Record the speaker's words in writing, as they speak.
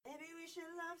should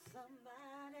love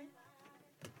somebody.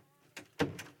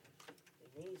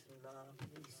 They need some love. They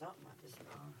need something out this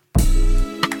love.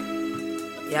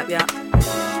 Yep.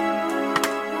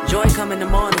 Joy come in the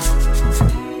morning.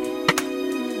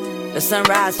 The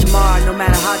sunrise tomorrow, no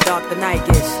matter how dark the night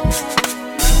gets.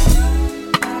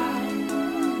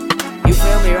 You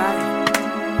feel me, right?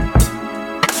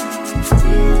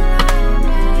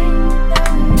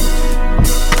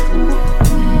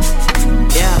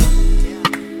 Yeah.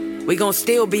 We gon'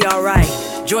 still be alright.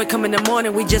 Joy come in the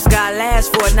morning, we just got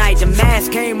last for a night. The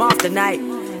mask came off tonight.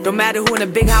 No matter who in the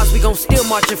big house, we gon' still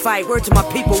march and fight. Word to my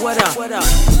people, what up? What up?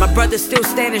 My brothers still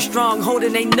standing strong,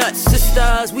 holding they nuts.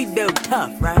 Sisters, we built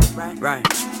tough, right.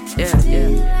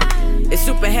 Yeah. It's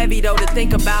super heavy though to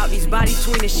think about. These bodies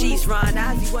between the sheets, Ron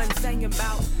Ozzy wasn't singing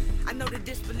about. I know the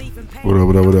disbelief in pain.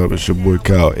 What up? It's your boy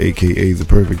Kyle, aka The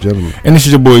Perfect Gentleman. And this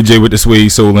is your boy Jay with the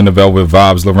suede soul and the velvet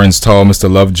vibes. Lorenz Tall, Mr.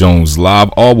 Love Jones, live,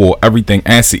 all war, everything,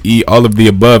 ANSWER E, all of the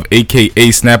above, aka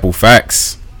Snapple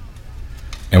Facts.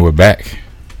 And we're back.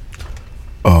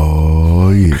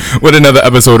 Oh yeah. With another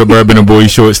episode of Bourbon and Boy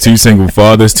Shorts. Two single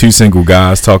fathers, two single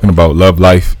guys talking about love,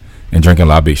 life, and drinking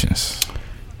libations.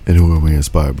 And who are we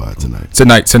inspired by tonight?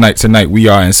 Tonight we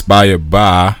are inspired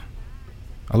by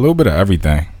a little bit of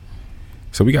everything.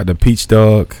 So we got the Peach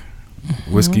Dog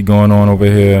whiskey going on over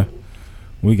here.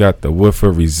 We got the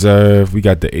Woodford Reserve. We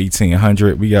got the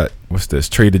 1800. We got, what's this,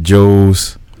 Trader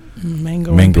Joe's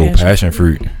Mango passion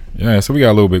fruit. Yeah, so we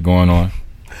got a little bit going on.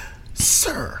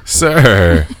 Sir.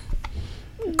 Grab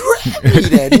me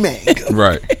that mango.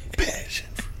 Right. Passion.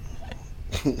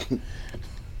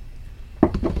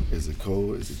 Is it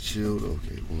cold? Is it chilled?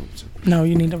 Okay, room temperature. No,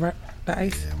 you need the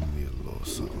ice. Yeah, I'm gonna need a little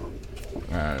something.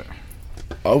 All right.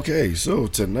 Okay, so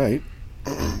tonight,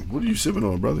 what are you sipping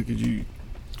on, brother? Cause you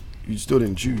still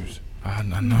didn't choose. I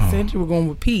You know. said you were going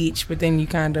with peach, but then you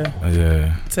kind of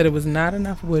said it was not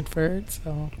enough Woodford.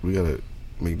 So We gotta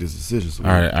make this decision. So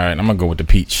All right. I'm gonna go with the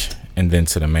peach and then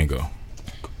to the mango.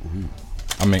 Ooh.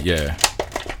 I mean, yeah.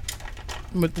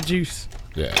 with the juice.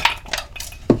 Yeah.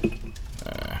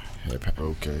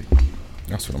 Okay.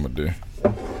 That's what I'm gonna do.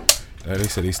 They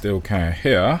said he still can't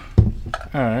hear.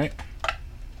 All right.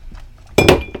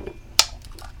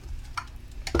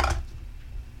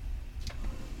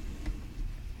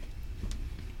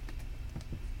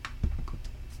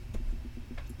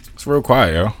 It's real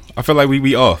quiet, yo. I feel like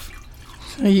we off.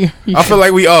 I feel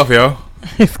like we off, yo.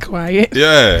 It's quiet.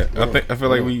 Yeah. I feel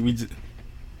like we just,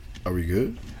 Are we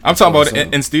good? I'm talking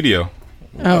about in studio.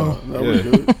 Oh. No, we're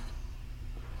good.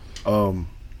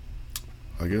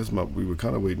 I guess we were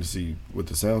kind of waiting to see what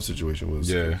the sound situation was.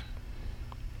 Yeah.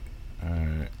 All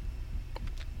right.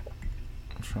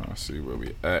 I'm trying to see where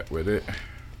we at with it.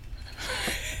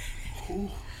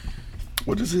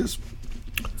 What is this?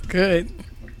 Good.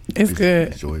 It's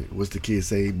good. Joy. What's the kids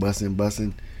say?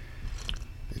 Bussin'.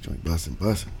 They joint bussin'.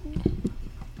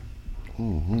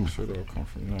 Should all come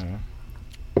from there.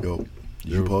 Yo,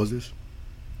 did you pause this?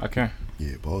 I can.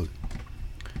 Yeah, pause it.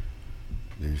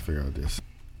 Then you figure out this.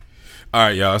 All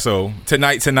right, y'all. So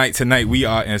tonight, we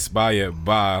are inspired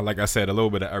by, like I said, a little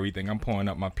bit of everything. I'm pouring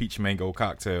up my peach mango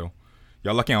cocktail.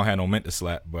 Y'all lucky I don't have no mint to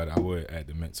slap, but I would add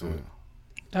the mint to it.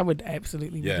 That would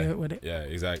absolutely be good with it. Yeah,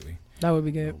 exactly. That would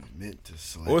be good. Mint to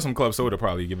slap. Or some club soda,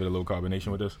 probably give it a little carbonation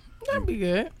with this. That'd be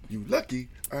good. You lucky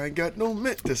I ain't got no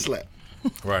mint to slap.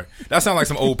 Right. That sounds like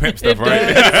some old pimp stuff,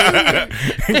 right?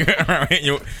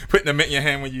 You putting the mint in your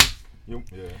hand when you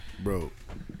Bro,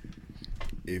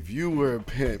 if you were a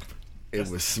pimp and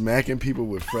was smacking people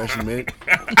with fresh mint,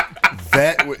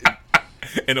 that would...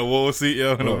 In a wool seat,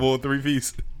 yo, in a wool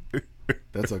 3-piece.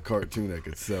 That's a cartoon that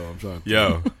could sell. I'm trying to...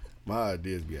 Yo. My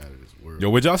ideas be out of this world.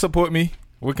 Yo, would y'all support me?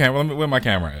 What camera? Where my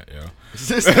camera at, yo?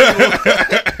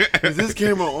 Is this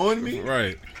camera on me?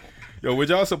 Right. Yo, would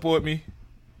y'all support me?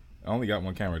 I only got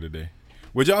one camera today.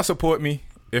 Would y'all support me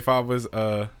if I was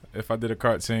if I did a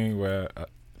cartoon where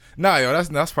nah, yo,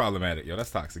 that's problematic, yo. That's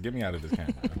toxic. Get me out of this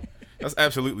camera. Yo. That's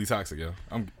absolutely toxic, yo.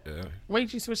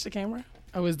 Wait, you switched the camera?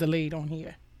 Oh, it's delayed on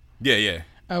here. Yeah.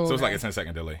 Oh, so it's okay. like a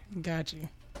 10-second delay. Got you.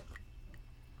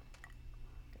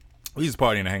 We just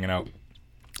partying and hanging out.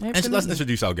 And let's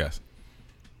introduce our guest.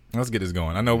 Let's get this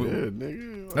going. I know. Yeah,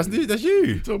 nigga. That's you.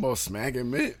 You talking about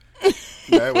smacking mint?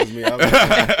 That was me.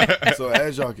 So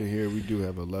as y'all can hear, we do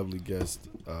have a lovely guest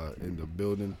in the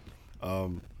building.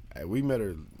 We met her.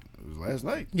 It was last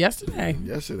night. Yesterday.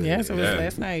 Yes, it was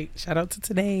last night. Shout out to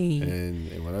today.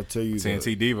 And when I tell you,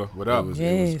 TNT Diva, what up?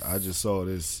 I just saw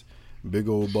this big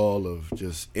old ball of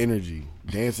just energy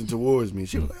dancing towards me.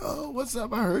 She was like, "Oh, what's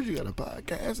up? I heard you got a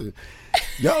podcast." And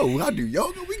yo, I do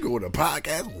yoga. We go to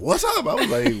podcast. What's up? I was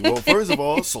like, well, first of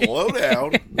all, slow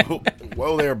down.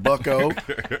 Well, there, Bucko.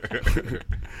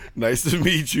 Nice to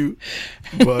meet you.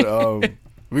 But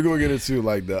we're gonna get into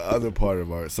like the other part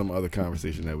of some other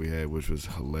conversation that we had, which was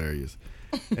hilarious.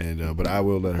 And but I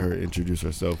will let her introduce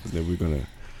herself, and then we're gonna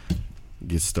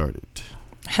get started.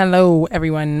 Hello,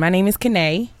 everyone. My name is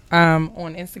Kanae.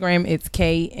 On Instagram, it's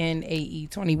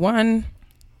KNAE21.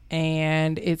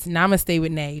 And it's Namaste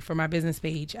with Nae for my business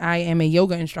page. I am a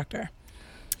yoga instructor.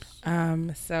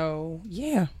 So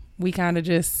yeah, we kind of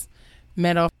just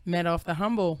met off the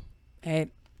Humble at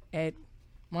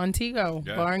Montego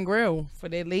Bar and Grill for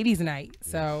their ladies' night.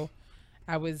 Yes. So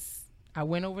I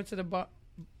went over to the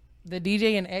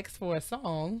DJ and asked for a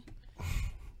song,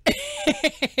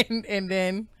 and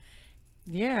then.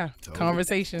 Yeah,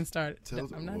 conversation started.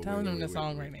 I'm not telling them the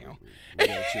song right now.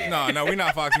 No, we're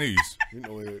not Fox News. You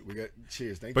know, we got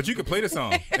cheers. But you can play the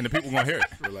song, and the people gonna hear it.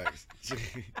 Relax.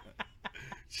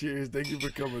 Cheers. Thank you for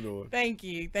coming on. Thank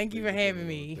you for having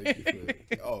me.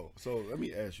 So let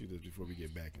me ask you this before we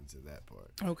get back into that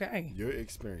part. Okay. Your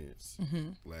experience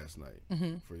last night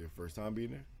for your first time being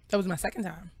there? That was my second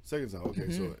time. Second time. Okay,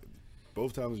 so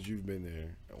both times that you've been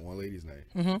there on ladies'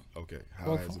 night. Okay,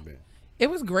 how has it been? It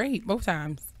was great both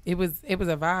times. It was a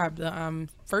vibe. The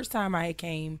first time I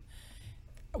came,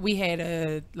 we had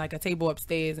a table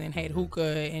upstairs and had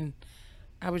hookah, and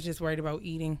I was just worried about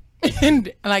eating.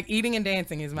 And like eating and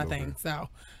dancing is my thing. So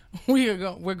we're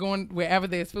going wherever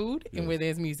there's food and where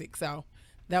there's music. So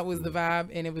that was the vibe,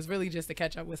 and it was really just to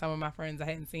catch up with some of my friends I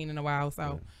hadn't seen in a while.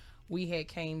 So we had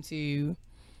came to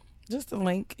just to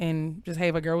link and just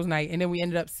have a girls' night, and then we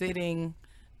ended up sitting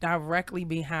directly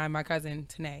behind my cousin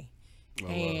Tanae.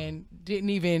 And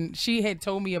she had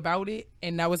told me about it,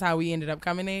 and that was how we ended up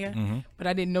coming there. But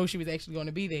I didn't know she was actually going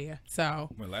to be there. So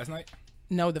last night?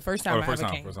 No, the first time I ever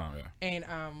came. First time, yeah. And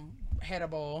had a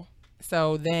ball.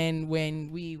 So then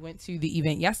when we went to the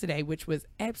event yesterday, which was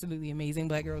absolutely amazing,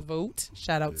 Black Girls Vote,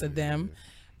 shout out to them.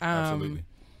 Absolutely.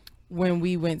 When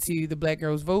we went to the Black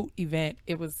Girls Vote event,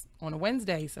 it was on a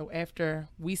Wednesday. So after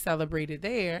we celebrated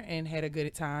there and had a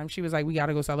good time, she was like, we got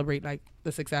to go celebrate like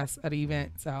the success of the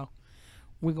event. So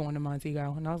we're going to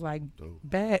Montego. And I was like,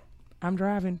 bet, I'm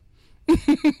driving.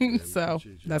 So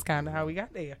that's kind of how we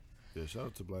got there. Yeah, shout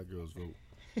out to Black Girls Vote.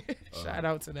 Shout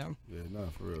out to them. Yeah, nah,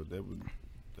 for real.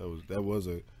 That was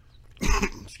a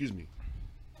excuse me.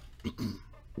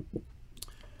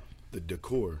 The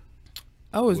decor.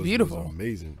 Oh, it was beautiful. Was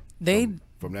amazing.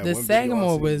 From that the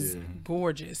Sagamore was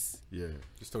gorgeous. Yeah.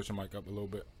 Just touch your mic up a little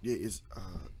bit. Yeah, it's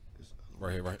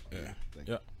right here, right.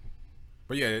 Yeah.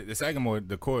 But yeah, the Sagamore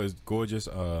decor is gorgeous.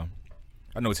 I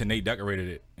know Tanae decorated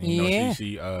it. And, you know,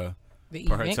 she the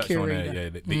put her event touch curator. on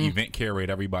that. Yeah, the event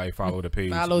curator. Everybody follow the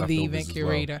page. Follow the event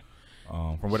curator.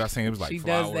 Well. From what I seen, it was like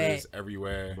flowers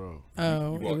everywhere. Bro.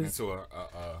 You walked into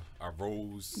a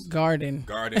rose garden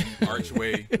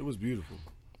archway. It was beautiful.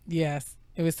 Yes,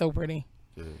 it was so pretty.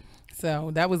 Yeah.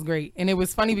 So that was great. And it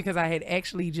was funny because I had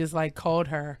actually just like called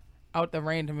her out the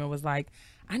random and was like,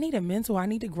 I need a mentor. I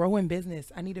need to grow in business.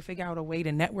 I need to figure out a way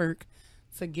to network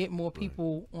to get more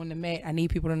people on the mat. I need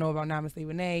people to know about Namaste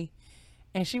with Nae.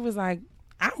 And she was like,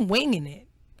 I'm winging it.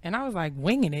 And I was like,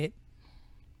 winging it?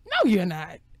 No, you're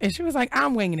not. And she was like,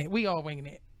 I'm winging it. We all winging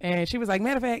it. And she was like,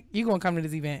 matter of fact, you're going to come to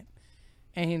this event.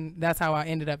 And that's how I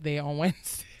ended up there on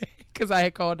Wednesday. Because I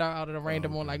had called her out of the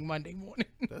random on like Monday morning.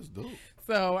 That's dope.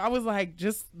 So I was like,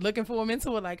 just looking for a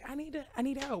mentor. Like, I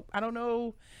need help. I don't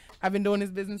know. I've been doing this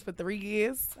business for 3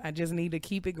 years. I just need to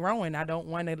keep it growing. I don't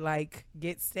want to like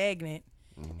get stagnant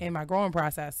in my growing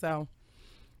process. So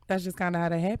that's just kind of how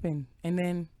that happened. And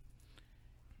then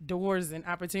doors and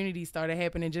opportunities started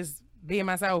happening, just being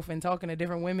myself and talking to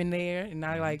different women there. And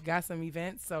I like got some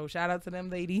events. So shout out to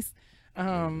them ladies.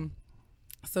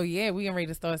 So yeah, we getting ready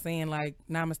to start saying like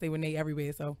Namaste with Nae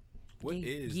everywhere. So what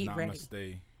is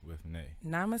Namaste with Nae?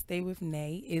 Namaste with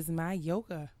Nae is my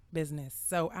yoga business.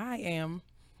 So I am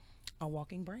a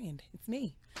walking brand. It's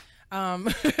me.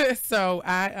 So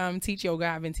I teach yoga.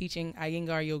 I've been teaching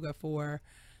Iyengar yoga for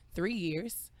 3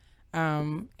 years.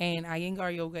 And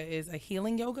Iyengar yoga is a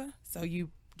healing yoga. So you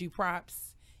do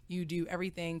props, you do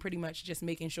everything, pretty much just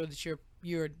making sure that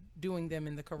you're doing them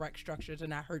in the correct structure to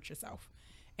not hurt yourself.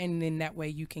 And then that way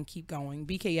you can keep going.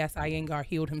 BKS Iyengar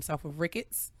healed himself of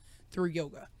rickets through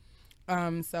yoga.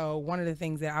 So one of the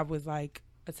things that I was like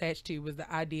attached to was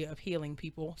the idea of healing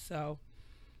people. So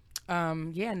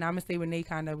Namaste with Nae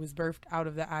kind of was birthed out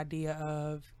of the idea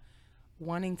of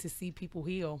wanting to see people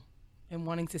heal and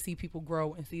wanting to see people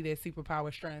grow and see their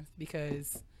superpower strength.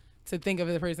 Because to think of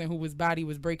the person whose body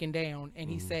was breaking down and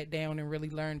he sat down and really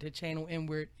learned to channel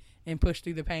inward and push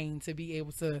through the pain to be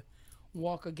able to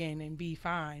walk again and be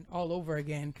fine all over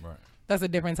again. Right. That's a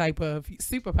different type of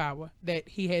superpower that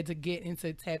he had to get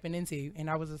into tapping into. And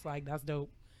I was just like, that's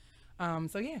dope.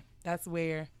 So yeah, that's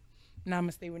where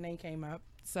Namaste Renee came up.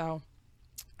 So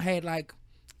I had like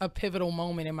a pivotal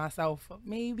moment in myself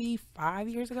maybe 5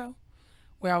 years ago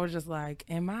where I was just like,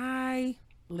 am I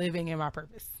living in my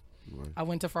purpose? Right. I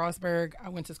went to Frostburg. I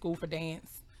went to school for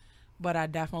dance, but I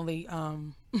definitely,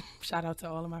 shout out to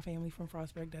all of my family from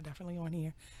Frostburg. They're definitely on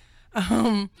here.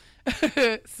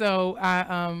 So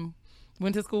I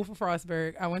went to school for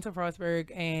Frostburg. I went to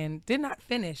Frostburg and did not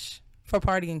finish for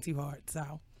partying too hard.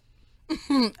 So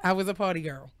I was a party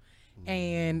girl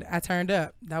and I turned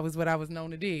up. That was what I was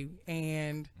known to do.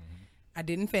 And I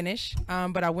didn't finish,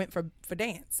 but I went for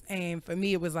dance. And for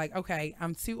me, it was like, okay,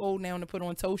 I'm too old now to put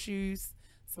on toe shoes.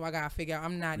 So I got to figure out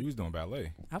I'm not. You was doing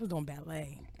ballet. I was doing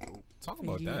ballet. Talk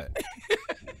about you. that.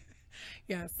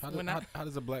 Yes. How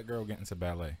does a black girl get into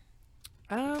ballet?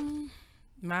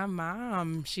 My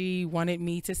mom, she wanted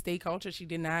me to stay cultured. She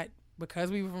did not, because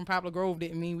we were from Poplar Grove,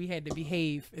 didn't mean we had to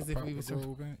behave as if we was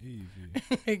from.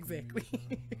 Exactly.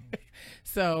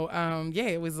 So, yeah,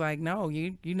 it was like, no,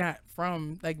 you're not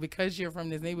from, like, because you're from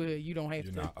this neighborhood, you don't have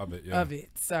You're to. not of it, yeah. Of it.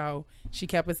 So she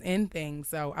kept us in things.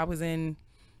 So I was in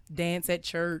dance at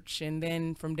church, and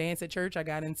then from dance at church, I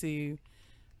got into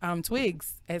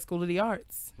Twigs at School of the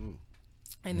Arts.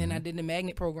 And then I did the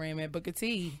magnet program at Booker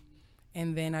T.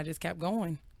 And then I just kept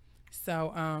going.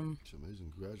 So, It's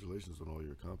amazing. Congratulations on all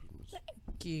your accomplishments.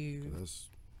 thank you. That's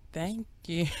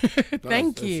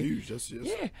Thank you. huge. That's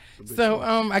Yeah. a big So,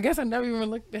 deal. I guess I never even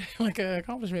looked at like an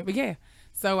accomplishment, but yeah.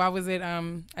 So I was at,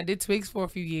 I did Twigs for a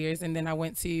few years, and then I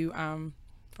went to,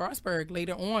 Frostburg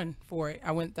later on for it.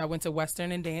 I went to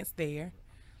Western and danced there.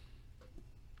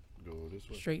 Go this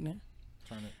way. Straighten it.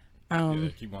 Turn it. Um, Yeah,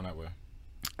 keep going that way.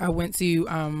 I went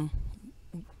to,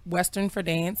 Western for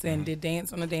dance and did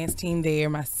dance on the dance team there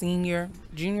my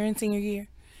junior and senior year.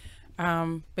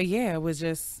 But yeah, it was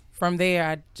just from there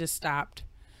I just stopped,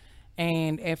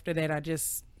 and after that I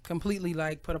just completely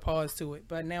like put a pause to it.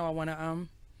 But now I want to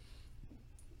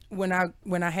when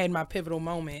I had my pivotal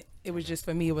moment, it was just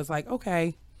for me, it was like,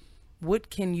 okay, what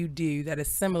can you do that is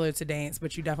similar to dance,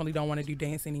 but you definitely don't want to do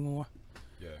dance anymore?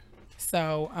 Yeah.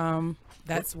 So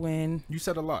that's when You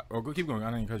said a lot. Or go keep going. I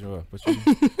didn't cut you off. But you,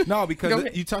 no, Go because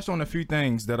ahead. you touched on a few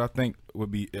things that I think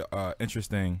would be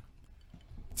interesting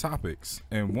topics.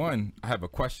 And one, I have a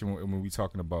question when we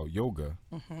talking about yoga.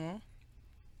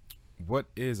 What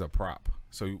is a prop?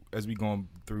 So as we going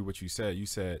through what you said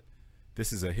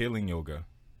this is a healing yoga,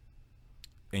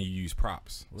 and you use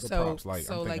props. What are props like?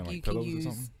 So I'm thinking like you pillows can or use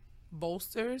something?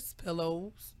 bolsters,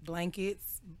 pillows,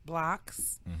 blankets,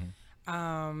 blocks,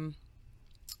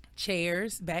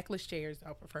 chairs, backless chairs,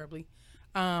 though, preferably.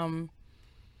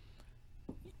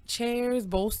 Chairs,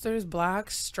 bolsters,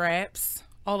 blocks, straps,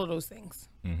 all of those things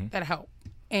that help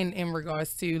in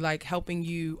regards to like helping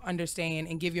you understand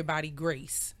and give your body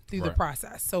grace through the Right.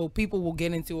 process. So people will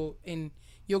get into and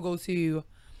you'll go to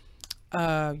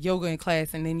yoga in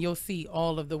class, and then you'll see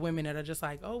all of the women that are just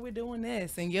like, oh, we're doing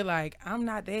this, and you're like, I'm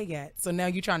not there yet. So now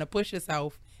you're trying to push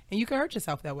yourself, and you can hurt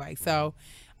yourself that way. So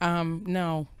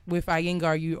no, with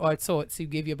Iyengar, you are taught to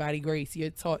give your body grace. You're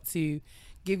taught to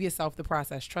give yourself the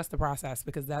process, trust the process,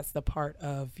 because that's the part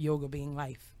of yoga being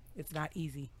life. It's not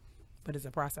easy, but it's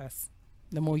a process.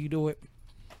 The more you do it,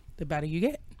 the better you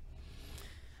get.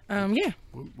 Yeah.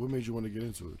 What made you want to get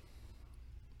into it?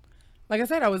 Like I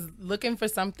said, I was looking for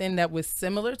something that was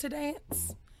similar to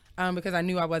dance because I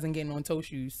knew I wasn't getting on toe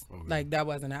shoes. Okay. Like, that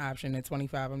wasn't an option at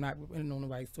 25. I'm not putting on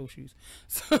nobody's toe shoes.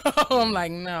 So I'm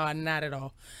like, no, not at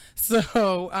all. So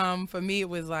for me, it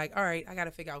was like, all right, I got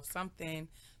to figure out something.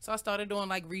 So I started doing,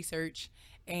 like, research.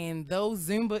 And though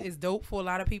Zumba is dope for a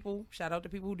lot of people, shout out to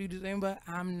people who do Zumba,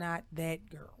 I'm not that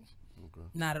girl. Okay.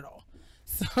 Not at all.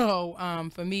 So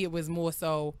for me, it was more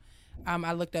so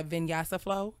I looked up Vinyasa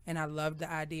flow, and I loved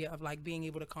the idea of like being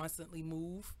able to constantly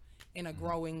move in a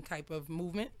growing type of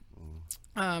movement.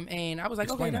 And I was like,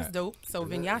 Explain okay, that's that. dope. So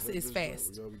Vinyasa is We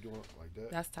fast. gotta be doing it like that.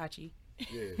 That's Tai Chi.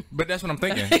 Yeah. But that's what I'm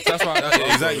thinking. That's why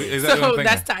exactly So what I'm thinking.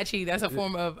 that's Tai Chi. That's a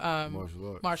form of Martial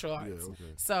arts. martial arts. Yeah,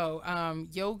 okay. So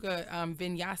yoga,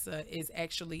 Vinyasa is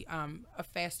actually a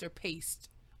faster paced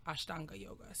Ashtanga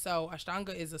yoga. So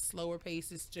Ashtanga is a slower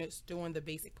pace. It's just doing the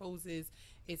basic poses.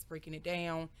 It's breaking it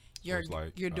down. So it's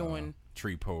like, You're doing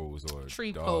tree pose or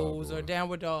tree dog pose or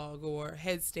downward dog or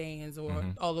headstands or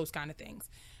all those kind of things.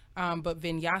 But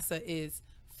Vinyasa is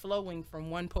flowing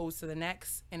from one pose to the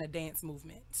next in a dance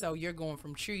movement. So you're going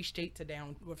from tree straight to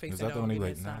down or facing Is that dog. the one he and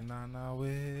like then stop. nah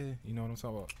way? You know what I'm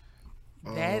talking about?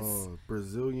 That's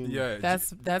Brazilian. Yeah,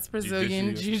 that's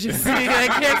Brazilian Jiu-jitsu.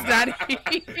 jiu-jitsu.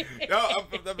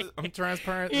 I'm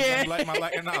transparent. Yeah. I'm like my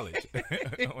Latin knowledge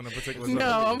on a particular No, subject.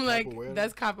 I'm like Capoeira?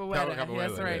 that's capoeira. Capoeira,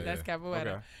 That's right. yeah, That's yeah.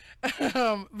 capoeira.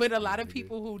 Okay. But a lot of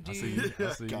people who I do see you.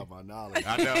 I see you. Got my knowledge.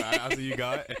 I know. I see you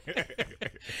got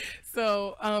it.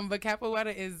 so, but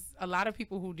capoeira is a lot of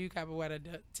people who do capoeira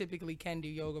typically can do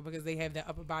yoga because they have that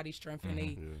upper body strength and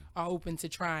they are open to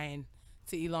trying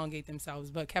to elongate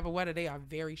themselves. But capoeira, they are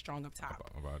very strong up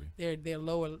top. My body. Their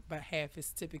lower half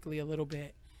is typically a little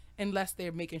bit, unless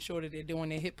they're making sure that they're doing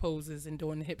their hip poses and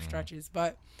doing the hip stretches.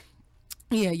 But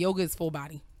yeah, yoga is full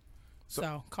body.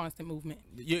 So constant movement.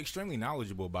 You're extremely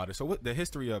knowledgeable about it. So, what the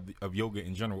history of yoga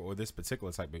in general, or this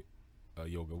particular type of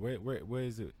yoga? Where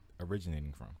is it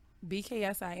originating from?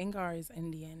 BKS Iyengar is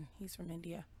Indian. He's from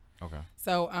India. Okay.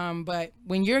 So, but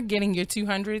when you're getting your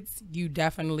 200s, you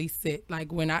definitely sit.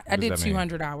 Like when I does did that mean?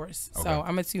 200 hours. Okay. So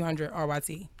I'm a 200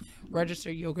 RYT,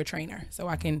 registered yoga trainer. So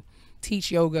I can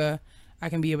teach yoga. I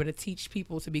can be able to teach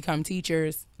people to become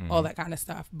teachers, all that kind of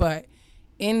stuff. But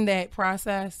in that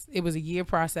process, it was a year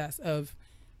process of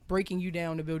breaking you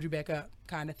down to build you back up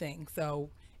kind of thing.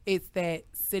 So it's that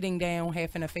sitting down,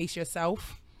 having to face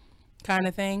yourself kind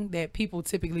of thing that people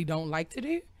typically don't like to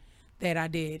do that I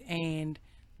did. And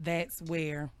that's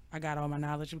where I got all my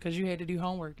knowledge because you had to do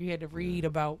homework. You had to read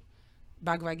about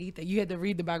Bhagavad Gita. You had to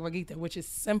read the Bhagavad Gita, which is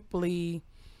simply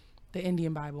the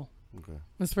Indian Bible. Okay.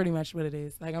 That's pretty much what it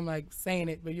is. Like I'm like saying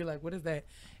it, but you're like, what is that?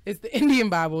 It's the Indian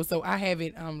Bible. So I have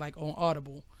it like on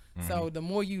Audible. So the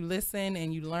more you listen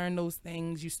and you learn those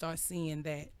things, you start seeing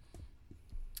that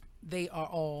they are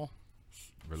all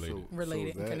Related.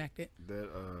 related and connected. That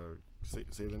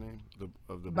say the name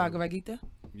of the Bhagavad Gita.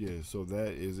 Yeah. So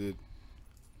that is it.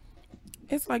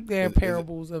 It's like their Is it-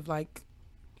 parables of like.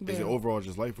 Is their- it overall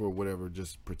just life or whatever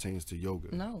just pertains to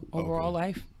yoga? No, Okay. overall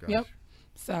life. Gotcha. Yep.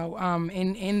 So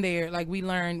in there, like we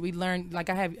learned like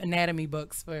I have anatomy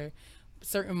books for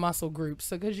certain muscle groups.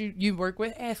 So because you work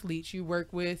with athletes, you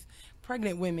work with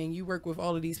pregnant women, you work with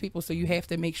all of these people. So you have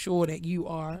to make sure that you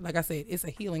are, like I said, it's a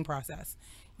healing process.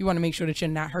 You want to make sure that you're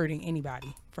not hurting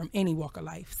anybody from any walk of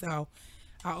life. So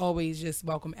I always just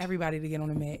welcome everybody to get on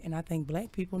the mat. And I think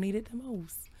Black people need it the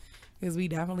most because we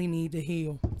definitely need to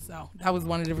heal. So that was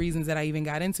one of the reasons that I even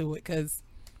got into it because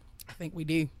I think we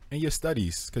do. In your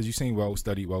studies, because you seem well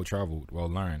studied, well traveled, well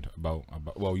learned about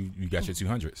well, you got your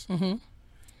 200s.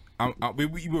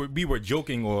 We were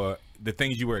joking, or the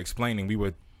things you were explaining, we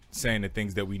were saying the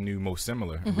things that we knew most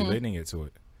similar, and relating it to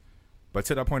it. But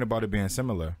to that point about it being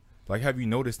similar, like, have you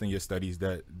noticed in your studies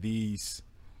that these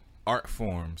art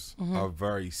forms are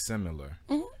very similar?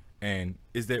 And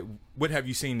is that what have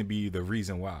you seen to be the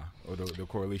reason why, or the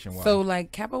correlation why? So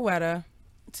like capoeira,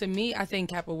 to me, I think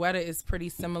capoeira is pretty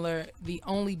similar. The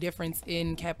only difference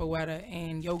in capoeira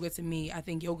and yoga, to me, I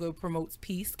think yoga promotes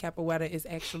peace. Capoeira is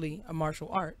actually a martial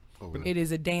art. It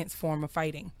is a dance form of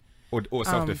fighting. or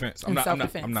self defense. I'm not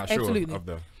sure Absolutely. of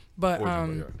the But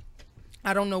origin, yeah.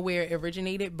 I don't know where it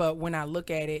originated, but when I look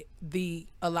at it,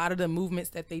 a lot of the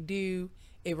movements that they do,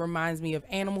 it reminds me of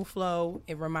animal flow.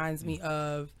 It reminds me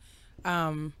of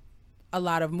a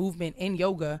lot of movement in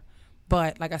yoga.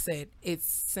 But like I said, it's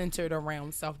centered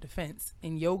around self-defense.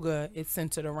 In yoga, it's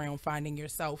centered around finding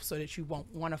yourself so that you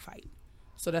won't want to fight.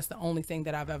 So that's the only thing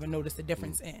that I've ever noticed a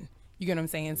difference in. You get what I'm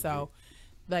saying? So,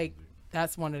 like,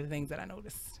 that's one of the things that I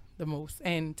noticed the most.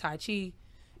 And Tai Chi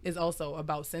is also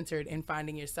about centered in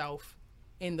finding yourself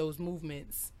in those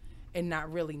movements and not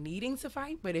really needing to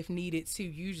fight, but if needed to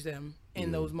use them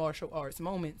in those martial arts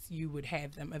moments, you would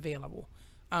have them available.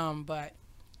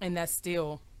 And that's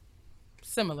still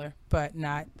similar, but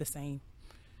not the same.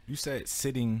 You said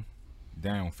sitting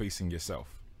down, facing yourself.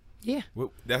 Yeah.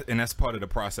 And that's part of the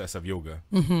process of yoga.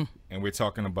 And we're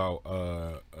talking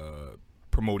about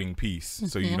promoting peace,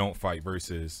 so you don't fight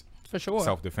versus For sure.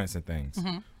 self-defense and things.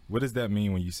 What does that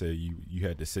mean when you say you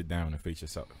had to sit down and face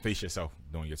yourself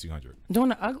doing your 200? Doing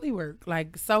the ugly work,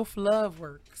 like self-love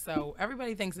work. So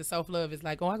everybody thinks that self-love is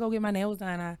like, oh, I go get my nails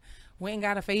done, I went and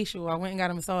got a facial, I went and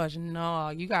got a massage. No,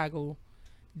 you gotta go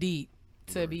deep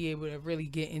to be able to really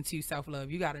get into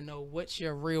self-love. You gotta know what's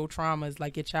your real traumas,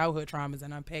 like your childhood traumas,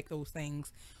 and unpack those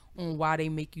things on why they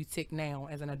make you tick now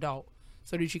as an adult,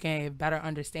 so that you can have better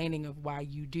understanding of why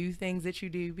you do things that you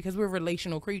do, because we're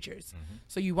relational creatures.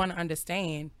 So you want to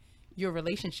understand your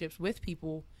relationships with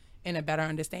people in a better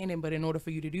understanding, but in order for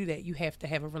you to do that, you have to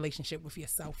have a relationship with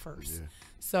yourself first.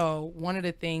 So one of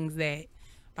the things that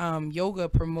yoga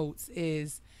promotes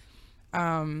is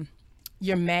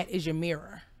your mat is your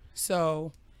mirror.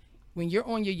 So when you're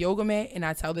on your yoga mat, and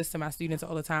I tell this to my students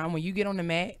all the time, when you get on the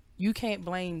mat, you can't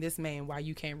blame this man why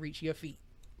you can't reach your feet.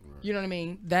 You know what I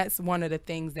mean? That's one of the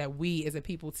things that we as a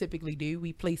people typically do.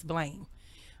 We place blame.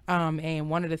 And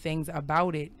one of the things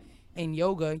about it in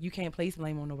yoga, you can't place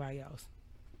blame on nobody else.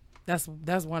 That's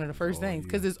one of the first things,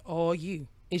 because it's all you.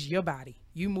 It's your body.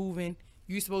 You moving.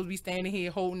 You supposed to be standing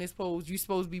here holding this pose. You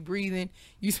supposed to be breathing.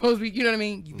 You supposed to be, you know what I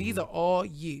mean? These are all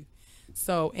you.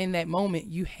 So in that moment,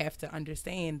 you have to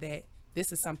understand that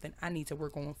this is something I need to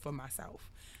work on for myself.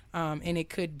 And it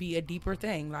could be a deeper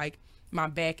thing, like my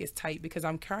back is tight because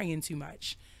I'm carrying too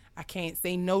much. I can't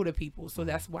say no to people, so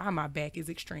that's why my back is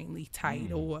extremely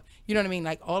tight. Or, you know what I mean?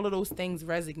 Like, all of those things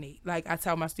resonate. Like, I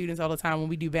tell my students all the time when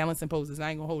we do balancing poses,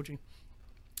 I ain't gonna hold you.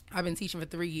 I've been teaching for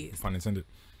 3 years. Pun intended.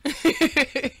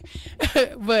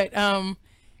 But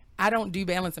I don't do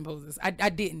balancing poses. I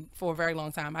didn't for a very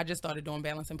long time. I just started doing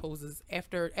balancing poses.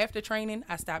 After training,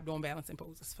 I stopped doing balancing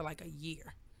poses for like a year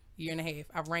and a half.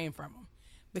 I ran from them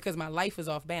because my life was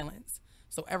off balance.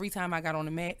 So every time I got on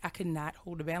the mat, I could not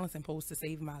hold a balancing pose to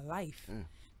save my life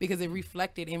because it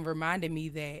reflected and reminded me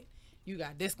that you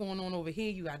got this going on over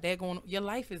here, you got that going on. Your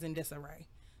life is in disarray.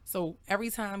 So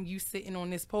every time you sitting on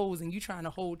this pose and you trying to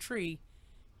hold tree,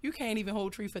 you can't even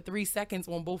hold tree for 3 seconds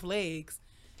on both legs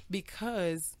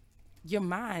because your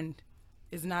mind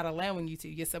is not allowing you to.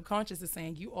 Your subconscious is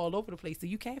saying you all over the place, so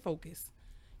you can't focus.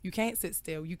 You can't sit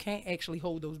still. You can't actually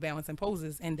hold those balancing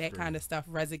poses, and that kind of stuff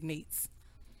resonates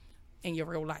in your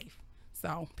real life.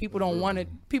 So people don't want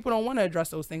to address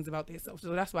those things about themselves. So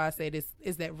that's why I said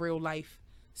it's that real life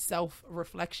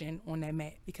self-reflection on that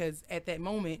mat, because at that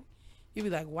moment you'll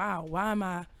be like, wow, why am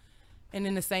I? And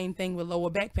then the same thing with lower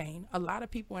back pain. A lot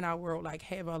of people in our world like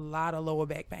have a lot of lower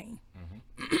back pain.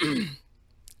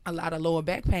 A lot of lower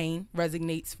back pain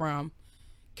resonates from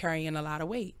carrying a lot of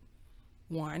weight,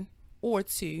 1, or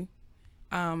 2,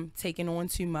 taking on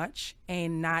too much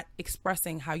and not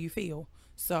expressing how you feel.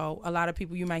 So a lot of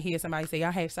people, you might hear somebody say,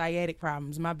 I have sciatic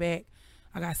problems, my back,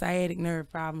 I got sciatic nerve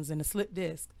problems and a slip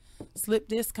disc. Slip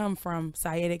discs come from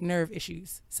sciatic nerve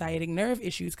issues. Sciatic nerve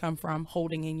issues come from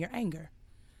holding in your anger.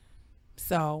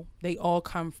 So they all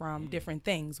come from different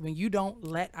things. When you don't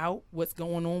let out what's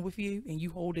going on with you and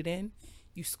you hold it in,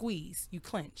 you squeeze, you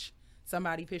clench.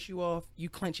 Somebody piss you off, you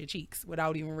clench your cheeks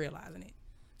without even realizing it,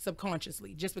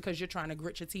 subconsciously, just because you're trying to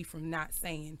grit your teeth from not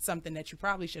saying something that you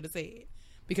probably should have said,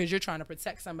 because you're trying to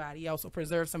protect somebody else or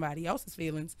preserve somebody else's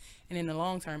feelings, and in the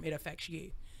long term it affects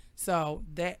you. So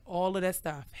that all of that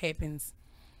stuff happens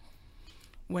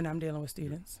when I'm dealing with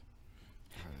students.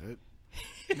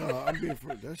 No, I'm being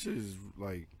for that shit is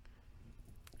like,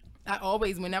 I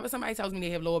always, whenever somebody tells me they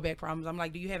have lower back problems, I'm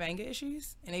like, do you have anger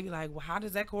issues? And they be like, well, how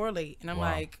does that correlate? And I'm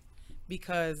like,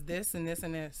 because this and this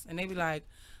and this. And they be like,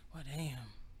 well, damn,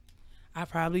 I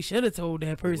probably should have told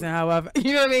that person how I,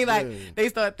 you know what I mean? Like, they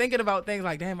start thinking about things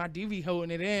like, damn, I do be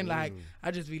holding it in. Like, I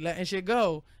just be letting shit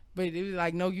go. But it was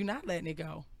like, no, you're not letting it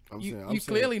go. I'm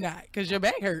clearly not, because your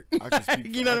back hurt. I can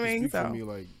speak, you know what I mean? So for me,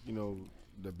 like, you know,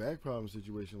 the back problem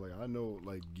situation, like, I know,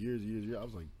 like, years, I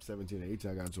was like 17 or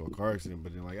 18, I got into a car accident,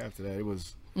 but then, like, after that, it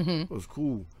was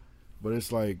cool. But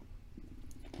it's like,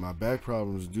 my back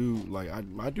problems do, like,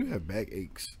 I do have back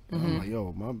aches. And I'm like,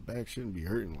 yo, my back shouldn't be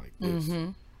hurting like this.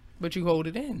 But you hold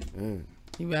it in. Yeah.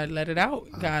 You gotta let it out.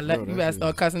 You gotta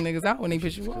start cussing niggas out when they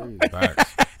piss you off.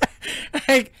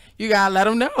 Like, you gotta let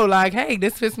them know, like, hey,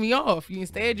 this pissed me off.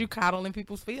 Instead, you coddling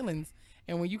people's feelings.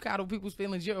 And when you coddle people's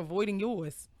feelings, you're avoiding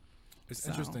yours. It's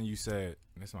interesting you said,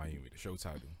 that's not even the show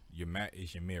title, your mat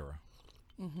is your mirror.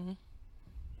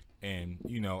 And,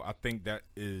 you know, I think that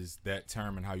is that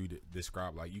term and how you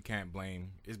describe, like, you can't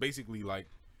blame. It's basically like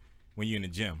when you're in the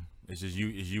gym. It's just you.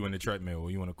 It's you in the treadmill,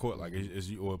 or you on the court, like it's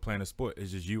you, or playing a sport.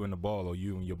 It's just you and the ball, or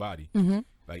you and your body.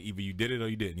 Like, either you did it or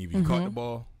you didn't. Either you caught the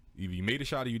ball, either you made a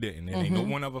shot or you didn't. And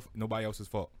ain't nobody else's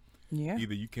fault. Yeah.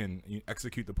 Either you can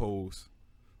execute the pose,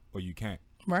 or you can't.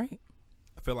 Right.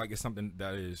 I feel like it's something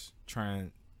that is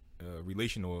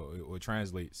relational or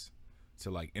translates to,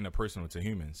 like, interpersonal to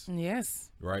humans. Yes.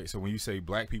 Right. So when you say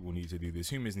black people need to do this,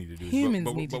 humans need to do this. Humans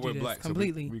but need to do we're this black,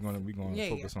 completely. So we're gonna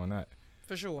focus on that.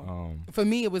 For sure. For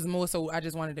me, it was more so I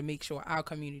just wanted to make sure our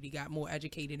community got more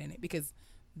educated in it, because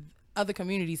other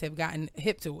communities have gotten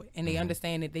hip to it and they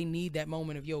understand that they need that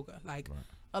moment of yoga. Like,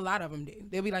 a lot of them do.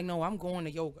 They'll be like, no, I'm going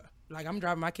to yoga. Like, I'm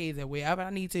driving my kids at wherever I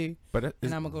need to, and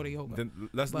I'm gonna go to yoga. Then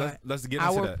let's get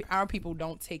into that. Our people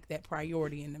don't take that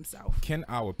priority in themselves. Can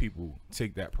our people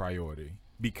take that priority?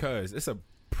 Because it's a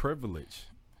privilege.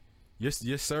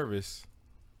 Your service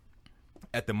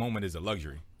at the moment is a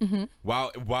luxury,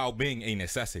 while being a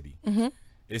necessity.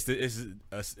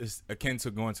 It's akin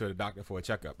to going to the doctor for a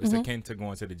checkup. It's akin to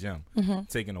going to the gym,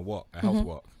 taking a walk, a health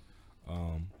walk.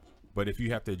 But if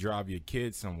you have to drive your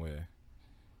kids somewhere,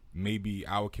 maybe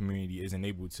our community isn't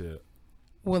able to.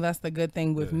 Well, that's the good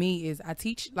thing with me is I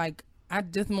teach, like,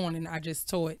 this morning I just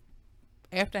taught,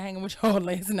 after hanging with y'all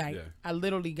last night, I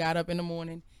literally got up in the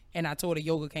morning and I taught a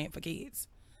yoga camp for kids.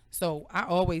 So I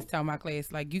always tell my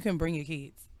class, like, you can bring your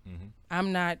kids.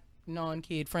 I'm not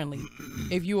non-kid friendly.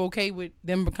 If you okay with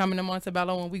them becoming a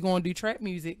Montebello and we going to do trap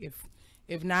music,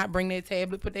 if not, bring their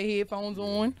tablet, put their headphones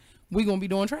on, we going to be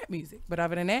doing trap music. But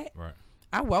other than that,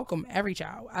 I welcome every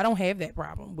child. I don't have that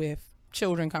problem with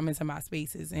children coming to my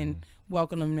spaces and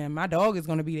welcoming them. My dog is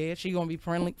going to be there. She's going to be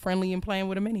friendly and playing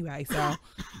with them anyway. So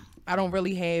I don't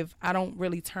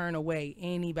really turn away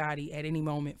anybody at any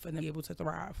moment for them to be able to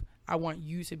thrive. I want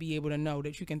you to be able to know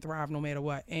that you can thrive no matter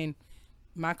what. And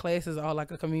my classes are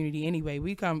like a community anyway.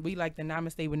 We like the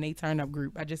Namaste When They Turn Up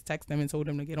group. I just text them and told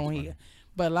them to get on here.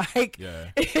 But like,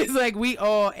 it's like we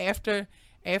all, after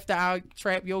our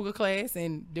trap yoga class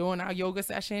and doing our yoga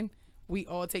session, we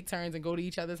all take turns and go to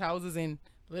each other's houses and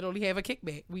literally have a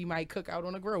kickback. We might cook out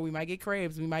on a grill. We might get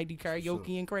crabs. We might do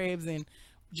karaoke and crabs and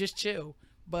just chill.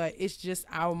 But it's just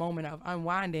our moment of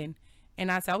unwinding.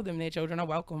 And I tell them their children are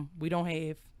welcome. We don't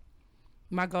have,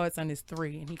 my godson is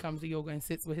 3 and he comes to yoga and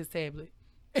sits with his tablet.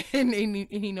 and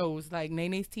he knows, like,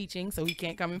 Nene's teaching, so he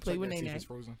can't come and play with Nene. It's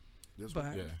frozen.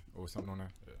 But, yeah, or something on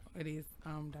there. Yeah. It is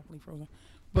definitely frozen.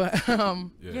 But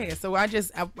so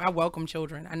I welcome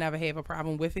children. I never have a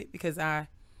problem with it because I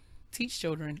teach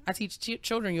children. I teach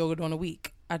children yoga during the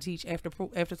week. I teach after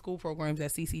school programs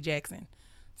at CC Jackson.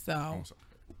 So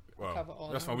well,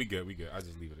 that's fine. We good. I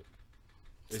just leave it.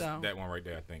 It's that one right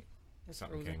there. I think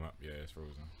something frozen. Came up. Yeah, it's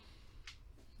frozen.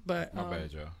 But my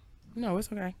bad, y'all. No,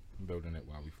 it's okay. I'm building it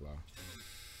while we fly.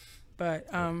 But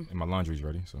and my laundry's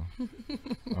ready, so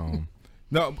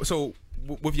no. So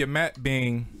with your mat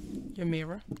being your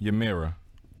mirror,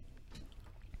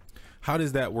 how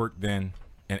does that work then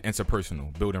in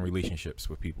interpersonal, building relationships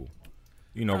with people?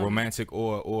 You know, romantic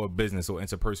or business or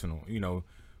interpersonal. You know,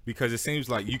 because it seems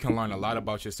like you can learn a lot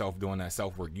about yourself doing that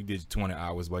self work. You did 20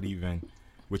 hours, but even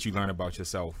what you learn about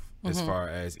yourself, as far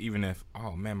as even if,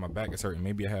 oh man, my back is hurting,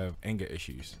 maybe I have anger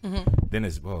issues. Then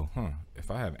it's,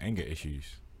 if I have anger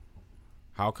issues,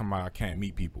 how come I can't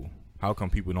meet people? How come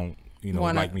people don't,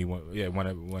 like me? Want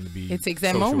to be. It takes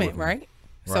that moment, right?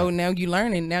 So now you're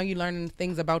learning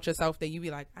things about yourself that you be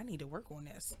like, I need to work on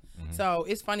this. So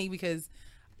it's funny because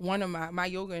one of my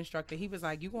yoga instructor, he was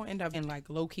like, you're going to end up in like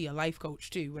low key a life coach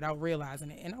too without realizing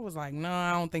it. And I was like, no,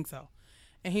 I don't think so.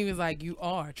 And he was like, you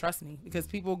are, trust me, because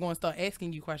people are going to start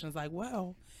asking you questions like,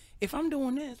 well, if I'm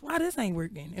doing this, why this ain't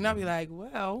working? And I'll be like,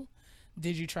 well,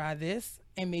 did you try this?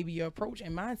 And maybe your approach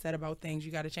and mindset about things,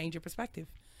 you got to change your perspective.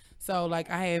 So like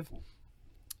I have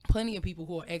plenty of people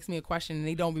who will ask me a question and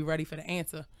they don't be ready for the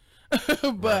answer.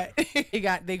 But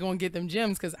they gonna get them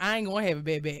gems because I ain't gonna have a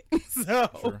bad back.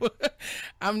 So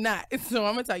I'm not. So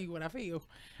I'm gonna tell you what I feel.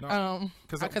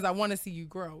 Because I want to see you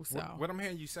grow. So what I'm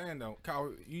hearing you saying though,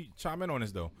 Kyle, you chime in on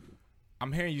this though.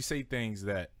 I'm hearing you say things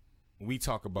that we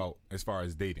talk about as far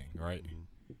as dating, right?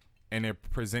 And they're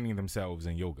presenting themselves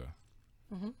in yoga.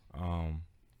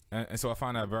 And so I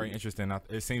find that very interesting.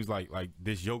 It seems like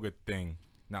this yoga thing.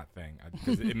 Not thing,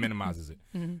 because it minimizes it.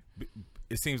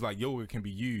 It seems like yoga can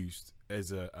be used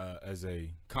as a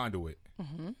conduit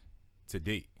to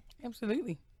date.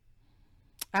 Absolutely.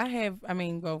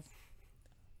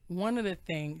 One of the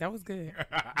things that was good.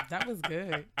 That was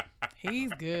good.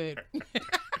 He's good.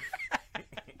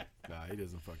 Nah, he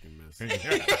doesn't fucking miss. Pretty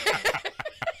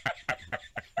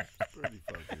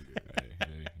fucking good.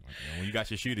 Hey, when you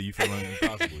got your shooter, you feeling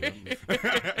impossible.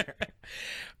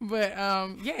 But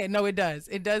it does.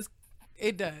 It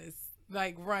does.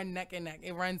 Like run neck and neck.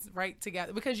 It runs right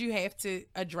together because you have to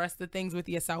address the things with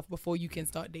yourself before you can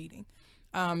start dating.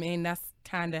 And that's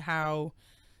kind of how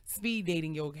speed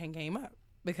dating yoga came up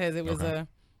because it was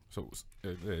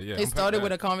it started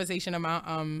with a conversation about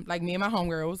like me and my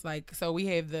homegirls. Like, so we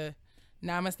have the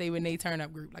Namaste When They Turn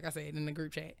Up group, like I said, in the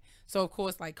group chat. So, of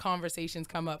course, like conversations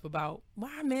come up about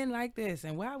why men like this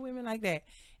and why women like that.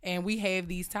 And we have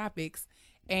these topics.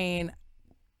 And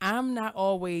I'm not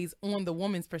always on the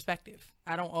woman's perspective.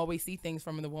 I don't always see things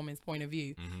from the woman's point of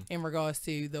view in regards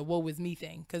to the woe is me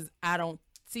thing. Because I don't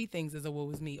see things as a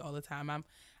woe is me all the time.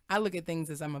 I look at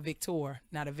things as I'm a victor,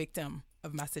 not a victim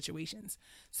of my situations.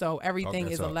 So everything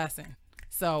is a lesson.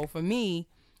 So for me,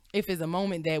 if it's a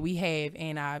moment that we have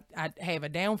and I have a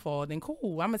downfall, then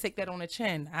cool. I'm going to take that on the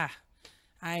chin. I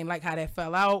ain't like how that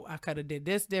fell out. I could have did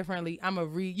this differently. I'm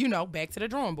going to back to the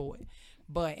drawing board.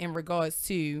 But in regards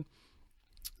to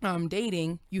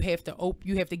dating, you have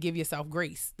to give yourself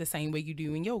grace the same way you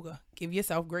do in yoga. Give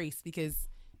yourself grace because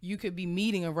you could be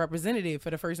meeting a representative for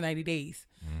the first 90 days.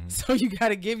 So you got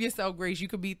to give yourself grace. You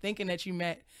could be thinking that you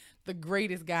met the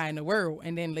greatest guy in the world,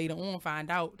 and then later on find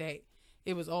out that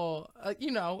it was all,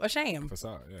 a sham.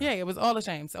 Facade, Yeah, it was all a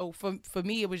shame. So for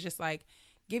me, it was just like,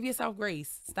 give yourself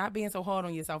grace. Stop being so hard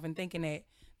on yourself and thinking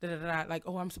that, like,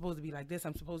 oh, I'm supposed to be like this.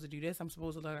 I'm supposed to do this. I'm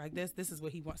supposed to look like this. This is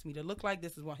what he wants me to look like.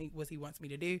 This is what he wants me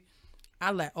to do.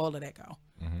 I let all of that go.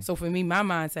 So for me, my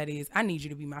mindset is, I need you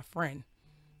to be my friend.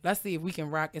 Let's see if we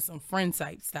can rock in some friend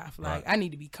type stuff. Like, I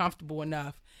need to be comfortable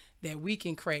enough that we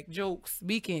can crack jokes.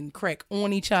 We can crack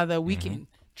on each other. We can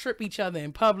trip each other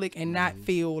in public and not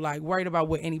feel like worried about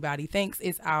what anybody thinks.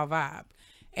 It's our vibe.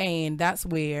 And that's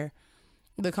where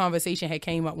the conversation had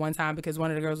came up one time, because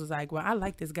one of the girls was like, well, I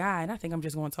like this guy and I think I'm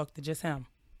just going to talk to just him.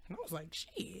 And I was like,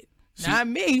 shit, not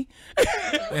me.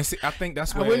 And see, I think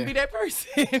that's where I wouldn't be that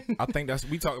person. I think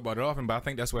we talk about it often, but I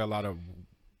think that's where a lot of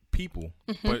people,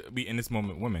 but in this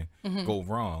moment, women go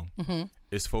wrong.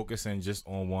 Is focusing just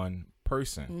on one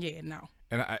person. Yeah, no.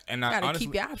 And I gotta honestly,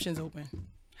 keep your options open.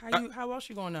 How else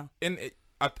you gonna know? And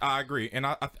I agree, and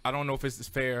I don't know if it's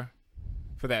fair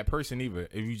for that person either.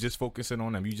 If you just focusing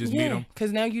on them, you just meet them.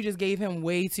 Because now you just gave him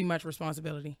way too much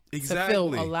responsibility to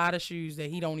fill a lot of shoes that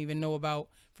he don't even know about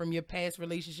from your past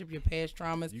relationship, your past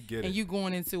traumas, you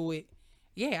going into it.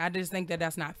 Yeah, I just think that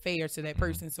that's not fair to that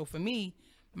person. So for me,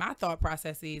 my thought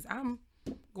process is, I'm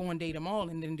going to date them all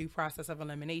and then do process of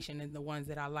elimination, and the ones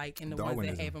that I like and the ones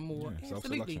that have them more. Yeah,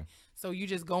 absolutely. So you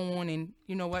just go on and,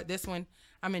 you know what, this one,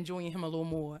 I'm enjoying him a little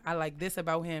more. I like this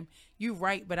about him. You're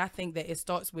right, but I think that it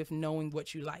starts with knowing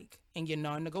what you like and your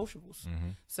non-negotiables.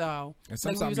 So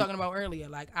like we were talking about earlier,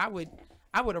 like I would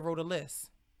have wrote a list.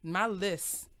 My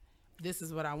list, this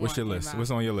is what I want. What's your list?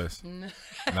 What's on your list?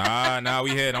 Nah,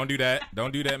 we here. Don't do that.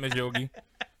 Don't do that, Miss Yogi.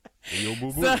 Yo,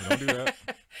 boo boo. Don't do that.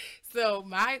 So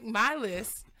my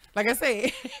list, like I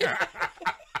said,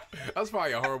 that's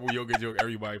probably a horrible yoga joke.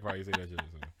 Everybody probably say that shit.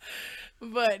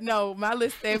 But no, my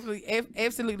list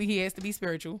absolutely he has to be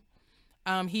spiritual.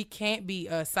 He can't be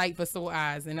a sight for sore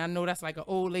eyes, and I know that's like an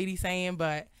old lady saying,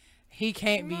 but he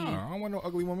can't be. I don't want no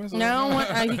ugly woman. So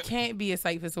he can't be a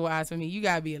sight for sore eyes for me. You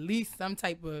gotta be at least some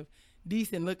type of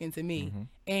decent looking to me.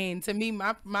 And to me,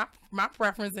 my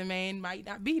preference in man might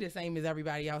not be the same as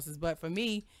everybody else's, but for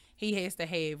me, he has to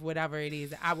have whatever it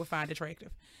is that I would find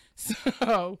attractive.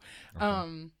 So,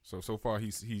 so far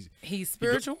he's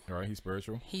spiritual. Right, he's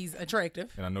spiritual. He's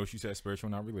attractive. And I know she said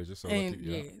spiritual, not religious. So and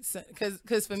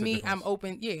because for me, I'm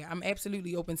open. Yeah, I'm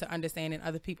absolutely open to understanding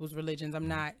other people's religions. I'm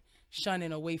not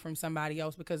shunning away from somebody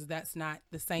else because that's not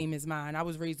the same as mine. I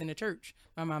was raised in the church.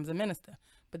 My mom's a minister,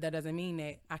 but that doesn't mean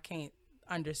that I can't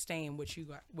understand what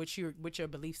your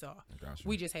beliefs are. Gotcha.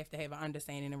 We just have to have an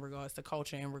understanding in regards to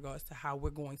culture, in regards to how we're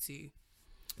going to.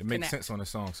 It makes sense on the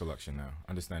song selection now.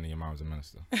 Understanding your mom's a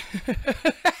minister. All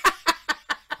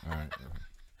right.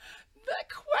 The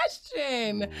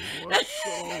question. What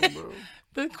song, bro?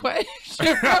 The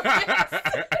question.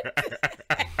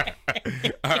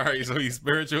 All right, so he's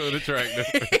spiritual and attractive.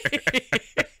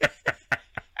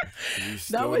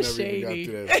 That was shady.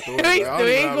 We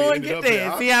ain't going to get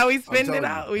there. See how we spend it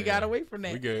out? We got away from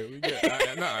that. We good.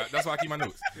 Nah, that's why I keep my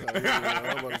notes. I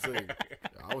was about to say,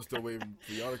 I was still waiting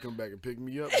for y'all to come back and pick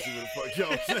me up and see what the fuck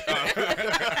y'all said.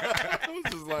 I was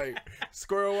just like,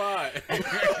 squirrel wide.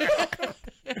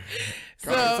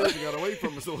 Conversation got away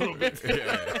from us a little bit.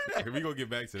 Yeah. We gonna get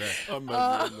back to that.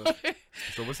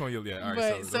 So what's on your list? All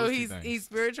right, so he's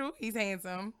spiritual. He's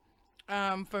handsome.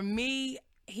 For me,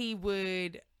 he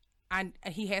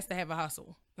has to have a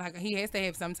hustle. Like he has to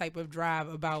have some type of drive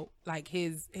about like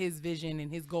his vision and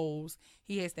his goals.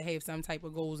 He has to have some type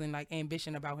of goals and like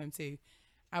ambition about him too.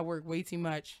 I work way too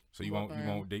much. So you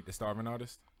won't date the starving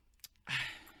artist?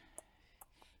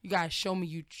 You gotta show me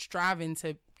you striving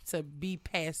to be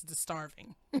past the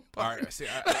starving. All right, see,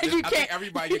 I think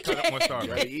everybody get caught up on starving.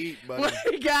 Gotta eat, buddy.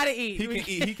 You gotta eat. He can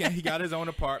eat. He got his own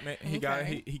apartment. He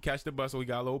catch the bus, so he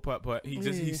got a little putt.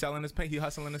 He's selling his paint. He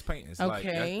hustling his paintings.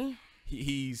 Okay. Like,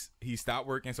 he stopped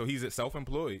working, so he's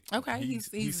self-employed. Okay,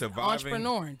 he's surviving,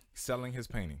 entrepreneuring, selling his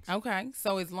paintings. Okay,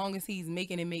 so as long as he's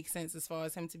making it make sense as far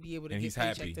as him to be able to get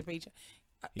paycheck to paycheck,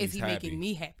 is he making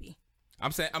me happy?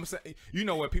 I'm saying, you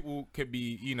know what, people could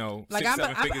be, like 6,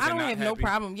 7 figures. I don't and have not no happy.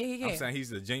 problem. Yeah. I'm saying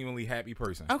he's a genuinely happy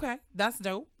person. Okay, that's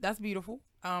dope. That's beautiful.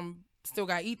 Still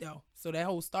got to eat though. So that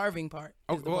whole starving part.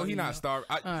 Oh, well, he's not starving.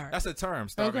 Right. That's a term,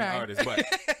 starving artist. But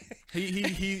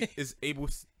He is able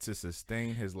to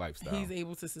sustain his lifestyle. He's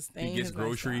able to sustain. He gets his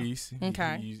groceries. lifestyle.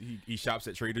 Okay. He shops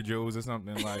at Trader Joe's or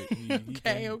something like.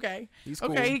 Okay. He's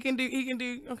cool. Okay, he can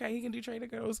do Trader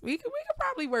Joe's. We could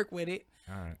probably work with it.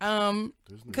 All right.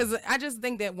 Because I just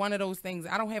think that one of those things,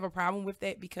 I don't have a problem with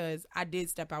that because I did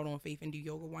step out on faith and do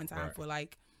yoga one time for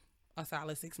like a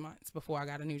solid 6 months before I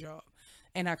got a new job,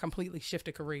 and I completely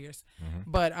shifted careers.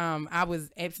 But I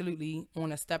was absolutely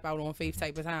on a step out on faith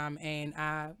type of time, and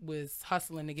I was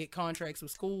hustling to get contracts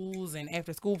with schools and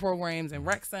after school programs and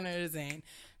rec centers and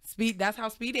speed. That's how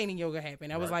speed dating yoga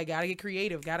happened. I was like, gotta get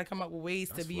creative, gotta come up with ways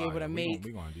to be able to make.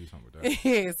 We gonna do something with that.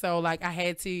 Yeah, so like I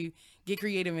had to get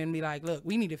creative and be like, look,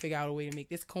 we need to figure out a way to make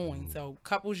this coin. So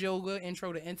couples yoga,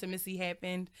 intro to intimacy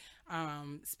happened.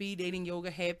 Speed dating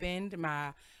yoga happened.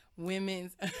 My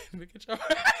women's look at y'all.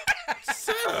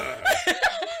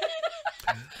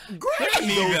 Grab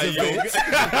those events.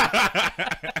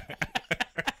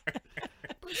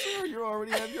 But sir, you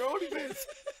already have your own events.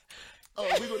 Oh,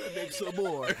 we're gonna make some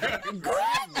more.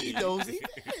 Grab me those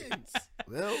events.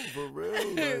 Well, for real.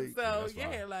 Like, So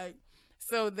yeah, like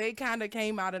so they kind of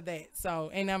came out of that.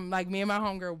 So and I'm like me and my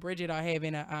homegirl Bridget are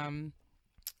having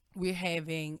we're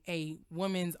having a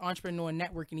women's entrepreneur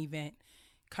networking event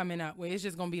coming up where it's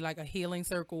just gonna be like a healing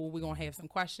circle. We're gonna have some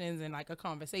questions and like a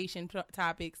conversation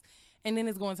topics, and then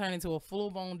it's gonna turn into a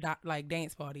full-blown like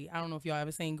dance party. I don't know if y'all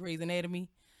ever seen Grey's Anatomy,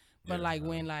 but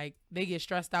when like they get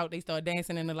stressed out, they start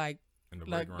dancing in the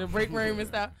break room and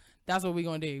stuff. That's what we're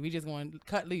gonna do. We just gonna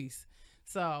cut loose.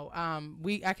 So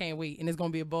I can't wait, and it's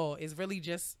gonna be a ball. It's really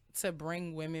just to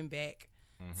bring women back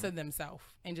to themselves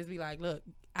and just be like, look,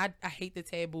 I hate the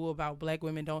taboo about black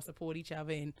women don't support each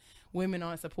other and women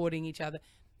aren't supporting each other.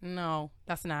 No,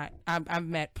 that's not. I've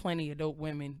met plenty of dope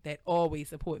women that always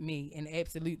support me and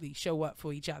absolutely show up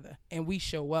for each other, and we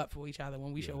show up for each other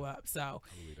when we show up. So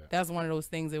that's one of those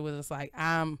things. It was just like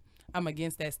I'm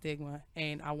against that stigma,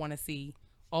 and I want to see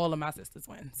all of my sisters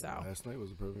win. So last night was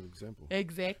a perfect example.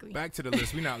 Exactly. Back to the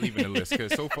list. We're not leaving the list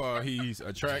because so far he's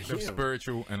attractive,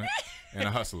 spiritual, and a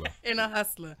hustler. And a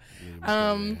hustler.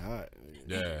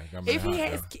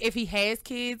 If he has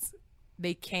kids,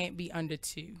 they can't be under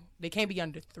 2. They can't be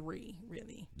under 3,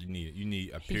 really. You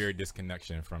need a pure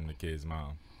disconnection from the kid's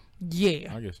mom.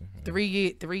 Yeah. I guess.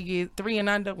 Yeah. 3 and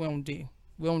under, we don't do.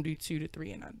 We don't do 2 to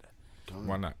 3 and under.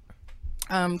 Why not?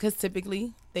 Because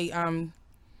typically they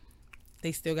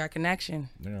still got connection.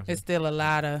 Yeah, it's still a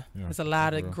lot of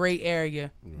gray area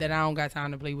that I don't got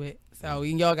time to play with. So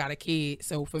y'all got a kid.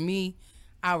 So for me,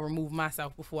 I'll remove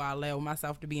myself before I allow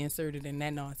myself to be inserted in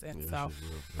that nonsense. So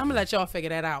I'm gonna let y'all figure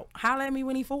that out. Holla at me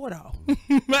when he 4 though.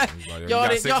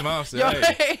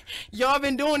 Y'all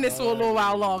been doing this for a little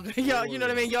while longer. Y'all, you know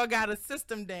what I mean? Y'all got a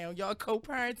system down. Y'all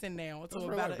co-parenting now. So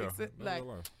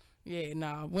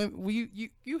when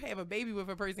you have a baby with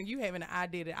a person, you have an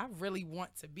idea that I really want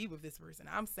to be with this person.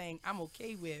 I'm saying I'm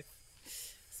okay with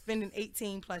spending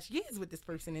 18 plus years with this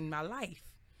person in my life.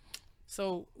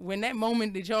 So when that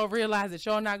moment that y'all realize that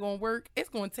y'all not going to work, it's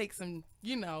going to take some,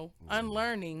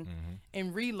 unlearning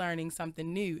and relearning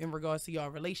something new in regards to y'all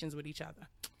relations with each other.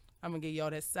 I'm going to give y'all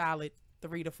that solid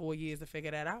 3 to 4 years to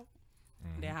figure that out.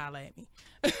 Then holla at me.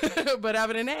 But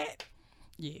other than that,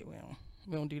 yeah,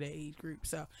 we don't do that age group.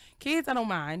 So kids, I don't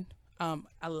mind.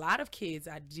 A lot of kids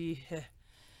I do.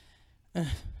 I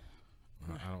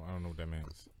don't know what that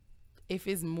means. If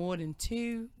it's more than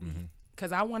 2,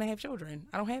 because I want to have children.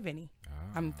 I don't have any.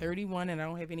 I'm 31 and I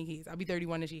don't have any kids. I'll be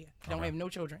 31 this year. I don't have no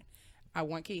children. I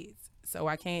want kids. So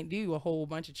I can't do a whole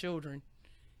bunch of children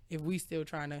if we still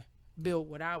trying to build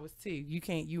what I was too.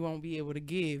 You won't be able to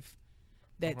give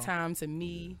that time to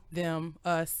me, them,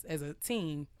 us as a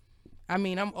team. I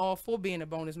mean, I'm all for being a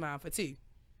bonus mom for 2.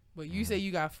 But you say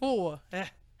you got 4.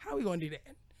 How we going to do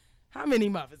that? How many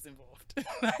mothers involved?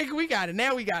 We got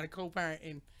to co-parent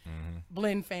and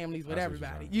blend families with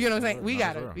everybody. You know what I'm saying? We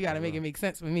got to make it make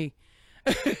sense for me.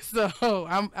 So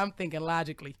I'm thinking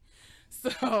logically.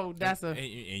 So that's and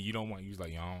you don't want,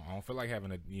 I don't feel like having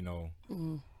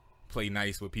to, play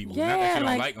nice with people. Yeah, not that you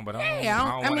don't like them, but I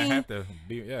don't want to have to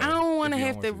be. I don't want to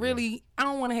have to really. I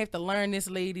don't want to have to learn this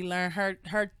lady, learn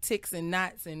her ticks and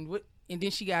knots, and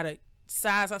then she got to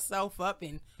size herself up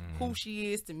and who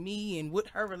she is to me and what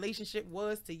her relationship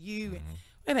was to you.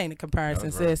 It ain't a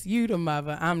comparison, sis. You the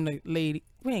mother, I'm the lady.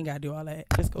 We ain't gotta do all that.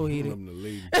 Just go ahead. I'm the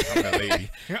lady.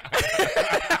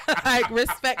 Like,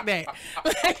 respect that.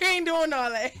 Like, ain't doing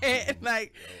all that.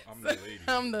 Like, I'm the lady.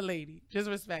 I'm the lady. Just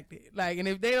respect it. Like, and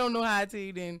if they don't know how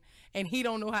to, then, and he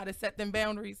don't know how to set them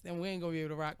boundaries, then we ain't gonna be able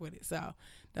to rock with it. So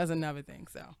that's another thing.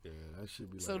 So yeah, that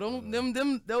should be. So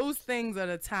those things are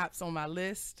the tops on my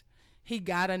list. He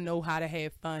gotta know how to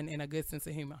have fun and a good sense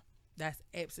of humor. That's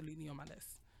absolutely on my list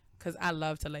because I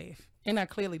love to laugh and I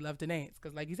clearly love to dance.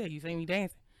 Because like you said, you see me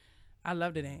dancing. I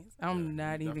love to dance. I'm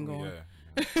not even going.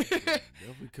 Yeah.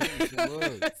 Definitely cutting some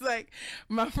mud. It's like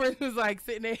my friend was like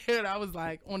sitting there and I was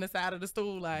like on the side of the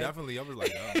stool like Definitely, I was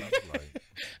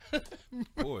like,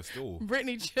 poor stool.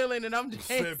 Brittany chilling and I'm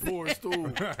Said dancing. poor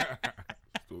stool.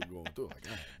 Stool going through. Like,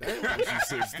 God damn, what she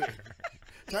said still.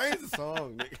 Change the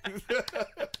song,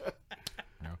 nigga.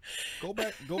 No.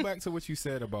 Go back to what you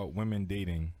said about women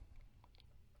dating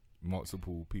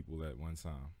multiple people at one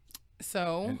time,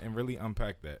 So and really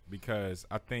unpack that, because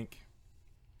I think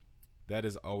that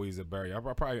is always a barrier.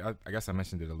 I guess I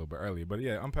mentioned it a little bit earlier, but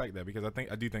yeah, unpack that, because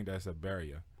I do think that's a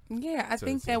barrier. yeah, I to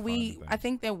think that finding things. I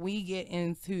think that we get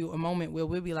into a moment where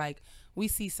we'll be like, we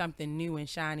see something new and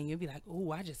shiny. You'll be like,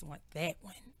 oh, I just want that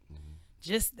one.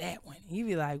 Just that one. You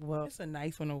be like, well, it's a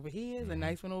nice one over here, it's a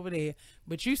nice one over there.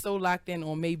 But you so locked in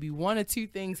on maybe one or two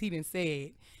things he done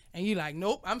said, and you like,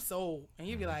 nope, I'm sold. And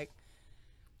you be like,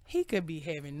 he could be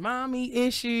having mommy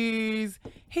issues.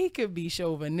 He could be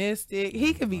chauvinistic.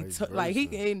 He could be Vice like he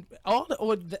versa. can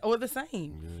or the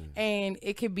same. And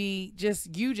it could be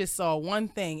just you just saw one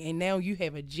thing, and now you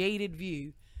have a jaded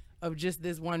view of just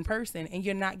this one person, and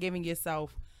you're not giving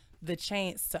yourself the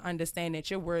chance to understand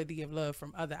that you're worthy of love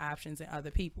from other options and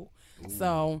other people.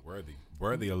 So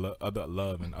Worthy of other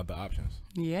love and other options.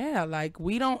 yeah, like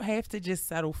we don't have to just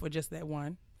settle for just that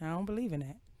one. I don't believe in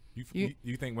that.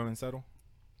 You think women settle?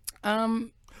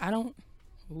 I don't.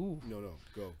 Ooh. No,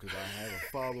 go, because I have a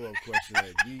follow-up question.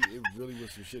 It really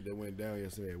was some shit that went down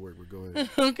yesterday at work, but go ahead.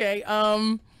 Okay.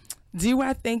 Do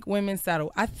I think women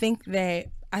settle? I think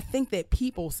that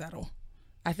people settle.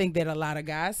 I think that a lot of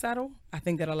guys settle. I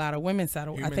think that a lot of women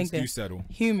settle. I think that do settle.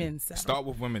 humans settle. Start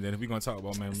with women, then if we're gonna talk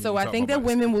about men. So I think that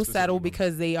women will settle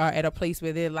because they are at a place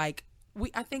where they're like,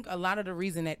 I think a lot of the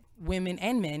reason that women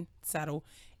and men settle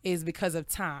is because of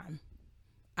time.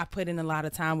 I put in a lot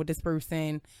of time with this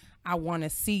person. I want to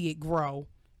see it grow,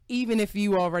 even if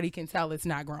you already can tell it's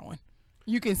not growing.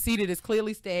 You can see that it's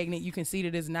clearly stagnant. You can see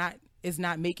that it's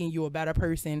not making you a better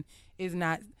person. It's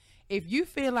not. If you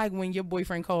feel like when your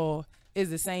boyfriend called is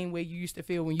the same way you used to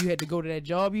feel when you had to go to that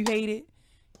job you hated,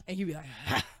 and you be like,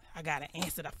 I gotta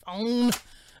answer the phone.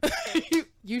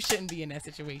 you shouldn't be in that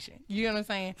situation. You know what I'm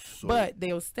saying? But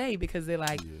they'll stay because they're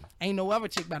like, ain't no other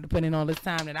chick about to put in all this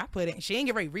time that I put in. She ain't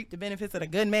get ready to reap the benefits of the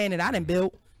good man that I done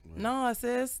built. No,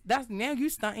 sis, that's now you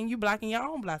stunting, you blocking your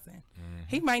own blessing.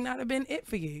 He might not have been it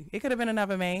for you. It could have been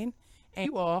another man, and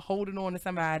you are holding on to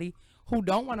somebody who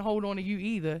don't want to hold on to you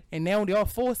either, and now they're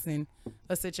forcing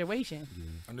a situation.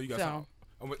 I know you got So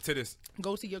something. To this.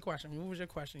 go to your question. What was your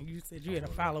question? You said you had a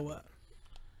follow up.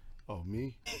 Oh,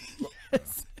 me?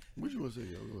 What you want to say?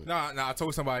 Yo, go ahead. Nah, I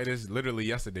told somebody this literally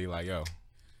yesterday. Like, yo,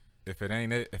 if I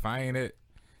ain't it,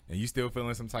 and you still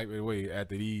feeling some type of way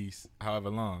after these however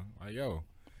long, like, yo,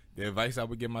 the advice I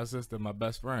would give my sister, my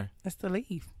best friend, That's to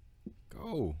leave.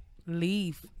 go.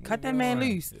 Leave. Cut that man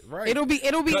loose. Right. It'll be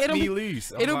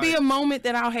loose. I'm it'll be like, a moment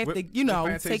that I'll have to, what take it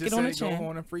on the said, Go chin.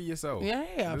 on and free yourself. Yeah,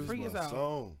 This is free my yourself.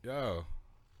 song. Yo.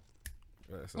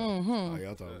 That's Oh,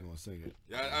 y'all thought I was going to sing it.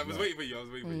 Yeah, I was waiting for you.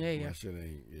 Yeah. My shit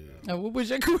ain't, yeah. Now, what was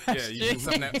your Yeah, question? you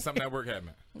something that work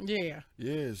happened. Yeah.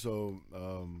 Yeah, so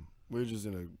we're just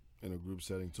in a group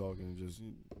setting talking, just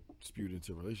spewed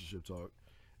into relationship talk,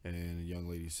 and a young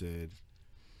lady said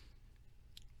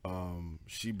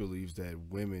she believes that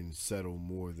women settle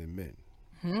more than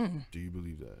men. Do you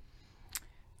believe that?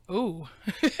 Ooh.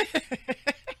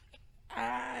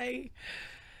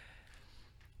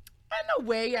 In a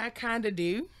way, I kind of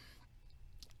do.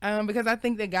 Because I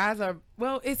think that guys are,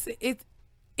 well, it's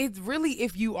really,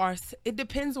 if you are, it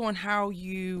depends on how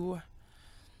you,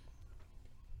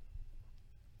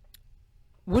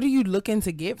 what are you looking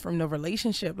to get from the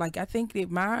relationship? Like, I think that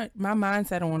my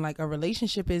mindset on like a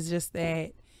relationship is just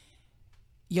that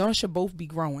y'all should both be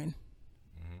growing.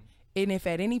 And if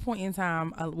at any point in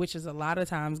time, which is a lot of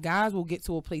times, guys will get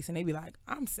to a place and they be like,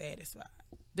 I'm satisfied.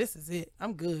 This is it.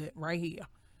 I'm good right here.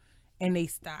 And they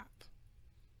stop.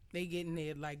 They get in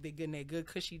there, like they getting that good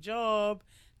cushy job.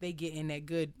 They get in that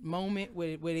good moment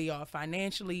where they are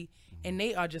financially. And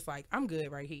they are just like, I'm good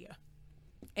right here.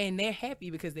 And they're happy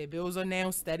because their bills are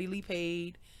now steadily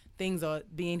paid. Things are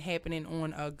happening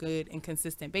on a good and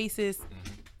consistent basis.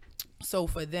 So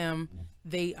for them,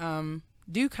 they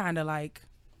do kind of like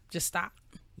just stop.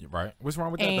 You're right. What's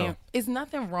wrong with that And though? it's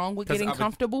nothing wrong with 'Cause getting I would-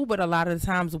 comfortable, but a lot of the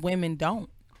times women don't.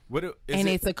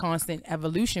 It's a constant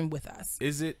evolution with us.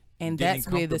 Is it? And getting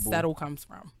that's where the comfortable? settle comes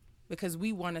from. Because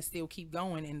we want to still keep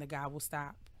going and the guy will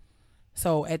stop.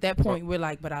 So at that point, we're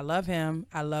like, but I love him.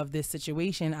 I love this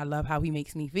situation. I love how he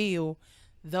makes me feel.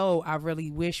 Though I really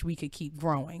wish we could keep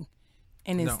growing.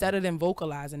 And No. instead of them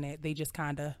vocalizing that, they just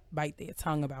kind of bite their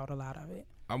tongue about a lot of it.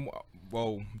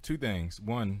 Well, two things.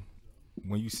 One,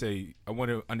 when you say, I want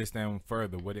to understand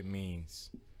further what it means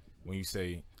when you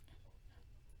say.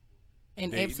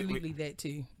 And absolutely that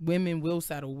too. Women will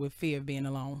settle with fear of being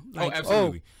alone. Oh,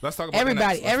 absolutely. Let's talk about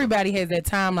everybody has that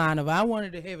timeline of I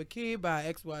wanted to have a kid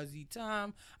by XYZ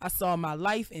time. I saw my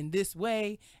life in this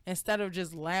way. Instead of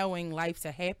just allowing life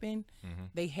to happen,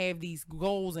 they have these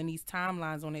goals and these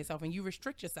timelines on themselves, and you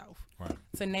restrict yourself. Right.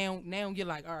 So now you're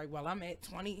like, all right, well, I'm at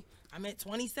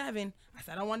 27. I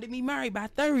said I wanted to be married by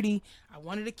 30. I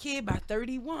wanted a kid by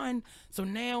 31. So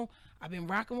now I've been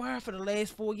rocking with her for the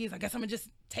last 4 years. I guess I'm gonna just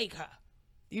take her.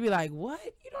 You be like, what?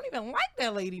 You don't even like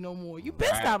that lady no more. You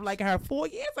been stopped liking her 4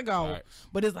 years ago. Right.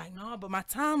 But it's like, no, but my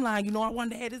timeline, I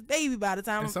wanted to have this baby by the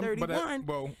time I'm 31. I'm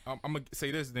going to say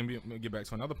this, then I'm going to get back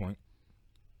to another point.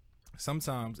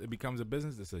 Sometimes it becomes a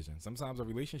business decision. Sometimes a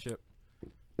relationship,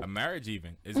 a marriage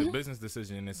even, is a business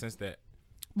decision in the sense that.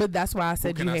 But that's why I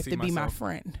said you have to be my myself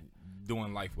friend.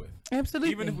 Doing life with.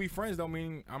 Absolutely. Even if we friends, don't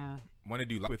mean I'm want to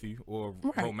do life with you or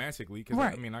romantically, because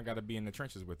I mean I got to be in the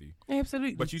trenches with you.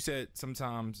 Absolutely. But you said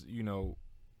sometimes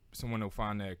someone will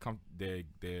find their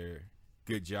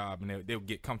good job and they'll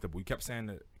get comfortable. You kept saying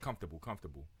that comfortable.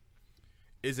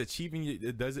 Is achieving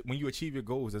when you achieve your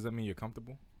goals, does that mean you're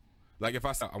comfortable? Like if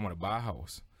I say I want to buy a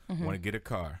house, I want to get a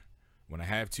car, I want to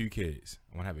have 2 kids,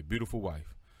 I want to have a beautiful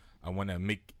wife, I want to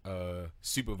make a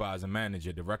supervisor,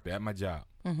 manager, director at my job.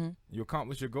 You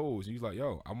accomplish your goals. You're like,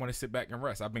 yo, I want to sit back and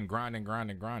rest. I've been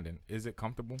grinding. Is it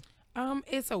comfortable?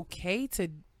 It's okay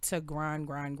to grind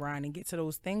and get to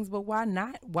those things, but why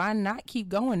not? Why not keep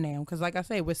going now? Because like I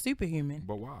said, we're superhuman.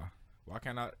 But why? Why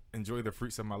can't I enjoy the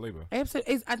fruits of my labor?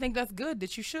 Absolutely. I think that's good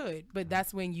that you should, but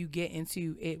that's when you get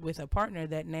into it with a partner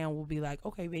that now will be like,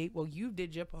 okay, babe, well, you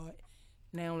did your part.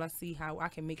 Now let's see how I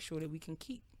can make sure that we can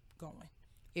keep going.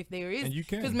 If there is,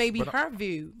 because maybe her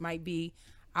view might be,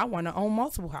 I want to own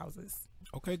multiple houses.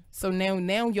 Okay. So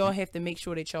now y'all have to make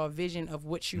sure that your vision of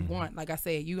what you want, like I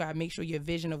said, you gotta make sure your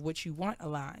vision of what you want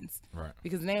aligns. Right.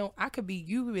 Because now you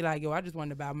could be like, yo, I just wanted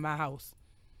to buy my house,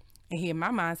 and here my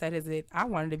mindset is that I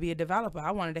wanted to be a developer.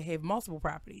 I wanted to have multiple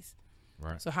properties.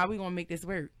 Right. So how we gonna make this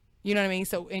work? You know what I mean?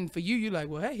 So and for you're like,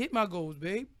 well, hey, hit my goals,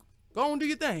 babe. Go and do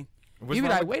your thing. What's you be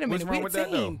wrong like, wait a minute, what's wrong with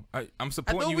that though? I'm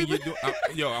supporting you when you do.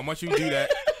 I want you to do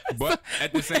that, but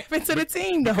at the same into the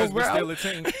team though, because bro. we're still a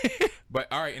team. But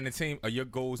all right, in the team, are your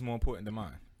goals more important than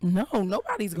mine? No,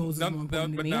 nobody's goals is more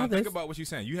important but than now others. think about what you're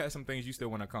saying. You have some things you still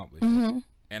want to accomplish,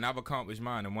 and I've accomplished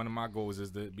mine. And one of my goals is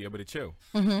to be able to chill.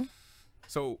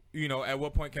 So at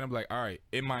what point can I be like, all right,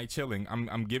 in my chilling,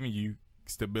 I'm giving you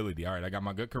stability. All right, I got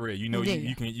my good career.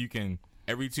 You can.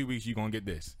 Every 2 weeks you're gonna get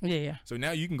this. Yeah. So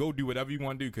now you can go do whatever you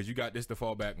want to do because you got this to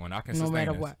fall back on. I can sustain no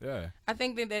matter this. what. Yeah. I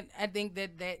think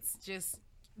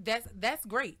that's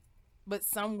great, but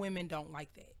some women don't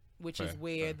like that, which is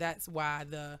where that's why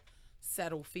the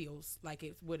settle feels like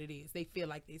it's what it is. They feel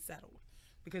like they settled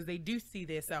because they do see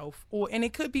themselves, and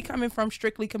it could be coming from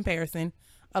strictly comparison.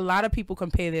 A lot of people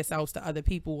compare themselves to other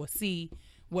people or see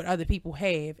what other people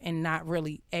have and not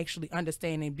really actually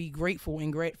understand and be grateful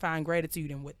and find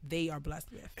gratitude in what they are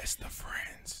blessed with. It's the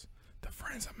friends. The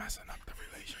friends are messing up the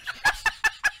relationships.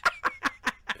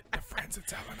 The friends are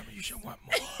telling them you should want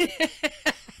more,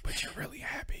 but you're really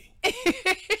happy.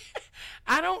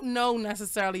 I don't know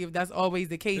necessarily if that's always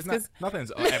the case.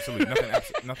 Nothing's absolutely nothing.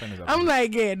 Nothing is. I'm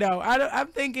like, yeah, no. I'm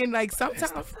thinking like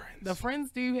sometimes the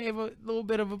friends do have a little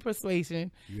bit of a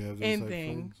persuasion in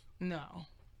things.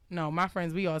 No, my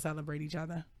friends, we all celebrate each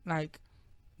other. Like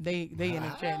they in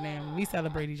the chat now. We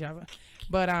celebrate each other.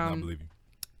 But I believe you.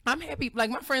 I'm happy. Like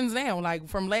my friends now, like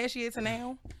from last year to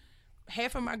now,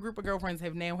 half of my group of girlfriends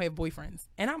have boyfriends,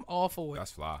 and I'm all for it.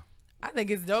 That's fly. I think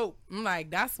it's dope. I'm like,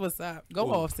 that's what's up.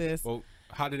 Go off, sis. Well,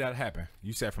 how did that happen?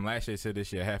 You said from last year to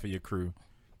this year, half of your crew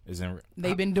is in.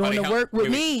 They've been doing the work with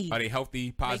me. Are they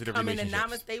healthy, positive relationships? They come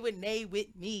in and namaste with Nay with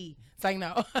me. It's like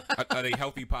no. Are they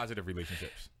healthy, positive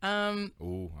relationships? Ooh,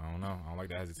 I don't know. I don't like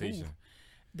that hesitation. Ooh,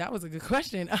 that was a good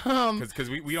question. Because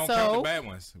we don't count the bad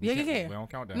ones. We don't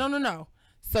count that. No.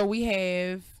 So we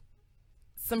have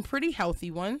some pretty healthy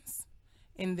ones,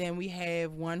 and then we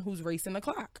have one who's racing the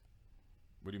clock.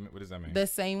 What does that mean? The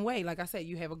same way. Like I said,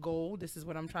 you have a goal. This is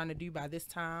what I'm trying to do by this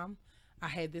time. I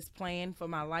had this plan for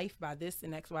my life by this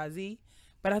and XYZ.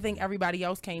 But I think everybody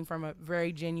else came from a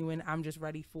very genuine, I'm just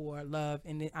ready for love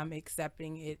and I'm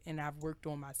accepting it, and I've worked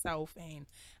on myself, and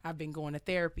I've been going to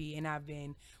therapy, and I've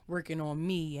been working on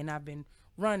me, and I've been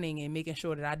running and making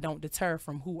sure that I don't deter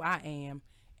from who I am.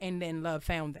 And then love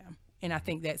found them. And I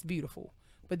think that's beautiful.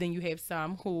 But then you have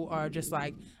some who are just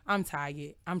like, I'm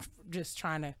tired. I'm just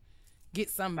trying to get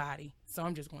somebody. So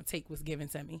I'm just going to take what's given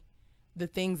to me. The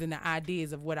things and the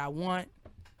ideas of what I want,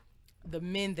 the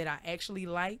men that I actually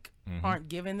like aren't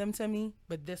giving them to me,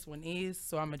 but this one is,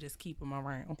 so I'm going to just keep them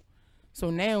around. So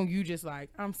now you just like,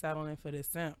 I'm settling for this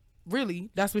simp. Really,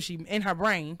 that's what she, in her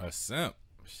brain. A simp.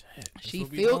 Shit. She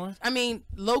feels, I mean,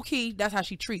 low key, that's how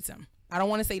she treats him. I don't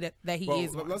want to say that he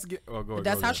is one. Let's get, go But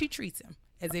that's how she treats him,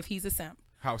 as if he's a simp.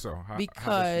 How so? How does she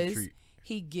Because treat?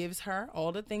 he gives her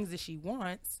all the things that she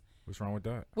wants. What's wrong with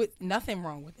that? With nothing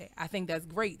wrong with that. I think that's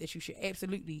great that you should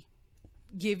absolutely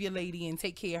give your lady and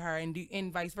take care of her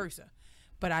and vice versa.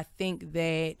 But I think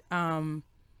that I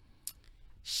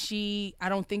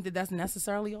don't think that that's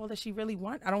necessarily all that she really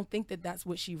wants. I don't think that that's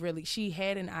what she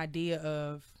had an idea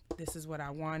of, this is what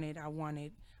I wanted. I want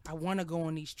to go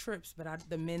on these trips, but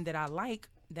the men that I like,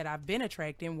 that I've been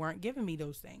attracting, weren't giving me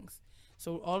those things.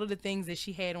 So all of the things that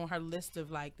she had on her list of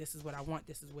like, this is what I want,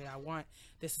 this is what I want,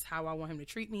 this is how I want him to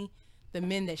treat me, the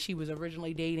men that she was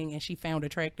originally dating and she found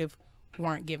attractive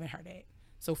weren't giving her that.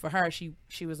 So for her, she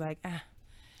was like,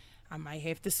 I might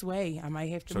have to sway. I might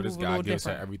have to move a little different. So this guy gives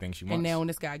her everything she wants. And now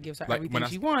this guy gives her everything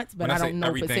she wants, but I don't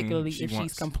know particularly if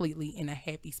she's completely in a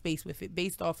happy space with it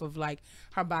based off of like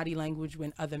her body language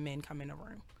when other men come in the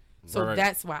room. So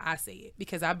that's why I say it,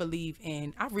 because I believe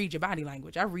I read your body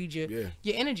language. I read your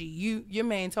energy. Your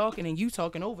man talking and you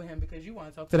talking over him because you want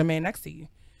to talk to the man next to you.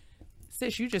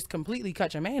 Sis, you just completely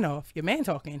cut your man off. Your man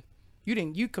talking.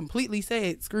 You completely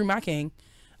said, screw my king.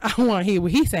 I don't want to hear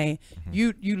what he's saying.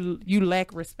 You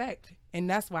lack respect. And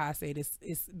that's why I say this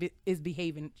is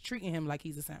behaving, treating him like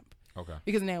he's a simp. Okay.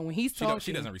 Because now when he's talking,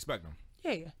 she doesn't respect him.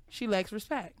 Yeah, she lacks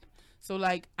respect. So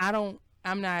like,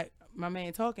 my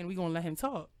man talking, we gonna let him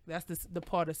talk. That's the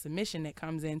part of submission that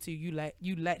comes into you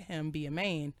let him be a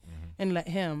man and let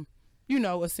him,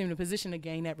 assume the position to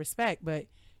gain that respect. But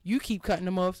you keep cutting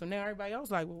them off, so now everybody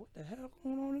else like, well, what the hell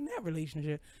going on in that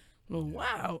relationship? Well,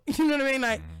 wow, you know what I mean?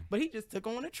 Like, but he just took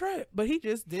on a trip, but he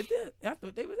just did this. I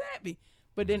thought they was happy,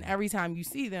 but then every time you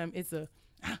see them, it's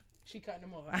she cutting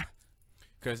them off.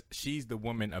 Because she's the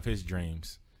woman of his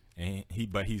dreams, and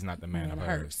he's not the man of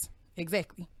hers.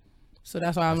 Exactly. So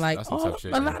that's why I'm like, a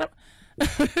lot of,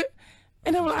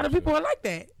 and a lot of people are like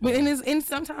that. But and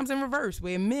sometimes in reverse,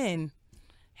 where men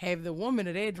have the woman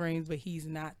of their dreams, but he's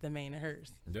not the man of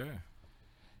hers. Yeah,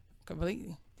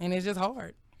 completely. And it's just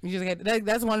hard. You just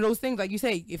that's one of those things. Like you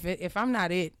say, if I'm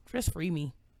not it, just free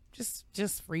me.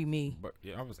 Just free me. But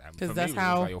yeah, I was because that's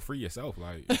how like, free yourself.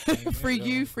 Like free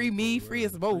you, free me, free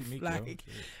us both. Me, like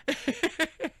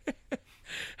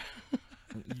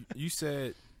you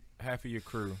said half of your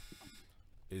crew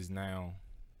is now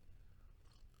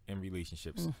in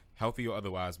relationships, healthy or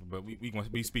otherwise, but we going to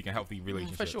be speaking healthy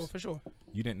relationships. For sure.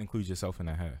 You didn't include yourself in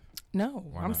that half.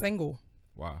 No, I'm single.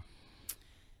 Wow.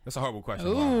 That's a horrible question.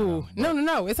 Ooh,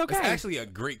 no, it's okay. It's actually a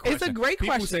great question. It's a great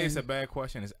question. People say it's a bad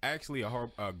question. It's actually a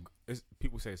horrible.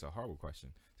 People say it's a horrible question.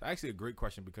 It's actually a great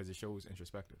question because it shows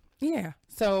introspective. Yeah.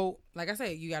 So, like I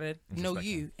said, you gotta know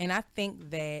you, and I think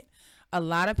that a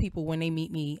lot of people when they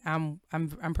meet me, I'm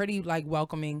pretty like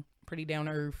welcoming, pretty down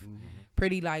to earth,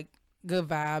 pretty like good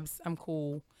vibes. I'm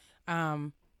cool.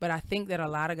 But I think that a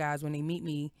lot of guys when they meet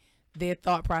me, their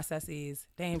thought process is,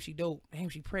 damn, she dope. Damn,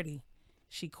 she pretty.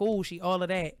 She cool. She all of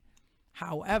that.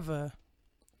 However,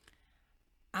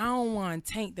 I don't want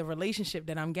to taint the relationship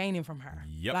that I'm gaining from her.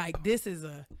 Yep. Like this is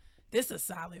a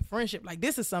solid friendship. Like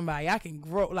this is somebody I can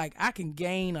grow. Like I can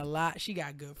gain a lot. She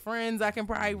got good friends I can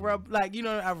probably rub. Like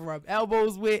I've rubbed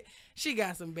elbows with. She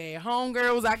got some bad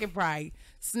homegirls I can probably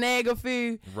snag a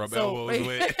few. Rub elbows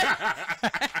with.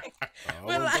 I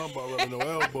wasn't talking about rubbing no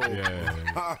elbow.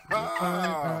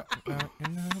 Yeah.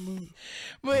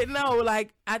 But no,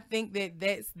 like I think that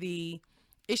that's the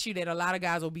issue that a lot of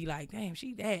guys will be like, damn,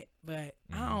 she that, but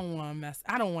I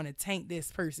don't want to taint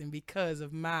this person because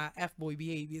of my F-boy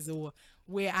behaviors or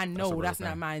where I know that's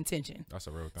not my intention. That's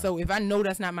a real thing. So if I know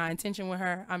that's not my intention with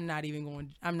her, I'm not even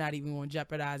going to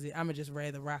jeopardize it. I'm gonna just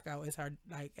rather rock out as her,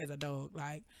 like as a dog.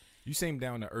 Like you seem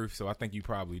down to earth, so I think you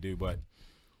probably do, but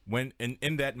when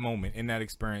in that moment, in that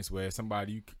experience where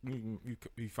somebody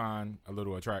you find a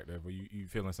little attractive or you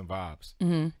feeling some vibes,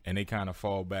 and they kind of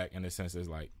fall back in the sense is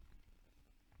like,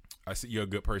 I see you're a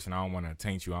good person. I don't want to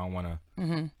taint you. I don't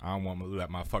want to let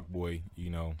my fuckboy,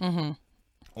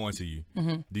 onto you.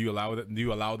 Do you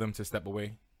allow them to step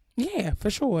away? Yeah, for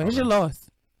sure. Okay. It's your loss.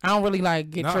 I don't really like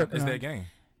get tripped. It's their game.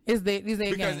 It's their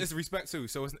because game. It's respect too.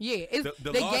 So it's they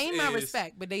gain my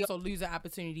respect, but they also lose the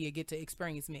opportunity to get to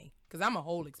experience me because I'm a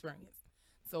whole experience.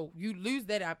 So you lose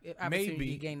that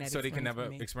opportunity to gain that. So they can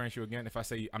never experience you again. If I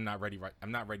say I'm not ready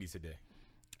today.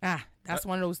 That's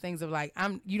one of those things of like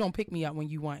you don't pick me up when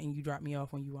you want and you drop me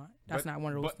off when you want. That's not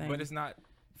one of those things. But it's not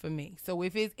for me. So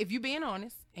if you being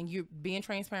honest and you're being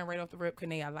transparent right off the rip,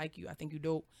 Kanae, I like you. I think you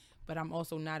dope, but I'm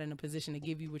also not in a position to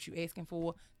give you what you're asking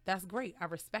for. That's great. I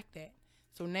respect that.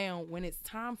 So now when it's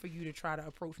time for you to try to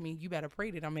approach me, you better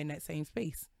pray that I'm in that same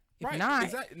space. If Right, not,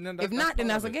 exactly. No, if not, then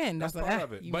that's again. That's That's part like,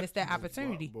 of it. you But- missed that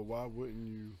opportunity. But why wouldn't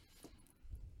you?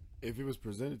 If it was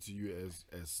presented to you as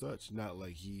such, not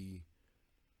like he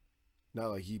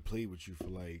played with you for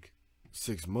like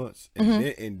 6 months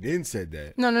and then said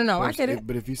that. No. I get it.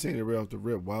 But if he's saying it right off the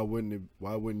rip, why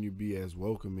wouldn't you be as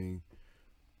welcoming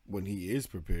when he is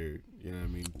prepared? You know what I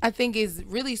mean? I think is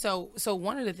really so. So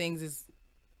one of the things is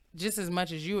just as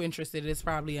much as you're interested, it's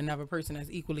probably another person that's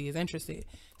equally as interested.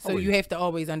 So you have to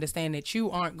always understand that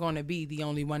you aren't going to be the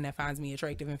only one that finds me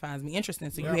attractive and finds me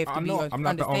interesting. So you have to I be know I'm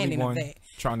not the only understanding one of that.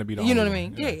 trying to be the You know only what I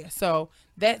mean? one. Yeah. So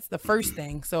that's the first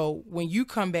thing. So when you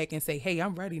come back and say, "Hey,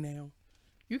 I'm ready now,"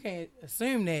 you can't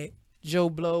assume that Joe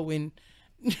Blow and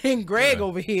Greg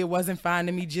over here wasn't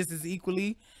finding me just as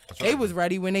equally. They was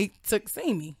ready when they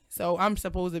seen me. So I'm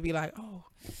supposed to be like, "Oh,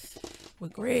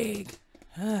 with Greg."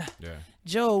 Yeah.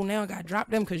 Joe, now I got to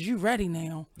drop them because you ready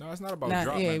now. No, it's not about Nah,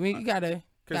 dropping. yeah, you gotta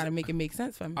 'cause make it make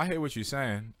sense for me. I hear what you're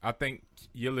saying. I think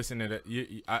you're listening to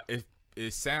that.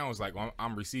 It sounds like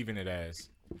I'm receiving it as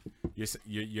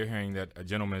you're hearing that a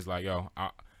gentleman is like, "Yo,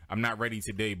 I'm not ready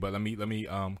today, but let me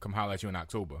come holler at you in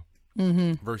October."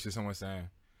 Mm-hmm. Versus someone saying,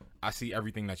 "I see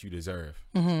everything that you deserve.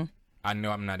 Mm-hmm. I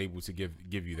know I'm not able to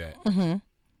give you that." Mm-hmm.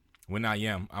 When I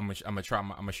am, I'm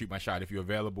gonna shoot my shot. If you're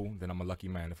available, then I'm a lucky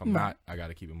man. If I'm not, I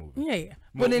gotta keep it moving. Yeah.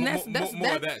 But then that's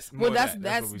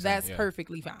Yeah.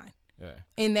 perfectly fine. Yeah.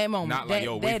 In that moment. Not like,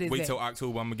 yo, wait till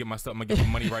October. I'm gonna get my stuff. I'm gonna get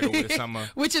my money right over the summer.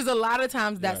 Which is a lot of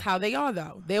times that's how they are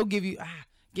though. They'll give you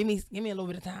give me a little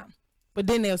bit of time. But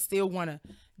then they'll still want to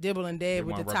dibble and dab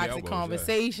with the wanna rub toxic elbows,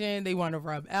 conversation. They want to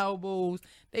rub elbows.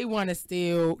 They want to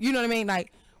still, you know what I mean?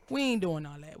 Like, we ain't doing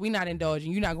all that. We not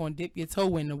indulging. You're not going to dip your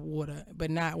toe in the water,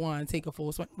 but not want to take a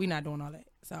full swim. We not doing all that.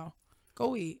 So,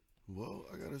 go ahead. Well,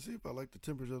 I gotta see if I like the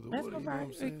temperature of the That's water. You no know what I'm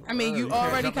problem. saying? I mean, you can't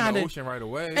already jump in kind the of. ocean right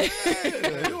away.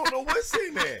 Yeah, you don't know what's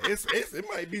in there. It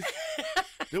might be.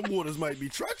 Them waters might be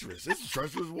treacherous. It's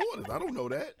treacherous waters. I don't know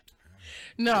that.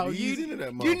 No, Ease you into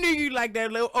that knew you like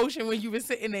that little ocean when you were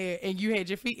sitting there and you had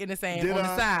your feet in the sand Did on the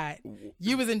I? side.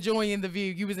 You was enjoying the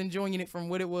view. You was enjoying it from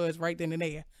what it was right then and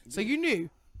there. So you knew.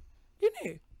 You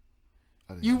knew.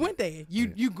 You went there. You I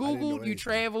didn't know Googled, you anything.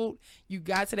 traveled, you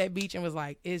got to that beach and was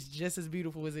like, it's just as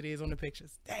beautiful as it is on the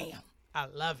pictures. Damn, I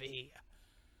love it here.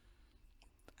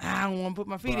 I don't want to put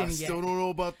my feet But I in it still yet. don't know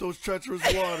about those treacherous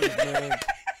waters, man.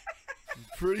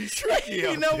 It's pretty tricky. You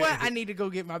out know there. what? I need to go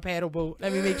get my paddle boat.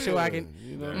 Let me make sure I can.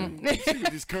 You know, see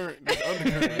what this undercurrent.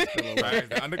 Is feeling like. Right,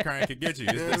 the undercurrent could get you.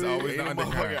 It's always the Ain't no motherfucking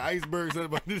undercurrent. icebergs.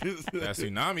 About this. That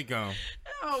tsunami come.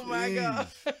 Oh my God.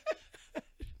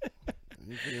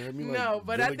 You finna have me like No,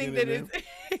 but I think that Gilligan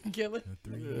it's Gilligan.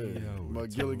 in there? Yeah, my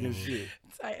Gilligan shit.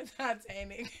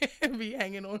 Titanic be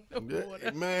hanging on the water.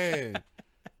 Yeah, man.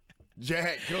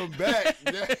 Jack, come back.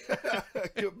 Jack.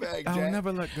 Come back, Jack. I'll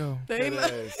never let go. They That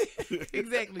love, ass.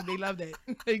 exactly. They love that.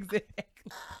 Exactly.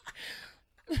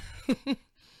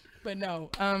 But no,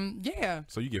 yeah,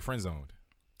 So you get friend zoned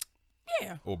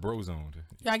yeah. or bro zoned.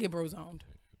 I get bro zoned.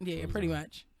 Yeah, pretty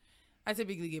much. I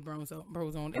typically get bro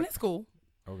zoned, and it's cool.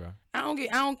 Okay. I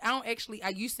don't actually. I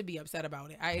used to be upset about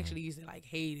it. I actually used to like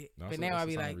hate it, No, but so now that's I a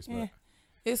be sign of like, respect.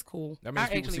 it's cool. That means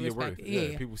I people actually see your respect worth.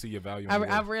 it. Yeah, People see your value. and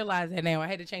your I've worth. realized that now. I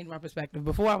had to change my perspective.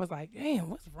 Before I was like, damn,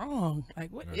 what's wrong?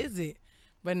 Like, what is it?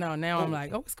 But no, now I'm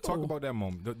like, oh, it's cool. Talk about that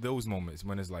moment, those moments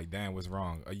when it's like, damn, what's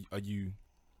wrong? Are you,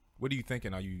 what are you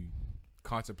thinking? Are you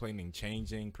contemplating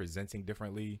changing, presenting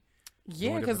differently? Yeah,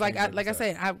 doing because different like I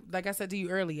things said to you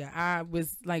earlier, I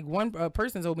was like one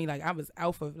person told me like I was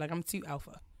alpha, like I'm too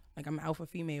alpha, like I'm alpha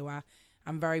female.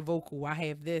 I'm very vocal. I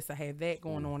have this, I have that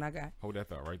going on. I got Hold that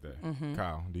thought right there, Mm-hmm.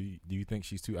 Kyle. Do you think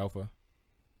she's too alpha?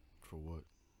 For what?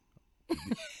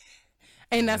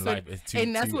 and that's In what life, it's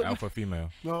and that's too what alpha female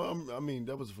No, I mean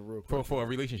that was for real. Question. for a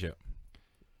relationship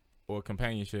or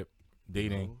companionship,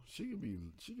 dating. No, she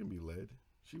can be led.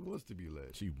 She wants to be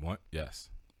led. She yes.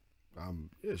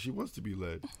 Yeah, she wants to be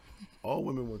led. All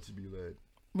women want to be led.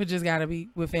 we just gotta be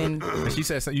within. But she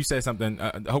said you said something.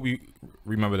 I hope you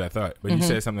remember that thought. But Mm-hmm. you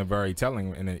said something very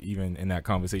telling, even in that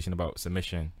conversation about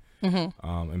submission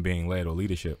Mm-hmm. and being led or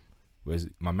leadership. Was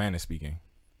my man is speaking?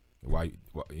 Why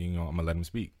I'm gonna let him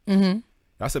speak. Mm-hmm.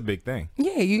 That's a big thing.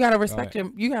 Yeah, you gotta respect Right.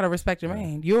 him. You gotta respect your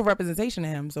man. You're a representation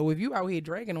of him. So if you out here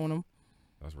dragging on him,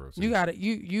 That's real. you gotta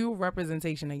you a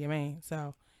representation of your man.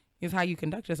 So it's how you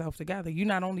conduct yourself together. You're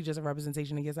not only just a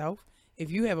representation of yourself.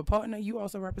 If you have a partner, you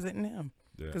also representing him.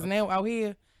 Yeah. Because now out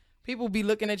here, people be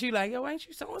looking at you like, yo, ain't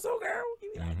you so and so girl? You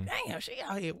You be like, damn, she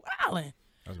out here wilding.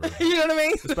 That's right. You know what I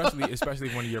mean? especially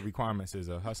if one of your requirements is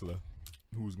a hustler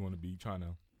who's going to be trying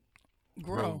to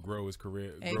grow his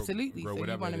career. Absolutely. Grow so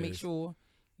whatever you want to it make is. sure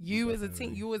you as a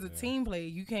team player,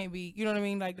 you can't be, you know what I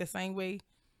mean, like the same way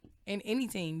in any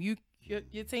team.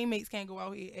 Your teammates can't go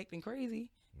out here acting crazy.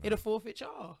 It'll forfeit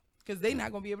y'all because they're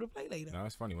not gonna be able to play later. No,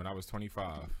 it's funny. When I was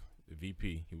 25, the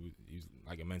VP, he was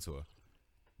like a mentor.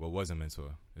 Well, was a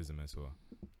mentor. Is a mentor.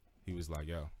 He was like,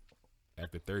 yo,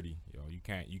 after 30, yo, you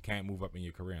can't move up in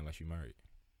your career unless you're married.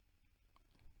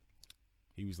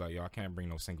 He was like, yo, I can't bring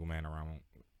no single man around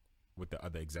with the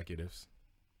other executives.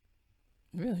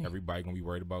 Really? Everybody gonna be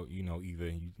worried about, either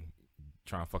you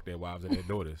trying to fuck their wives or their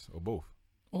daughters or both.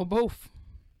 Or both.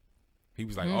 He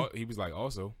was like,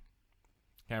 also,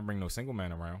 can't bring no single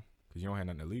man around because you don't have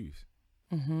nothing to lose.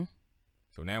 Mm-hmm.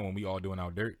 So now when we all doing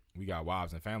our dirt, we got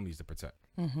wives and families to protect.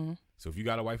 Mm-hmm. So if you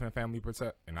got a wife and a family to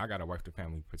protect, and I got a wife and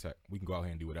family to protect, we can go out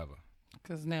here and do whatever.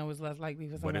 Because now it's less likely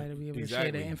for somebody to be able to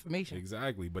share that information.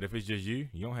 Exactly. But if it's just you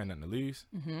don't have nothing to lose.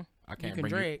 Mm-hmm. I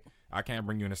can't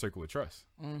bring you in a circle of trust.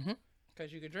 Mm-hmm.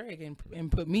 Because you could drag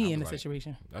and put me in a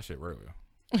situation. That shit real.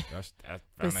 I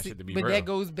found that shit to be real. But that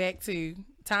goes back to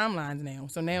timelines now.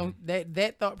 So now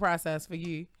that thought process for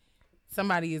you,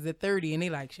 somebody is at 30 and they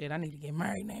like, shit, I need to get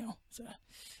married now. So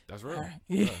that's real. Right.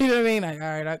 You know what I mean? Like,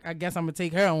 all right, I guess I'm gonna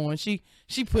take her on. She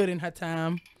put in her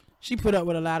time. She put up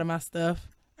with a lot of my stuff.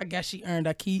 I guess she earned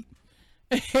her keep.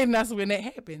 And that's when that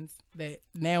happens. That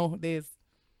now there's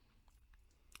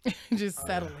just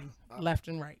settling left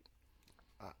and right.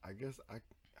 I guess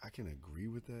I can agree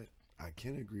with that. I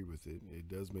can agree with it. It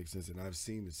does make sense, and I've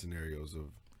seen the scenarios of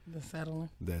the settling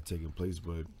that taking place.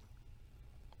 But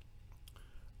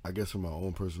I guess from my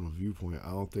own personal viewpoint, I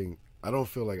don't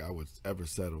feel like I would ever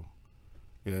settle.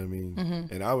 You know what I mean?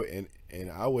 Mm-hmm.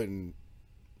 And I wouldn't,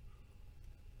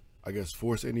 I guess,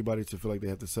 force anybody to feel like they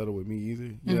have to settle with me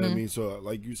either. You know what I mean? So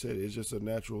like you said, it's just a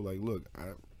natural, like, look,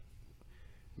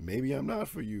 maybe I'm not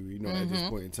for you, at this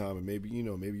point in time, and maybe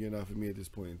you're not for me at this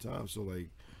point in time. So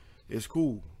like, it's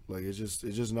cool. Like it's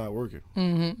just not working.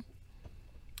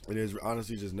 Mm-hmm. It is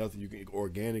honestly just nothing you can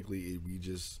organically. We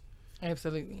just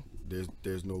absolutely.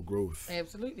 There's no growth.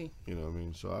 Absolutely. You know what I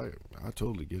mean? So I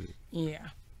totally get it. Yeah.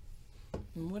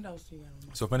 And what else do you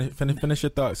got? So finish your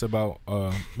thoughts about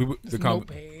the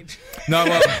notepad. No,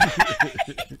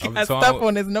 I stuff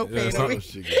on this notepad.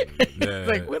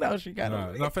 Like what else you got?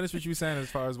 No, finish what you were saying as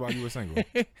far as why you were single.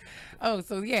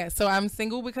 So I'm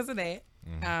single because of that.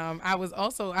 Mm-hmm. I was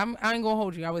also I ain't gonna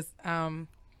hold you. I was I'm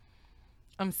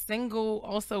single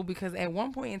also because at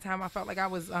one point in time I felt like I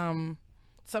was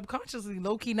subconsciously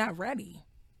low key not ready.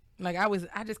 Like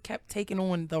I just kept taking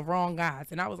on the wrong guys,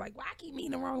 and I was like, why I keep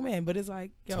meeting the wrong man? But it's like,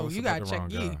 yo, you gotta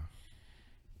check you.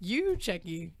 You check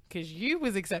you, cause you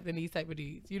was accepting these type of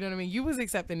dudes. You know what I mean? You was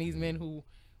accepting these men who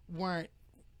weren't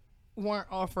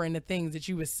offering the things that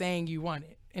you was saying you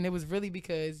wanted, and it was really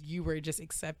because you were just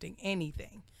accepting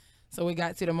anything. So it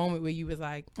got to the moment where you was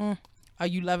like, are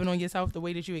you loving on yourself the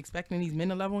way that you expecting these men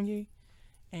to love on you?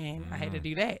 And I had to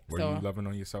do that. Were you loving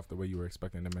on yourself the way you were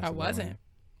expecting the men to love on you?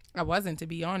 I wasn't, to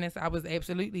be honest. I was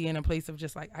absolutely in a place of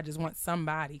just like, I just want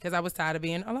somebody, because I was tired of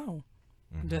being alone.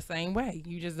 Mm-hmm. The same way.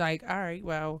 You just like, all right,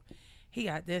 well, he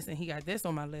got this and he got this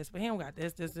on my list, but he don't got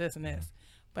this, and this.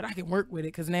 But I can work with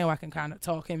it because now I can kind of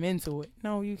talk him into it.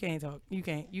 No, you can't talk.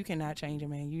 You cannot change a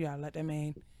man. You got to let that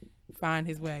man find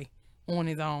his way on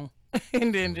his own.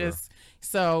 And then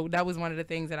so that was one of the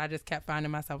things that I just kept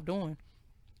finding myself doing.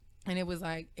 And it was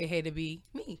like, it had to be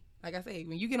me. Like I said,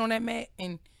 when you get on that mat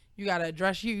and you got to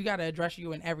address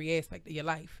you in every aspect of your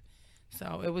life.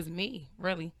 So it was me,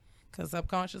 really. Because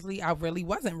subconsciously, I really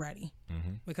wasn't ready.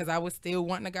 Mm-hmm. Because I was still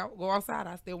wanting to go outside.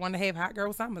 I still wanted to have hot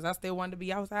girl summers. I still wanted to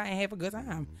be outside and have a good time.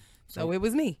 Mm-hmm. So it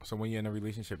was me. So when you're in a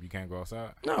relationship, you can't go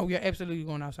outside? No, you're absolutely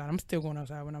going outside. I'm still going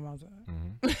outside when I'm outside.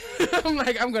 Mm-hmm. I'm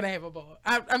like, I'm going to have a ball.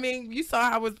 I mean, you saw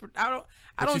I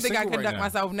don't think I conduct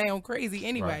myself now crazy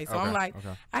anyway. Right. So I'm like,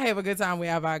 I have a good time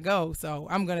wherever I go. So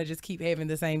I'm going to just keep having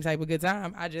the same type of good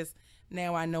time.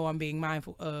 Now I know I'm being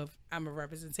mindful of, I'm a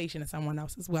representation of someone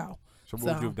else as well. So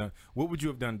what would you have done? What would you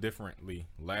have done differently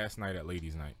last night at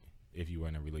ladies' night if you were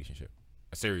in a relationship,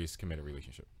 a serious committed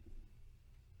relationship?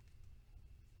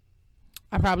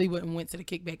 I probably wouldn't went to the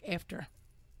kickback after.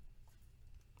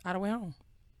 I'd have went home.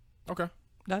 Okay.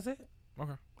 That's it.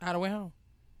 Okay. I'd have went home.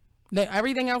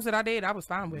 Everything else that I did, I was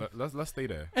fine with. Let's stay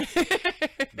there.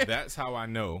 That's how I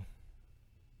know.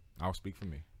 I'll speak for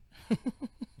me,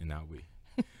 and not we.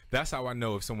 That's how I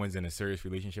know if someone's in a serious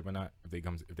relationship or not. If they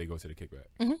go to the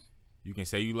kickback, you can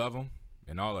say you love them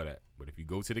and all of that, but if you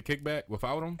go to the kickback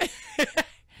without them,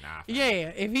 nah, Nah.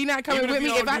 Yeah, if he not coming Even if with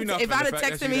you me, if don't I do nothing, if I'd the have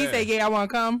fact that texted me, you he say, there. yeah, I want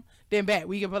to come, then bet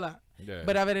we can pull up. Yeah.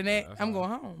 But other than that, That's I'm fine. going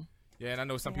home. Yeah, and I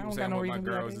know some Yeah, I people don't say got no with my reason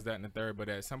to be out girls there. is that and the third, but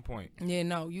at some point, Yeah,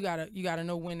 no, you gotta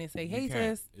know when and say, hey you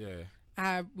can't. sis,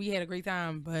 Yeah. we had a great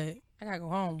time, but I gotta go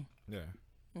home. Yeah.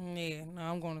 Yeah, no,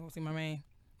 I'm going to go see my man.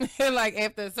 Like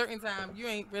after a certain time, you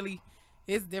ain't really.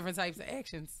 It's different types of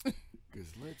actions. Cause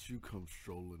let you come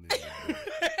strolling in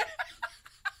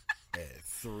at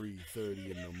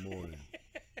 3:30 in the morning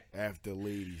after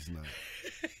ladies'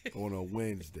 night on a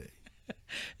Wednesday.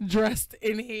 Dressed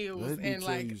in heels Let me and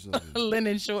tell like you something. a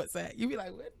linen short set. You be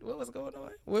like, what was going on?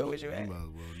 Where was you You at? might as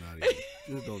well not even.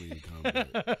 Just don't even come back.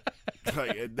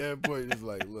 Like at that point, it's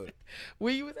like, look.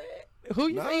 Where you was at? Who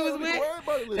you Nah, say you was don't with? worry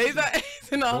about it. They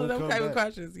and all of Don't them come type of back.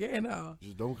 questions. Yeah, no.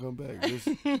 Just don't come back.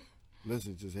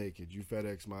 Listen, just hey, could you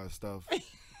FedEx my stuff?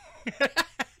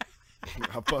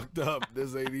 I fucked up.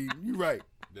 This ain't even. You right.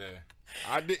 Yeah.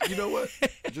 I did. You know what?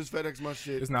 Just FedEx my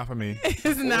shit. It's not for me.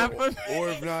 It's not for me. Or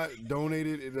if not, donate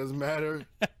it. It doesn't matter.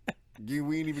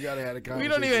 We ain't even gotta have a conversation. We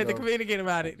don't even have to though. communicate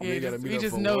about it. We Yeah, ain't gotta meet we up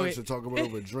just for know lunch it. to talk about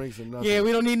over drinks and nothing. Yeah,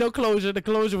 we don't need no closure. The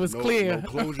closure was no, clear. No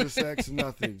closure, sex,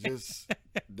 nothing. Just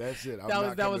that's it. I'm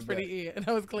not that was coming pretty. back. Yeah,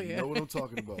 that was clear. You know what I'm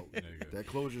talking about? Nigga. That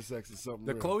closure sex is something.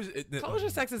 The real. closure. Closure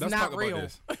sex is let's not talk about real.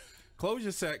 this.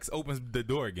 Closure sex opens the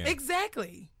door again.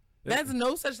 Exactly. That's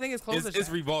no such thing as closure It's sex.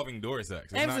 revolving door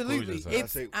sex. It's Absolutely. not closure sex.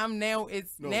 It's I say- I'm now.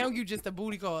 It's No. now you just a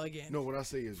booty call again. No, when I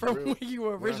say it's From real, when you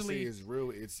were when I say originally- it's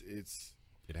real. It's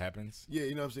It happens. yeah.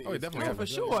 You know what I'm saying? Oh, it It's- definitely Oh, for happens.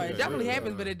 sure. It definitely Yeah.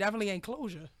 happens, but it definitely ain't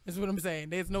closure. Is what I'm saying.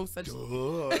 There's no such.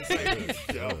 It's like,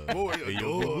 yeah, boy, Hey, yo,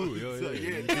 yo, boo-boo. Yo, it's like, yo,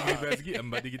 yeah, yo, nah. you about to get- I'm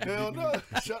about to get the Hell no!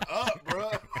 Shut up, bro.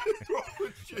 What's wrong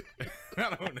with you?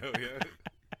 I don't know, yeah.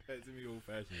 That's me old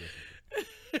fashioned.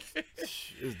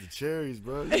 It's the cherries,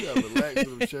 bro. You gotta relax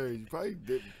with them cherries. You probably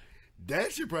did.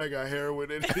 That shit probably got heroin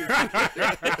in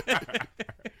it.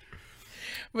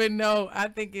 But no, I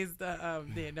think it's the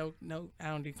yeah, no, I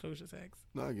don't do closure sex.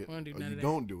 No, I get. I don't do Oh, none you of that.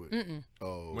 don't do it.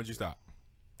 Oh, When'd you stop?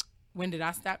 When did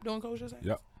I stop doing kosher sex?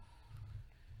 Yep.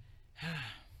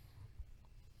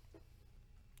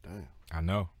 damn. I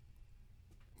know.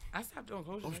 I stopped doing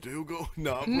kosher I'm sex. still going.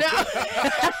 No, No,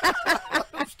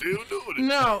 I'm still doing it.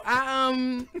 no,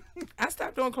 I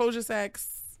stopped doing closure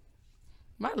sex.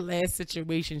 My last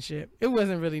situationship, it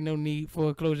wasn't really no need for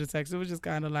a closure sex. It was just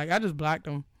kind of like I just blocked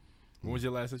them. When was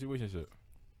your last situationship?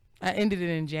 I ended it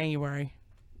in January.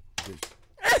 What?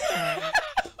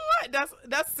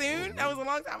 That's soon. That was a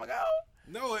long time ago.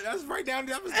 No, that's right down.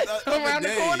 That was Around the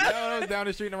corner? No, that was down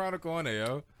the street and around the corner,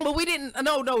 yo. But we didn't.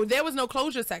 No, there was no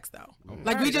closure sex though.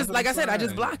 Like we Right, just, that's like I what said, I'm I just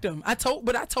saying. blocked him. I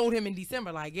told him in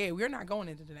December, like, yeah, we're not going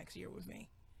into the next year with me.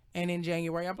 And in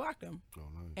January, I blocked him, Oh,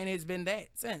 nice. and it's been that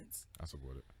since. I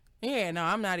support it. Yeah, no,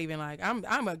 I'm not even like I'm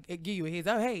gonna give you a heads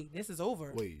up. Hey, this is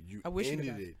over. Wait, you I wish you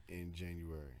ended could it in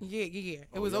January. Yeah. It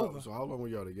Oh, was y'all- over. So how long were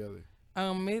y'all together?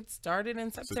 It started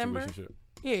in September. Situationship.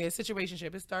 Yeah,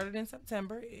 situationship. It started in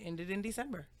September. It ended in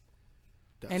December.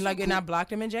 That's And so like, and cool. I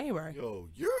blocked him in January. Yo,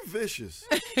 you're vicious.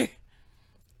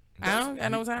 I don't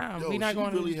got no time. Yo, we not she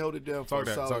going really to. held it down for Talk a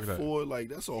that, solid talk that. 4. Like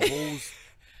that's a whole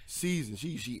season.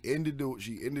 She ended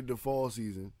the fall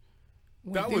season.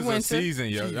 That was a season,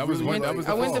 yo. She That was really one. went That like- was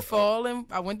I the went to fall.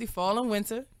 fall and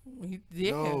winter.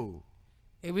 Yeah. No,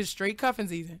 It was straight cuffing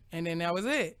season, and then that was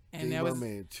it. And gave that my was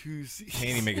man 2 seasons. Can't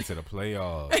even make it to the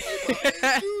playoffs.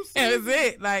 that was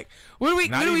it. Like, what are we?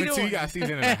 Not what are we even two. doing? You got a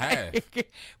season and a half.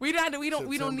 we don't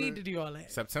September. need to do all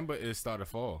that. September is start of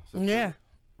fall. Yeah.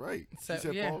 Right. She So,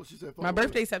 said yeah. fall. She said fall. My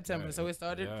birthday's September, Yeah. so it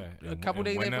started Yeah. a couple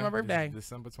days winter after my is birthday.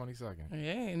 December 22nd.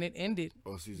 Yeah, and it ended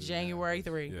Oh, season January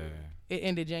 3. Yeah. It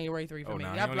ended January 3 for Oh me. no,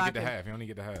 I you only get blocked the it. half. You only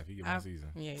get the half. You get one season.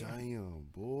 Yeah. Damn,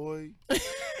 boy.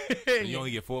 You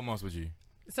only get 4 months with you.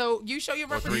 So you show your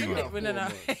Or 3 representative. months. No, no,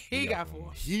 4 months. he got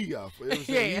 4. He got 4. It was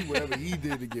Yeah. whatever he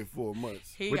did to get 4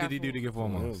 months. He What got did he do 4. to get 4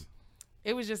 months?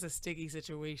 It was just a sticky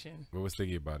situation. What was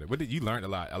sticky about it? What did you learn a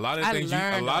lot? A lot of I things.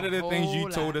 learned A lot a of the things you whole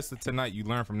told lot. us tonight. You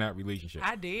learned from that relationship.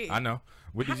 I did. I know.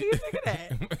 What How did do you think of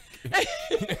that?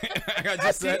 I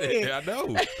just said did. it.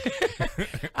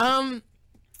 I know.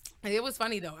 It was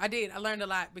funny though. I learned a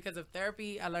lot because of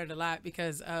therapy. I learned a lot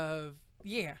because of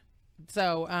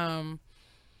So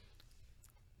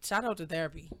shout out to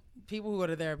therapy. People who go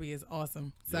to therapy is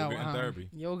awesome. So Yoga and therapy.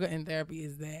 Yoga and therapy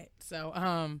is that. So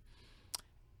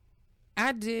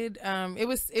I did it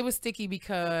was sticky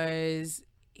because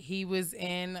he was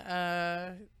in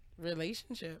a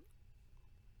relationship.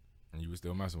 And you were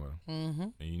still messing with him. Mm-hmm.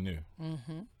 And you knew.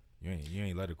 Mm-hmm. You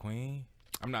ain't let a queen.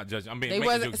 I'm not judging. I'm being. They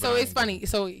making wasn't. jokes, So but I it's ain't funny. judging.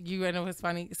 So you know it's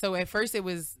funny. So at first it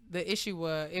was the issue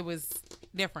was it was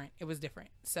different. It was different.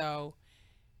 So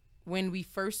when we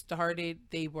first started,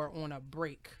 they were on a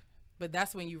break. But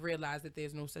that's when you realize that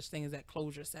there's no such thing as that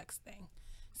closure sex thing.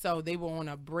 So they were on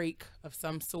a break of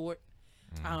some sort.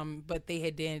 But they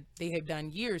have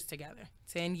done years together,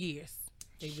 10 years.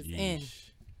 They was in.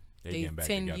 They getting back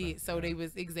 10 together. years. So they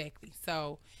was exactly.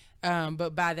 So,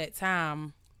 but by that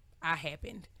time, I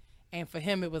happened, and for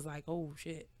him it was like, oh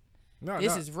shit,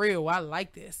 this is real. I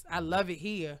like this. I love it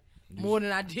here more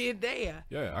than I did there.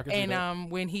 Yeah, I can see that. And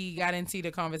when he got into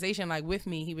the conversation like with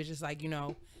me, he was just like,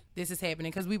 this is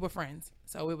happening, because we were friends,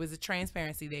 so it was a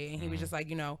transparency there, and he was just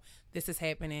like, this is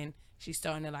happening. She's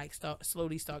starting to like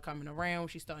slowly start coming around.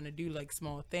 She's starting to do like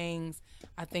small things.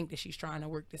 I think that she's trying to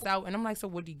work this out. And I'm like, so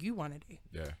what do you want to do?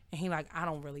 Yeah. And he like, I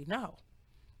don't really know.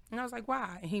 And I was like,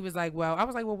 why? And he was like, well, I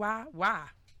was like, well,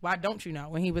 why don't you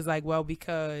know? And he was like, well,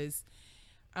 because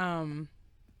I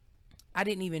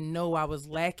didn't even know I was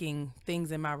lacking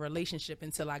things in my relationship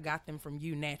until I got them from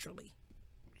you naturally.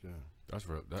 Yeah. That's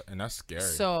real, and that's scary.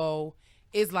 So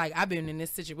it's like, I've been in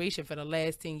this situation for the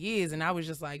last 10 years, and I was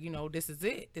just like, this is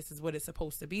it. This is what it's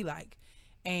supposed to be like.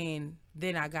 And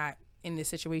then I got in this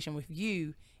situation with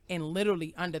you, and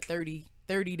literally under 30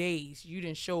 days, you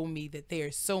didn't show me that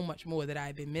there's so much more that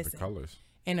I've been missing. The colors.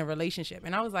 In a relationship.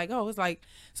 And I was like, oh, it's like,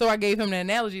 so I gave him the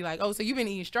analogy like, oh, so you've been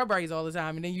eating strawberries all the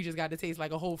time, and then you just got to taste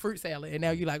like a whole fruit salad, and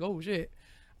now you're like, oh shit,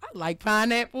 I like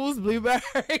pineapples, blueberries,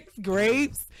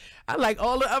 grapes, I like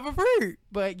all the other fruit,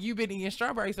 but you've been eating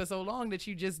strawberries for so long that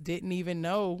you just didn't even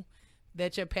know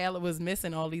that your palate was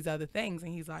missing all these other things.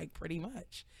 And he's like, pretty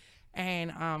much.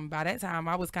 And by that time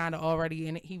I was kind of already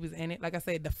in it. He was in it. Like I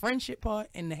said, the friendship part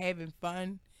and the having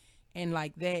fun and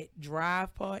like that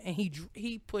drive part, and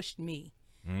he pushed me.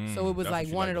 So it was like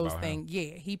one of those things.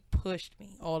 Yeah, he pushed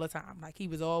me all the time. Like he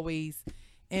was always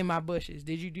in my bushes.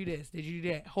 Did you do this? Did you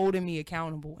do that? Holding me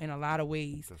accountable in a lot of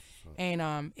ways.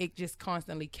 And it just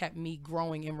constantly kept me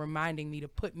growing and reminding me to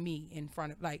put me in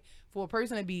front of, like, for a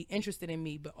person to be interested in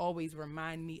me but always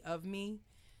remind me of me,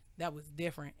 that was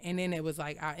different. And then it was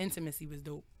like our intimacy was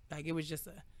dope. Like it was just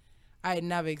I had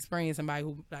never experienced somebody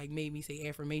who like made me say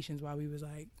affirmations while we was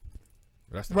like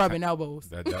rubbing elbows.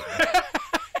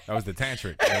 That was the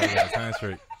tantric. That was the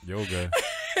tantric yoga.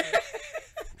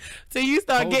 So you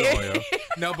start getting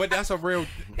no, but that's a real.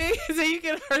 So you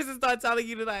get a person start telling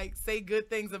you to like say good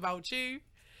things about you.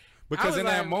 Because in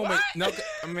that moment, what? no,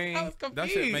 I mean that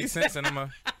shit makes sense, and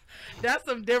that's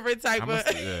some different type of.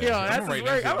 That's some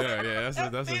work.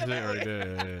 That's a shit right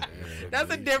there. Yeah.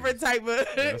 That's a different type of.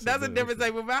 That's a different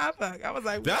type of mind fuck. I was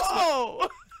like, whoa.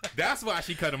 That's why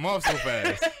she cut him off so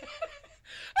fast.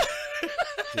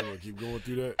 Keep going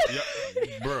through that,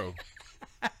 yeah, bro.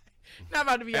 Not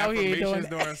about to be out here doing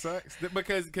during sex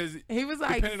because he was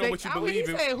like, depending on what you believe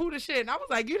in. He said, who the shit? And I was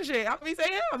like, you the shit. He said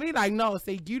him. He like, no,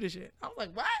 say you the shit. I was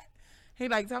like, what? He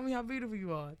like, tell me how beautiful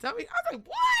you are. Tell me. I was like,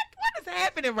 what is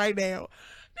happening right now?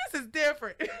 This is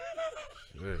different.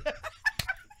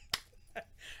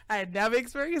 I had never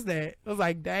experienced that. I was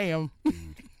like, damn.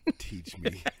 Teach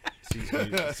me. Teach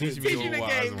me a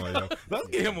wise one. Let's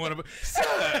get him on.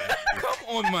 Sir, come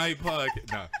on my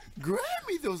podcast. No. Grab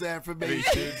me those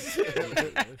affirmations.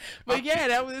 But yeah,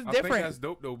 that was different. I think that's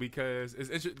dope though, because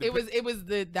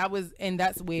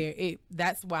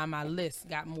that's why my list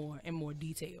got more and more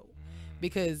detailed.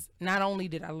 Because not only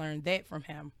did I learn that from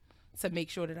him to make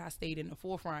sure that I stayed in the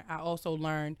forefront, I also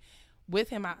learned with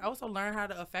him, I also learned how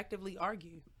to effectively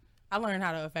argue. I learned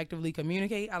how to effectively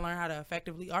communicate. I learned how to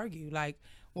effectively argue. Like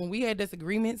when we had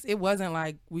disagreements, it wasn't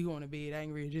like we going to bed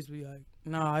angry and just be like,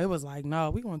 no, it was like,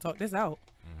 no, we going to talk this out.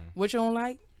 What you don't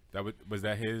like? Was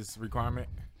that his requirement?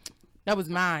 That was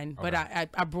mine, okay. But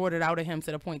I brought it out of him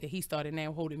to the point that he started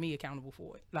now holding me accountable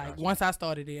for it. Like once I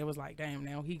started it was like, damn,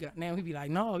 now he be like,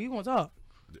 no, you gonna talk.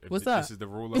 What's up? This is the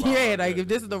rule of yeah, like if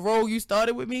this is the role you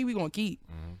started with me, we gonna keep.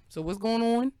 So what's going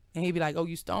on? And he'd be like, oh,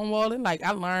 you stonewalling? Like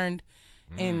I learned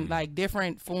in like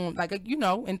different forms, like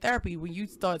in therapy when you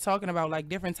start talking about like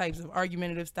different types of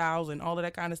argumentative styles and all of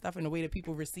that kind of stuff and the way that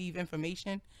people receive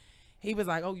information. He was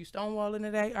like, oh, you stonewalling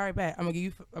today? All right, bet. I'm gonna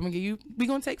give you. We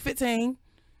gonna take 15.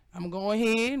 I'm gonna go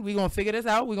ahead. We gonna figure this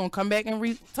out. We gonna come back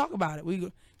and talk about it. We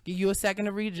gonna give you a second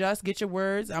to readjust, get your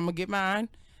words. I'm gonna get mine.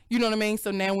 You know what I mean?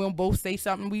 So now we'll both say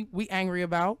something we angry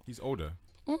about. He's older.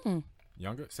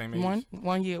 Younger, same age.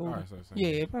 1 year older. Right, so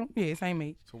same same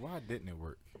age. So why didn't it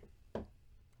work?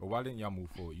 Or why didn't y'all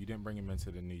move forward? You didn't bring him into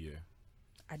the new year.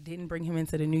 I didn't bring him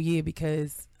into the new year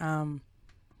because I'm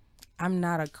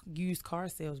not a used car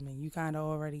salesman. You kind of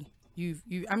already.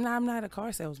 I'm not a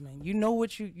car salesman. You know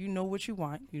what you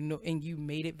want. And you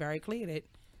made it very clear that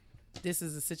this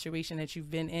is a situation that you've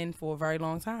been in for a very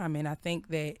long time. And I think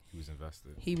that he was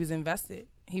invested.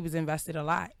 He was invested a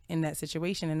lot in that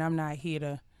situation. And I'm not here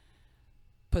to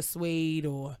persuade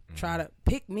or try to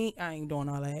pick me. I ain't doing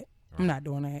all that. Right. I'm not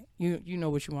doing that. You know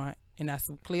what you want, and that's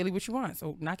clearly what you want.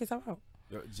 So knock yourself out.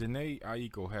 Janae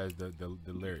Aiko has the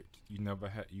lyric.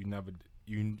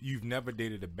 You've never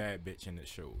dated a bad bitch, and it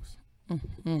shows.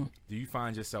 Mm-hmm. Do you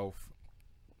find yourself,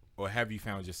 or have you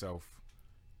found yourself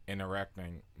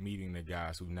meeting the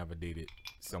guys who've never dated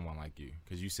someone like you?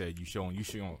 Because you said you shown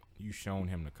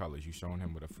him the colors. You shown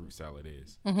him what a fruit salad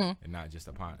is, and not just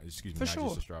just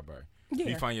a strawberry. Yeah.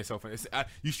 Do you find yourself?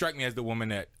 You strike me as the woman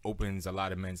that opens a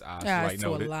lot of men's eyes. To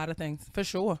a lot of things, for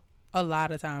sure. A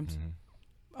lot of times,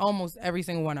 almost every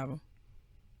single one of them.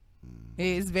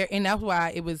 It's and that's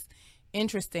why it was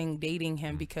interesting dating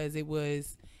him, because he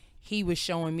was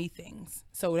showing me things.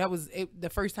 So that was the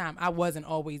first time I wasn't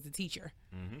always the teacher.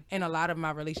 In a lot of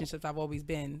my relationships, I've always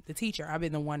been the teacher. I've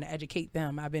been the one to educate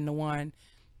them. I've been the one,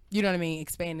 you know what I mean,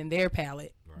 expanding their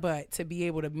palette. Right. But to be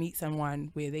able to meet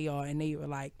someone where they are and they were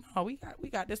like, "Oh, we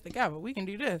got this together. We can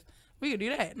do this. We can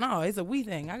do that. No, it's a we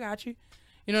thing. I got you.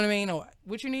 You know what I mean? Or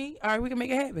what you need? All right, we can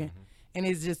make it happen." And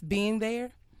it's just being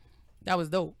there. That was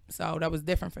dope. So that was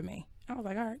different for me. I was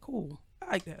like, all right, cool.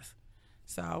 I like this.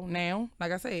 So now,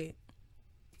 like I said,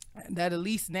 that at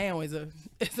least now is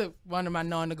one of my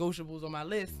non-negotiables on my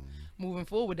list moving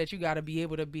forward, that you got to be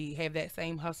able to have that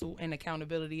same hustle and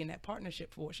accountability and that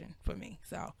partnership portion for me.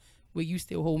 So where you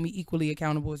still hold me equally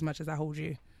accountable as much as I hold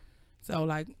you. So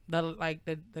like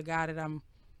the guy that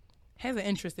has an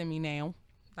interest in me now,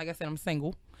 like I said, I'm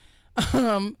single.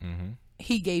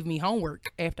 He gave me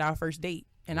homework after our first date,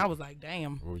 and I was like,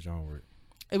 damn. What was your homework?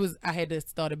 I had to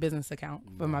start a business account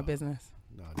for my business.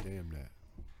 Nah, damn that.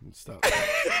 Stop.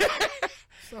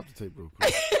 Stop the tape real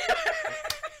quick.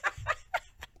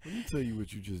 Let me tell you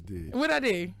what you just did. What I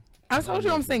did? I told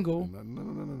you I'm single.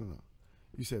 No.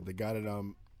 You said the guy that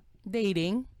I'm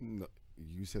dating. No,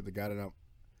 you said the guy that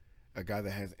a guy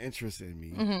that has interest in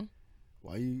me.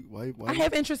 Why? I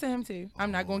have interest in him too.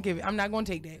 I'm not gonna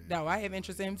take that. No, I have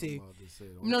interest in him too.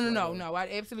 No. I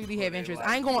absolutely have interest.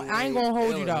 I ain't gonna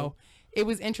hold you though. It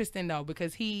was interesting though,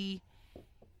 because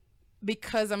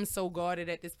I'm so guarded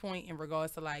at this point in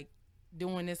regards to like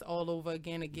doing this all over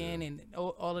again, and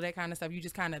all of that kind of stuff. You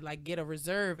just kind of like get a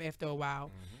reserve after a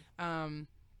while.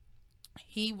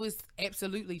 He was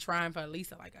absolutely trying for at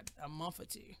least like a month or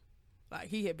two. Like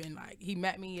he had been like, he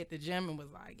met me at the gym and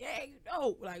was like, "Yeah,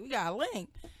 like we got a link."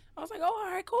 I was like, "Oh,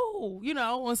 all right, cool." You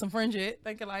know, on some friend shit,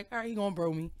 thinking like, "All right, he gonna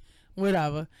bro me,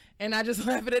 whatever." And I just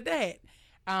left it at that.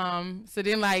 So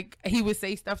then like he would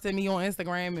say stuff to me on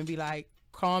Instagram and be like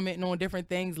commenting on different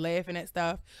things, laughing at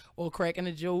stuff or cracking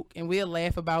a joke, and we'll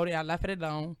laugh about it. I left it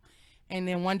alone. And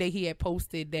then one day he had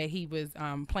posted that he was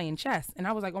playing chess. And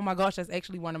I was like, oh my gosh, that's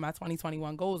actually one of my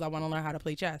 2021 goals. I want to learn how to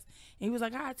play chess. And he was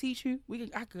like, I'll teach you.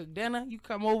 I cook dinner. You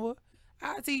come over.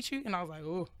 I'll teach you. And I was like,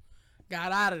 oh,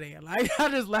 got out of there. Like, I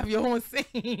just left your own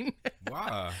scene.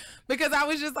 Wow. Because I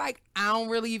was just like, I don't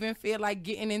really even feel like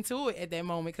getting into it at that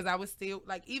moment. Because I was still,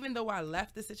 like, even though I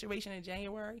left the situation in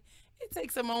January, it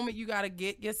takes a moment. You got to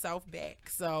get yourself back.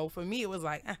 So for me, it was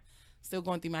like, still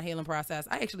going through my healing process.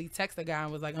 I actually texted a guy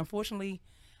and was like, unfortunately,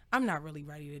 I'm not really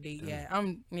ready to date yet.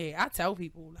 I tell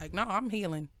people like, no, I'm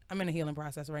healing. I'm in a healing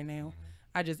process right now.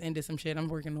 I just ended some shit. I'm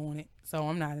working on it. So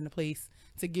I'm not in a place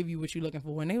to give you what you're looking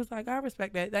for. And they was like, I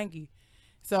respect that. Thank you.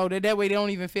 So that way they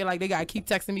don't even feel like they got to keep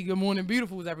texting me good morning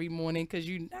beautifuls every morning, because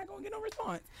you're not going to get no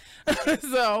response.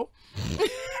 So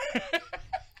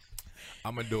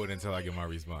I'm going to do it until I get my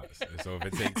response. So if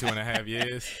it takes 2.5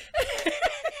 years,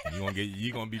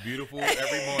 you gonna be beautiful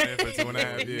every morning for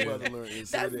 2.5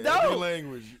 years. That's dope.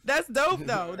 Language. That's dope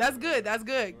though. That's good. That's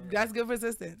good. That's good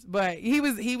persistence. But he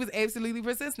was absolutely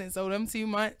persistent. So them 2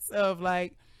 months of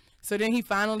like, so then he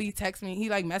finally texted me. He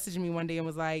like messaged me one day and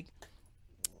was like,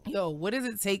 "Yo, what does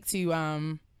it take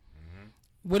to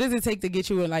what does it take to get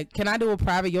you like? Can I do a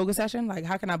private yoga session? Like,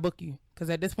 how can I book you? Because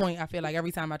at this point, I feel like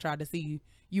every time I tried to see you,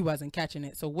 you wasn't catching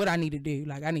it. So what I need to do?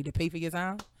 Like, I need to pay for your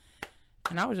time."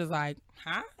 And I was just like,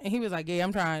 huh? And he was like, yeah,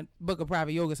 I'm trying to book a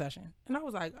private yoga session. And I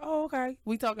was like, oh, okay.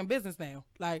 We talking business now.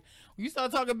 Like, when you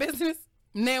start talking business,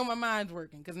 now my mind's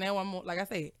working. Because now I'm, like I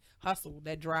said, hustle,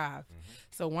 that drive.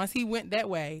 So once he went that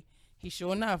way, he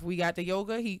sure enough, we got the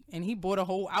yoga. He bought a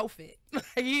whole outfit. Like,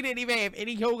 he didn't even have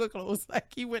any yoga clothes. Like,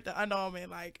 he went to Under Armour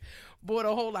and, like, bought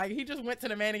a whole, like, he just went to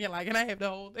the mannequin, like, can I have the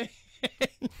whole thing?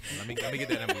 Let me get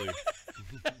that in blue.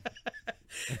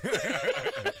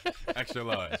 Extra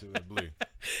large, blue.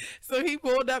 So he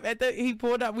pulled up.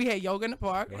 We had yoga in the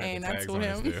park, and I told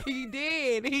him he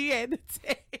did. He had the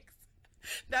tags.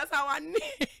 That's how I knew.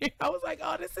 I was like,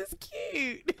 oh, this is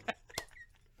cute.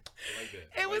 Like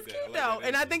that. It was cute though,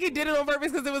 and I think he did it on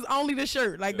purpose because it was only the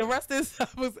shirt. Like the rest of the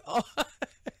stuff was all.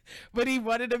 But he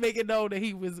wanted to make it known that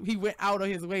he went out of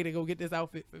his way to go get this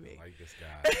outfit for me. I like this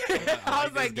guy. I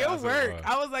was like, your work.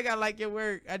 I was like, I like your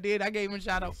work. I did. I gave him a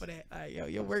shout out for that. Like, yo,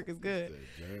 your work is good.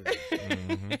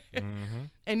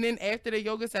 And then after the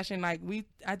yoga session, like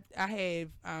I have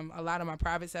a lot of my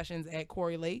private sessions at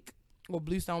Quarry Lake or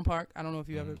Bluestone Park. I don't know if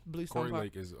you ever Bluestone Quarry Park.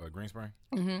 Lake is Green Spring.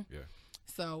 Mm-hmm. Yeah.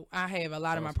 So I have a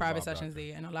lot of my That's private a lot sessions better.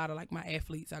 there, and a lot of like my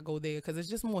athletes. I go there because it's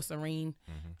just more serene.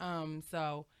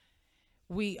 So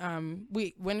we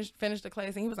finished the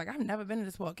class, and he was like, "I've never been to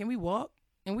this park. Can we walk?"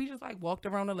 And we just like walked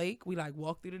around the lake. We like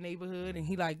walked through the neighborhood, and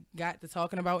he like got to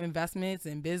talking about investments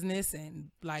and business, and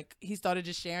like he started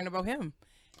just sharing about him,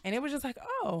 and it was just like,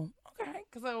 oh, okay.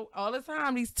 Because so all the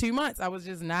time, these 2 months, I was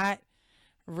just not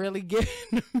really giving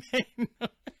him.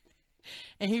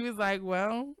 And he was like,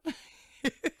 well.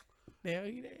 There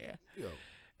you there. Yo.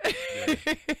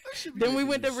 Then we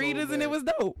went to Readers and it was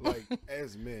dope. Like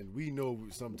as men, we know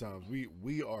sometimes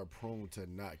we are prone to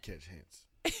not catch hints,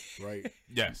 right?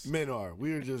 Yes. Men are.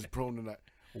 We are just prone to not.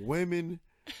 Women,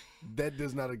 that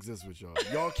does not exist with y'all.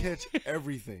 Y'all catch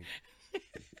everything,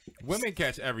 Women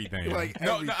catch everything. like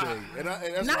No, everything. And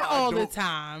that's Not why I all the don't-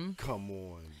 time. Come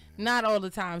on. Not all the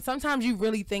time. Sometimes you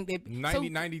really think that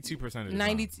 92% of the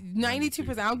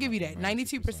 92%. I'll give you that.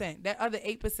 92%. 92%. That other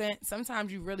 8%,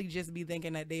 sometimes you really just be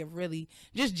thinking that they're really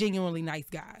just genuinely nice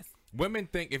guys. Women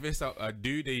think if it's a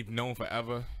dude they've known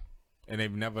forever and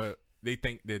they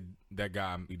think that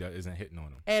guy isn't hitting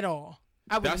on them. At all.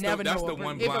 I would never know. That's the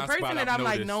one if a blind person spot that I've I'm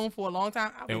like noticed. known for a long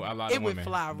time, And a lot it of would women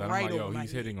fly that I'm right like, over. yo, my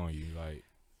he's head. hitting on you. Like,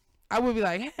 I would be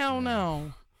like, hell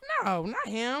no. No, not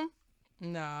him.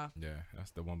 Nah. yeah,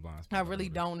 that's the one blind I spot. really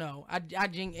don't know.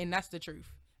 And that's the truth.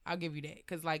 I'll give you that.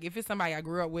 Because, like, if it's somebody I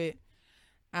grew up with,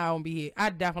 I don't be here. I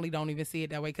definitely don't even see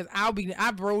it that way. Because I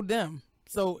broed them.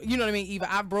 So, you know what I mean? Either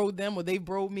I broed them or they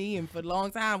broed me. And for a long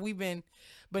time,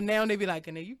 but now they be like,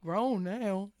 and you grown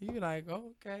now. You be like,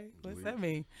 oh, okay. What's that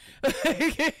mean?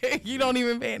 You don't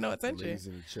even pay no attention. Ladies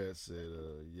in the chat said,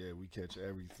 yeah, we catch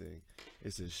everything.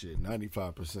 It said shit,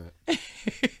 95%.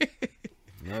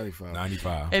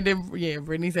 95. And then, yeah,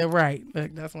 Brittany said, right.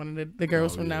 Look, that's one of the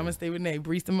girls from Namaste with Nate,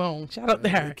 Bree Simone. Shout out to They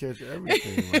her. catch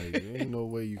everything. Like, there ain't no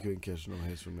way you couldn't catch no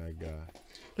hints from that guy.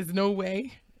 There's no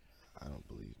way. I don't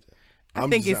believe that. I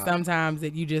think it's sometimes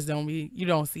that you just you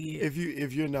don't see it.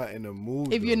 If you're not in the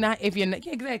mood. If you're not,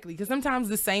 yeah, exactly. Because sometimes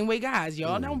the same way guys,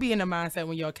 y'all don't be in the mindset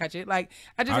when y'all catch it. Like,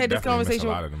 I just had this definitely miss conversation.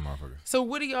 a lot of them motherfuckers. So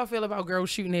what do y'all feel about girls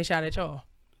shooting their shot at y'all?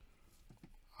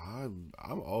 I'm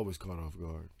always caught off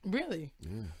guard. Really?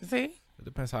 Yeah. See? It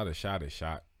depends how the shot is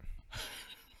shot. What do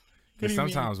Because you mean?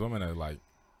 sometimes women are like,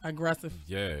 Aggressive.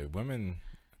 yeah,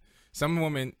 some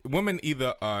women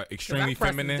either are 'Cause extremely I press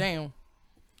feminine. down.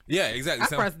 Yeah, exactly.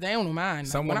 I press down on mine.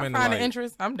 some Like, when women I find like- an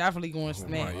interest, I'm definitely going to I'm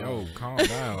smack. like, yo, calm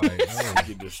down. Like, yo,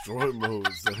 Get destroyed mode.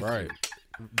 So right.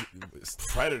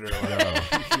 Predator. Like, Yo.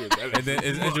 yeah, that And then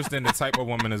it's interesting the type of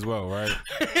woman as well, right?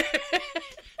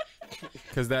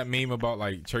 Because that meme about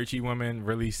like churchy women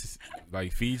really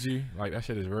like feed you, like that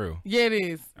shit is real. Yeah, it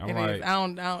is. I'm It like- is. I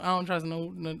don't trust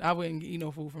no. I wouldn't eat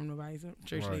no food from nobody. So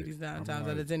church Right. ladies 9 I'm times out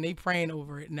like- of 10 they praying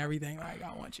over it and everything. Like,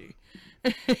 I want you.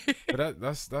 But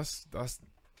that's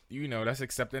you know, that's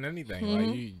accepting anything. Mm-hmm.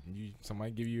 Like you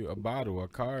somebody give you a bottle, a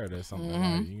card, or something.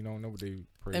 Like, you don't know what they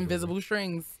pray Invisible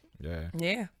strings. over. Yeah.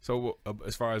 Yeah. So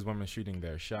as far as women shooting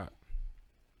their shot,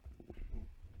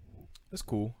 that's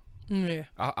cool. Yeah.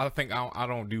 I think I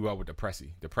don't do well with the pressy.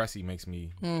 The pressy makes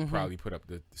me probably put up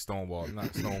the stonewall,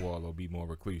 not stonewall, or be more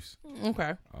recluse.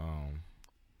 Okay.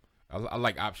 I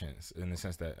like options in the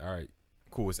sense that, all right,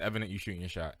 cool, it's evident you shooting your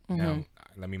shot. Now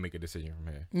let me make a decision from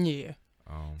here. Yeah.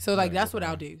 So like yeah, that's what go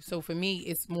I'll on. do. So for me,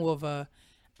 it's more of a,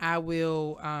 I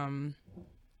will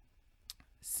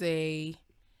say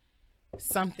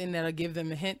something that'll give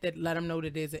them a hint that let them know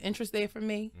that there's an interest there for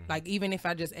me. Like even if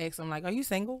I just ask them like, "Are you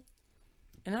single?"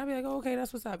 And I'll be like, "Oh, okay,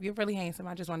 that's what's up. You're really handsome.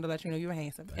 I just wanted to let you know you were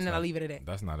handsome." And then I'll leave it at that.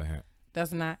 That's not a hint.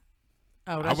 That's not.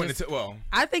 Oh, I that's wouldn't. just, Well,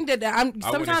 I think that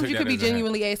sometimes take you that could be as a hint.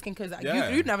 genuinely asking because Yeah.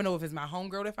 you never know if it's my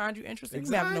homegirl that finds you interesting. You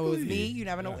never know it's me. Exactly. You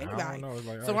never know Yeah, I don't anybody. know. It's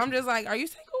like, So all right, I'm just like, "Are you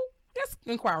single?" That's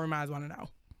inquiring minds want to know.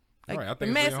 Like Right, I the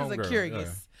think it's your masses are homegirl,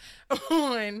 curious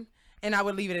on, and I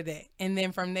would leave it at that. And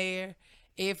then from there,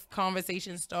 if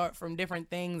conversations start from different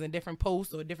things and different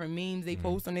posts or different memes they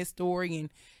post on this story, and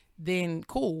then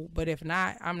cool. But if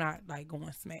not, I'm not like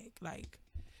going smack. Like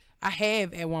I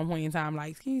have at one point in time,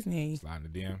 like, "Excuse me." sliding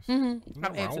the DMs. I've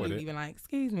wrong with absolutely it. been like,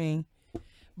 "Excuse me."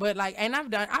 But like, and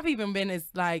I've even been as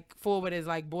like forward as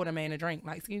like bought a man a drink.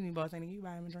 Like, "Excuse me, boss, can you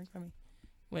buy him a drink for me?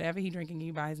 Whatever he drinking,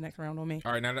 you buy his next round on me."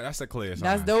 All right, now that's a clear sign.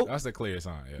 That's dope. That's a clear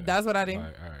sign. Yeah. That's what I did.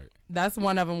 Like, all right. That's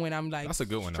one of them when I'm like, That's a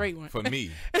good one. straight Though. one. For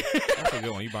me. That's a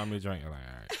good one. You buy me a drink. You're like,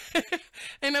 all right.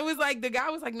 And it was like, the guy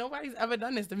was like, nobody's ever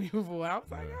done this to me before. I was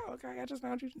like, oh, okay, I just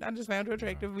found you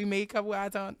attractive. We made a couple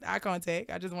eye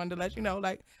contact. I just wanted to let you know,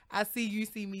 like, I see you,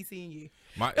 see me, seeing you.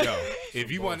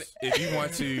 If you want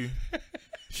to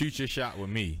shoot your shot with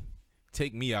me,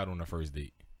 take me out on the first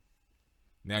date.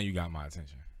 Now you got my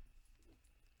attention.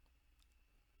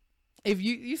 If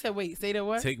you said, wait, say that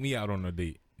what? Take me out on a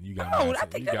date. You got Oh, my I attention.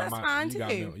 think You got that's my- fine, you got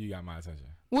too. me- You got my attention.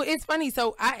 Well, it's funny.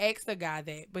 So I asked the guy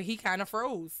that, but he kind of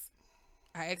froze.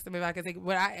 I asked him if I could take,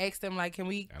 but I asked him like, can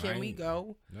we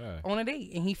go Yeah. on a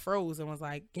date? And he froze and was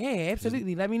like, yeah,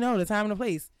 absolutely. Let me know the time and the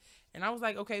place. And I was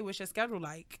like, okay, what's your schedule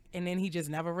like? And then he just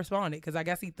never responded because I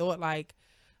guess he thought like,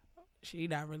 she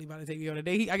not really about to take me on a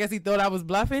date. I guess he thought I was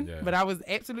bluffing, Yeah. but I was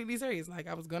absolutely serious. Like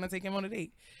I was gonna take him on a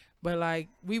date, but like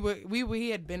he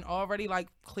had been already like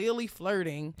clearly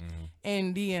flirting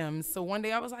in DMs. So one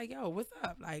day I was like, yo, what's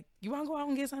up? Like, you want to go out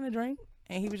and get something to drink?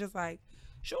 And he was just like,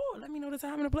 sure, let me know the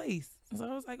time and the place. So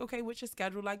I was like, okay, what's your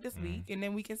schedule like this week? And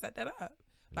then we can set that up.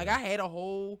 Like I had a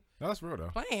whole No, that's real though.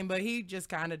 plan, but he just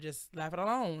kind of just left it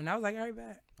alone. And I was like, all right,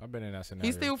 bet. I've been in that scenario.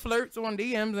 He still flirts on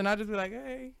DMs, and I just be like,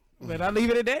 hey. But I leave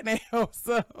it at that now.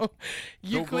 So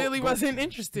you clearly wasn't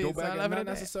interested. Go so back I and left it not at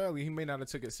that. necessarily. He may not have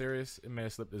took it serious. It may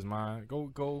have slipped his mind. Go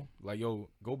back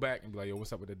and be like, yo,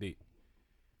 what's up with the date?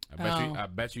 I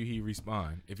bet you he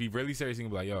respond. If he really serious, he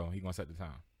can be like, yo, he gonna set the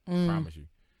time. Promise you.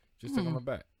 Just took him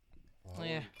back.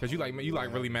 Yeah. Cause you like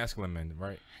really masculine men,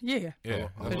 right? Yeah. Yeah.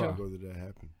 How that's long why. ago did that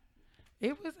happen?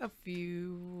 It was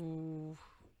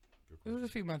a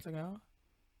few months ago.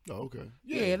 Oh, okay.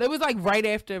 Yeah, it was like right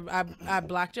after I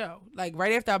blocked Joe. Like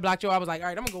right after I blocked Joe, I was like, all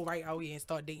right, I'm gonna go right out here and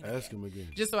start dating. Ask again, him again.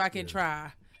 just so I can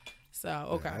try. So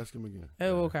okay. Yeah, ask him again.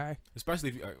 Oh, okay. Especially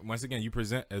if you, once again you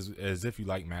present as if you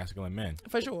like masculine men.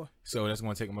 For sure. So that's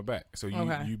gonna take him aback. So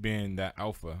Okay. you being that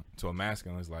alpha to a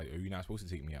masculine is like, oh, you're not supposed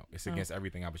to take me out. It's against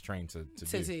everything I was trained to do.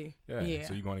 see. Yeah. Yeah.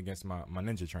 So you're going against my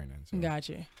ninja training. So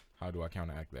Gotcha. how do I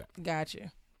counteract that?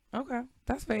 Gotcha. Okay,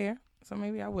 that's fair. So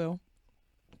maybe I will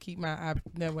keep my eye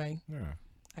that way. Yeah.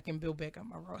 I can build back up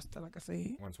my roster, like I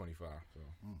said. 125. So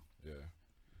yeah.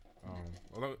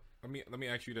 Well, let me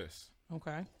ask you this.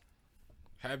 Okay.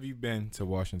 Have you been to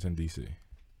Washington D.C.?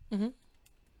 Mm-hmm.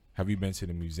 Have you been to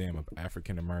the Museum of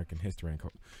African American History and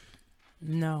Culture?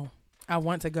 No, I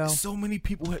want to go. So many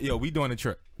people. Yo, we doing a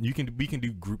trip. We can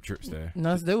do group trips there.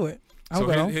 Let's do it. I'll So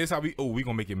go. here's how we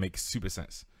gonna make it make super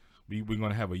sense. We're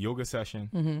gonna have a yoga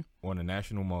session on the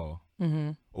National Mall.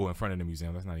 Or in front of the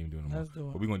museum. Let's not even do it no more. Let's do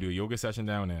it. But we're gonna do a yoga session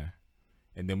down there,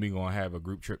 and then we're gonna have a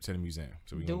group trip to the museum.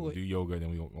 So we're Do gonna it. do yoga,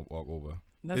 then we gonna walk over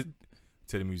Let's-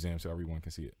 to the museum so everyone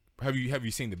can see it. Have you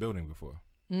seen the building before?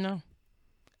 No,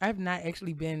 I have not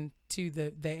actually been to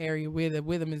the area where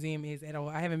the museum is at all.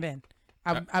 I haven't been.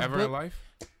 I've Ever booked- in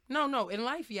life? No, in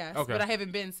life, yes. Okay. But I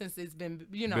haven't been since it's been,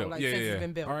 Built. since it's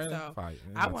been built. All right, so fine.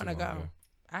 I Not want to too go. long, yeah.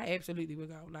 I absolutely would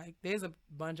go. Like, there's a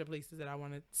bunch of places that I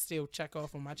want to still check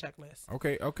off on my checklist.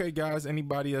 Okay, guys.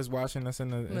 Anybody that's watching us in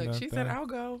the Look, she said, "I'll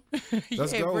go."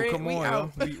 Let's Yeah, go. Britt, Come we on,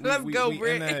 out. yo. Let's go, we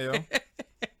Britt. in there,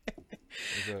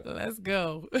 yo. Let's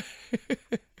go.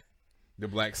 The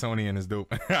Black Sonian is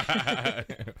dope.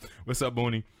 What's up,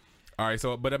 Booney? All right,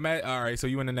 so so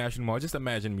you in the National Mall. Just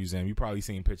imagine a museum. You probably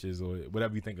seen pictures or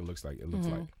whatever you think it looks like.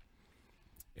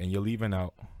 And you're leaving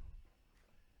out,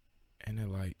 and they're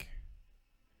like,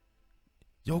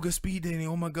 yoga speed dating.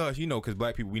 Oh my gosh, because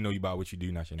black people, we know you by what you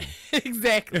do, not your name.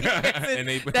 Exactly. And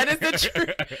That is the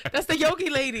truth. That's the yogi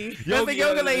lady. That's the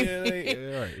yoga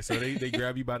lady. All right, so they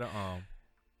grab you by the arm,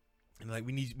 and like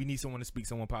we need someone to speak,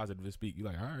 someone positive to speak. You're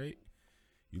like, all right.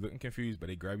 You looking confused, but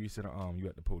they grab you to the arm. You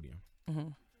at the podium.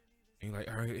 And you're like,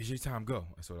 all right, it's your time, go.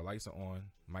 And so the lights are on,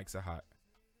 mics are hot.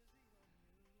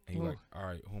 And you're like, all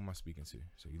right, who am I speaking to?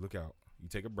 So you look out, you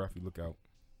take a breath, you look out.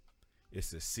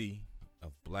 It's a sea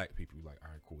of black people. You're like,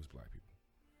 all right, cool, it's black people.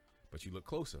 But you look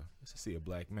closer, it's a sea of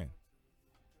black men.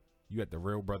 You at the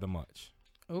Real Brother Much.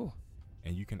 Oh.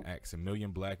 And you can ask 1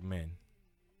 million black men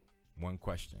one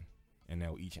question, and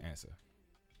they'll each answer.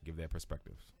 Give their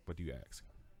perspectives. What do you ask?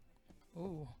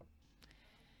 Ooh.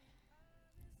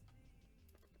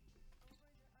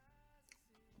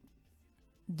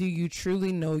 Do you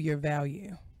truly know your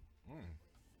value?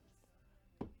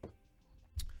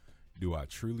 Do I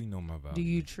truly know my value? Do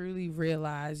you truly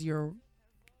realize your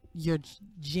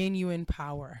genuine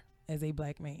power as a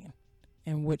black man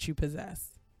and what you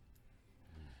possess?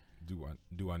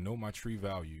 Do I know my true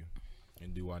value,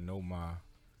 and do I know my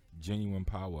genuine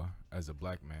power as a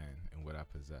black man and what I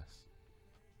possess?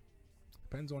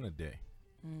 Depends on the day.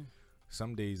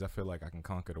 Some days I feel like I can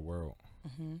conquer the world.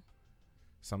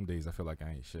 Some days I feel like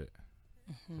I ain't shit.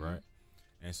 Right?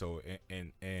 And so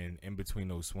in between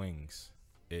those swings,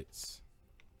 it's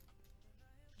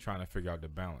trying to figure out the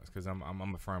balance, because I'm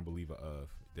a firm believer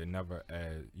of you're never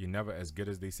as good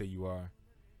as they say you are.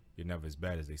 You're never as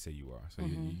bad as they say you are. So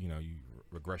you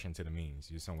regression to the means.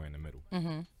 You're somewhere in the middle.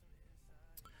 Mm-hmm.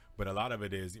 But a lot of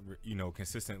it is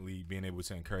consistently being able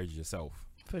to encourage yourself.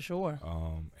 For sure.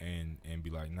 And be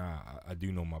like, nah, I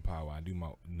do know my power. I do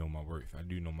know my worth. I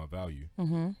do know my value.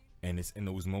 Mm-hmm. And it's in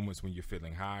those moments when you're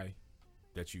feeling high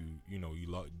that you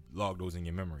log those in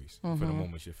your memories for the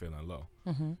moments you're feeling low.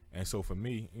 Mm-hmm. And so for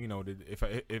me,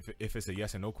 if it's a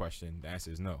yes or no question, the answer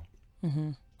is no.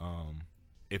 Mm-hmm.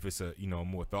 If it's a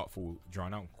more thoughtful,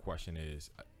 drawn out question,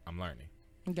 is I'm learning.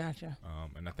 Gotcha.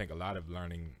 And I think a lot of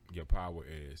learning your power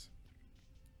is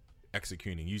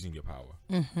executing, using your power.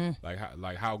 Mm-hmm.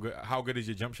 Like how good is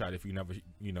your jump shot if you never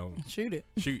shoot it.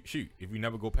 Shoot. If you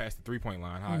never go past the 3-point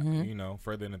line,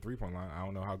 further than the 3-point line, I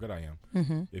don't know how good I am.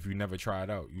 Mm-hmm. If you never try it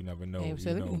out, you never know.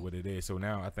 Absolutely. You know what it is. So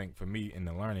now I think for me in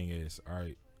the learning is, all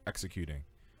right, executing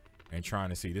and trying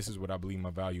to see, this is what I believe my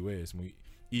value is.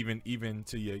 Even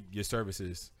to your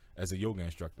services as a yoga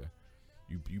instructor,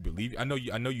 you believe. I know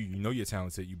you know you're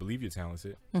talented. You believe you're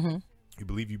talented. Mm-hmm. You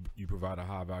believe you provide a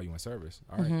high value and service.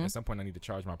 All right. At some point, I need to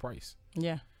charge my price.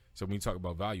 Yeah. So when you talk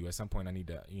about value, at some point, I need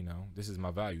to, this is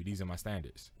my value. These are my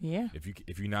standards. Yeah.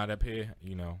 If you're not up here,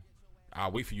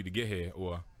 I'll wait for you to get here,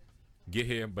 or get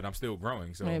here, but I'm still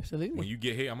growing. So absolutely, when you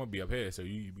get here, I'm gonna be up here. So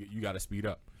you got to speed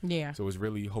up. Yeah. So it's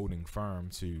really holding firm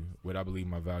to what I believe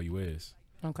my value is.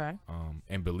 Okay.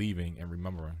 And believing and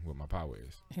remembering what my power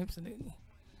is. Absolutely.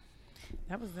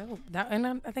 That was that. And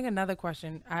I think another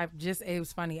question. It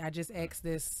was funny. I just asked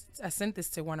this. I sent this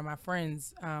to one of my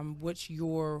friends. What's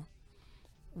your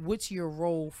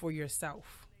role for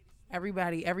yourself?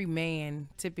 Every man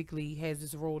typically has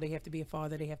this role. They have to be a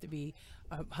father. They have to be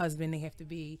a husband. They have to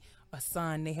be a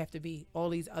son. They have to be all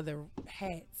these other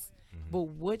hats. Mm-hmm. But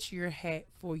what's your hat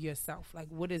for yourself? Like,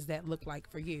 what does that look like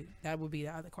for you? That would be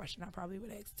the other question I probably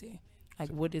would ask too. Like,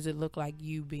 what does it look like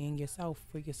you being yourself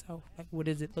for yourself? Like, what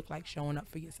does it look like showing up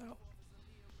for yourself?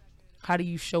 How do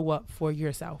you show up for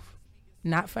yourself?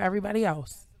 Not for everybody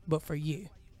else, but for you.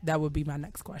 That would be my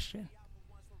next question.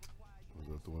 Was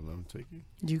that the one I'm taking?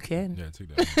 You can. Yeah,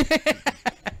 take that.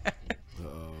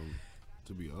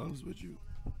 To be honest with you,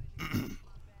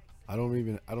 I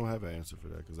don't have an answer for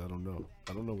that, because I don't know.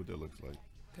 I don't know what that looks like.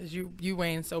 Because you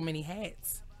wearing so many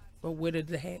hats. But what do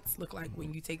the hats look like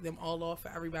when you take them all off for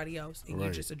everybody else and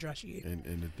you just address you?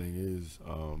 And the thing is,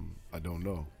 I don't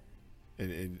know,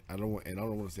 and I don't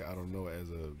want to say I don't know as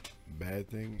a bad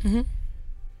thing. Mm-hmm.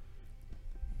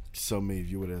 Some may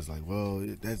view it as like, well,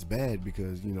 that's bad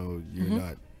because you're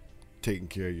not taking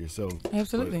care of yourself.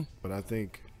 Absolutely. But I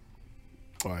think,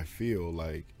 or I feel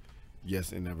like,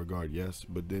 yes, in that regard, yes.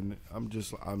 But then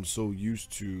I'm so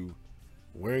used to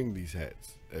wearing these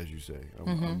hats, as you say.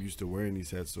 I'm used to wearing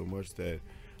these hats so much that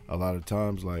a lot of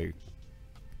times, like,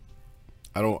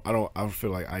 I don't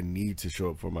feel like I need to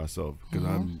show up for myself, because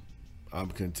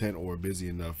I'm content or busy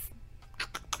enough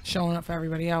showing up for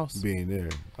everybody else, being there.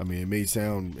 I mean, it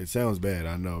sounds bad,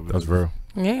 I know. That's real.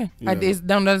 Yeah.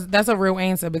 That's a real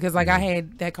answer, because like I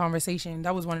had that conversation.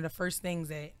 That was one of the first things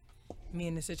that me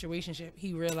in the situationship,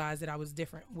 he realized that I was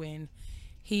different when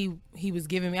he was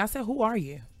giving me, I said, who are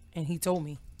you? And he told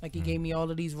me, like, he gave me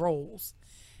all of these roles.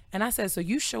 And I said, so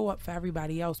you show up for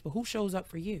everybody else, but who shows up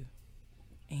for you?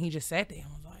 And he just sat there and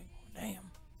was like,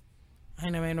 damn, I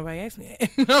ain't never had nobody ask me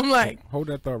that. I'm like, hold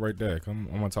that thought right there. I'm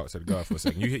gonna talk to the God for a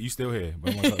second. You still here,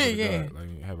 but I'm gonna talk to the God.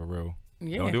 Like, have a real.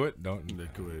 Yeah. Don't do it. Don't.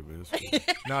 Go ahead, man.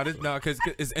 No, because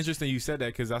it's interesting you said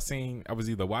that, because I was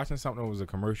either watching something or it was a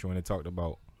commercial, and it talked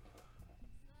about.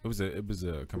 It was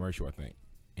a commercial, I think,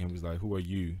 and it was like, who are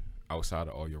you outside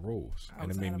of all your roles?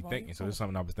 And it made me think. And so this is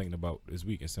something I was thinking about this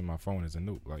week. It's in my phone as a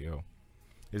note. Like, yo,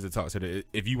 there's a talk to the.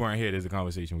 If you weren't here, there's a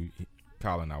conversation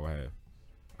Kyle and I would have.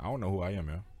 I don't know who I am,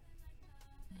 yo.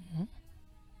 Mm-hmm.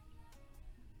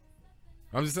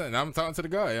 I'm just saying. I'm talking to the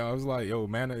guy. I was like, yo,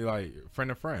 man, like friend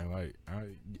to friend. Like,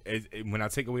 when I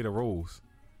take away the roles,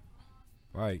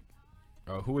 like,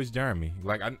 who is Jeremy?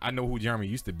 Like, I know who Jeremy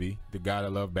used to be. The guy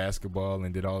that loved basketball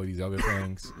and did all these other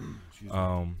things.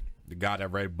 The guy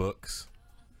that read books.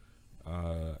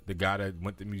 The guy that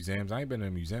went to museums. I ain't been in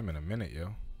a museum in a minute,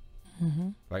 yo. Mm-hmm.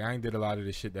 Like, I ain't did a lot of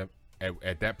this shit that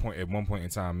at that point, at one point in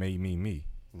time, made me.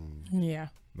 Yeah.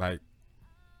 Like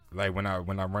when I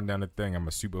run down the thing, I'm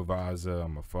a supervisor,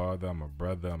 I'm a father, I'm a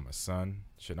brother, I'm a son.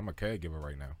 Shit, I'm a caregiver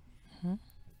right now. Mm-hmm.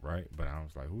 Right? But I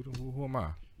was like, who am I?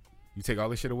 You take all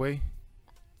this shit away?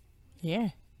 Yeah.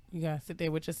 You gotta sit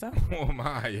there with yourself. Who am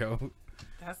I, yo?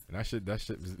 That shit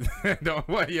was don't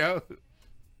what, yo?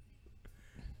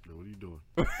 What are you doing?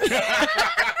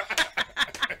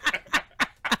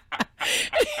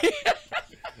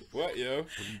 yo.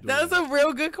 That was a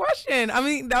real good question. I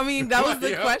mean, that was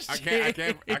the Yo, question.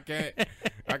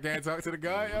 I can't talk to the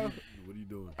guy, yo. What are you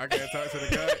doing? I can't talk to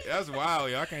the guy. That's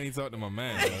wild, yo. I can't even talk to my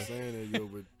man, I'm yo. saying that, yo,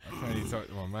 but I can't even talk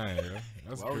to my man, yo.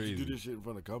 That's why would crazy. you do this shit in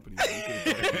front of company?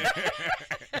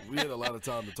 We had a lot of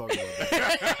time to talk about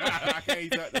that. I can't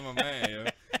even talk to my man, yo.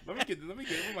 Let me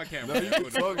get my camera. No, you can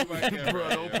Put talk my to me, camera, bro.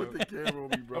 Don't yo. put the camera on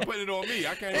me, bro. I'm putting it on me.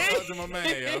 I can't even talk to my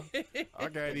man, yo. I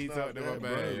can't even talk to my That,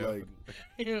 man, bro,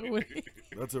 yo. like,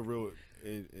 that's a real.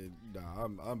 Nah,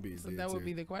 I'm being. So dead that would serious.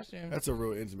 be the question. That's a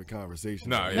real intimate conversation.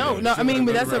 No, yeah. No, I mean,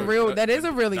 but that's a Right. real. That is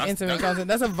a really intimate that's- concept.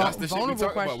 That's a That's the shit we vulnerable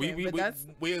talk about. question. But that's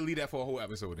We'll leave that for a whole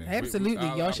episode then. absolutely.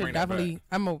 I'll Y'all should bring that back.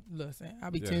 definitely. Listen.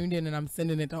 I'll be Yeah. tuned in and I'm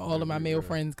sending it to all of my male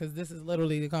friends because this is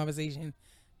literally the conversation.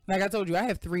 Like I told you, I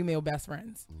have 3 male best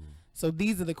friends. So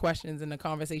these are the questions and the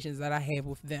conversations that I have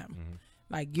with them.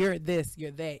 Like, you're this,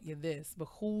 you're that, you're this, but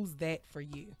who's that for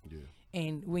you? Yeah.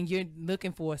 And when you're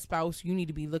looking for a spouse, you need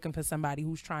to be looking for somebody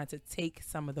who's trying to take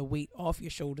some of the weight off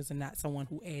your shoulders and not someone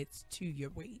who adds to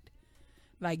your weight.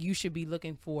 Like, you should be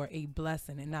looking for a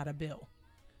blessing and not a bill.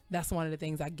 That's one of the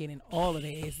things I get in all of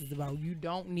the answers about. You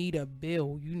don't need a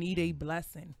bill. You need a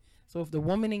blessing. So if the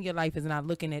woman in your life is not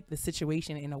looking at the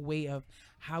situation in a way of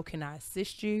how can I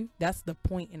assist you, that's the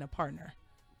point in a partner.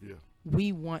 Yeah.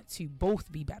 We want to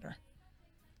both be better.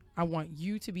 I want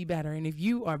you to be better. And if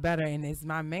you are better and it's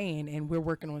my man and we're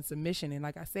working on submission, and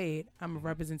like I said, I'm a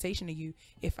representation of you.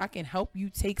 If I can help you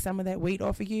take some of that weight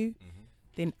off of you,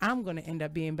 then I'm going to end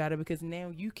up being better because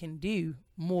now you can do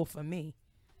more for me.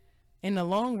 In the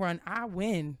long run, I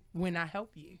win when I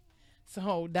help you.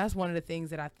 So that's one of the things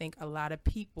that I think a lot of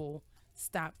people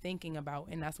stop thinking about.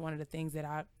 And that's one of the things that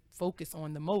I focus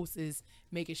on the most is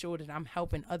making sure that I'm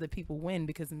helping other people win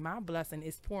because my blessing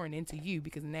is pouring into you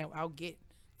because now I'll get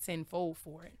tenfold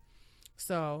for it.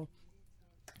 So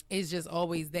it's just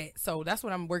always that. So that's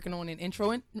what I'm working on in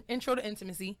intro to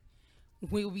intimacy.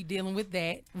 We'll be dealing with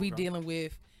that. We're dealing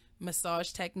with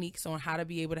massage techniques on how to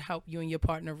be able to help you and your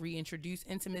partner reintroduce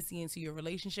intimacy into your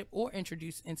relationship or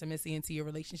introduce intimacy into your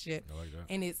relationship. I like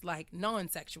that. And it's like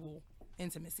non-sexual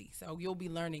intimacy. So you'll be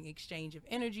learning exchange of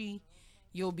energy.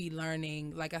 You'll be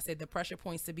learning, like I said, the pressure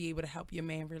points to be able to help your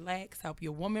man relax, help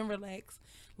your woman relax,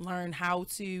 learn how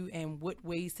to and what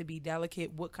ways to be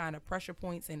delicate, what kind of pressure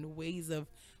points and ways of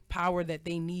power that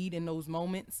they need in those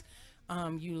moments.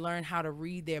 You learn how to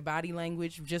read their body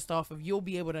language just off of, you'll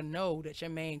be able to know that your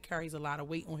man carries a lot of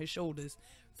weight on his shoulders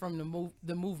from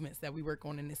the movements that we work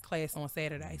on in this class on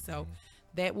Saturday. So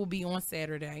that will be on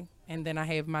Saturday. And then I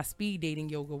have my speed dating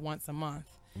yoga once a month.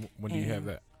 When do you have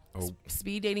that? Oh,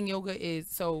 Speed dating yoga is,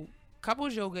 so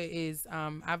couples yoga is,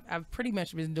 I've pretty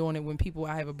much been doing it when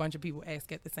I have a bunch of people ask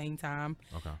at the same time.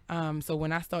 okay. So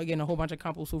when I start getting a whole bunch of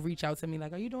couples who reach out to me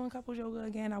like, are you doing couples yoga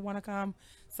again? I want to come.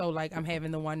 So like I'm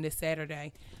having the one this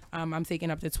Saturday. I'm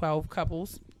taking up to 12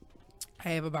 couples. I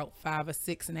have about 5 or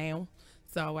 6 now.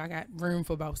 So I got room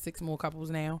for about 6 more couples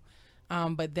now.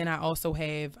 But then I also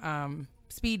have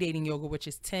speed dating yoga, which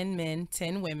is 10 men,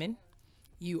 10 women.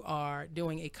 You are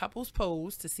doing a couple's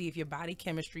pose to see if your body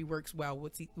chemistry works well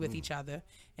with each other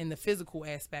and the physical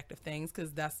aspect of things,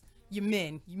 because that's your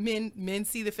men. Men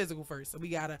see the physical first, so we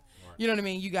gotta, you know what I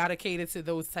mean. You gotta cater to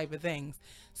those type of things.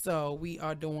 So we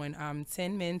are doing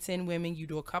 10 men, 10 women. You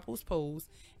do a couple's pose,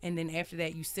 and then after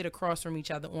that, you sit across from each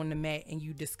other on the mat and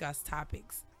you discuss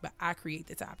topics. But I create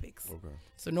the topics. Okay.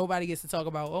 So nobody gets to talk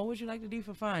about, oh, what you like to do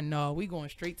for fun? No, we going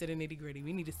straight to the nitty gritty.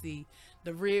 We need to see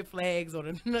the red flags or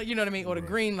the, you know what I mean, or the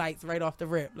green lights right off the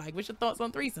rip. Like, what's your thoughts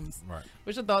on threesomes? Right.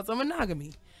 What's your thoughts on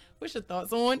monogamy? What's your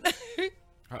thoughts on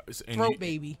throat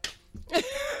baby?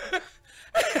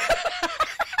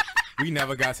 We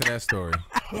never got to that story.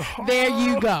 There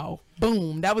you go.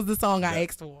 Boom. That was the song I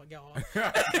asked for, y'all.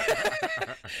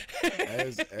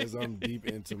 As I'm deep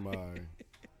into my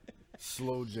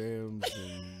slow jams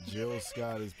and Jill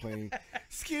Scott is playing,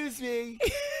 excuse me,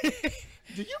 do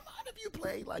you mind if you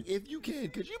play, like, if you can,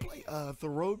 could you play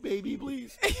Throat Baby,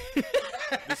 please?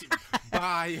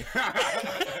 Bye.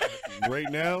 Right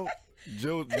now,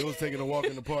 Jill's taking a walk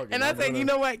in the park. And I said, you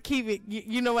know what? Keep it.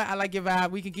 You know what? I like your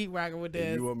vibe. We can keep rocking with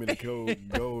this. You want me to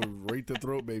go rate the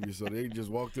Throat Baby, so they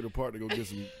just walk to the park to go get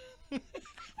some.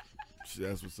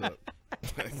 That's what's up.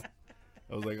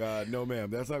 I was like, no,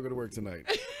 ma'am, that's not going to work tonight.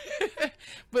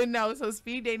 But no, so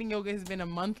speed dating yoga has been a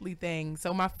monthly thing.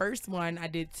 So my first one, I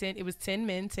did 10. It was 10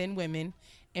 men, 10 women,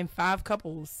 and 5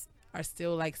 couples are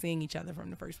still like seeing each other from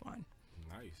the first one.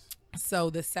 Nice. So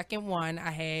the second one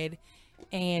I had,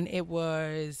 and it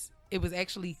was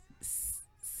actually,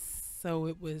 so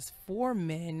it was 4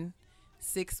 men,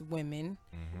 6 women,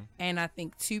 and I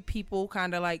think 2 people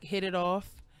kind of like hit it off.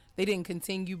 they didn't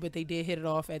continue, but they did hit it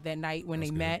off at that night when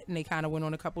they met, and they kind of went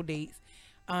on a couple dates.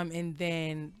 And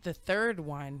then the third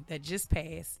one that just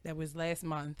passed, that was last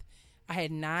month, I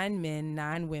had 9 men,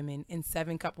 9 women, and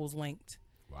 7 couples linked.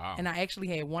 Wow. And I actually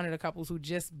had one of the couples who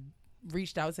just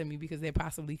reached out to me because they're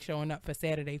possibly showing up for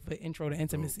Saturday for Intro to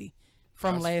Intimacy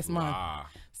from last month.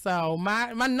 So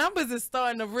my numbers is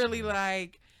starting to really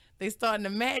they starting to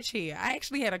match here. I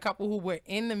actually had a couple who were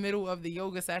in the middle of the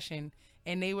yoga session,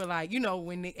 and they were like,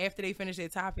 after they finished their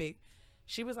topic,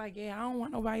 she was like, yeah, I don't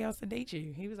want nobody else to date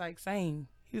you. He was like, same.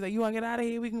 He was like, you want to get out of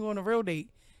here? We can go on a real date.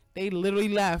 They literally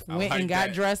left, went and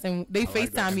got dressed, and they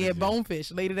FaceTimed me at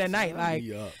Bonefish later that night. Like,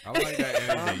 I like that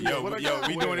energy. Yo,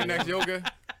 we doing the next yoga?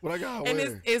 What I got?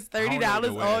 And it's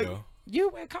 $30 all. You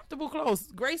wear comfortable clothes,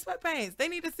 gray sweatpants. They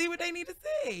need to see what they need to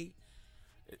see.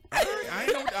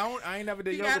 I ain't never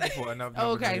did yoga before.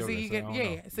 Okay, so you get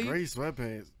gray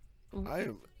sweatpants.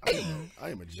 I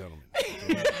am a gentleman.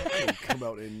 I don't come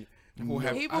out in.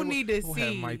 People need to see.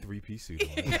 Have my 3-piece suit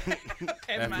on.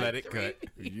 Athletic cut.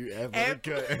 You athletic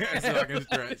cut. So I can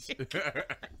stretch.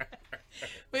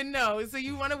 But no, so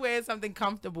you want to wear something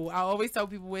comfortable. I always tell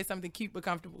people wear something cute but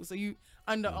comfortable. So you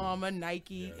Under Armour,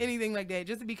 Nike, anything like that,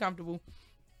 just to be comfortable.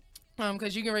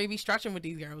 Because you can really be stretching with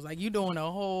these girls. Like, you doing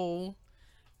a whole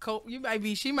coat.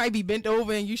 She might be bent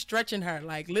over and you stretching her.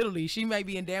 Like, literally, she might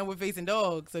be in Downward Facing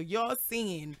Dog. So you're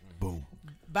seeing boom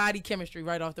body chemistry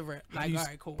right off the rip. Like, all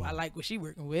right, cool. Boom. I like what she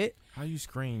working with. How you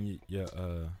screen your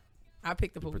I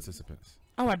picked the participants?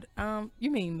 Oh,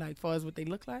 you mean like far as what they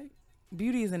look like?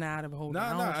 Beauty is an eye of a whole. No.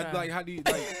 Like, how do you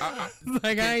like?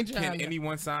 I ain't trying. Can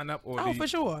anyone sign up? Or for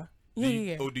sure.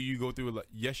 Yeah. Or do you go through like,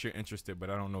 yes, you're interested, but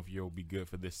I don't know if you'll be good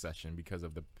for this session because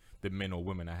of the men or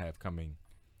women I have coming.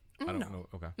 I don't know.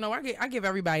 Okay. No, I give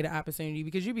everybody the opportunity,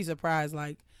 because you'd be surprised.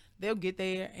 Like, they'll get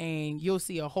there and you'll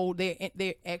see a whole their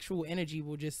actual energy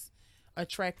will just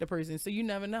attract the person. So you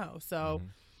never know. So.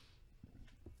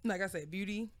 Like I said,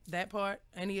 beauty, that part,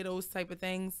 any of those type of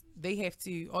things, they have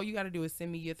to, all you got to do is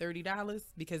send me your $30,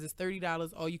 because it's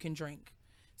 $30 all you can drink.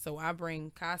 So I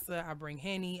bring Casa, I bring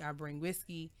Henny, I bring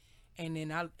whiskey, and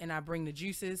then I bring the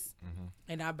juices,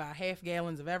 and I buy half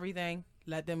gallons of everything.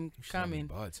 Let them come in.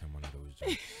 Bud send one of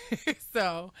those juices.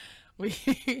 So we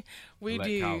let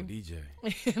do. Kyle DJ.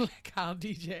 Let Kyle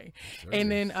DJ.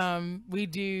 And then we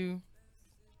do,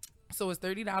 so it's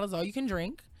 $30 all you can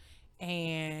drink.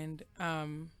 And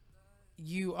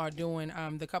you are doing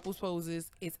the couples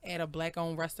poses. It's at a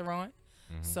black-owned restaurant.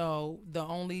 So the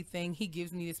only thing, he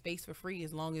gives me the space for free,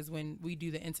 as long as when we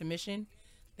do the intermission,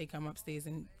 they come upstairs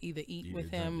and either eat with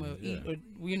him or eat, or,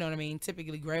 you know what I mean,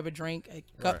 typically grab a drink, a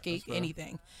cupcake,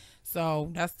 anything.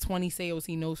 So that's 20 sales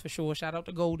he knows for sure. Shout out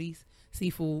to Goldie's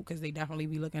Seafood, because they definitely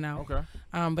be looking out. Okay.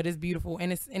 But it's beautiful,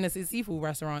 and it's a seafood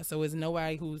restaurant, so it's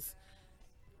nobody who's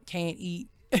can't eat.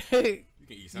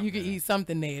 You can eat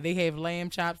something there. They have lamb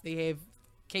chops. They have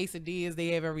quesadillas. They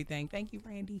have everything. Thank you,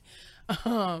 Randy.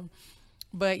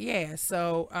 But yeah,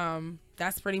 so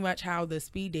that's pretty much how the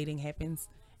speed dating happens.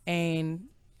 And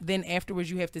then afterwards,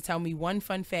 you have to tell me one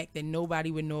fun fact that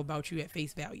nobody would know about you at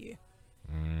face value.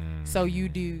 So you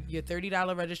do your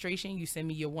 $30 registration. You send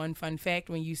me your one fun fact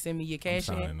when you send me your cash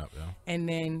app, and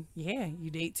then you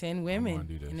date 10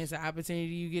 women, and it's an opportunity.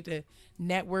 You get to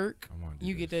network.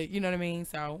 You get to, you know what I mean.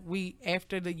 So we,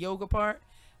 after the yoga part,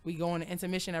 we go on the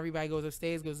intermission. Everybody goes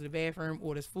upstairs, goes to the bathroom,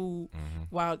 orders food.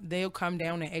 While they'll come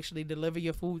down and actually deliver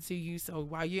your food to you. So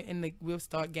while you're we'll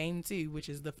start game 2, which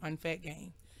is the fun fact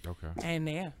game. Okay. And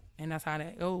that's how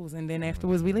that goes. And then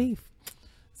afterwards we leave.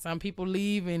 Some people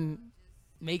leave and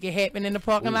make it happen in the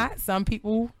parking lot. Some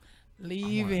people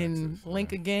leave and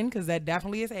link again, because that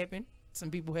definitely has happened. Some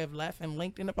people have left and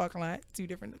linked in the parking lot, 2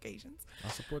 different locations. I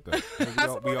support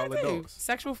that. We all adults.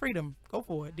 Sexual freedom. Go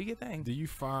for it. Do your thing. Do you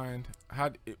find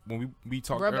when we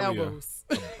talked rub earlier, elbows.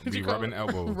 Be rubbing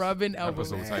elbows. Rubbing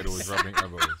elbows. Episode title is rubbing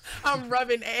elbows. I'm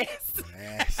rubbing ass.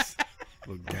 Ass.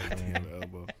 Look, goddamn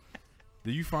elbow.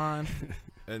 Do you find,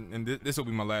 and this will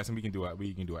be my last, and we can do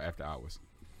it after hours.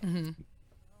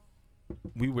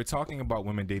 We were talking about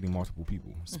women dating multiple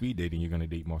people. Speed dating, you're going to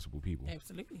date multiple people.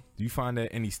 Absolutely. Do you find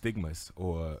that any stigmas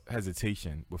or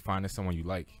hesitation with finding someone you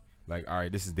like? Like, all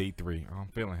right, this is date 3. Oh, I'm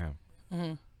feeling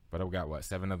him. But I've got,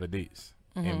 7 other dates.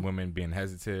 And women being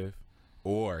hesitant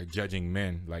or judging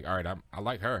men. Like, all right, I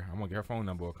like her. I'm going to get her phone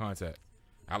number or contact.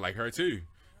 I like her too.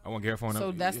 I want to get her phone number.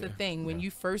 So that's the thing. When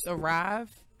you first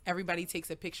arrive, everybody takes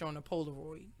a picture on a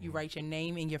Polaroid. You write your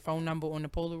name and your phone number on the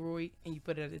Polaroid, and you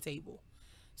put it at the table.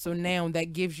 So now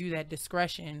that gives you that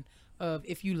discretion of,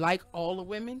 if you like all the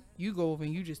women, you go over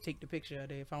and you just take the picture of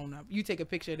their phone number. You take a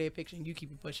picture of their picture and you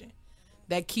keep it pushing.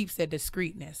 that keeps that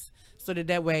discreetness. So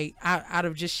that way, out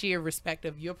of just sheer respect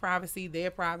of your privacy, their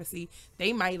privacy,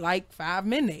 they might like 5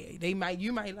 men there.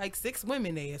 You might like 6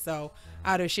 women there. So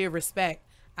out of sheer respect,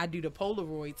 I do the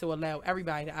Polaroid to allow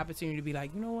everybody the opportunity to be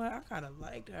like, you know what, I kind of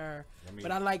liked her,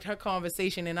 but I liked her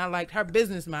conversation and I liked her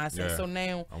business mindset. Yeah. So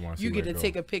now see you get where to it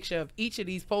take go. a picture of each of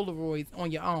these Polaroids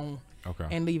on your own Okay.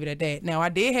 and leave it at that. Now, I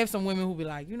did have some women who be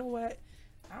like, you know what,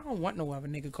 I don't want no other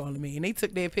nigga calling me. And they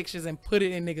took their pictures and put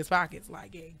it in niggas' pockets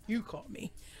like, yeah, you call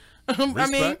me. I mean,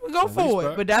 Respect. go for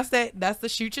Respect. it. But that's the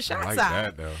shoot your I shots like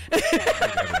out. that though. I like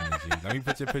that energy. Let me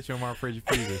put your picture on my fridge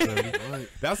freezer. So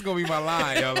that's gonna be my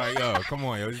line, yo. Like, yo, come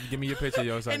on, yo, just give me your picture,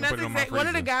 yo, so I And can that's put it on my exactly freezer. one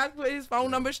of the guys put his phone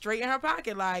number straight in her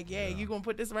pocket. Like, yeah, you gonna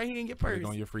put this right here in your Put purse. it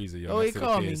on your freezer, yo. Oh, next he to the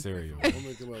called kid me. cereal. I'm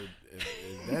gonna come out,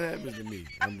 if that happens to me,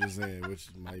 I'm just saying, which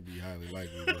might be highly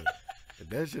likely, but if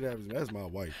that shit happens, that's my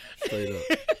wife, straight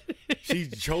up. She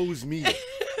chose me.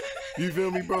 You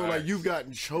feel me, bro? Like, you've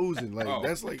gotten chosen. Like,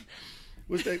 that's like,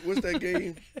 what's that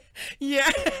game? Yeah,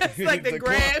 it's like the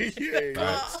grab. Yeah.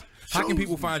 Facts. How can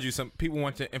people Chosen. find you? Some people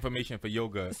want your information for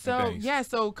yoga. and So things. yeah,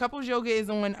 so couples yoga is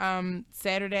on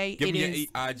Saturday. Give It me is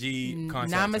your IG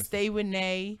contact. Namaste with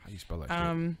Nay. How you spell that?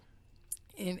 Namaste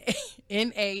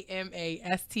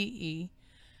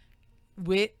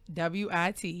with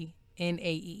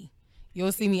WITNAE.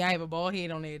 You'll see me. I have a bald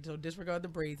head on there, so disregard the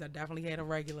braids. I definitely had a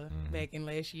regular back in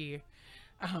last year.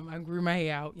 I grew my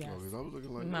hair out. Yes. Oh, 'cause I was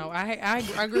looking like No,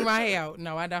 that. I grew my hair out.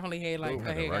 No, I definitely had like Shit. a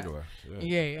Like hair. a regular.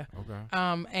 Yeah.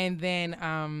 Okay. And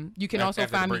then you can also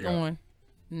After the find me breakup? on.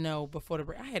 No, before the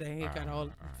break. I had a haircut all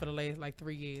for the last like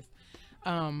 3 years,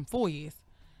 4 years.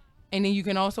 And then you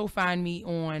can also find me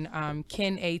on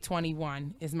Ken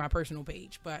A21 is my personal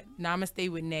page, but Namaste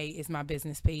with Nay is my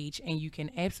business page, and you can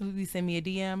absolutely send me a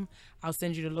DM. I'll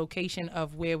send you the location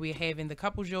of where we're having the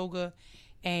couples yoga,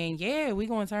 and yeah, we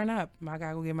gonna turn up. I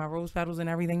gotta go get my rose petals and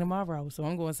everything tomorrow, so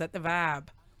I'm gonna set the vibe.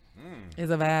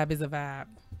 It's a vibe. It's a vibe.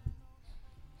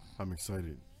 I'm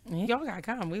excited. Y'all gotta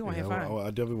come. We gonna Yeah, have fun. I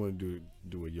definitely want to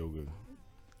do a yoga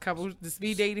Couples, the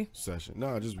speed dating. session.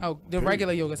 No, just Oh, the period.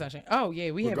 regular yoga session. Oh yeah,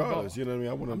 we have a ball. Regardless, you know what I mean.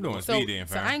 I want to. I'm doing So, speed dating,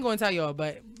 so fam. I ain't gonna tell y'all,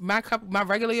 but my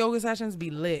regular yoga sessions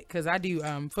be lit because I do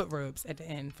foot rubs at the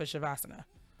end for shavasana.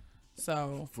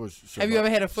 So have you ever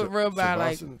had a foot rub by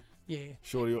like? Yeah.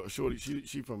 Shorty,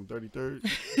 she from 33rd.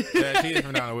 Yeah, she is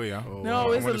from down the way, yo. Oh, No,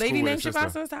 wow. it's I a went to lady school with named her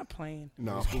sister. Shavasana. Stop playing.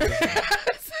 No,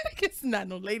 It's not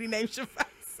no lady named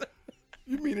Shavasana.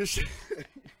 you mean this shit?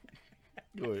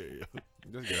 Go ahead, yo.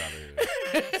 Just get out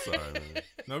of here. Sorry, man.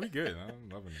 No, we good. I'm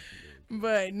loving it.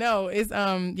 But no, it's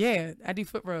yeah, I do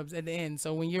foot rubs at the end.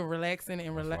 So when you're relaxing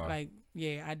and fine. like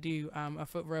yeah, I do a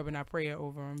foot rub and I pray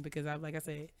over them because like I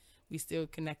said, we still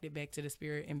connected back to the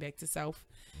spirit and back to self.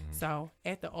 Mm-hmm. So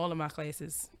after all of my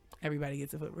classes, everybody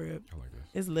gets a foot rub. I like this.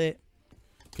 It's lit.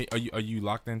 Okay, are you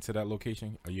locked into that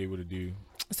location? Are you able to do?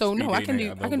 So no, Speed I can do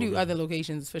dating I can do locations? other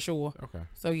locations for sure. Okay.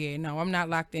 So yeah, no, I'm not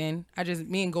locked in.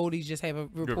 Me and Goldie just have a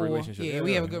rapport. relationship. Yeah, Yeah,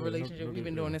 we have a yeah, good no- relationship. no We've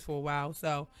been good, doing yeah. this for a while.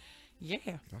 So yeah,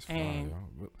 That's fine, and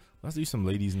yo. Let's do some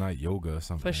ladies' night yoga or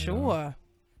something. for you know? sure.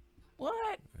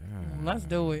 What? Yeah. Let's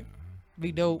do it.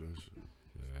 Be dope.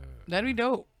 That'd be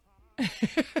dope. I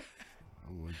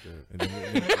want that. And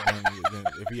then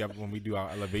if we have, when we do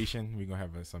our elevation, we're gonna have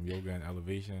some yoga and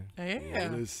elevation. Yeah.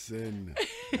 Listen,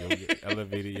 Yoga,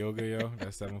 elevated yoga, yo.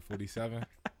 That's 7:47.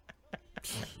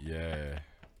 Yeah.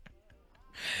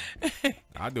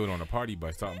 I do it on a party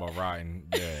bus talking about riding.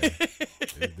 Yeah.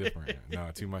 It's different. No,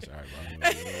 too much. All right,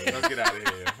 bro. Let's get out of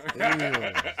here.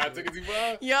 Damn. I took it too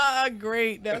far. Y'all are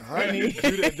great. That's How do you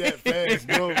funny. do that fast,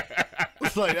 bro?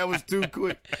 It's like that was too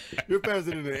quick. You're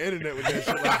faster than the internet with that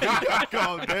shit. Like, you gotta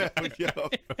calm down, yo.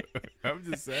 I'm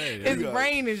just saying. His got-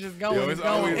 brain is just going. Yo, it's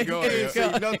always going, It's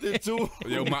yo. Say nothing to him.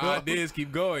 Yo, my ideas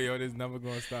keep going, yo. This never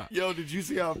gonna stop. Yo, did you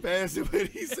see how fast it went?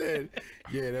 He said,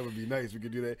 "Yeah, that would be nice. We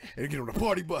could do that and get on the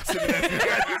party bus." And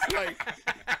it's like,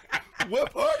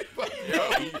 what party bus?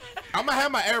 Yo, I'm gonna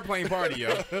have my airplane party,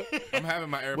 yo. I'm having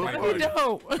my airplane What party.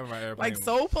 dope. Having my airplane. Like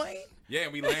Soul Plane. Yeah,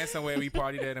 we land somewhere, we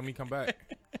party there, then we come back.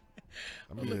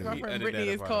 My Yeah. friend edit Brittany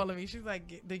that is part. calling me. She's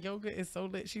like, the yoga is so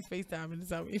lit. She's FaceTiming and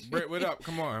something. Britt, what up?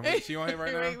 Come on. She on here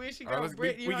right now? Wait, where she All right, go? let's-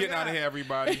 Britt, we you getting hung out of up. here,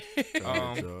 everybody.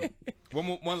 Yo.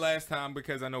 One last time,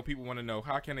 because I know people want to know,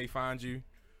 how can they find you?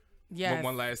 Yes.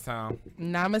 One last time.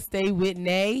 Namaste with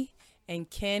Nay and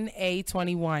Ken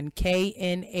A21.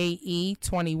 KNAE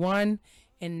 21.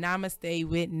 And Namaste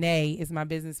with Nay is my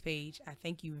business page. I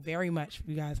thank you very much,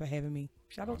 you guys, for having me.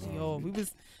 Shout out to y'all. We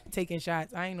was taking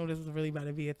shots. I didn't know this was really about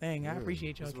to be a thing. I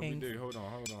appreciate y'all, That's what we Kings. do. Hold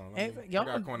on. And I y'all,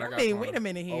 got corner, I got wait corner. a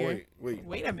minute Oh here. wait.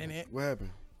 Wait a minute. What happened?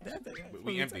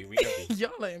 We empty. We empty.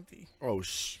 Y'all are empty. Oh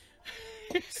shh.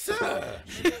 Sir.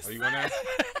 Are you going there?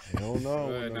 Hell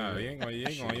no. Nah, you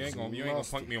ain't gonna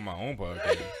punk me on my own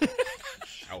podcast.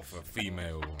 Alpha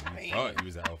female. I thought you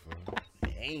was alpha.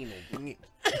 Ain't no thing.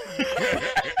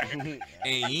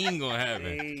 And you ain't gonna have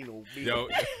it. Ain't no thing. Yo,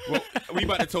 well, we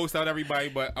about to toast out everybody,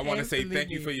 but I want to say thank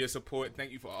you Absolutely. for your support.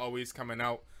 Thank you for always coming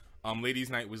out. Ladies'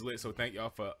 night was lit, so thank y'all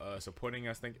for supporting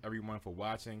us. Thank everyone for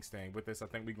watching, staying with us. I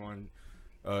think we're going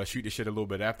to shoot the shit a little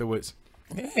bit afterwards.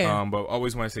 Yeah. But I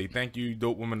always want to say thank you,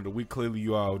 Dope Woman of the Week. Clearly,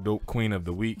 you are dope Queen of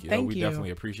the Week. Thank we you.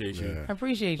 definitely appreciate you Yeah. I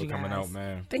appreciate for you coming guys. out,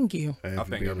 man. Thank you. And I for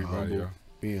thank being everybody, humble, yo.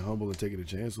 being humble and taking a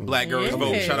chance on Black Girls Yeah.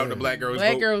 Vote. Shout out to Black Girls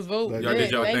Black Vote. Girls vote. Y'all Y'all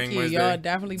did y'all Thank thing you. Wednesday. Y'all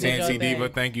definitely did y'all Nancy thing. Diva,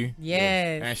 thank you.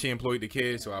 Yes. And she employed the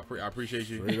kids, so I appreciate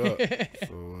you. Straight up.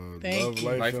 So, Thank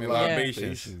love, you. life, and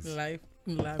libations. libations. Life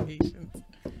libations.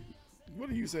 What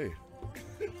do you say?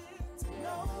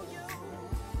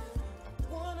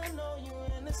 Wanna know you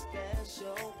in a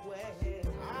special way.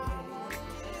 I wanna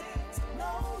get to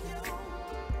know you.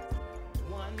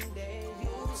 One day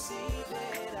you'll see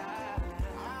that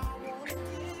I wanna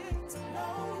get to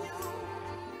know you.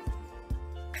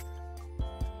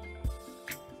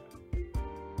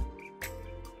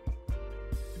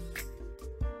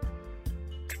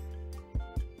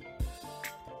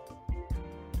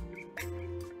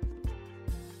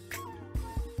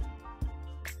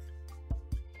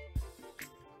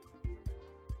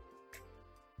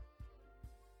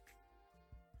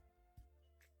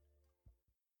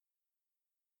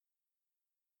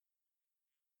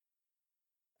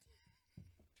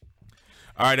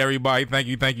 All right, everybody. Thank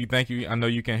you. I know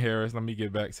you can hear us. Let me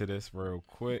get back to this real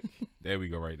quick. There we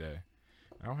go, right there.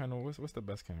 I don't have no. What's the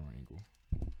best camera angle?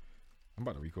 I'm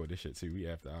about to record this shit too. We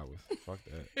after hours. Fuck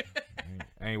that.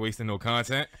 I ain't wasting no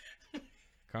content.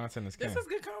 Content is king. This is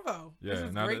good convo. Yeah, This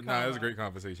is nah, great that was a convo. great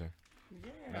conversation. Yeah.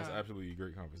 That's absolutely a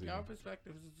great conversation. Y'all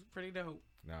perspectives is pretty dope.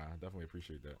 Nah, I definitely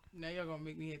appreciate that. Now y'all gonna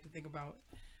make me have to think about.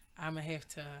 I'm gonna have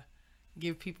to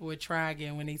give people a try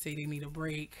again when they say they need a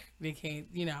break. They can't,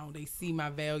 they see my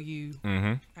value.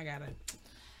 Mm-hmm. I gotta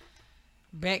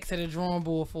back to the drawing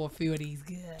board for a few of these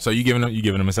guys. So you giving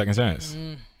them a second chance?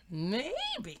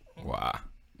 Maybe, Wow.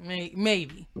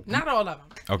 maybe not all of them.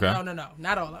 Okay. No,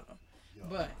 not all of them.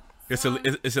 But It's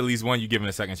at least one you giving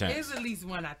a second chance. there's at least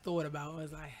one I thought about. I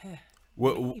was like,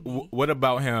 What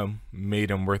about him made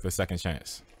him worth a second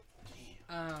chance?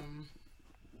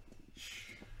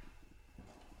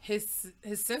 his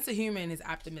sense of humor and his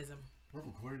optimism. We're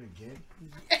recording again.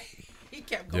 He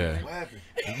kept going. Yeah. What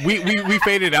happened? We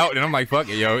faded out and I'm like, fuck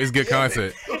it, yo, it's good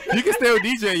content. You can still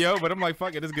DJ, yo, but I'm like,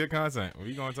 fuck it, it's good content.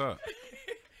 We gonna talk.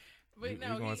 But we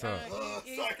no, gonna he still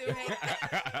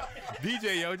had,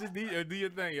 DJ, yo, just do your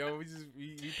thing, yo. We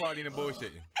partying and bullshitting.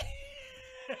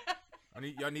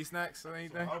 Y'all need snacks or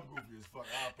anything? I'm goofy as fuck.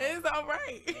 it's all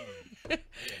right.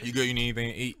 You good? You need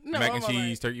anything to eat? No, Mac and I'm cheese,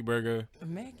 alright. turkey burger.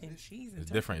 Mac and cheese. And It's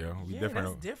different, yo. We yeah, different.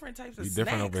 That's different types of we snacks.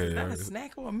 different over here, It's not yo. a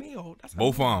snack or a meal. That's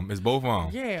Both of them. It's both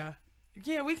of them. Yeah.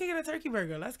 Yeah, we can get a turkey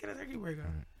burger. Let's get a turkey burger.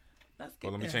 Let's get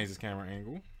Well, let me that. change this camera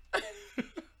angle.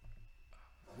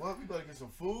 What? We better get some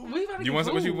food? We gotta You get want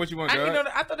some- food. what you want, I, God?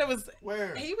 I thought that was.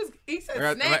 Where? He said I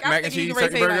got snack. mac I and think he cheese, was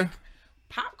ready to say turkey like burger?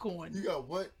 popcorn. You got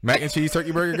what? Mac and cheese,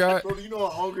 turkey burger, God. Bro, do you know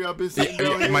how hungry I've been sitting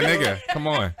down here? My nigga, come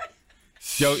on.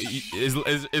 Yo,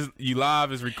 is you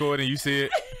live? Is recording? You see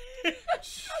it?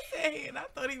 And I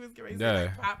thought he was ready to say Yeah.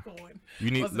 like popcorn.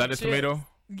 You need Or some lettuce, chips. tomato,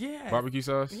 Yeah. barbecue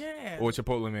sauce, Yeah. or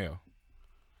chipotle mayo.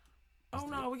 Oh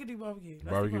no, we could do barbecue. Let's do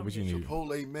Barbecue, what you need?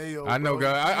 Chipotle mayo. I know,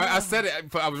 bro. girl. I said it.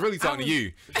 But I was really talking to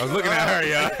you. I was looking at her,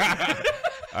 yeah.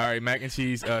 All right, mac and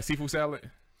cheese, seafood salad,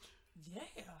 Yeah.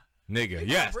 nigga.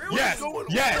 Yes, Really? yes, What's going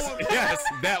yes, on? yes.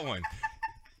 That one.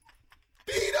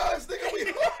 Feed us, nigga.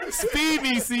 We hungry.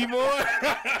 Stevie Seymour.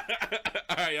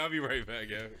 All right, I'll be right back,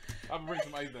 yo. I'm gonna bring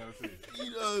some ice down too.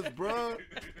 Feed us, bro.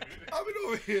 I've been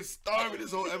over here starving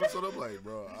this whole episode. I'm like,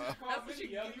 bro. That's what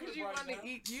you want to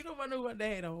eat. You don't want to want to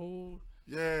have a whole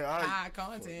Yeah, high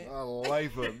content. I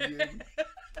life up. Yeah.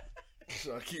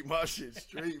 So I keep my shit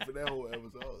straight for that whole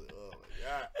episode. Oh my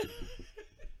god.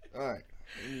 All right.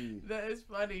 That is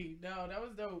funny. No, that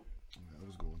was dope. I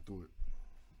was going through it.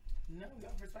 No,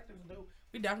 your perspective is dope.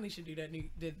 We definitely should do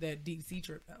that deep sea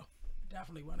trip though.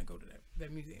 Definitely want to go to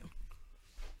that museum.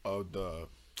 Oh, the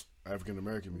African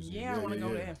American Museum. Yeah, I want to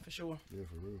go there for sure. Yeah,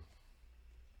 for real.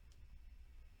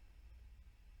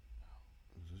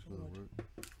 Is this gonna work?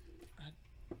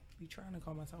 Be trying to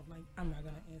call myself like I'm not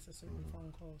gonna answer certain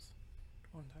phone calls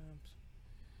on times.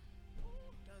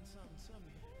 Done something to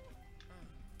me.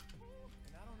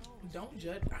 And I don't know. Don't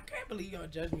judge. I can't believe y'all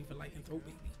judge me for liking Throat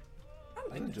Baby. I I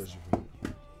like didn't this. judge you for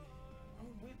it.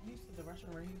 We used to the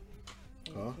Russian right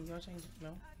here. Huh? Can y'all change? No,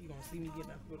 you gonna see me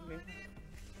getting up? Go to bed?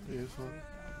 Yeah, it's fun.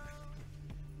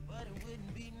 But it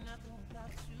wouldn't be nothing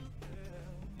without you,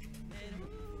 girl. And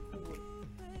ooh,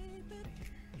 baby,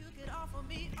 you could offer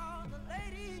me all the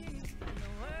ladies in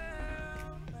the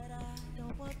world, but I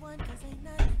don't want one 'cause ain't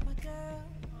nothing my girl.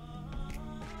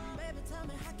 Baby, tell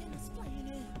me how can I explain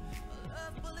it? A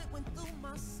love bullet went through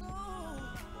my soul.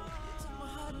 You took my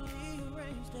heart and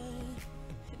rearranged it,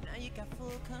 and now you got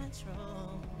full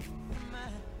control. My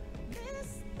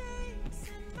mistakes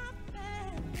and my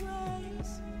bad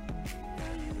ways.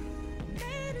 Now you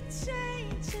made a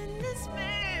change in this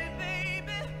man,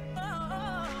 baby. Oh,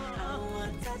 I don't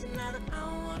wanna touch another, I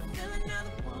don't wanna feel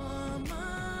another woman.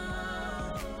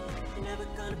 You're never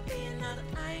gonna be another,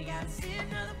 I ain't gotta see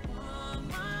another woman.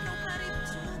 Nobody but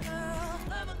you, girl,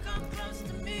 ever come close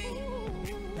to me.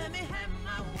 Let me have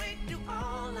my way, do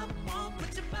all I want,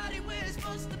 put your body where it's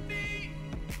supposed to be.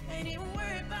 Ain't even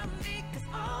worry about me, 'cause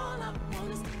all I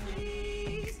want is to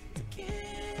please, to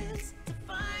kiss, to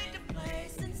find a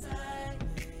place inside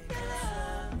your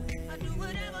love. I do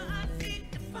whatever I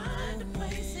need to find a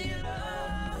place in your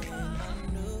love. My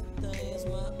new things,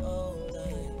 my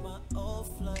old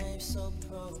flame, so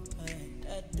propane.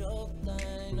 That dope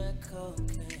thing, that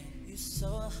cocaine. You so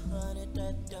a hundred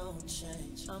that don't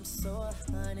change. I'm so a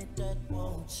hundred that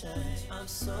won't change. I'm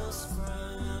so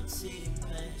sprung,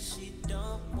 T-Pain. She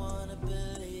don't wanna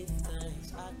believe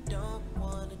things. I don't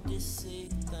wanna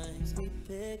deceive things. We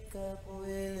pick up when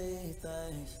we leave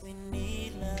things. We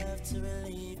need love to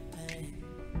relieve pain.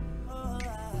 Oh,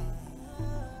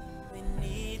 we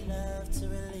need love to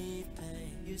relieve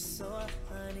pain. You so a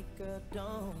honey, girl,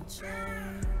 don't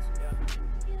change.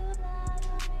 You love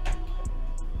me,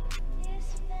 you're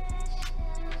special.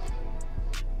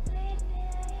 Leave me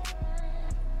alone,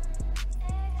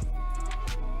 exactly.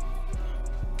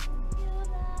 You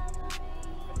love me,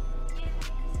 give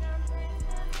me something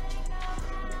that may go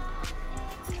wrong.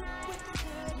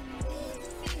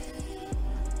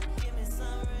 Give me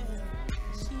some real.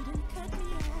 She done cut me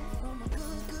off from a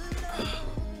good love.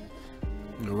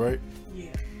 You all right?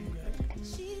 Yeah, I'm good.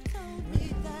 She told me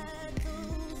that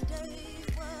those days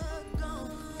were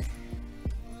gone.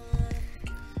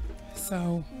 So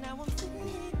Now I'm sitting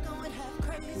here going half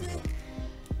crazy.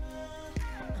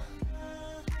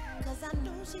 'Cause I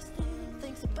know she still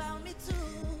thinks about me too.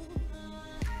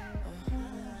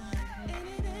 And it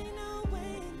ain't no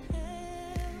way in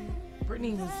hell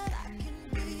Brittany was. that I can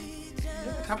be There's a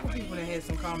just couple people that had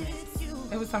some comments. with you.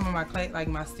 It was some of my class, like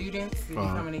my students that be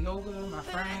coming to yoga, my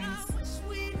friends. Wish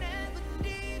we never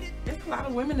did it. There's a lot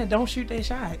of women that don't shoot their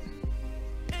shot.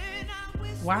 And I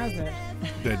wish Why is that?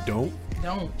 That don't?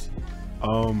 Don't.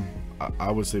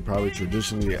 I would say probably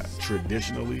traditionally,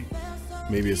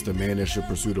 maybe it's the man that should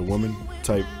pursue the woman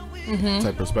type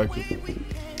perspective.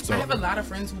 So, I have a lot of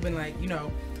friends who've been like, you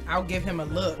know, I'll give him a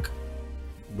look,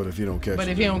 but if you don't catch but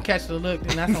it, if he don't catch the look,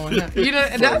 then that's on him. You know,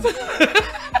 and that's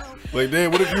like,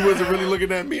 damn, what if you wasn't really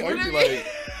looking at me? I'd be like,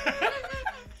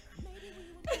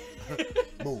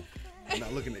 boom, I'm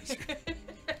not looking at you.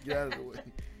 Get out of the way.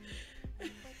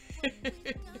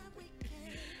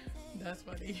 that's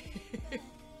funny.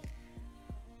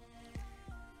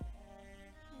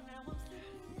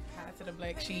 Hi to the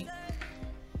black sheep.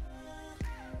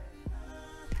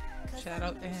 Shout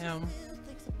out to him.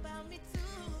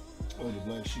 Oh, the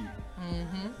black sheep.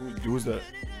 Mm-hmm. Who's that?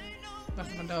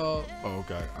 That's my dog. Oh,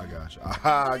 okay, I got you.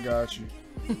 Aha, I got you.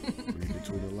 Read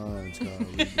between the lines, Kyle.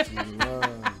 Read between the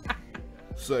lines.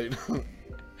 Say no.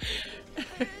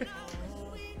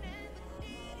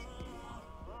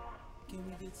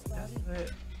 That's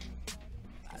it.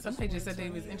 Somebody just said they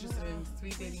was interested in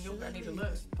sweet dating yoga. I need to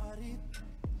look.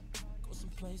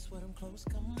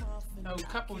 Oh,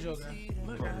 couples yoga.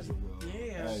 Look, guys.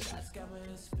 Yeah.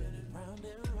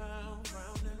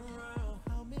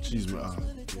 She's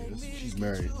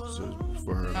married, so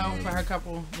for her. Oh, for her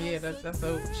couple. Yeah, that's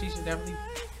so. She should definitely.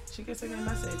 She can send me a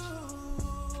message.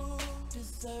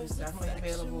 It's definitely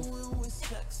available.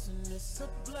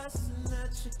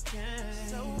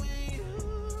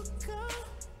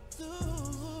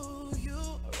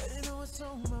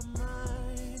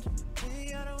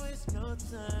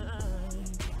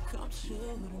 Come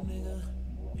chill with a nigga.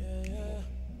 Yeah.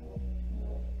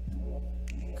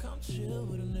 Come chill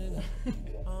with a nigga.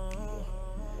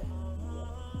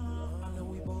 I know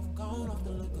we both gone off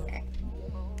the liquor.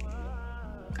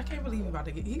 I can't believe he about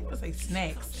to get. He was say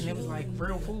snacks, and it was like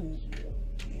real food.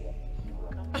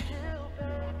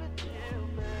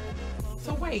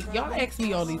 So wait, y'all asked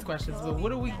me all these questions, but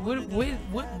what are we?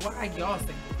 Why y'all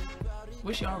single?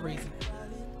 What's y'all reason?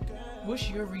 What's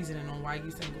your reasoning on why you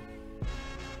single?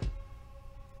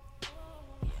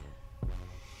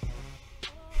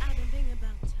 I've been thinking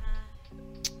about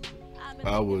time.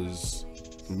 I was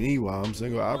me while I'm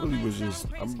single. I really was just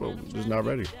not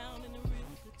ready.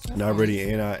 Not ready,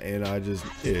 and I just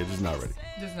not ready.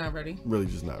 Just not ready. Really,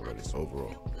 just not ready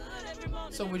overall.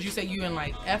 So would you say you in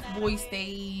like F-boy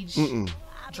stage,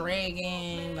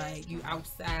 dragging, like you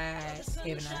outside,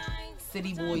 having a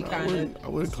city boy kind of? I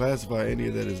wouldn't classify any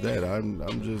of that as that.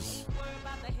 I'm just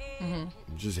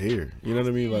here. You know what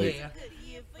I mean? Like, Yeah.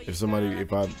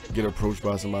 if I get approached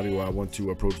by somebody or I want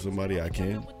to approach somebody, I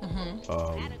can.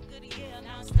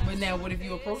 But now, what if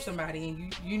you approach somebody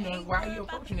and you know why are you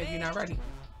approaching if you're not ready?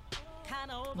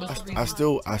 What's the I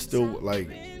reason? still like,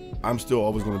 I'm still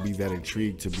always gonna be that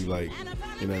intrigued to be like,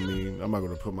 you know what I mean? I'm not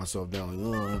gonna put myself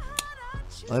down like,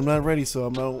 I'm not ready, so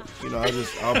I'm not,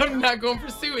 I'm not gonna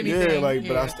pursue anything. yeah, like,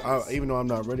 Yeah. but I even though I'm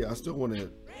not ready, I still want to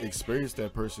experience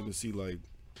that person to see like,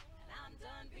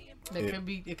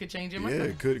 It could change your mind.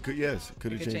 yeah, could have It changed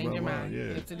could my change your mind, mind.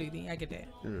 yeah, Absolutely, I get that.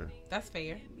 yeah. That's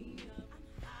fair.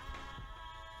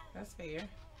 That's fair.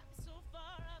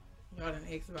 Y'all done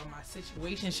asked about my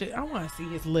situation. Shit, I want to see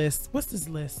his list. What's this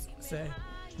list say?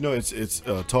 No, it's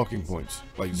talking points.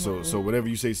 Like so whenever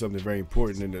you say something very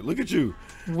important, and look at you,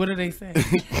 What do they say?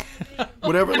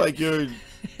 whatever like your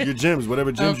gems,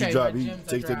 whatever gems Okay, you drop, my he gems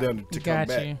I takes that drop. down to come Got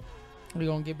back. you. We're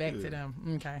gonna get back Yeah. to them.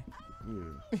 Okay,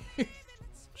 Yeah.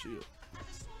 Chill.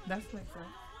 that's makes sense.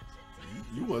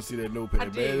 You want to see that notepad I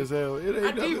bad did. as hell? It ain't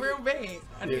I nothing. did real bad. I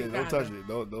Yeah, did don't kinda. touch it.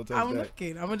 Don't touch I'm that.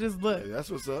 looking. I'm gonna just look. Yeah, that's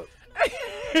what's up.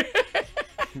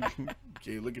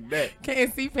 Okay, look at that.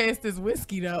 Can't see past this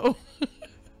whiskey though.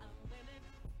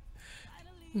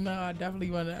 No, I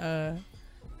definitely want to.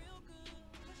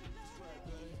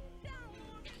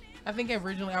 I think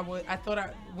originally I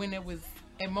thought when it was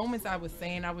at moments I was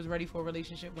saying I was ready for a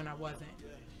relationship when I wasn't,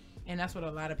 and that's what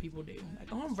a lot of people do. Like,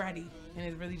 oh, I'm ready, and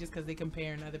it's really just because they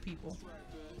comparing other people.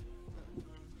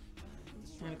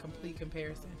 In a complete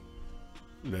comparison.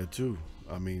 That too.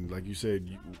 I mean, like you said,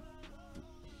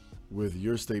 with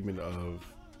your statement of,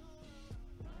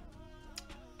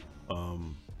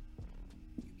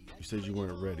 you said you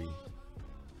weren't ready.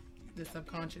 The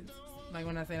subconscious, like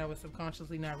when I said I was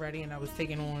subconsciously not ready, and I was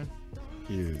taking on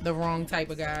Yeah. the wrong type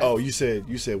of guy. Oh, you said,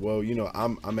 well,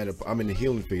 I'm in the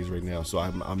healing phase right now, so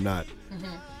I'm not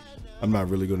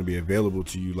really going to be available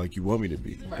to you like you want me to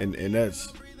be, Right. and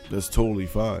that's totally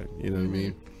fine. You know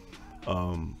what I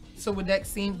mean? So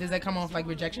does that come off like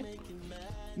rejection?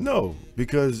 No,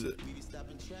 because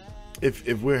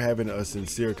if we're having a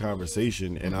sincere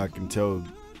conversation and I can tell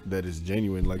that it's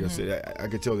genuine, like I said, I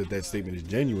can tell that statement is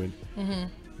genuine,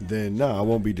 then I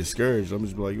won't be discouraged. I'm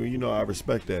just like, well, I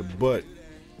respect that. But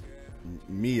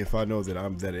me, if I know that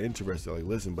I'm that interested, like,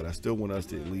 listen, but I still want us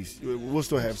to at least, we'll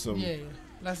still have some. Yeah.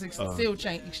 Let's still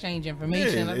exchange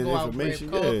information. yeah, Let's go out, grab information,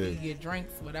 coffee, yeah. get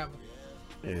drinks, whatever.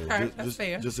 Yeah, Okay, that's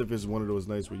fair. Just if it's one of those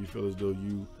nights where you feel as though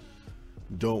you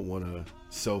don't want to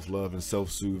self-love and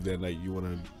self-soothe that night, you want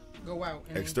to Go out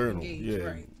and external, engage, yeah.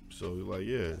 right. So like,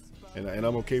 yeah, and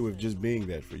I'm okay with just being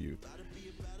that for you.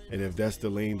 And if that's the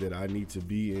lane that I need to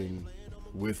be in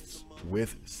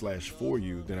with/for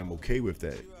you, then I'm okay with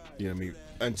that. You know what I mean?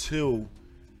 Until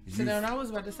So then I was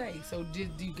about to say, so do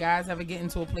you guys ever get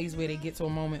into a place where they get to a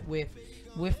moment with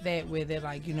that where they're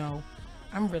like,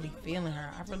 I'm really feeling her.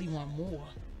 I really want more.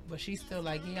 But she's still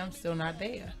like, yeah, I'm still not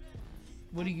there.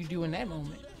 What do you do in that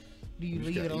moment? Do you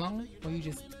leave it alone, or you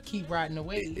just keep riding the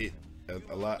wave?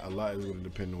 a lot is going to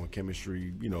depend on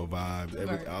chemistry, vibes.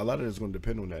 Right. A lot of it is going to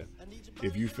depend on that.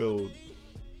 If you feel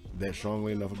that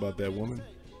strongly enough about that woman,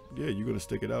 yeah, you're going to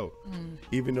stick it out.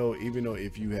 Even though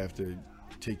if you have to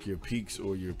take your peaks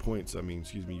or your points,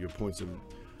 your points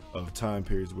of time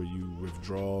periods where you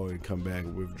withdraw and come back,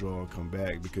 withdraw and come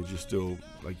back, because you're still,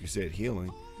 like you said,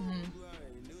 healing.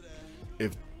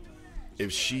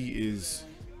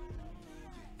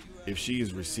 If she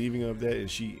is receiving of that,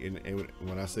 and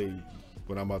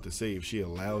when I'm about to say, if she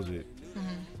allows it,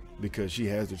 because she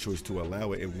has the choice to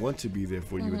allow it and want to be there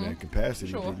for you in that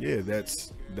capacity, Sure. then yeah,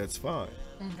 that's fine.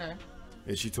 Okay.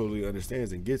 And she totally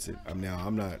understands and gets it.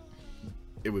 I'm not.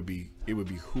 It would be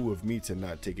who of me to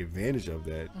not take advantage of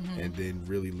that and then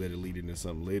really let it lead into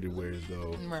something later, whereas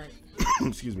though, Right.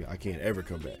 excuse me, I can't ever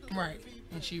come back. Right.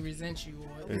 And she resents you,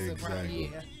 or it's a problem. Exactly.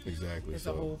 Yeah. Exactly. It's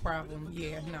So a whole problem.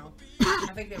 Yeah, no.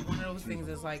 I think that one of those things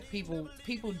is like people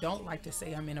don't like to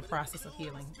say I'm in a process of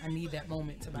healing. I need that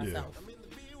moment to myself.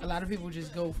 A lot of people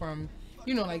just go from,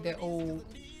 like that old,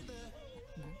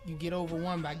 you get over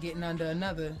one by getting under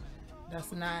another.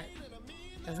 That's not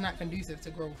conducive to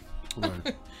growth.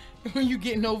 right. When you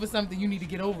getting over something, you need to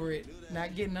get over it.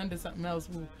 Not getting under something else,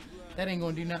 that ain't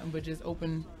gonna do nothing but just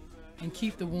open and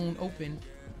keep the wound open.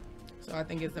 So I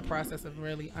think it's the process of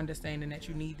really understanding that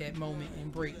you need that moment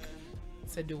and break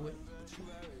to do it.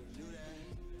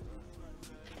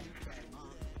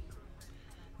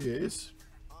 Yeah,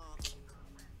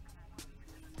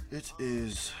 it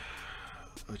is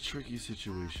a tricky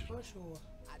situation For sure.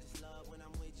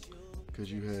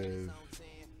 because you have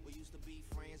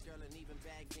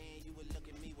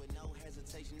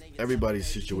everybody's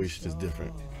situation is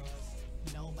different,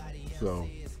 so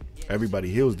everybody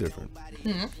heals different.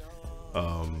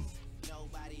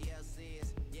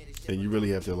 And you really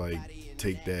have to like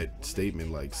take that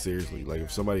statement like seriously. Like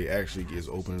if somebody actually is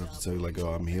open enough to tell you like,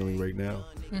 oh, I'm healing right now,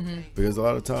 because a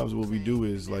lot of times what we do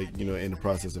is like, you know, in the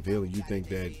process of healing, you think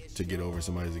that to get over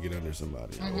somebody is to get under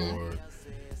somebody, or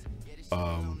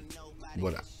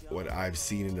what I've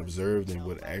seen and observed and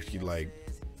what actually like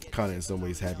kind of in some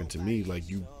ways happened to me, like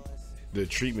the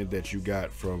treatment that you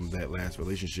got from that last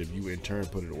relationship, you in turn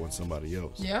put it on somebody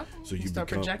else. Yeah. So you start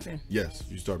become, projecting. Yes,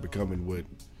 you start becoming what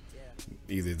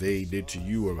either they did to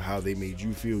you or how they made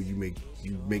you feel. You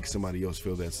make somebody else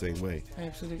feel that same way.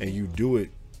 Absolutely. And you do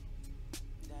it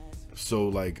so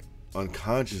like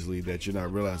unconsciously that you're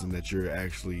not realizing that you're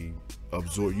actually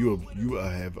you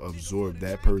have absorbed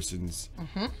that person's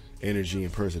energy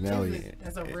and personality.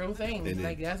 That's a real thing. and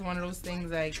Like that's one of those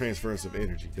things like Transference of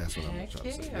energy. That's what I'm heck trying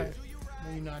to say. yeah. Yeah.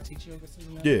 Well, you know I teach yoga, so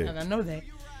you know, Yeah. and I know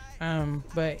that.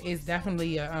 But it's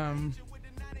definitely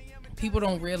people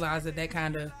don't realize that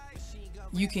kind of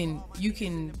you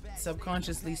can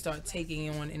subconsciously start taking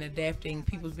on and adapting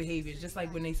people's behaviors. Just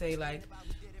like when they say like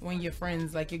when your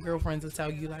friends, like your girlfriends will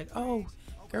tell you like, oh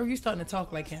girl, you starting to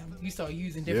talk like him. You start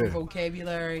using different Yeah.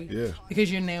 vocabulary Yeah.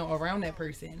 because you're now around that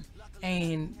person.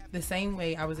 And the same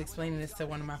way I was explaining this to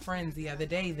one of my friends the other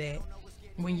day, that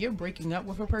when you're breaking up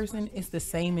with a person, it's the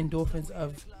same endorphins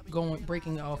of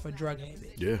breaking off a drug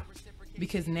habit. Yeah.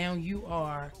 Because now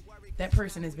that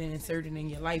person has been inserted in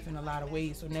your life in a lot of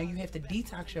ways. So now you have to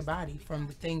detox your body from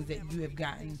the things that you have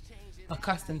gotten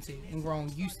accustomed to and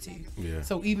grown used to. Yeah.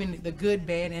 So even the good,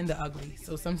 bad, and the ugly.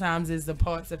 So sometimes it's the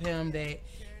parts of him that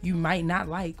you might not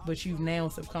like, but you've now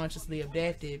subconsciously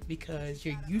adapted because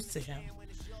you're used to him.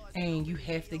 And you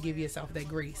have to give yourself that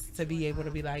grace to be able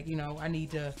to be like, you know, I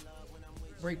need to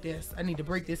break this. I need to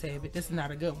break this habit. This is not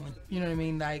a good one. You know what I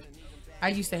mean? Like, I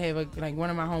used to have one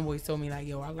of my homeboys told me like,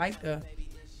 yo, I liked her,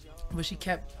 but she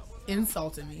kept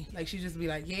insulting me. Like, she'd just be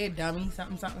like, yeah, dummy,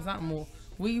 something, something, something, or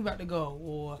where you about to go?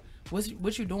 Or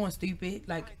what you doing, stupid?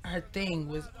 Like, her thing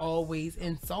was always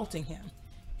insulting him.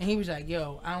 And he was like,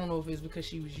 yo, I don't know if it's because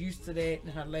she was used to that in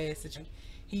her last situation.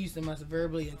 He used to must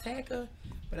verbally attack her.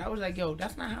 But I was like, yo,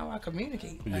 that's not how I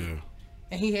communicate. Like, Yeah.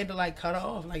 and he had to like cut her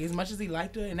off. Like, as much as he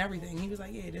liked her and everything, he was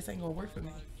like, yeah, this ain't gonna work for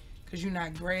me. Because you're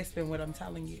not grasping what I'm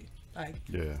telling you. Like,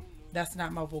 Yeah. that's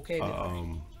not my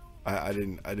vocabulary. I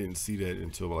didn't see that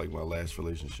until like my last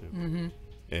relationship,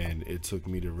 and it took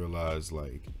me to realize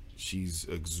like she's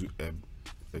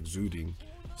exuding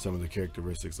some of the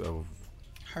characteristics of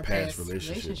Her past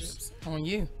relationships. on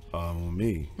you. On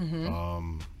me.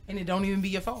 And it don't even be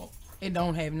your fault. It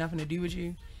don't have nothing to do with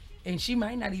you. And she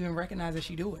might not even recognize that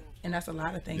she do it. And that's a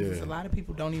lot of things. Yeah. There's a lot of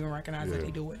people don't even recognize that Yeah.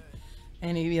 they do it.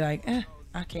 And they be like,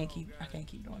 I can't keep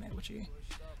doing that with you.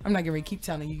 I'm not gonna keep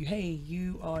telling you, hey,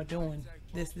 you are doing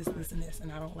this, and this,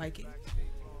 and I don't like it.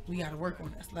 We gotta work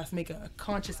on this. Let's make a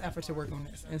conscious effort to work on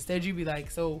this. Instead you be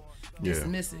like so Yeah.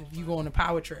 dismissive. You go on a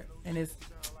power trip and it's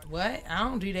what? I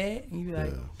don't do that. And you be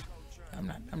like, I'm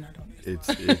not doing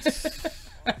this. It's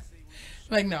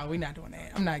Like, no, we're not doing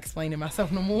that. I'm not explaining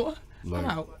myself no more. Like, I'm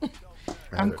out.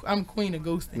 had I'm queen of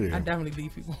ghosting. Yeah. I definitely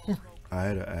leave people. I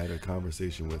had a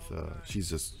conversation with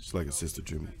she's like a sister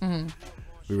to me.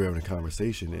 We were having a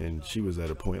conversation and she was at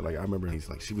a point like I remember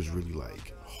she was really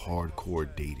like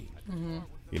hardcore dating.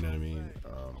 You know what I mean?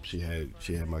 She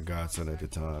had my godson at the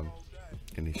time,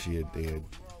 and they had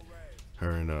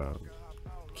her and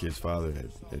kid's father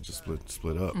had just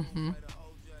split up. And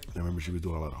I remember she was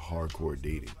doing a lot of hardcore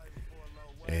dating,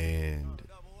 and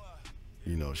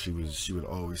you know she would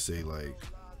always say like,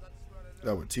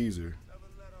 I would tease her.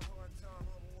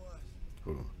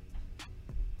 Hold on.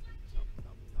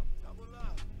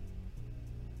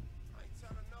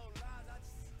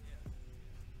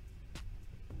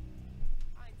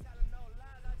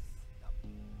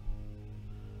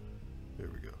 There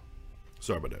we go.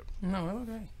 Sorry about that. No,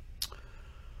 okay.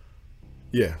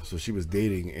 Yeah, so she was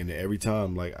dating, and every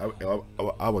time, like,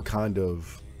 I would kind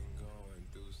of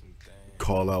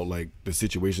call out like the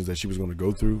situations that she was going to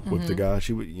go through with the guy.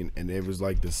 She would, and it was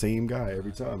like the same guy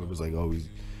every time. It was like, oh,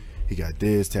 he got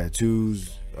this,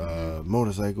 tattoos,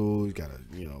 motorcycle, he got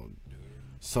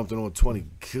something on 20.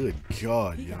 Good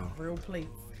God, He yo. got real plates.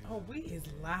 Oh, we is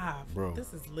live. Bro.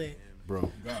 This is lit.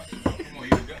 bro. God. Come on, you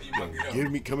buck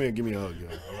it up. Come here, give me a hug, yo.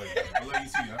 I'll let you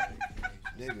see that.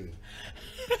 Nigga.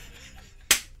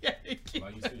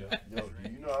 Like you see that. Yo,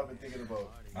 you know I've been thinking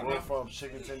about I Royal know. Farms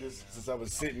chicken tenders since I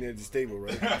was sitting at the stable,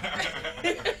 right?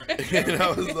 And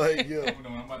I was like, yo, Hold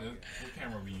on, I'm about to. What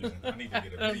camera we using? I need to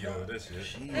get a video of this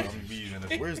shit. I'm gonna be using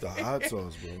this. where's the hot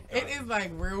sauce, bro? It is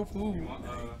like real food. want,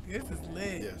 This is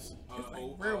lit. Yes.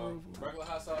 real regular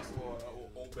hot sauce or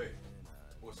Old Bay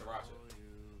or sriracha?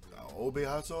 Old Bay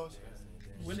hot sauce?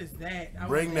 What is that? I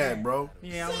Bring want that, bro.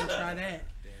 Yeah, I want to try that.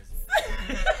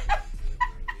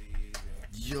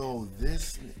 Yo,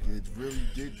 this nigga really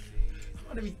did. I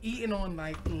want to be eating on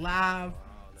like live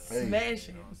Hey.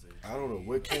 smashing. I don't know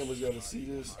what cameras gotta see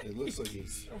this. It looks like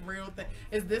it's A real thing.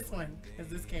 Is this one? Is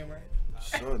this camera?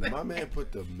 son. My man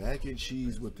put the mac and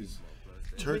cheese with this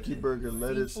turkey burger,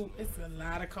 lettuce. Seafood. It's a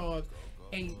lot of carbs.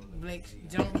 And black,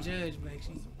 don't judge black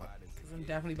sheep. Because I'm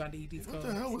definitely about to eat these What carbs.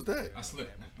 the hell was that? I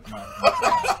slipped.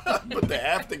 But the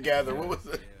after gather, what was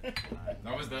it?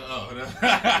 That was the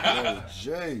Oh,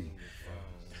 Jay.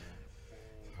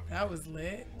 That was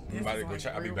lit. I'm This about to is go like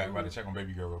check. I'll be real back. About to food. check on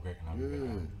baby girl real quick. And I'll be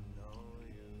Yeah. back.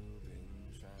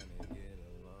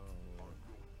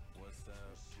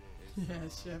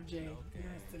 Yes, Chef J.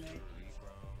 Yes, tonight.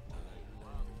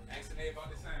 Ask Nate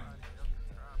about the salmon.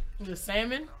 The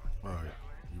salmon? All right,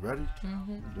 you ready?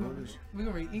 You doing this? We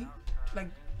gonna eat? Like,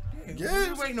 yeah. Yes. What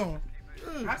you waiting on?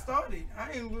 Yeah. I started.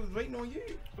 I ain't was waiting on you.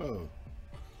 Oh,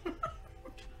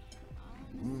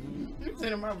 You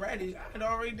said am I ready? I had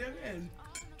already done it.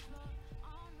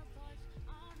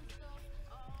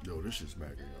 yo, this shit's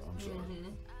smacking, yo. I'm sorry.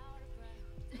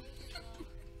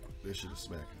 This shit is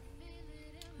smacking.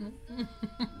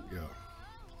 Yo,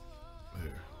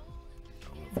 here.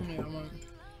 Yeah, I'm on.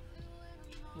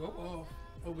 Whoa.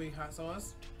 Oh, wait, hot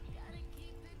sauce.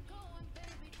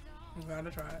 You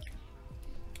gotta try it.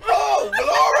 Oh,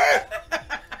 Glory!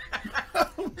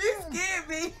 You scared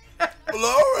me.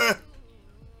 Glory!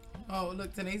 Oh,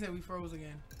 look, today said we froze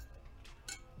again.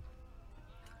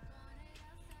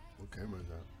 What camera is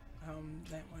that?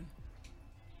 That one.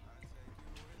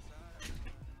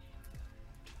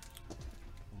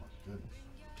 Oh my goodness.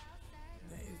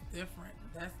 That is different.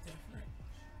 That's different.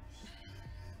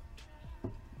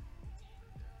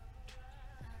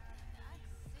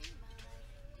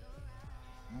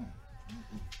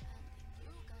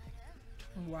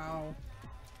 Wow.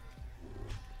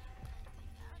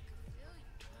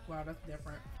 Wow, that's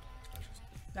different.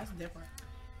 That's different.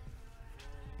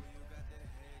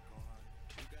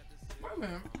 Wait a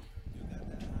minute.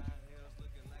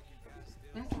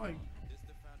 It's like,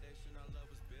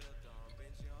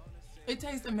 it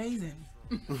tastes amazing.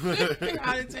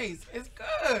 How it tastes. It's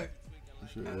good.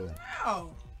 Shit, yeah.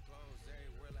 Wow.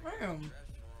 Damn.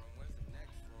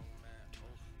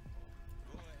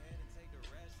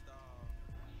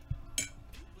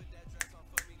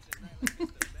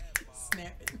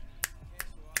 Snapping.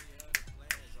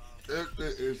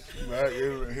 It is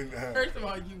smacking right now. First of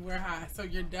all, you were high, so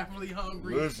you're definitely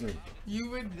hungry. Listen,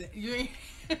 You ain't.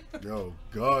 yo,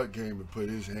 God came and put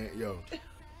his hand, yo.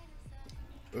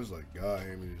 It was like God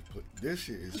had me just put, this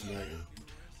shit is smacking.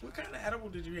 What kind of edible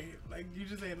did you have? Like, you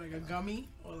just had like a gummy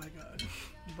or like a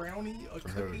brownie or I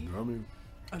had a cookie? gummy,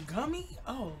 A gummy?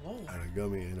 Oh, Lord. I had a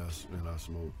gummy and I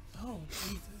smoked. Oh,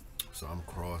 Jesus. So I'm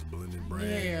cross blending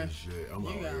brands Yeah. and shit. I'm You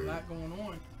out got a here. lot going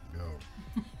on.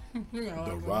 Yo, You got a lot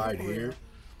the going ride on. here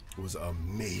was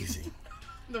amazing.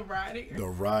 The ride here? The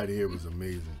ride here was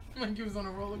amazing. Like you was on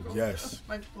a roller coaster? Yes.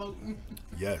 Like floating.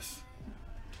 Yes.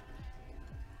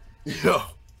 Yo.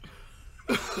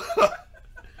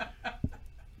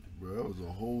 Bro, that was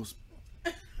a whole,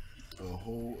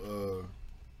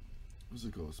 what's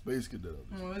it called? Space cadet.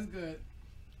 Oh, it's good.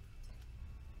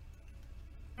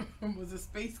 Was a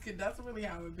space kid? That's really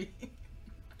how it be.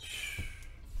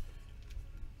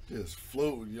 Just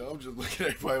floating, yo. I'm just looking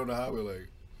at everybody on the highway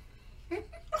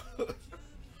like,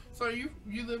 So you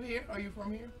live here? Are you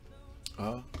from here?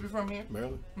 huh? You from here?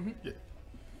 Maryland? Mhm. Yeah.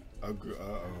 I grew,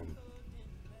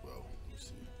 well, let's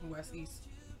see. West East.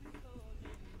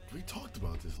 We talked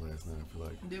about this last night, I feel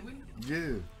like. Did we?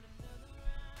 Yeah.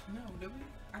 No, did we?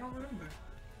 I don't remember.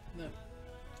 Look,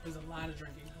 there's a lot of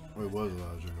drinking going on. It was a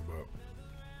lot of drinking about.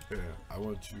 Yeah, I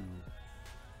went to,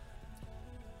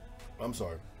 I'm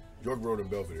sorry, York Road in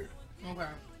Belvedere Okay.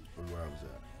 was where I was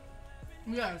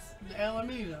at. Yes, the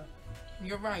Alameda.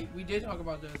 You're right. We did talk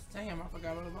about this. Damn, I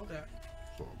forgot all about that.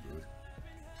 It's all good.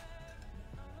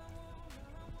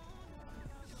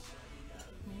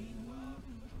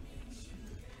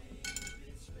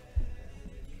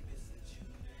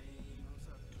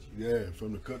 Yeah,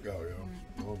 from the cookout, yo.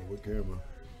 I don't know what camera.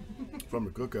 From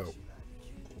the cookout.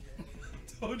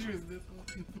 told you it's this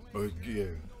one. Oh, yeah.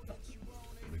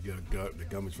 The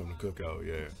gummies from the cookout,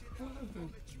 yeah.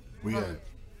 We had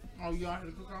Oh, y'all had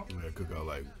a cookout? we had cookout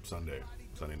like Sunday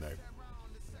night.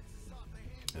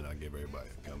 And I gave everybody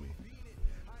a gummy.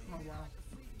 Oh, wow.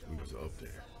 We was up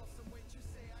there.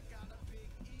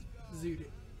 Zooted.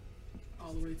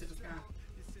 All the way to the sky.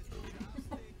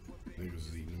 Niggas was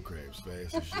eating them crabs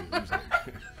fast as shit. We was like,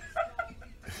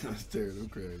 I was tearing them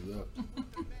crabs up.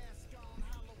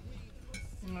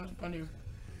 That's funny.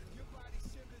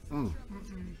 Mm.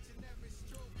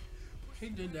 He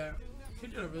did that. He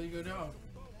did a really good job.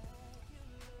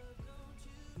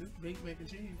 This baked mac and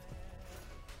cheese.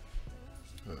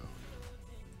 Oh.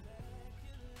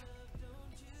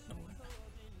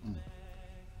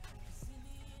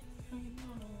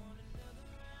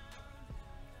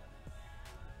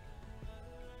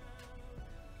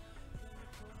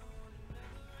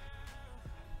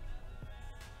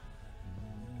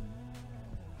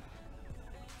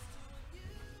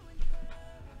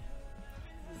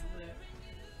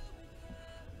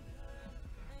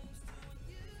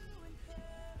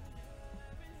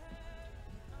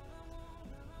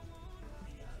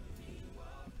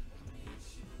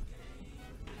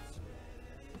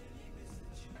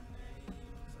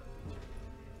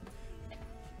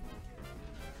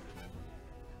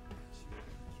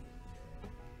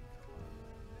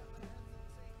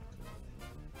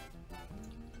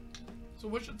 So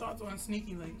what's your thoughts on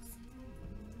sneaky links?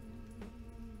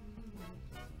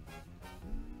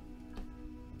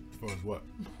 As far as what?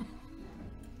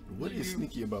 What is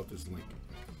sneaky about this link?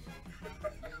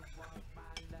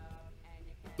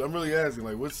 I'm really asking,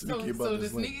 like, what's sneaky about so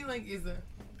this the link? sneaky link is a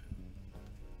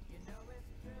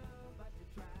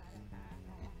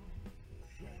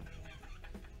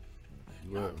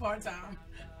What happened? part time.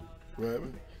 What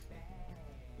happened?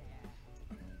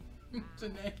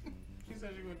 Janae, she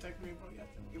said she was gonna text me about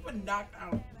yesterday. You were knocked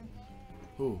out.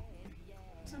 Who?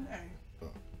 Janae. Oh.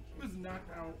 She was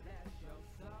knocked out.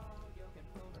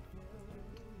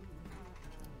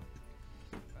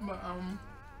 But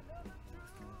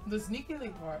the sneaky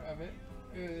link part of it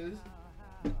is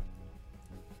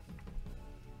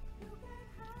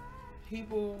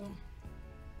people.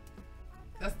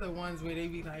 That's the ones where they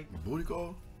be like, Booty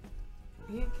call?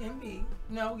 yeah, it can be.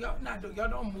 No, y'all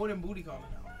don't more than booty calling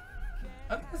y'all.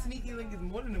 I think a sneaky link is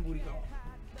more than a booty call.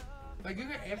 Like you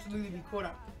can absolutely be caught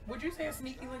up. Would you say a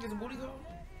sneaky link is a booty call?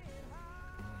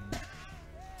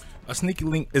 A sneaky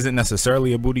link isn't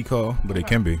necessarily a booty call, but it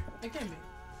can be. It can be.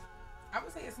 I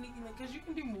would say a sneaky link because you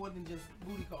can do more than just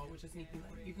booty call with a sneaky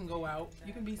link. You can go out,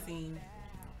 you can be seen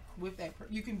with that.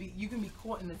 You can be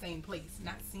caught in the same place,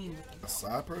 not seen with them. A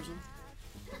side person?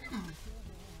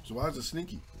 So why is it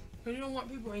sneaky? Because you don't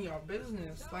want people in your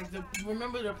business. Like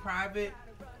remember the private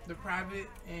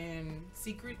and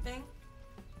secret thing.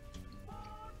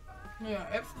 Yeah,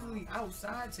 absolutely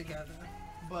outside together,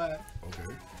 but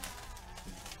Okay.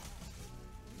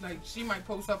 like she might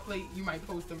post her plate, you might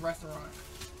post the restaurant,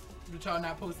 but y'all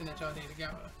not posting that y'all there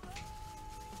together.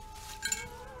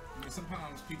 I mean,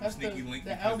 sometimes people That's sneaky the, link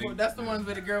the because elbow. they- That's the ones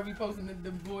where the girl be posting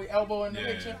the boy elbow in the Yeah.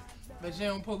 picture, but she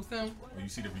don't post them. Or you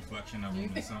see the reflection of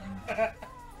them or something. Damn.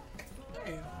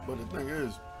 But the thing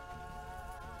is,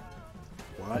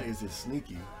 why is it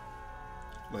sneaky?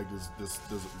 Like, does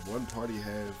one party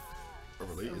have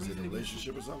is it a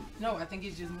relationship or something? No, I think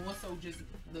it's just more so just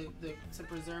the to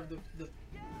preserve the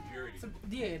Purity.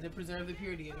 to preserve the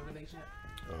purity of the relationship.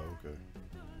 Oh, okay.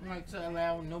 Like to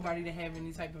allow nobody to have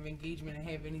any type of engagement and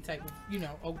have any type of,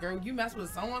 oh girl, you mess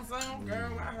with so and so,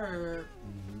 girl, I heard.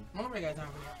 Nobody got time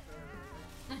for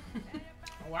that.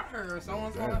 Oh, I heard so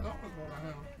and so.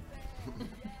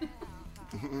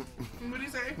 What'd he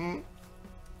say?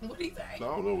 What'd he say? I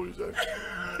don't know what you say.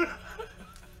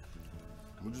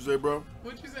 What'd you say, bro?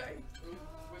 What'd you say?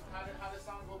 How the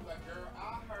song goes, like, girl,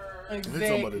 I heard. He's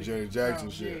talking about the Janet Jackson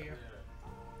Oh, shit.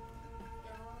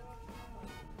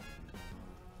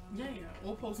 Yeah,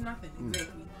 or post nothing,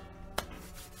 exactly.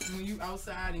 When you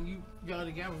outside and y'all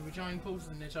together, but y'all ain't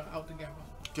posting that y'all out together.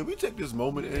 Can we take this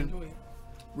moment and Enjoy it.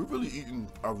 we're really eating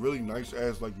a really nice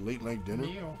ass like late night dinner,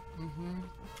 Meal.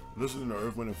 listening to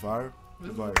Earth, Wind and Fire. This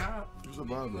It's is a like vibe. it's a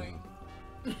vibe.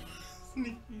 Man.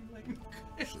 Sneaky link.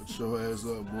 Shut your ass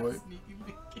up, boy. Sneaky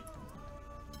link.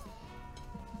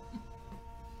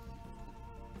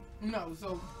 No,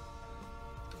 so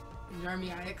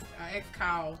Jeremy, I asked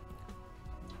Kyle.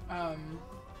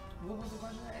 What was the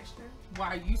question I asked her?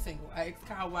 Why are you single? I asked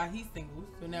Kyle why he's single.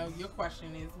 So now your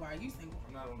question is why are you single?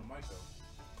 I'm not on the mic though.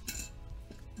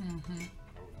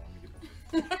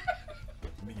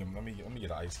 Let me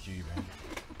get an ice cube, man.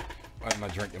 I'm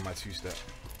not drinking my two-step.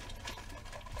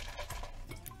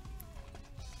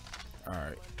 All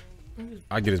right.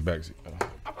 I get his back.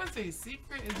 I'm gonna say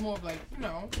secret is more of like, you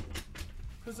know,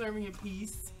 preserving your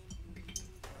peace.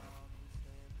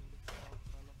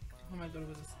 Oh my God,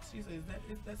 she says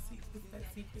is that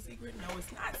secret? No,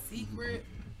 it's not secret.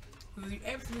 Because you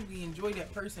absolutely enjoy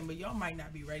that person, but y'all might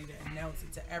not be ready to announce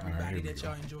it to everybody here we that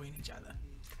y'all enjoying each other.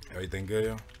 Everything good,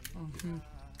 yo?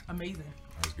 Amazing.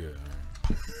 That's good.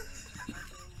 All right.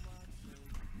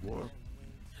 Boy.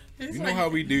 It's You know how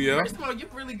we do, yo. First of all, you're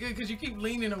really good because you keep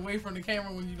leaning away from the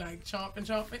camera when you like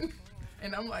chomping.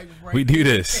 And I'm like, right We do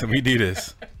this. We do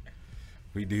this.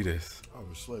 We do this. I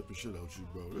would slap the shit out you,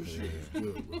 bro. This shit is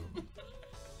good, bro.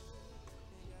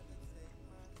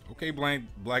 Okay,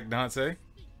 Black Dante.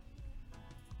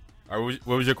 All right,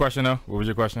 what was your question, though? What was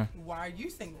your question? Why are you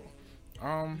single?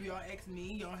 Y'all asked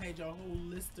me. Y'all had your whole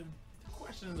list of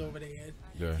questions over there.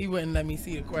 Yeah. He wouldn't let me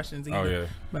see the questions either. Oh, yeah.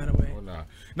 By the way. Well, no.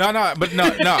 But no.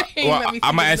 He Well, let me see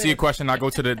I'm gonna the answer your list. question. I go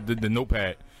to the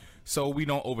notepad, so we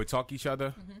don't overtalk each other,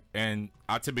 Mm-hmm. and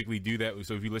I typically do that.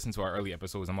 So if you listen to our early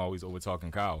episodes, I'm always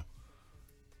overtalking Kyle,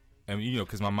 and you know,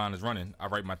 because my mind is running, I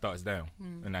write my thoughts down,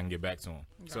 and I can get back to them.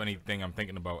 So Gotcha. anything I'm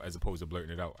thinking about, as opposed to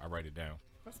blurting it out, I write it down,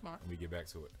 That's smart. and we get back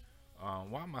to it.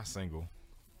 Why am I single?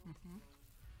 Mm-hmm.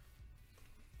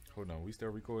 Hold on, we still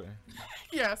recording?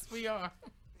 Yes, we are.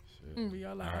 Shit. We are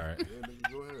All live. right, Yeah,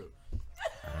 nigga, go ahead. all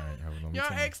right. Hold on, let me Y'all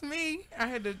turn- asked me. I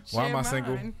had to Why am share I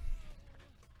single? mine.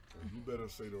 You better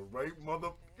say the right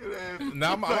motherfucking ass.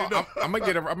 No, I'm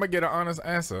gonna get an honest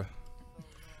answer.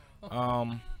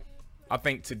 I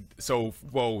think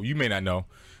well, you may not know.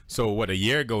 So what, a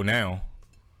year ago now,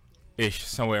 ish,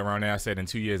 somewhere around there, I said in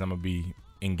 2 years I'm gonna be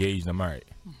engaged and married.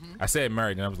 I said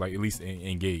married, and I was like at least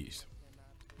engaged.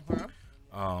 Okay.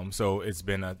 So it's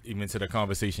been even to the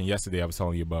conversation yesterday I was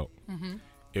telling you about.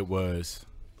 It was,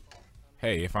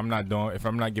 hey, if I'm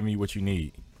not giving you what you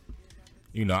need,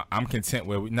 you know, I'm content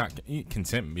where we not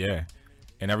content, yeah.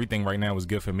 And everything right now is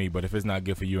good for me, but if it's not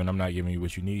good for you and I'm not giving you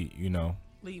what you need, you know,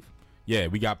 Leave. yeah,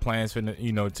 we got plans for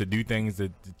to do things,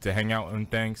 to hang out and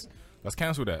things. Let's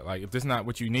cancel that. Like, if this not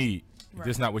what you need, if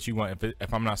this not what you want,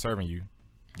 if I'm not serving you,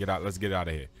 get out. Let's get out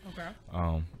of here. Okay.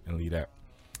 And leave that.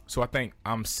 So I think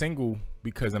I'm single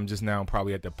because I'm just now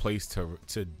probably at the place to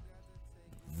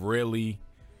really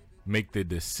make the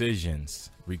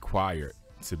decisions required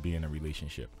to be in a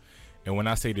relationship. And when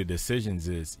I say the decisions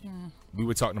is, we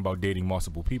were talking about dating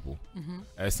multiple people.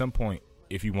 At some point,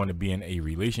 if you want to be in a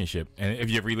relationship, and if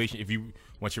you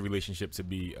want your relationship to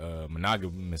be a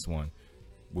monogamous one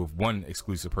with one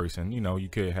exclusive person, you know, you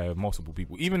could have multiple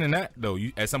people. Even in that, though,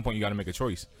 at some point you got to make a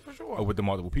choice For sure. of what the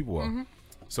multiple people are.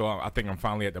 So I think I'm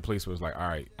finally at the place where it's like, all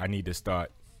right, I need to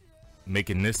start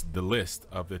making this the list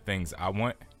of the things I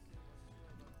want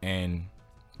and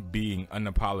being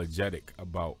unapologetic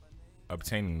about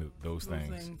obtaining those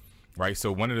things. Right.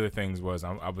 So one of the things was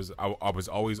I was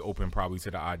always open probably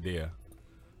to the idea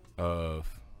of,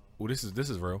 oh, this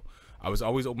is real. I was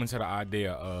always open to the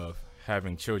idea of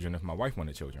having children if my wife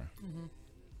wanted children.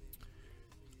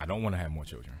 I don't want to have more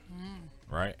children.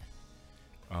 Right.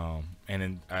 And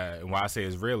then why I say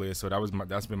it's real is, so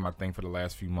that's been my thing for the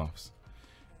last few months.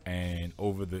 And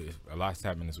a lot's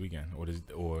happened this weekend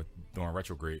or during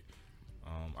retrograde.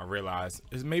 I realized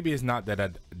it's not that I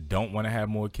don't want to have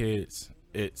more kids.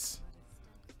 It's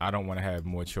I don't want to have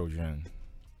more children,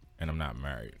 and I'm not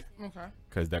married. Okay.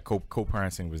 Because that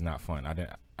co-parenting was not fun.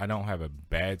 I don't have a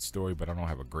bad story, but I don't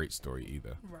have a great story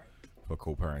either Right. for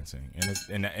co-parenting,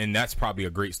 and that's probably a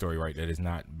great story, right? That is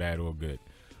not bad or good.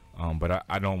 But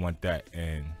I don't want that,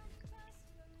 and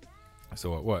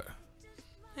so what?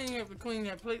 And you have to clean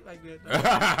that plate like that.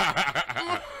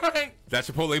 Though. Like, That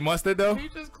Chipotle mustard though? you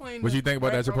just clean. What you think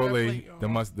about that right on Chipotle? plate, The y'all.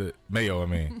 mustard mayo, I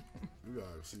mean. You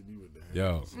gotta see me with the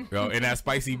Yo, hands. and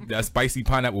that spicy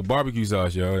pineapple barbecue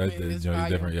sauce, yo. That Yeah, it's joint is fire.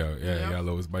 different, yo. Yeah, Yeah. got a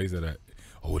little spice of that.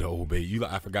 Oh, the Old Bay.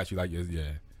 I forgot you like yours,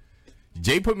 yeah.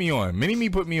 Jay put me on. Mini Me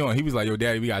put me on. He was like, yo,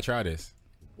 daddy, we gotta try this.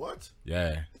 What?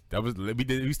 Yeah.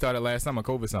 We started last summer,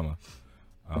 COVID summer.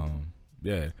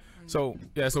 Yeah. So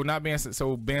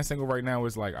being single right now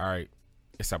is like, all right,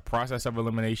 it's a process of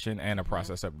elimination and a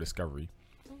process of discovery.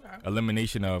 Okay.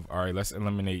 Elimination of, all right, let's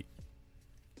eliminate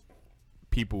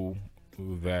people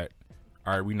that,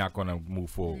 all right, we're not going to move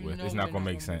forward with. No, It's not we're going to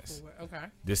make move sense. forward. Okay.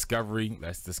 Discovery,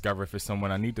 let's discover if it's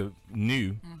someone I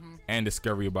knew, and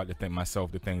discovery about the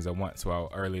things I want. So our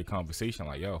earlier conversation,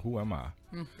 like, yo, who am I?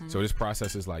 So this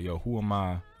process is like, yo, who am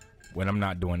I when I'm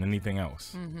not doing anything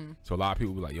else? So a lot of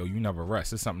people be like, yo, you never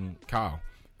rest. It's something, Kyle,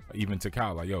 even to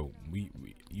Kyle, like, yo,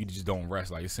 you just don't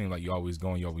rest. Like, it seems like you're always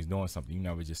going, you're always doing something. You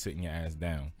never just sitting your ass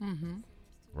down.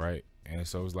 Right. And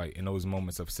so it's like in those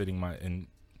moments of sitting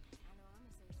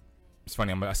It's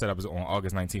funny. I said I was on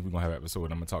August 19th. We're gonna have an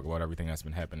episode. I'm gonna talk about everything that's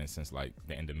been happening since like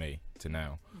the end of May to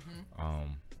now.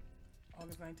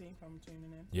 August 19th, I'm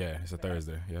tuning in. Yeah, it's a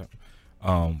Thursday.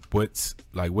 Yeah. What's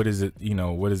like? What is it? You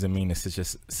know, what does it mean to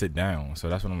just sit down? So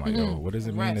that's what I'm like. Yo, what does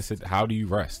it mean to Rest. sit? How do you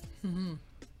rest?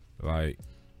 Like,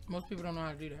 Most people don't know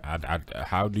how to do that.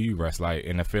 how do you rest? Like,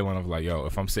 in the feeling of like, yo,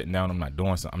 if I'm sitting down, I'm not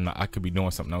doing something. I could be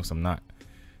doing something else. I'm not.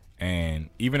 And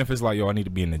even if it's like, yo, I need to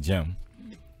be in the gym.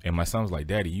 And my son's like,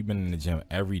 Daddy, you've been in the gym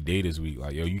every day this week.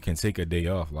 Like, yo, you can take a day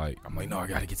off. Like, I'm like, no, I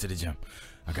gotta get to the gym.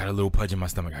 I got a little pudge in my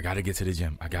stomach. I gotta get to the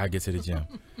gym. I gotta get to the gym.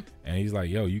 And he's like,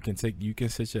 yo, you can sit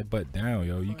your butt down,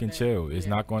 yo. You can chill. It's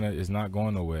not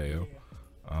going nowhere, yo.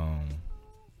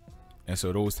 And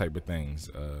so those type of things.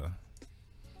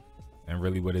 And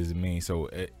really, what does it mean? So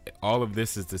all of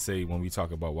this is to say, when we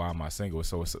talk about why am I single,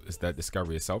 so it's that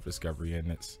discovery, it's self-discovery,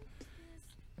 and it's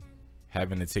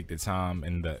having to take the time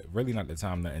and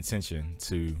the intention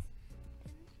to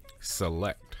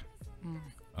select who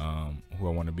I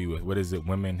want to be with. What is it?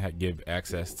 Women give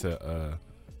access to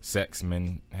sex,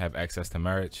 men have access to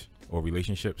marriage or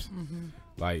relationships.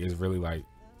 Like, it's really like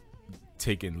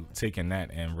taking that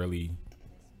and really,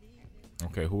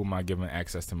 okay, who am I giving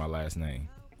access to my last name?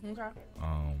 Okay.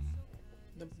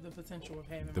 The potential of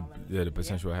having my last name. The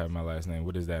potential of having my last name.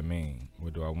 What does that mean?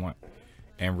 What do I want?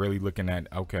 And really looking at,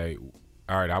 okay,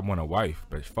 all right, I want a wife,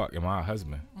 but fuck, am I a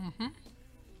husband?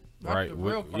 Right? the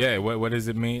real question. Yeah. What does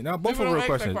it mean? No, both People are real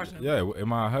don't ask that questions. question. Yeah.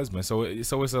 Am I a husband? So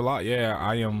it's a lot. Yeah,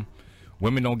 I am.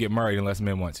 Women don't get married unless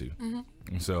men want to.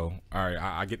 And so, all right,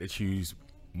 I get to choose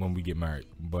when we get married.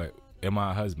 But am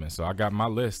I a husband? So I got my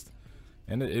list,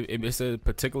 and it's a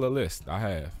particular list I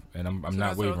have, and I'm So not that's what I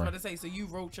was wavering. about to say. So you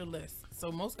wrote your list.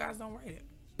 So most guys don't write it.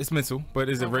 It's mental, but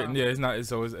is it Okay. written? Yeah, it's not.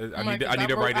 So I need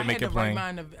to write it, make it plain.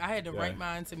 I had to Yeah. write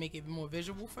mine to make it more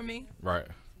visual for me. Right.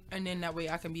 And then that way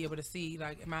I can be able to see,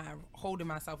 like, am I holding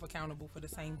myself accountable for the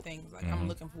same things? Like, Mm-hmm. I'm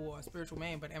looking for a spiritual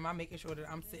man, but am I making sure that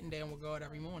I'm sitting down with God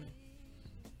every morning?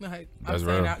 Like, That's I'm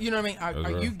saying, real. you know what I mean? That's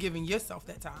Are real. you giving yourself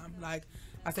that time? Like,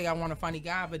 I say I want a funny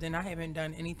guy, but then I haven't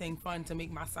done anything fun to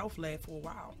make myself laugh for a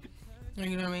while.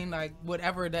 You know what I mean? Like,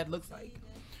 whatever that looks like.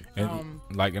 And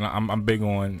and I'm big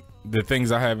on the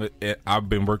things I have. I've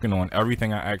been working on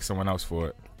everything I ask someone else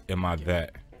for. Am I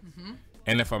that?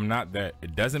 And if I'm not that,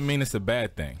 it doesn't mean it's a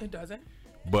bad thing. It doesn't.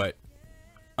 But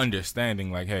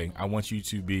understanding, like, hey, I want you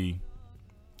to be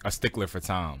a stickler for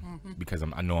time because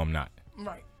I know I'm not.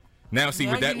 Right. Now, see,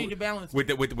 Now with you that, need to balance with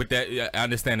that, yeah, I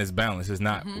understand it's balance. It's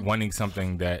not wanting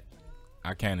something that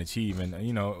I can't achieve, and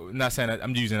not saying that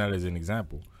I'm using that as an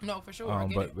example. No, for sure. I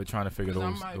get it. But trying to figure 'Cause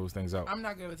I'm like, those things out. I'm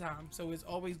not good with time, so it's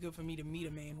always good for me to meet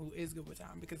a man who is good with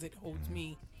time because it holds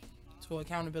me to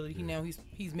accountability. Now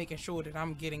he's making sure that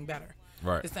I'm getting better.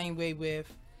 Right. The same way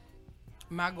with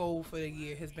my goal for the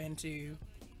year has been to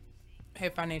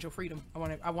have financial freedom.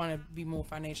 I want to be more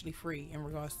financially free in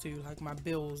regards to like my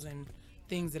bills and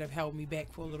things that have held me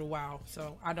back for a little while.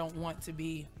 So I don't want to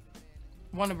break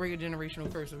a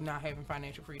generational curse of not having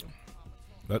financial freedom.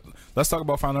 Let's talk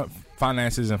about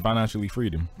finances and financial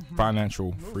freedom.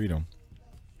 Financial freedom.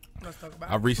 Let's talk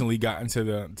about I've recently gotten to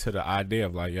the idea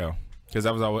of like, yo, because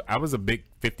I was a big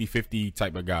 50-50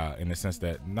 type of guy in the sense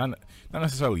that not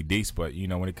necessarily dates, but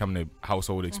when it comes to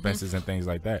household expenses and things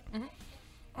like that.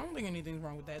 I don't think anything's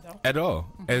wrong with that though. At all.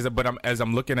 As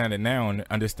I'm looking at it now and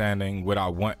understanding what I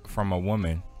want from a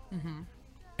woman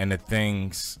and the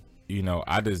things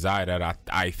I desire that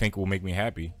I think will make me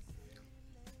happy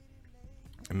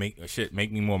and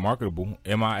make me more marketable.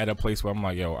 Am I at a place where I'm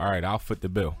like, yo, all right, I'll foot the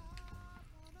bill.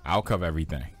 I'll cover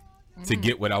everything to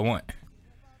get what I want.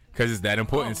 Because it's that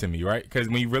important to me, right? Because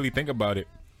when you really think about it,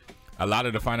 a lot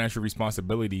of the financial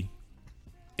responsibility,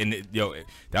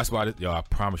 that's why, I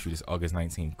promise you this August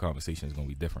 19th conversation is going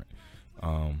to be different.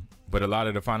 But a lot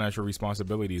of the financial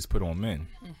responsibility is put on men,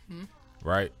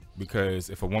 right? Because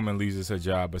if a woman loses her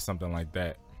job or something like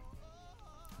that,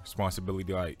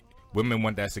 responsibility, like, women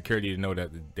want that security to know that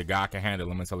the guy can handle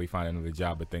them until he find another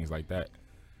job or things like that.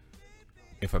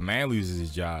 If a man loses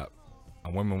his job, a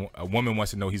woman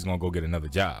wants to know he's gonna go get another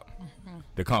job.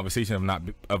 The conversation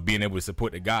of being able to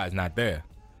support the guy is not there.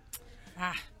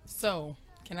 So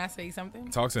can I say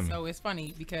something? Talk to me. So it's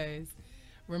funny because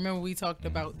remember we talked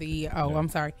about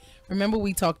Remember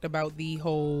we talked about the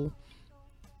whole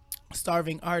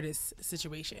starving artist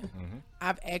situation.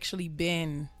 I've actually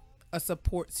been a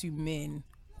support to men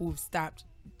who've stopped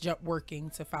working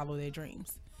to follow their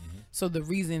dreams. So the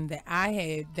reason that I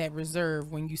had that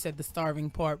reserve when you said the starving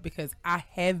part, because I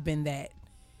have been that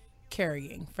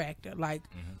carrying factor. Like,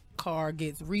 car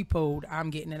gets repoed, I'm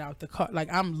getting it out the car.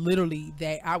 Like, I'm literally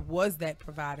that. I was that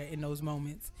provider in those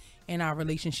moments in our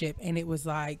relationship, and it was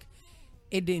like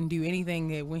it didn't do anything.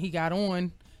 That when he got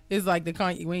on, it's like the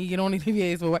Kanye when you get on the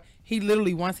NBA. So he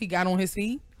literally once he got on his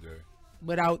feet,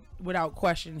 without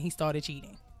question, he started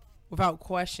cheating. Without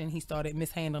question, he started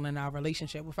mishandling our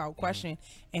relationship. Without question,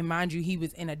 and mind you, he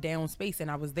was in a down space, and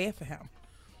I was there for him.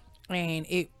 And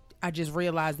I just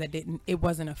realized that it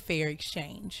wasn't a fair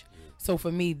exchange. So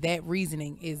for me, that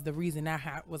reasoning is the reason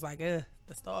I was like, the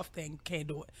staff thing, can't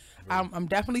do it. I'm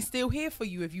definitely still here for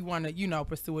you if you want to,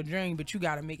 pursue a dream, but you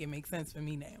got to make it make sense for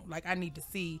me now. Like, I need to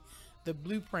see the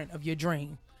blueprint of your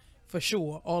dream for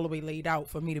sure, all the way laid out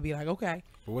for me to be like, okay.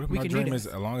 But what if my dream is,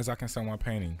 as long as I can sell my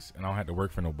paintings and I don't have to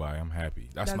work for nobody, I'm happy.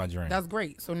 That's my dream. That's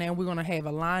great. So now we're going to have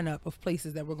a lineup of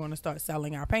places that we're going to start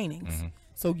selling our paintings.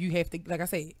 So you have to, like I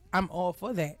said, I'm all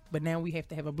for that. But now we have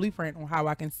to have a blueprint on how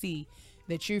I can see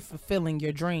that you're fulfilling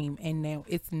your dream. And now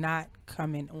it's not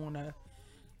coming on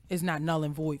it's not null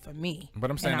and void for me.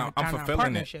 But I'm saying I'm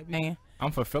fulfilling it. Man.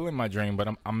 I'm fulfilling my dream, but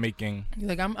I'm making.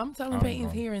 Like I'm selling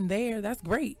paintings here and there. That's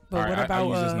great. But what about? I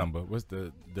use this number. What's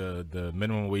the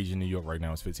minimum wage in New York right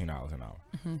now is $15 an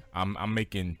hour. I'm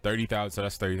making $30,000, so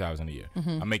that's $30,000 a year.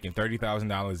 I'm making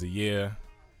 $30,000 a year.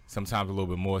 Sometimes a little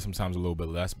bit more, sometimes a little bit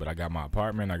less. But I got my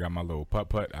apartment. I got my little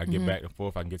putt. I get back and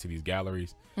forth. I can get to these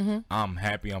galleries. I'm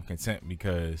happy. I'm content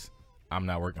because I'm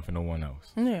not working for no one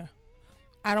else. Yeah.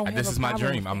 I don't. This is my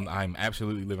dream. I'm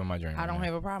absolutely living my dream. I don't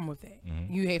have a problem with that.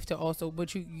 You have to also,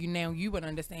 but you would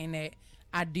understand that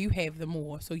I do have the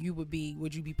more. So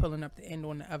would you be pulling up the end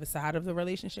on the other side of the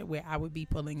relationship where I would be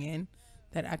pulling in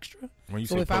that extra? When you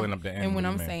say pulling up the end, and when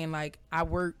I'm saying like I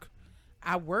work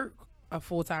a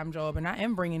full-time job and I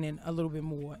am bringing in a little bit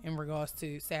more in regards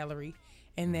to salary.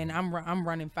 And then I'm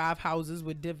running 5 houses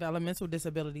with developmental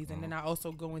disabilities. And then I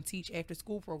also go and teach after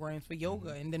school programs for yoga.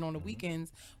 And then on the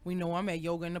weekends, we know I'm at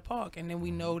yoga in the park. And then we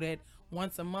know that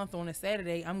once a month on a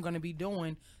Saturday, I'm going to be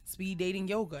doing speed dating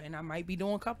yoga. And I might be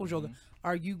doing couples yoga.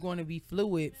 Are you going to be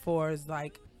fluid for as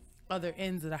like other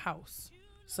ends of the house?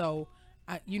 So,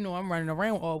 I'm running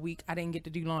around all week. I didn't get to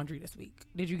do laundry this week.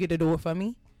 Did you get to do it for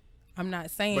me? I'm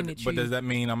not saying that. But does that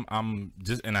mean I'm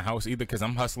just in a house either? Because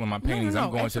I'm hustling my paintings. No,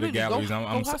 I'm going to the galleries.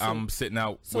 I'm sitting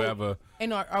out wherever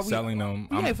and are we, selling them.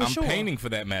 I'm sure. Painting for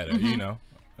that matter.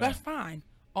 That's fine.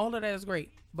 All of that is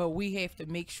great. But we have to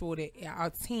make sure that our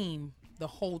team, the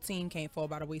whole team, can't fall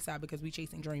by the wayside because we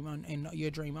chasing dream and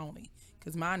your dream only.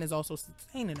 Because mine is also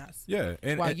sustaining us. Yeah.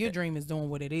 While your dream is doing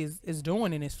what it is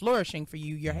doing and it's flourishing for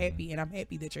you, you're happy, and I'm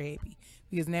happy that you're happy.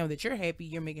 Because now that you're happy,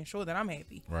 you're making sure that I'm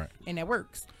happy. Right. And that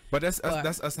works. But that's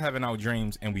us having our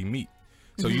dreams and we meet.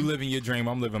 So you living your dream,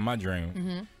 I'm living my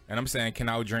dream. And I'm saying, can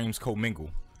our dreams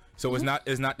commingle? So it's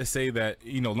not to say that,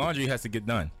 laundry has to get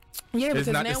done. Yeah, because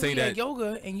now we at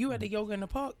yoga and you at the yoga in the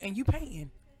park and you painting.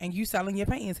 And you selling your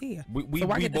paintings here. We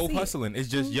both hustling. It's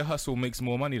just your hustle makes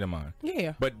more money than mine.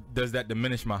 Yeah. But does that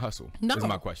diminish my hustle? No. Is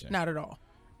my question. Not at all.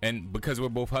 And because we're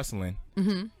both hustling,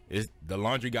 is the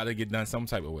laundry got to get done some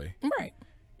type of way. Right.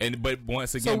 But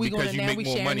once again, because you make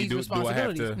more money, do I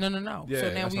have to? No. Yeah, so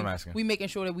now that's what I'm asking. we making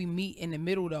sure that we meet in the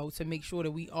middle though to make sure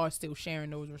that we are still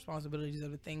sharing those responsibilities of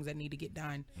the things that need to get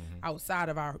done outside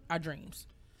of our dreams.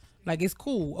 Like it's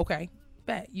cool, okay.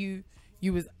 Bet you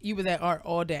was at art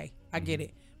all day. I get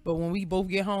it. But when we both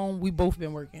get home, we both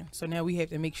been working. So now we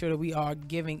have to make sure that we are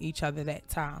giving each other that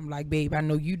time. Like, babe, I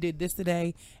know you did this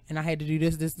today, and I had to do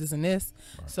this, and this.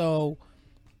 Right. So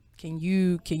can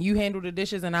you handle the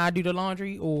dishes and I do the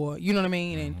laundry? Or, you know what I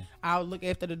mean? And I'll look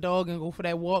after the dog and go for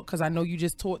that walk because I know you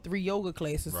just taught 3 yoga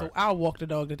classes. Right. So I'll walk the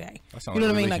dog today. You know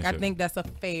what I mean? Like, I think that's a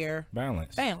fair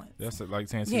balance. That's like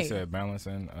Tansy said, balance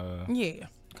and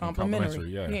complementary.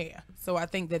 Yeah. So I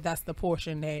think that's the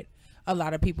portion that a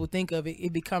lot of people think of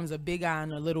it becomes a big I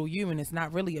and a little you, and it's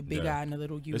not really a big I and a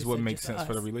little you. It's what makes sense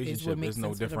for the relationship. There's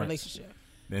no difference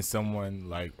than someone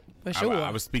like. For sure. I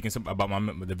was speaking about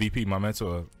the VP, my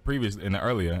mentor,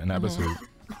 earlier in the episode,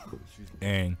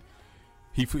 and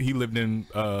he lived in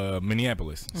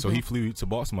Minneapolis, so he flew to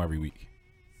Baltimore every week.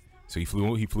 So he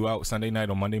flew out Sunday night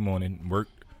or Monday morning,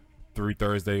 worked through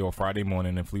Thursday or Friday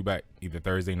morning, and flew back either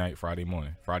Thursday night, Friday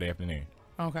morning, Friday afternoon.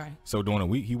 Okay. So during the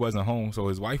week he wasn't home, so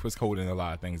his wife was holding a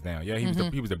lot of things down. Yeah,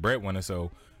 he was the breadwinner, so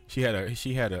she had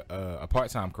a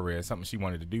part-time career, something she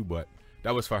wanted to do, but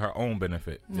that was for her own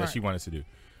benefit that she wanted to do.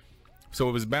 So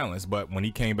it was balanced. But when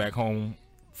he came back home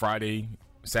Friday,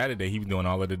 Saturday, he was doing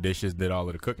all of the dishes, did all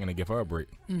of the cooking to give her a break,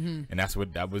 and that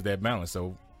was that balance.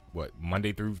 So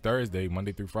Monday through Thursday,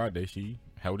 Monday through Friday, she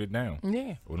held it down.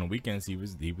 Yeah. On the weekends, he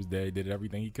was there, did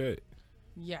everything he could.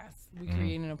 Yes, we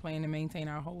creating a plan to maintain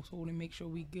our household and make sure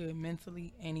we good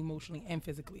mentally and emotionally and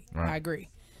physically. Right. I agree.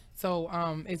 So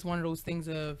it's one of those things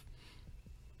of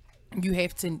you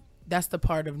have to that's the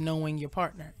part of knowing your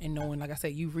partner and knowing, like I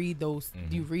said, you read those,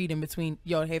 you read in between.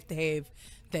 Y'all have to have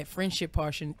that friendship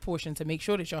portion to make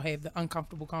sure that y'all have the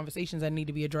uncomfortable conversations that need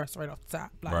to be addressed right off the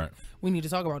top. Like, Right. we need to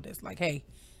talk about this. Like, hey,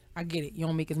 I get it. You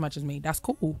don't make as much as me. That's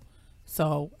cool.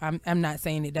 So I'm not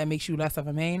saying that makes you less of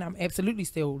a man. I'm absolutely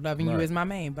still loving you Right. as my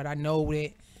man, but I know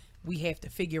that we have to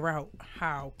figure out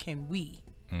how can we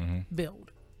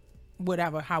build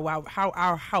whatever, how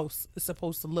our house is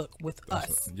supposed to look with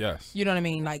us. Yes. You know what I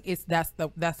mean? Like that's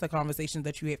the conversation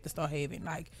that you have to start having.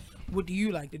 Like, what do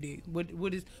you like to do?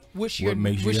 What's your What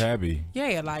makes you happy?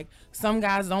 Yeah, like some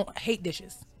guys don't hate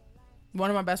dishes. One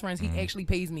of my best friends, he actually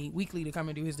pays me weekly to come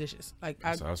and do his dishes. Like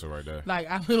That's also right there. like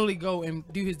I literally go and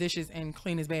do his dishes and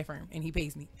clean his bathroom, and he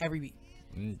pays me every week.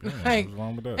 Damn, like, what's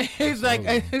wrong with that? It's That's like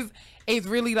awesome. it's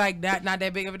really like that, not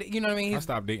that big of a, you know what I mean? I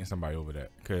stopped dating somebody over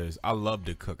that because I love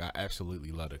to cook. I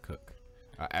absolutely love to cook.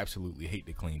 I absolutely hate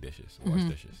to clean dishes, wash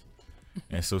dishes.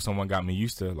 And so someone got me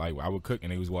used to, like, I would cook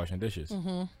and they was washing dishes.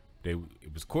 It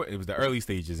was the early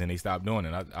stages and they stopped doing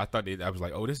it. I thought I was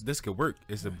like, oh, this could work.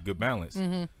 It's a good balance.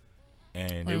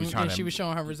 And they was trying to. She was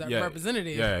showing her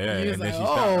representative. Yeah. He And was then like, she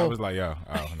stopped. I oh, was like, yo,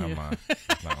 never mind.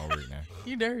 It's not gonna work now.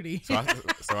 you dirty.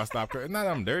 So I stopped cooking. Not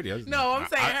that I'm dirty. No, I'm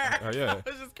saying yeah. I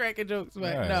was just cracking jokes,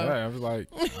 but Yeah, no. right. I was like,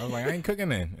 I ain't cooking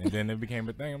then. And then it became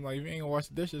a thing. I'm like, if you ain't gonna wash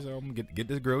the dishes, so I'm gonna get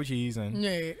this grilled cheese and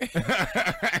Yeah.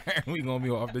 we gonna be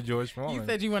off the George Foreman. You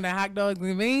said you wanted hot dogs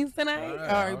and beans tonight? Yeah,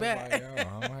 All I right, was bet. like, yo,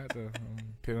 I don't have to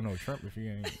peel no shrimp if you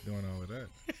ain't doing all of that.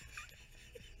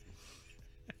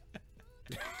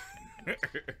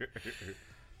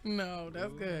 No,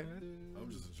 that's good.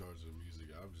 I'm just in charge of the music.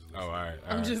 I'm just listening. Oh, all right.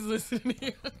 I'm just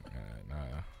listening. Nah.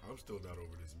 I'm still not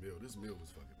over this meal. This meal was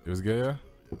fucking It was good,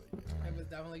 yeah? It was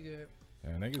definitely good.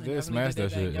 Yeah, niggas Y'all did smash that definitely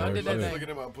shit. did that. Y'all yo, did that shit. thing. looking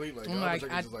at my plate like, I'm I like,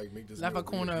 wish I I could just like make this left meal a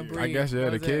corner of real bread. I guess, yeah,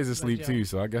 That the was kids it. asleep Like, too, yo.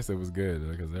 so I guess it was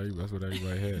good because that's what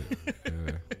everybody had. Yeah. I was like, yo,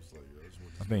 I just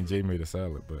want I think Jay made a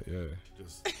salad, but yeah. to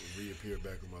just reappear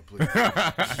back on my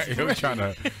plate. He was trying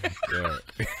to, yeah.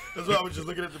 That's why I was just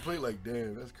looking at the plate like,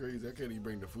 damn, that's crazy. I can't even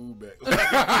bring the food back.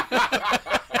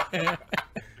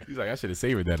 He's like, I should have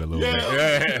savored that a little Yeah. bit.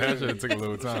 Yeah, that should have took a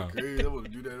little That's time. crazy. I want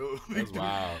to do that over. That's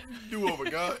wild. Do over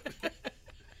God.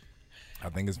 I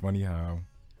think it's funny how,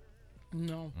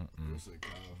 No. It's a cow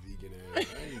vegan ass.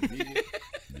 I ain't vegan.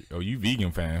 oh, you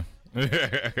vegan fam.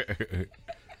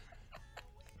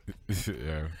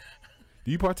 Yeah.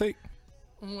 Do you partake?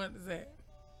 What is that?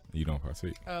 You don't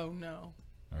partake. Oh, no.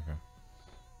 Okay.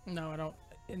 No, I don't.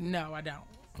 No, I don't.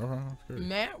 Okay, that's good.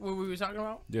 Matt, what we were talking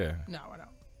about? Yeah. No, I don't.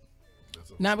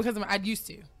 That's Not because I used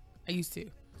to.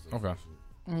 Okay.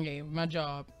 Yeah, my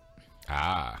job.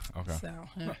 Ah. Okay. So,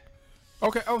 yeah.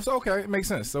 Okay. Oh, so okay, it makes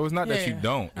sense. So it's not that you Yeah,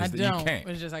 don't. I It's that don't. you can't.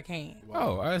 It's just I can't.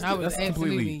 Oh, that's, I was that's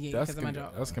absolutely completely. yeah, That's 'cause of my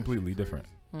job. that's completely different.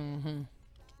 Mm-hmm.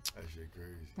 That shit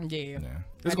crazy. Yeah. Yeah,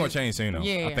 it's gonna change soon though.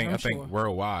 Yeah, I think I'm sure.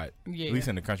 worldwide, Yeah. at least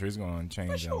in the country, it's gonna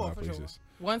change For in a lot sure, of for sure. places.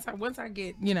 Once I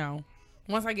get,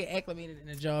 once I get acclimated in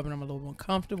the job and I'm a little more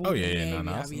comfortable. Oh yeah, then no, maybe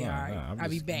no, I'll be all right. I'll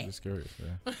be back. I'm just curious.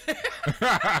 Yeah.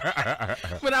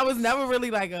 But I was never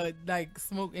really like a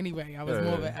smoke anyway. I was Yeah,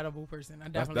 more of yeah. an edible person. I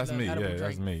That's definitely love me. edible Yeah,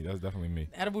 drinks. that's me. That's definitely me.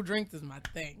 Edible drinks is my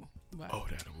thing. But Oh,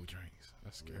 the edible drinks.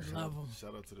 That's scary. love them.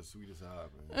 Shout out to the sweetest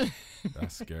high, man.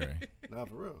 That's scary. Nah,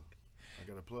 for real. I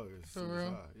got a plug. It's For sweetest real?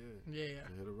 high. Yeah. Yeah.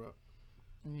 Hit her up.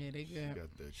 Yeah, they She good.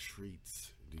 got the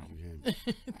treats. Do you hear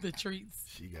me? The treats.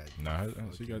 She got Nah, the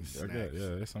she got. fucking I got. snacks. Yeah,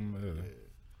 there's some.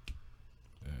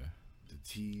 Yeah. The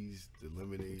teas, the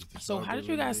lemonades. The So how did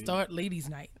you guys strawberry start ladies'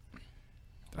 night?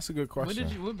 That's a good question.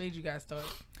 What made you guys start?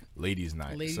 Ladies'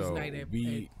 night. Ladies' so night at-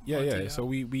 we, at yeah. Montego. So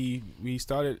we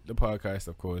started the podcast,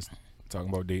 of course, talking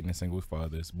about dating and single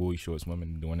fathers, boy shorts,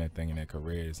 women doing their thing in their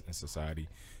careers in society,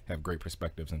 have great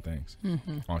perspectives and things,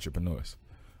 entrepreneurs.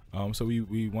 So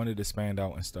we wanted to expand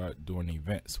out and start doing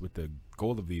events with the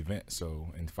goal of the event.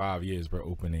 So in 5 years, we're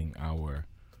opening our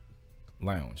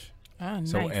lounge. Ah,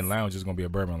 nice. So and lounge is gonna be a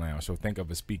bourbon lounge. So think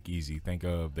of a speakeasy, think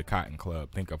of the Cotton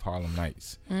Club, think of Harlem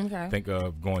Nights. Okay. Think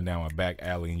of going down a back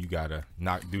alley and you gotta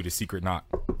do the secret knock.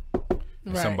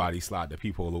 And Right. somebody slide the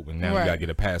peephole open. Now Right. you gotta get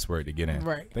a password to get in.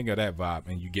 Right. Think of that vibe,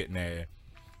 and you get in there.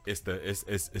 It's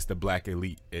the black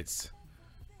elite. It's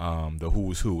the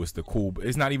who's who. It's the cool.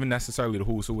 It's not even necessarily the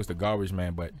who's who. It's the garbage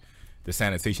man, but the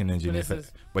sanitation engineer. this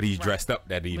is- But he's right. dressed up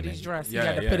that evening. But he's dressed. Yeah,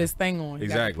 you got to put his thing on. You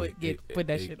Exactly. Gotta put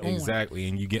that shit on. Exactly,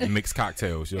 and you getting mixed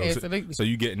cocktails. You know? Absolutely. So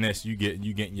you getting this. You getting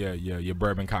your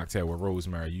bourbon cocktail with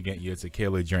rosemary. You getting your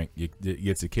tequila drink.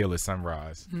 Your tequila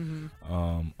sunrise.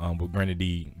 Mm-hmm. With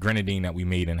grenadine that we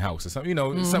made in house or something. You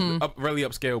know, something really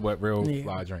upscale but real Mm-hmm. Yeah.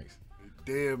 fly drinks.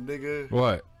 Damn, nigga.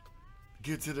 What?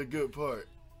 Get to the good part.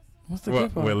 What's the What?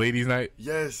 good part? Where ladies' night?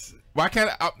 Yes. Why can't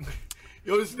I?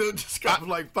 Yo, this dude just got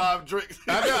like 5 drinks.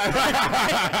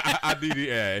 I do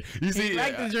the You see, He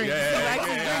like the drinks. He likes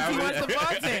the drinks. He wants the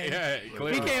bartend. Yeah,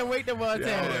 clearly. He can't wait to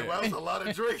bartend. Like, wow, that's a lot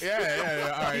of drinks.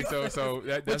 Yeah. All right, so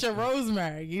With that's your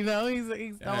rosemary, you know,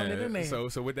 he's throwing it in there.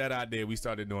 So with that idea, we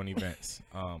started doing events.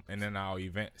 And then our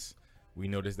events, we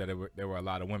noticed that there were a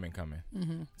lot of women coming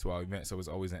to our events, so it was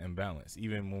always an imbalance.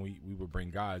 Even when we would bring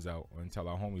guys out and tell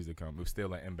our homies to come, it was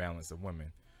still an imbalance of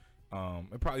women.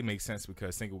 It probably makes sense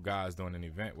because single guys doing an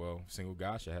event, well, single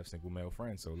guys should have single male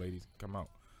friends, so ladies come out.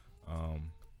 And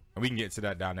we can get to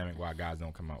that dynamic why guys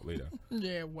don't come out later.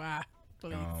 Yeah, why?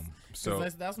 Please. So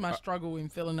that's my struggle in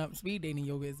filling up speed dating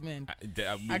yoga as men.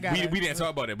 we didn't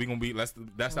talk about it. We gonna be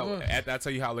that's how I'll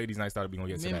tell you how ladies night started. We gonna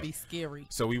get to Men that. be scary.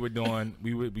 So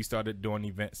we started doing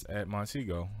events at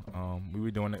Montego. We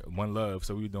were doing it One Love,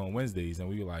 so we were doing Wednesdays, and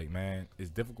we were like, man, it's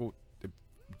difficult to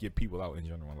get people out in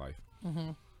general in life.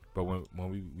 But when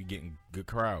we getting good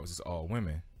crowds, it's all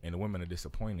women, and the women are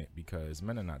disappointed because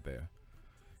men are not there.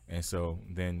 And so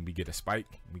then we get a spike,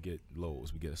 we get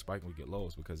lows, we get a spike, we get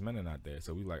lows because men are not there.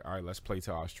 So we like, all right, let's play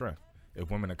to our strength. If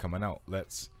women are coming out,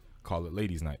 let's call it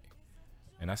ladies night.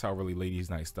 And that's how really ladies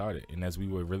night started. And as we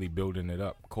were really building it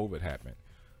up, COVID happened.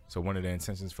 So one of the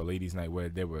intentions for ladies night, where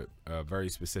there were very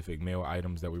specific male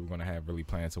items that we were going to have really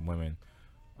planned to women,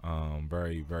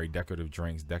 very, very decorative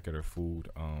drinks, decorative food,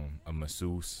 a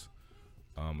masseuse,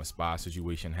 a spa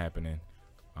situation happening.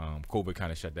 COVID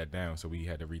kind of shut that down, so we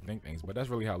had to rethink things. But that's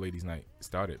really how ladies night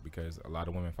started, because a lot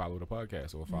of women follow the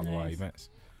podcast or follow our events.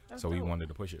 That's So we dope. wanted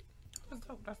to push it. That's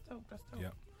dope. Yeah.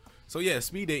 So yeah,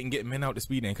 speed dating, getting men out to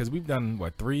speed dating, because we've done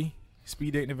 3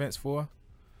 speed dating events for,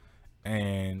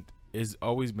 and it's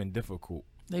always been difficult.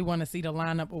 They want to see the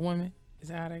lineup of women. Is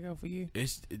that how they go for you?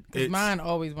 It's Mine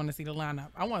always want to see the lineup.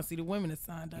 I want to see the women that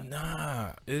signed up.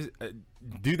 Nah.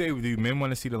 Do men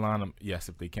want to see the lineup? Yes,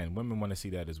 if they can. Women want to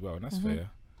see that as well, and that's fair.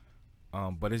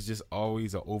 But it's just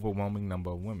always an overwhelming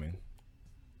number of women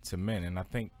to men, and I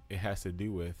think it has to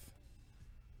do with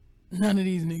None of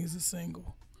these niggas are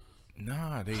single.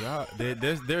 Nah, they are.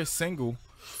 They're single.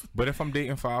 But if I'm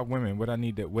dating 5 women, what I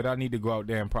need to go out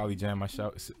there and probably jam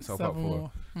myself up Seven for?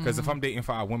 more. Because if I'm dating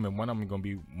 5 women, one of them gonna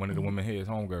be one of the women here is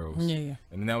homegirls. Yeah.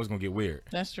 And then that was gonna get weird.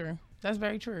 That's true. That's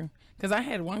very true. Because I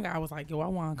had one guy was like, yo, I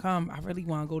want to come. I really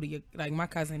want to go to your, like my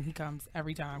cousin, he comes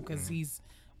every time because he's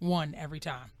one every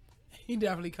time. He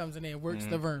definitely comes in there and works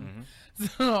the room.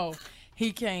 So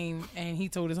he came and he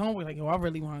told his homeboy, like, yo, I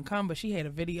really want to come. But she had a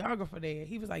videographer there.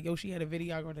 He was like, yo, she had a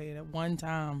videographer there at one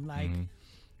time. Like,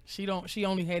 she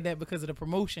only had that because of the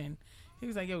promotion. He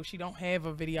was like, yo, she don't have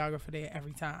a videographer there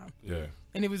every time. Yeah.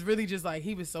 And it was really just like,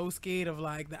 he was so scared of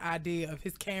like the idea of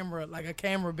his camera, like a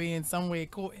camera being somewhere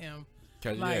caught him.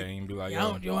 Cause Like, yeah, and be like,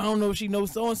 I don't know if she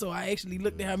knows so and so. I actually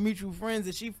looked at her mutual friends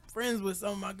and she friends with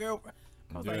some of my girlfriend.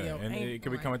 I was like, yo, and ain't it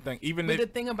could right. become a thing. Even But if the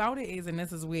thing about it is, and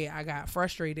this is where I got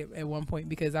frustrated at one point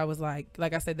because I was like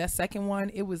I said, that second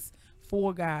one, it was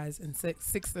 4 guys and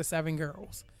 6 or 7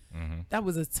 girls. That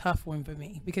was a tough one for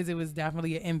me because it was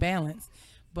definitely an imbalance.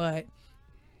 But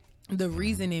the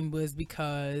reasoning was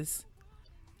because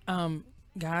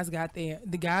guys got there.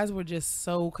 The guys were just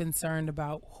so concerned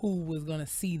about who was going to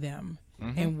see them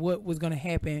and what was going to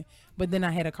happen. But then I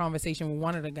had a conversation with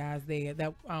one of the guys there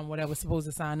that was supposed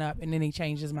to sign up, and then he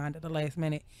changed his mind at the last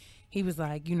minute. He was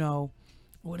like, you know,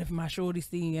 what if my shorty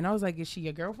see? And I was like, is she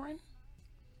your girlfriend?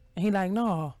 And he like,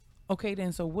 no. Okay,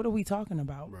 then, so what are we talking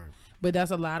about? Right. But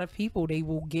that's a lot of people. They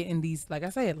will get in these, like I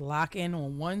said, lock in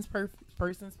on one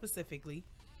person specifically,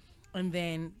 and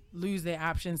then lose their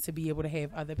options to be able to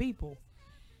have other people,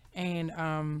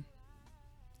 and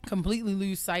completely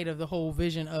lose sight of the whole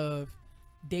vision of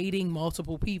dating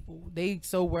multiple people. They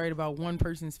so worried about one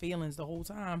person's feelings the whole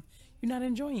time. You're not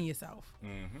enjoying yourself.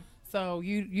 So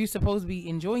you're supposed to be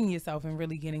enjoying yourself and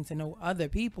really getting to know other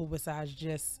people besides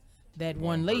just that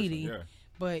one person, lady. yeah.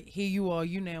 But here you are,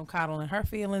 you now coddling her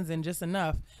feelings and just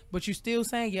enough. But you still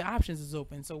saying your options is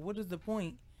open. So what is the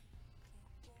point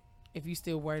if you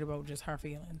still worried about just her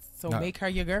feelings? So Nah. make her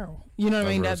your girl. You know what I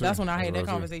mean? That's real That's too. when I That's had that real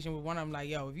too. conversation with one of them. Like,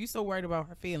 yo, if you so worried about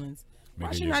her feelings, why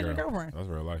make she it not your girlfriend? That's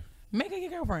real life. Make her your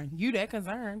girlfriend. You that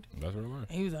concerned? That's real life.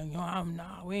 And he was like,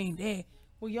 yo, we ain't there.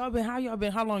 Well,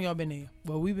 how long y'all been there?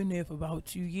 Well, we've been there for about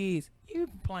 2 years. You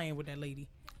been playing with that lady.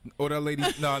 Or that lady.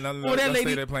 No. Or that let's lady-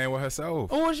 say they're playing with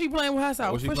herself. Or she playing with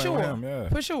herself, Or she for playing sure. with him, yeah.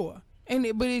 For sure.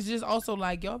 But it's just also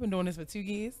like, y'all been doing this for 2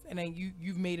 years, and then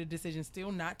you've made a decision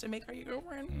still not to make her your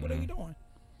girlfriend. What are you doing?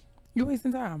 You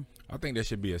wasting time. I think there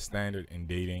should be a standard in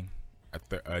dating, a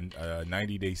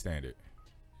 90-day standard.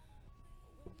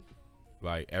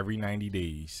 like every 90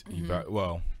 days.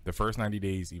 Well, the first 90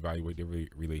 days, evaluate the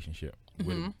relationship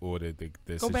or the Go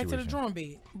situation. back to the drawing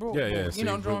board. Bro, Yeah. You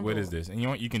know, drawing what board. is this? And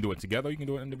you can do it together. You can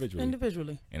do it individually.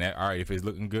 Individually. And that, all right, if it's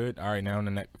looking good, all right, now in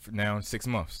the now in 6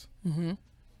 months,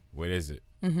 what is it?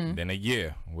 Then a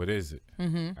year, what is it? All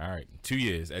right, 2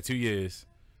 years. At 2 years,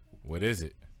 what is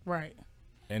it? Right.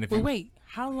 And if But you, wait,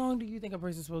 how long do you think a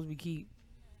person's supposed to be keep?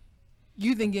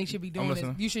 You think they should be doing this?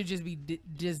 listening. You should just be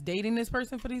just dating this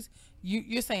person for these?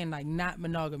 You're saying like not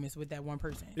monogamous with that one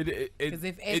person. it 'Cause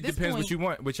if at it this depends point- what you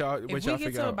want, what y'all If we figure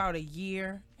get to out. about a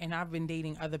year and I've been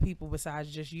dating other people besides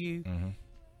just you, Mm-hmm.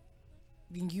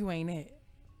 then you ain't it.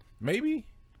 Maybe.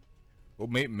 Well,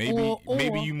 maybe Or-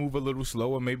 maybe you move a little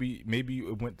slower. Maybe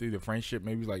it went through the friendship.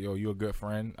 Maybe it's like, yo, you're a good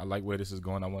friend. I like where this is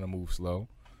going. I want to move slow.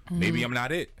 Maybe I'm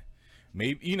not it.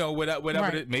 Maybe whatever.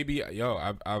 Right. Maybe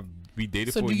I'll be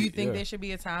dated So for. do you ye- think yeah. there should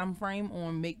be a time frame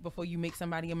on before you make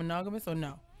somebody a monogamous or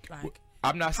no? Like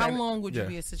I'm not how saying. long would you yeah.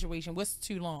 be a situation? What's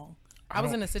too long? I I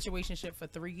was don't- in a situationship for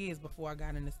 3 years before I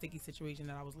got in the sticky situation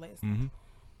that I was last. Mm-hmm.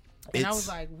 And I It's- was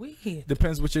like, weird.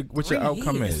 Depends what your 3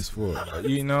 outcome years. is for.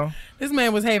 You know, This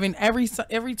man was having every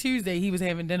Tuesday he was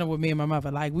having dinner with me and my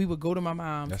mother. Like we would go to my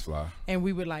mom's. that's why. And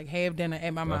we would like have dinner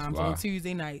at my That's mom's why. on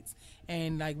Tuesday nights,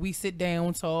 and like we sit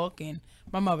down, talk, and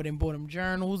my mother then bought him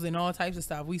journals and all types of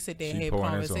stuff. We sit there and She have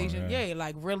pouring this on, conversations, yeah. yeah,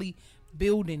 like really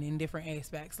building in different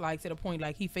aspects, like to the point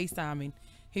like he FaceTiming,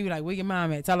 he be like, "Where your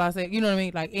mom at?" Tell her I said, you know what I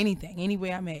mean, like anything,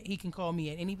 anywhere I'm at, he can call me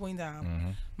at any point in time. Mm-hmm.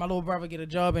 My little brother get a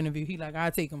job interview, he like, I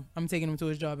take him, I'm taking him to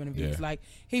his job interviews. Yeah. Like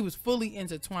he was fully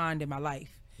intertwined in my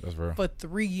life That's real. for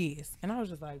 3 years, and I was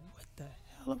just like, what the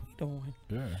hell are we doing?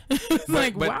 Yeah. It's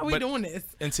like, but- why are we but- doing this?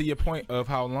 And to your point of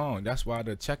how long, that's why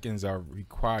the check-ins are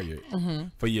required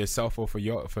for yourself or for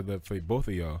both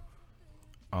of y'all.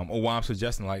 Or why I'm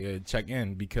suggesting like check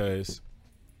in because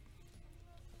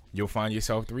you'll find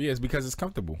yourself 3 years because it's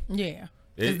comfortable. Yeah.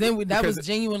 It- Because then that was because-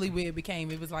 genuinely where it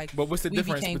became. It was like, But what's the we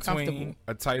difference became between comfortable.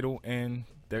 a title and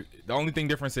the only thing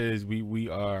difference is we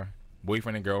are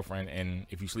boyfriend and girlfriend, and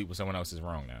if you sleep with someone else is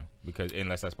wrong now because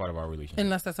unless that's part of our relationship.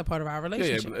 Unless that's a part of our Yeah,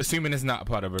 relationship. but assuming it's not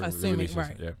part of a Assuming, relationship.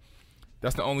 right. Yeah,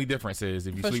 that's the only difference is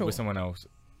if you For sleep sure. with someone else,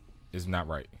 it's not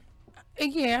right.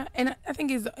 Yeah, and I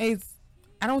think it's.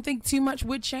 I don't think too much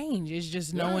would change. It's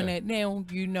just knowing Yeah. that now,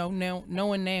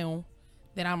 knowing now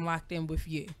that I'm locked in with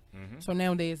you. Mm-hmm. So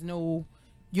now there's no.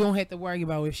 You don't have to worry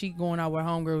about if she going out with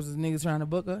homegirls and niggas trying to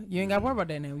book her. You ain't got to worry about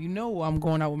that now. You know I'm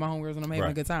going out with my homegirls and I'm having a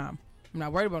Right. good time. I'm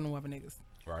not worried about no other niggas.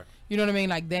 Right. You know what I mean?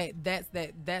 Like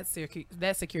that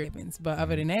secure happens. But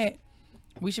other than that,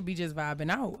 we should be just vibing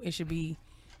out. It should be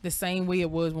the same way it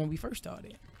was when we first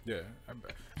started. Yeah.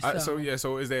 So-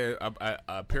 So is there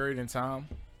a period in time,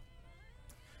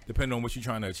 depending on what you're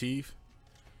trying to achieve?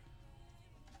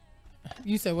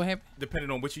 You said what happened? Depending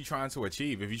on what you're trying to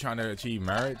achieve. If you're trying to achieve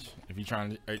marriage, if you're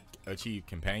trying to achieve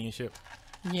companionship,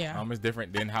 Yeah. it's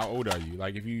different than how old are you?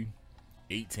 Like if you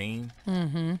 18,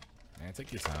 man,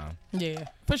 take your time. Yeah.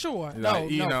 For sure. Like,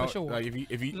 No, for sure. Like if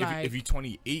you Like- if you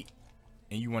 28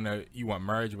 and you want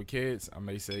marriage with kids, I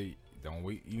may say don't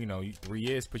wait. 3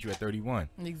 years put you at 31.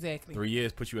 Exactly. 3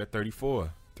 years put you at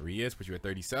 34. 3 years put you at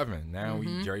 37. Now we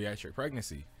geriatric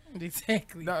pregnancy.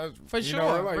 Exactly. No, For you sure.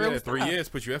 know, like, Real yeah, 3 stuff. years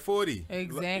put you at 40.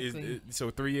 Exactly. So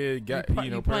 3 years got You you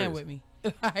playing prayers. with me.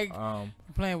 Like Um,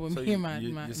 you playing with so me and my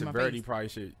your my severity face. probably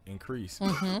should increase. So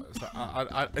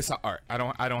it's an art. I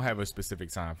don't have a specific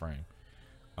time frame.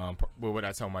 But what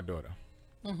I tell my daughter,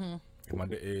 my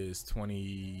daughter is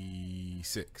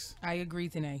 26. I agree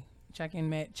today.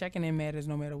 Checking in matters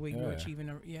no matter what you're Yeah. achieving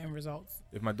your end results.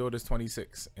 If my daughter's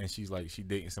 26 and she's like she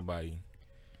dating somebody,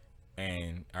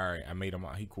 and all right, I made him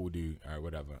out, he cool dude, all right,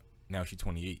 whatever. Now she's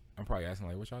 28. I'm probably asking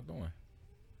like, what y'all doing?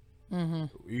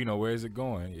 Where is it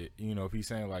going? If he's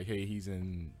saying like, hey, he's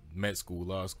in med school,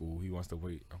 law school, he wants to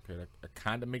wait. Okay, that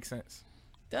kind of makes sense.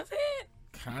 Does it?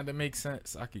 Kind of makes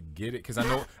sense. I could get it because I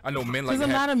know men like There's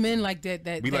to a lot have, of men like that.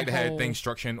 That we that like to have whole- things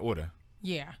structured in order,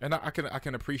 Yeah. and I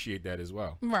can appreciate that as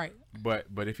well. Right. But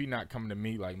if you're not coming to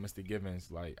me like Mr. Givens,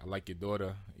 like I like your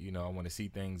daughter, I want to see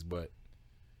things, but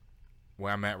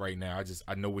where I'm at right now,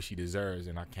 I know what she deserves,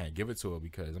 and I can't give it to her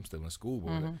because I'm still in school.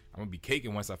 But I'm gonna be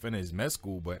caking once I finish med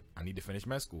school, but I need to finish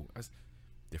med school. That's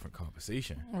a different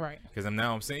conversation, Right. Because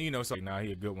I'm saying, so now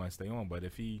he a good one to stay on. But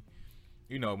if he,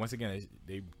 once again,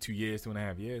 they 2 years,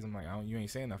 2.5 years, I'm like, you ain't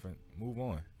saying nothing. Move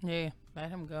on. Yeah. Let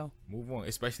him go. Move on,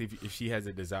 especially if she has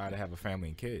a desire to have a family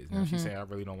and kids. Now, if she say I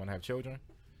really don't want to have children,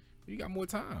 you got more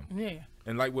time. Yeah.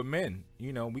 And like with men,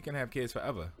 we can have kids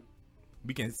forever.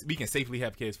 We can safely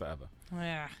have kids forever.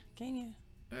 Yeah. Can you?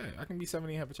 Yeah, I can be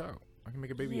 70 and have a child. I can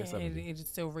make a baby at Yeah.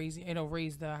 70. It'll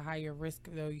raise the higher risk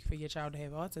though for your child to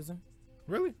have autism.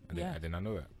 Really? Yeah. I did not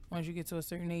know that. Once you get to a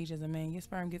certain age as a man, your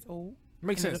sperm gets old.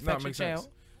 Makes and it sense. No, it affects makes your sense.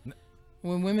 child.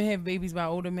 When women have babies by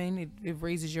older men, it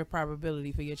raises your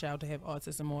probability for your child to have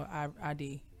autism or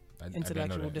ID, I didn't know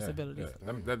intellectual that. Yeah, disabilities.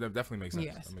 yeah. That definitely makes sense.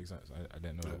 Yes. That makes sense. I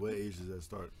didn't know At that. what age does that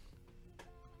start?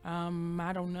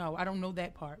 I don't know. I don't know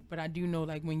that part, but I do know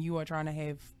like when you are trying to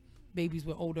have babies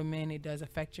with older men, it does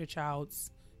affect your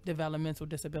child's developmental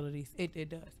disabilities. It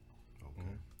does.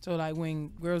 Okay. So like when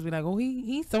girls be like, "Oh,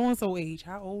 he's so and so age.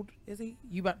 How old is he?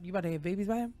 You about to have babies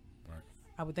by him?" Right.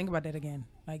 I would think about that again.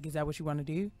 Like, is that what you want to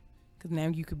do? Because now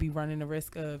you could be running the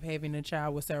risk of having a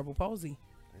child with cerebral palsy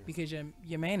because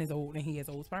your man is old and he has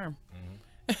old sperm.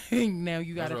 Now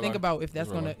you got That's to real think life. about if That's that's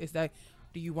real gonna. life. Is that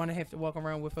do you want to have to walk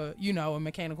around with a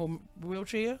mechanical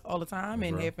wheelchair all the time That's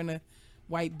and real. having to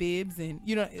wipe bibs and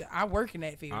I work in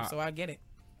that field, so I get it.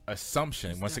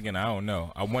 Assumption. Once again, I don't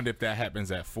know. I wonder if that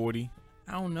happens at 40.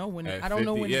 I don't know when At I don't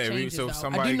know 50, when yeah, it changes. so though. I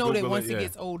somebody do know that Google once it, it yeah.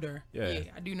 gets older, Yeah.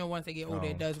 I do know once they get older,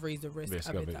 it does raise the risk Risk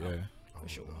of it, though, yeah. for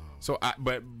sure. So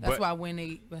but That's why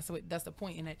when that's the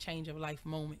point in that change of life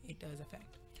moment, it does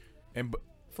affect. and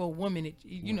For women,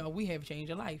 we have a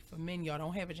change of life. For men, y'all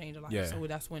don't have a change of life. Yeah. So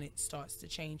that's when it starts to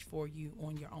change for you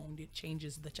on your own. It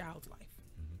changes the child's life.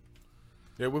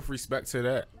 yeah, with respect to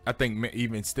that, I think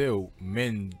even still,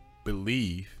 men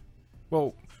believe,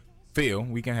 feel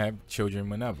we can have children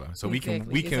whenever. So we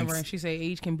can. She say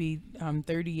age can be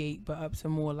 38, but up to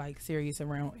more like serious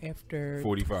around after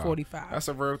 45. 45. That's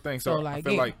a real thing. So, So, like, I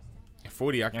feel yeah. like at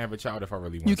 40, I can have a child if I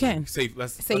really want. You to. can. Safe.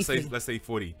 Let's Safely. say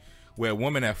 40. Where a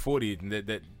woman at 40,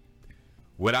 that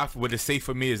what is safe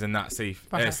for me is not safe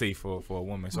For her. as safe for a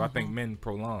woman. So I think men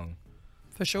prolong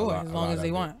For sure, as long as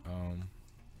they want. I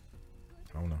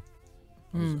don't know.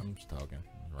 Hmm. I'm just talking.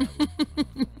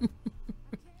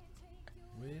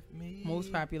 With me.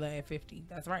 Most popular at 50.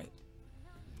 That's right.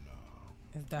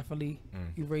 It's definitely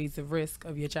you raise the risk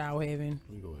of your child having.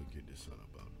 Let me go ahead and get this son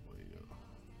up out the way,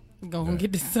 yo. Go and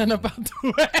get the son up out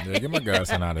the way. Yeah, get my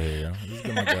godson out of here, yo. Just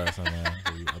get my godson out.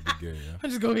 I'll be good, yo. I'll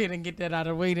just go ahead and get that out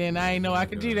of the way. Then I ain't know I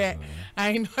could do that. I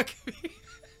ain't know I could be.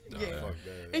 Yeah. Fuck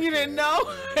that. And you didn't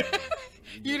know?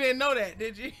 You didn't know that,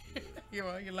 did you? You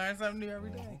learn something new every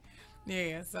day.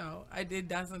 Yeah, so I did.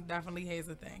 That definitely has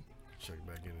a thing. Check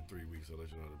back in 3 weeks. I'll let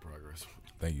you know the progress.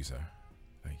 Thank you, sir.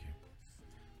 Thank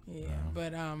you. Yeah,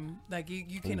 but like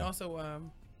you can also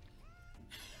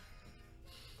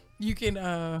you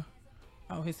can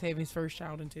he's having his first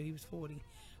child until he was 40.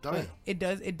 Damn.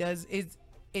 But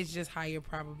it's just higher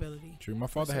probability. True. My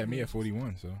father had me at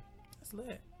 41, so That's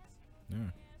lit. yeah.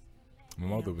 My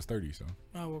mother was 30, so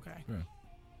Oh, okay. yeah.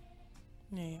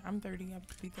 Yeah, I'm 30. I'll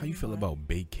be How you feel 31. about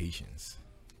vacations?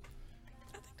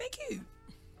 I think they cute.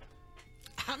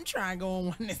 I'm trying to go on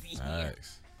one this year.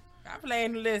 Nice. I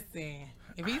plan to listen.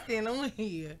 If he's still on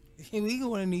here, we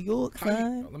going to New York,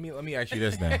 son. Let me ask you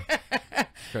this then.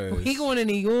 'Cause He going to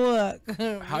New York.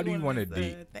 how do you want to this,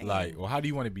 date? thing. Like, or how do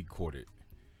you want to be courted?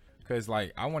 Because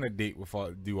like, I want to date with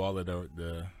do all of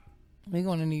the We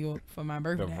going to New York for my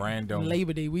birthday. random-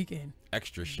 Labor Day weekend.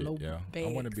 extra shit, Blow yo. I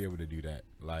bags. want to be able to do that.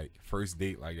 Like first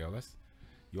date, like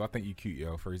I think you cute,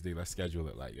 yo. First date, let's schedule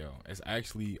it. Like, yo, it's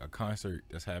actually a concert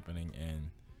that's happening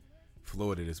in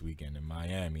Florida this weekend, in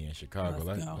Miami, and Chicago.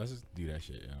 Let's go. Let's just do that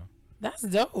shit, yo. That's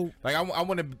dope. Like, I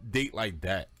want to date like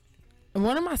that.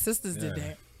 One of my sisters did Yeah.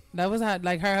 that. That was how,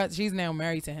 like, she's now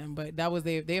married to him, but that was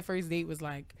their first date was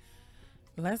like,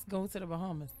 let's go to the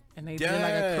Bahamas. And they did like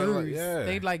Yeah, a cruise. like, yeah.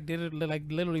 They like did it, like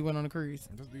literally went on a cruise.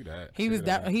 Just do that. He was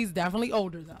Figure it out. he's definitely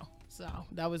older though. So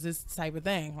that was his type of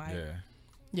thing. Like,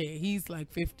 yeah, he's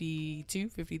like 52,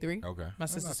 53. Okay. My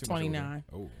That's sister's not too much 29.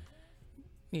 older. Oh,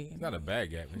 Yeah. it's not a bad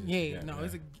gap. It's just a Yeah, gap, no, yeah.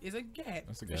 it's a gap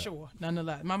That's a for gap. sure.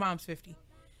 Nonetheless, my mom's 50.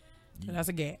 So that's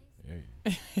a gap.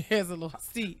 Yeah. It's a little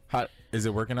steep. How is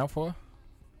it working out for her?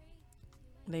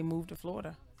 They moved to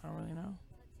Florida. I don't really know.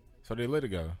 So they live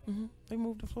together. They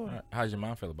moved to Florida. Alright. How's your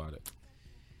mom feel about it?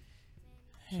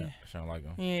 She don't like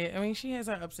him. Yeah, I mean, she has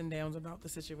her ups and downs about the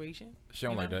situation. She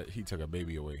don't You like know? that he took a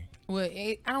baby away. Well,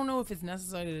 I don't know if it's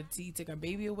necessarily the he took a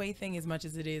baby away thing as much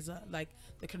as it is like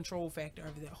the control factor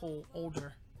of that whole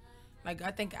older. Like,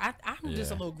 I think I'm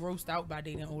just a Yeah. little grossed out by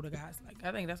dating older guys. Like,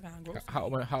 I think that's kind of gross.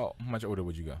 How much older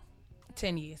would you go?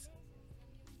 10 years,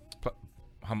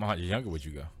 How much younger would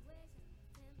you go?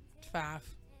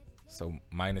 5. So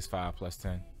 -5 plus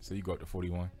 10. So you go up to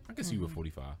 41. I can see you with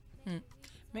 45.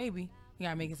 Maybe. You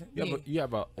gotta make it. You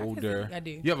have a older. I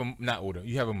do. You have a not older.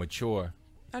 You have a mature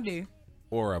I do.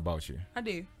 aura about you. I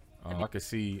do. I could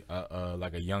see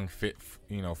like a young fit,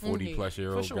 40 Yeah, plus year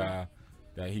for old sure. guy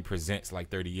that he presents like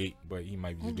 38, but he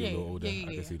might just be a little older. I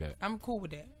can see that. I'm cool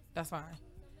with that. That's fine.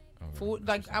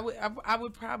 Like I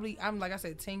would probably, I'm like I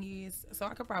said, 10 years, so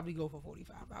I could probably go for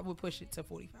 45. I would push it to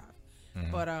 45.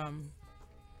 But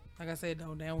like I said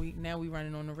though, now we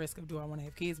running on the risk of, do I want to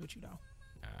have kids with you though?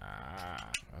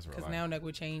 That's real Because life. now that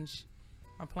would change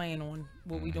my plan on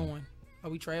what we doing. Are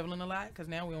we traveling a lot? Because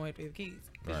now we don't have to have kids.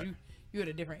 Because Right. you're at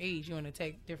a different age. You're in a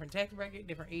different tax bracket,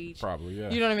 different age. Probably, yeah.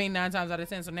 You know what I mean? 9 times out of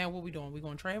 10. So now what we doing? We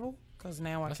going to travel? Because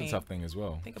now That's I a can't tough thing as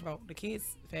well. think about the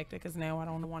kids factor. Because now I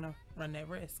don't want to run that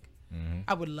risk. Mm-hmm.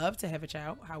 I would love to have a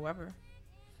child. However,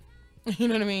 you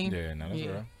know what I mean? Yeah, no, that's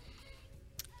real.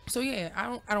 So yeah,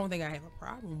 I don't think I have a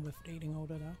problem with dating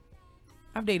older though.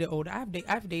 I've dated older. I've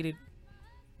dated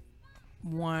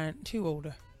 2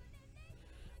 older.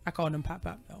 I call them Pop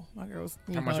Pop though. My girls.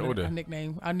 How much older?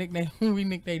 We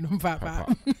nicknamed them Pop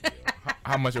Pop.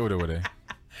 How much older were they?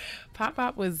 Pop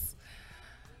Pop was.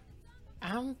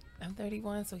 I'm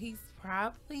 31, so he's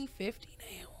probably 50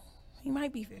 now. He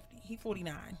might be 50. He's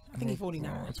 49. I think he's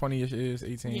 49. 20 years,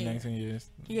 18, Yeah. 19 years.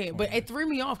 Yeah, but it threw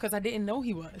me off because I didn't know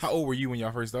he was. How old were you when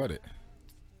y'all first started?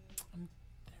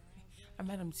 I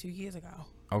met him 2 years ago.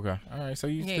 Okay, all right. So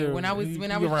you Yeah, still when I was you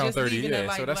around around just 30, leaving yeah. it,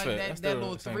 like, so that's like fair. that, That's that still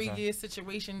little the same 3 time. year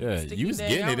situation. Yeah, sticky you was thing,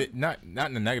 getting I it, not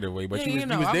in a negative way, but Yeah, you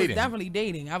was I dating. was definitely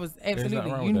dating. I was nothing wrong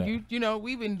absolutely. with that. You know,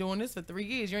 we've been doing this for 3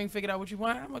 years. You ain't figured out what you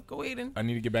want. I'm gonna go ahead and. I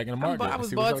need to get back in the market. I was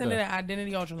see what's out bartending there. at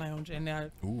Identity Ultra Lounge, and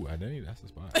Ooh, Identity, that's the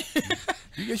spot.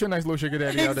 You get your nice little sugar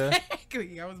daddy out there.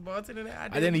 exactly, I was bartending at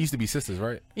Identity. Identity used to be sisters,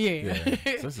 right? Yeah.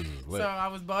 Sisters is lit. So I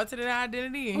was bartending at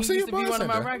Identity, and so he you used to be one of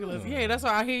my bartender. regulars. Yeah, that's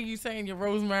why I hear you saying your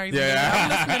Rosemary's.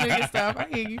 Yeah. I'm listening to your stuff. I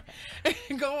hear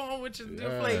you. Go on with your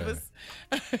Yeah. flavors.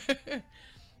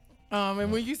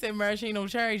 And when you said maraschino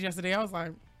cherries yesterday, I was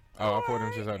like, Oh, I pulled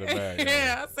them just out of the bag.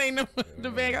 yeah, I seen them in the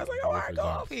bag. I was like, all right, go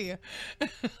Different off here.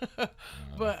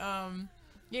 But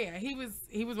yeah, he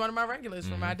was one of my regulars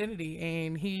from Identity,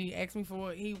 and he asked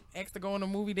to go on a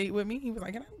movie date with me. He was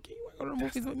like, can you go to the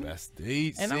movies with me? Best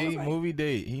date. And I was See, like- movie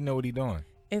date. He know what he doing.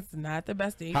 It's not the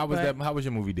best date. How was but that? How was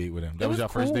your movie date with him? That It was your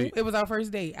first cool. date. It was our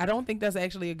first date. I don't think that's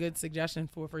actually a good suggestion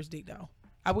for a first date, though.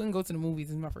 I wouldn't go to the movies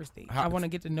as my first date. How- I want to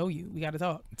get to know you. We got to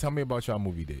talk. Tell me about your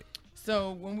movie date.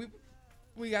 So when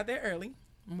we got there early,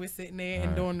 and we're sitting there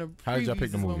and Alright. doing the How did y'all previews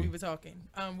pick the is when movie? we were talking.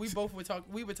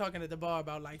 We were talking at the bar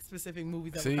about like specific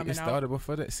movies that See, were it coming out. started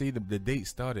before that. See, the date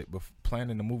started before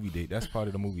planning the movie date. That's part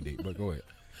of the movie date. But go ahead.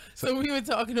 So we were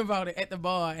talking about it at the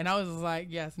bar, and I was just like,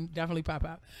 yes, definitely Pop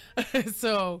Pop.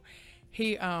 So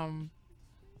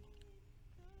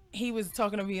he was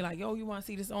talking to me like, yo, you want to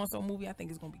see this on-so movie? I think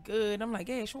it's gonna be good. I'm like,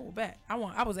 yeah, sure, bet. I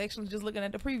was actually just looking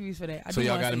at the previews for that. So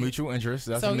y'all got a mutual interest.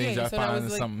 That's what means y'all find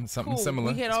something cool.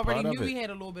 similar. We had It's already part of knew we it. had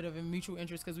a little bit of a mutual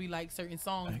interest because we like certain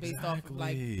songs based off of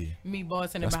like Exactly. me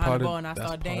bartending That's behind part the of- bar, and I that's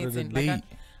start part of the dancing. Like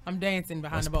date. I'm dancing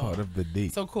behind That's the bar. part of the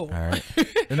date. So cool. All right.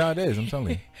 No, it is. I'm telling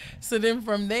you. So then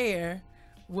from there,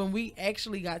 when we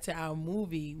actually got to our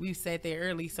movie, we sat there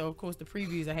early. So of course the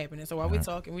previews are happening. So while we're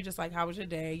talking, we're just like, how was your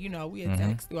day? You know, we had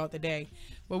text throughout the day,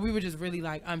 but we were just really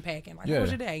like unpacking. Like, Yeah. how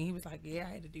was your day? And he was like, yeah,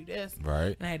 I had to do this.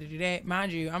 Right. And I had to do that.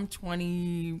 Mind you, I'm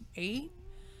 28.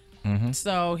 Mm-hmm.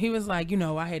 So he was like, you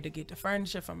know, I had to get the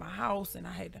furniture from my house, and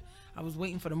I was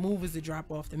waiting for the movers to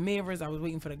drop off the mirrors. I was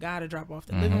waiting for the guy to drop off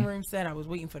the living room set. I was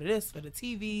waiting for this, for the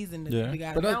TVs, and the Yeah.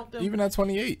 guy But to mount them. even at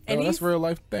 28, And that's he's- real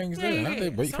life things Yeah, there. yeah, How they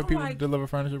yeah. wait So for I'm people like- to deliver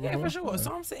furniture Yeah, before? for sure.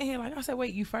 So I'm sitting here like, I said,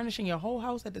 wait, you furnishing your whole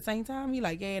house at the same time? He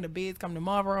like, yeah, the beds come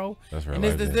tomorrow. That's real and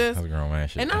life. this, yeah. this. That's grown man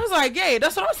shit. And I was like, yeah,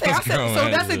 that's what I'm saying. I That's said, grown so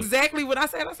man that's shit. exactly what I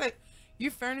said. I said,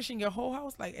 you furnishing your whole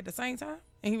house like at the same time?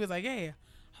 And he was like, yeah.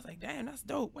 I was like, damn, that's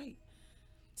dope. Wait.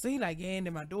 So he like, yeah, and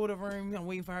then my daughter room, I'm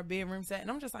waiting for her bedroom set.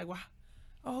 And I'm just like, wow.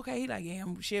 Oh, okay. He like, yeah,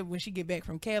 when she get back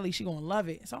from Cali, she gonna love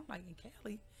it. So I'm like, in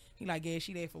Cali? He like, yeah,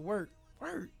 she there for work. So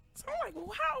I'm like,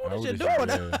 well, how old is your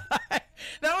daughter? That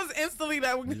was instantly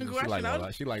that question. I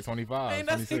was, She like 25, and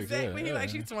that's 26. exactly. Yeah, He like,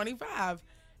 she's 25.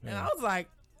 And I was like,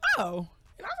 oh.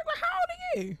 And I was like, well, how old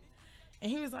are you?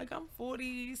 And he was like, I'm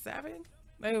 47.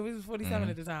 Like, he was 47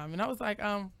 at the time. And I was like,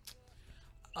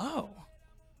 oh.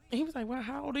 And he was like, well,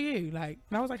 how old are you? Like,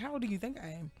 and I was like, how old do you think I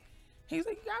am? He was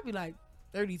like, you gotta be like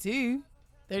 32,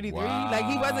 33. Like,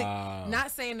 he wasn't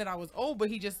not saying that I was old, but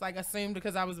he just like assumed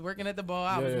because I was working at the bar,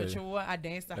 I was Yeah. mature, I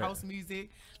danced to house music.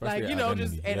 Especially like, you at know,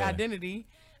 Identity, just at yeah. Identity.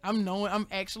 I'm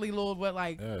actually a little bit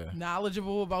like Yeah.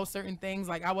 knowledgeable about certain things.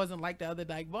 Like, I wasn't like the other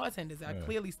like bartenders. I Yeah.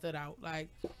 clearly stood out. Like,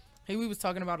 we was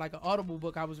talking about like an Audible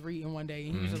book I was reading one day,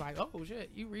 and he was just like, "Oh shit,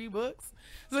 you read books?"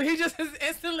 So he just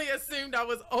instantly assumed I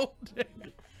was older.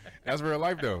 That's real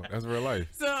life, though. That's real life.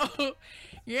 So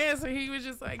yeah, so he was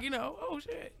just like, you know, oh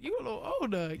shit, you a little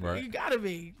older. Right. You gotta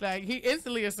be. Like, he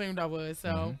instantly assumed I was.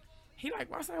 So he like,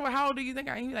 well, I said, well, how old do you think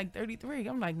I am? He's like 33.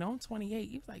 I'm like, no, I'm 28.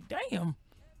 He was like, damn,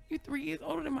 You 3 years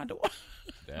older than my daughter.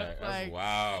 That's Like,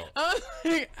 wow.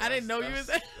 I didn't know you was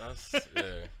that. That's yeah.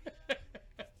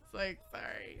 It's like,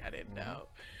 sorry, I didn't know.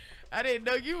 I didn't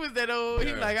know you was that old.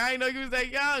 He's Yeah. like, I didn't know you was that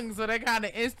young. So that kind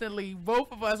of instantly,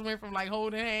 both of us went from like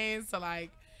holding hands to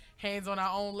like hands on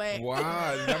our own lap. Wow.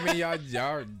 I mean,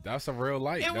 y'all. That's a real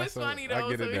light. It was funny though. I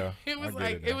get So it though. it was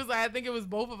like I think it was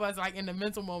both of us like in the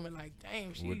mental moment, like,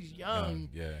 damn, she's young.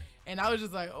 Yeah. And I was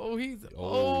just like, oh, he's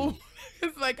Old. old.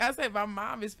 It's like I said, my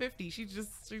mom is 50. She just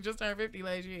turned 50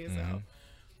 last year. So Mhm.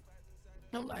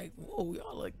 I'm like, whoa,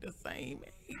 y'all look the same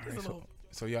age. It's a little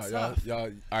So y'all tough. all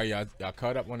right, y'all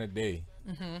caught up on a day.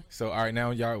 So all right,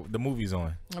 now y'all the movie's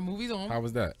on. The movie's on. How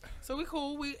was that? So we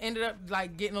cool. We ended up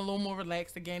like getting a little more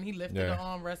relaxed again. He lifted Yeah. the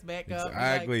armrest back up.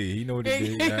 Exactly. He know what he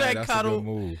he did. Yeah, like that's cuddled. a good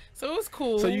move. So it was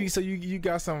cool. So you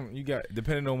got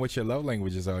depending on what your love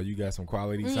languages are, you got some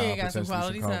quality time, yeah, got some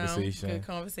potentially quality time, conversation. good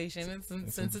conversation, and some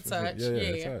sense of touch.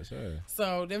 Yeah, touch, yeah.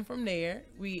 So then from there,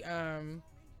 we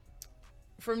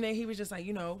from there he was just like,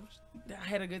 you know, I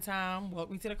had a good time.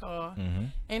 Walked me to the car,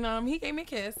 and he gave me a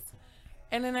kiss.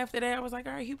 And then after that, I was like,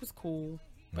 all right, he was cool,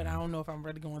 but I don't know if I'm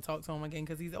ready to go and talk to him again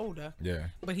because he's older. Yeah.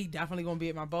 But he definitely gonna be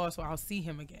at my boss, so I'll see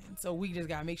him again. So we just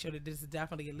gotta make sure that this is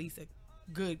definitely at least a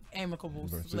good amicable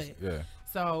split. Yeah.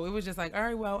 So it was just like, all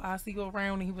right, well, I'll see you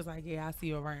around. And he was like, yeah, I'll see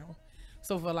you around.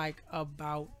 So for like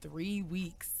about 3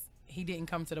 weeks, he didn't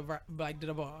come to the bar.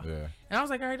 Yeah. And I was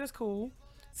like, all right, that's cool.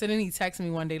 So then he texted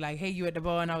me one day like, hey, you at the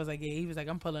bar? And I was like, yeah. He was like,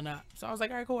 I'm pulling up. So I was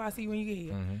like, all right, cool. I'll see you when you get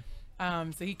here.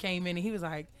 So he came in and he was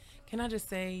like, can I just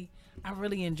say, I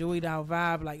really enjoyed our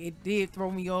vibe. Like, it did throw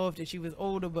me off that she was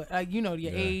older, but you know,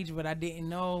 your age, but I didn't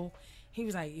know. He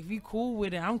was like, if you cool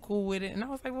with it, I'm cool with it. And I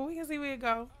was like, well, we can see where it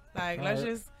go. Like, let's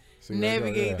just See where it go,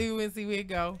 navigate yeah. through and see where it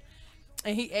go.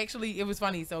 And he actually, it was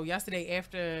funny. So yesterday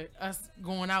after us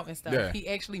going out and stuff, Yeah. he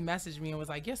actually messaged me and was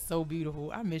like, you're so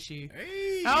beautiful. I miss you.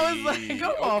 Hey, I was like, go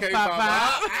off, okay,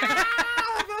 Pop.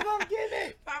 I'm getting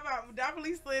it. Pop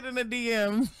definitely slid in the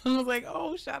DM. I was like,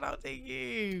 oh, shout out to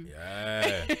you.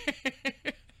 Yeah.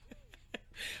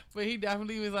 But he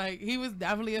definitely was like, he was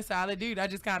definitely a solid dude. I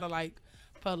just kind of like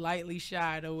politely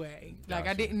shied away. Like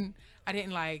I Gotcha.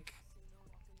 didn't like,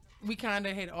 we kind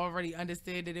of had already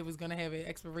understood that it was going to have an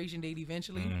expiration date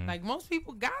eventually. Like most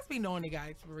people, guys be knowing they got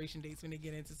expiration dates when they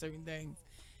get into certain things.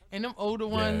 And them older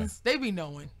ones, they be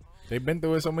knowing. They've been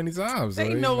through it so many times.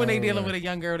 They so know when they like- dealing with a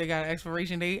young girl, they got an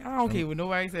expiration date. I don't care what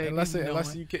nobody said. Unless they be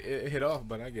unless knowing. you hit off,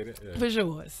 but I get it. Yeah. For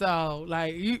sure. So,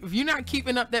 like, if you're not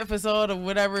keeping up that facade of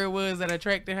whatever it was that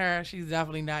attracted her, she's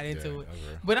definitely not into Yeah, it. that's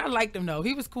real. But I liked him, though.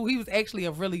 He was cool. He was actually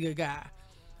a really good guy.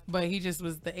 But he just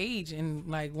was the age. And,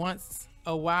 like, once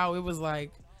a while, it was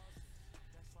like,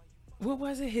 what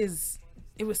was it?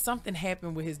 It was something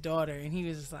happened with his daughter. And he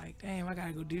was just like, damn, I got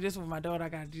to go do this with my daughter. I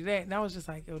got to do that. And I was just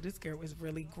like, yo, this girl was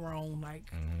really grown.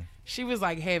 Like, she was,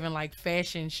 like, having, like,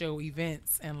 fashion show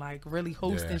events and, like, really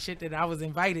hosting Yeah. shit that I was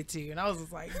invited to. And I was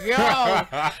just like, yo,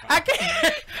 I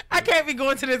can't be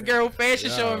going to this girl fashion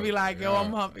show and be like, yo,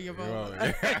 I'm humping your ball.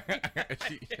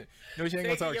 No, she ain't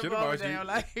gonna talk shit about you. down.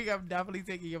 Like, I'm definitely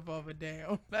taking your father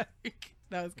down. Like,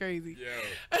 that was crazy. Yo.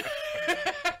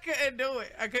 I couldn't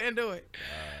do it.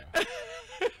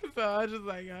 So I was just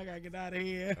like, I gotta get out of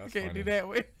here. That's Can't do funny. that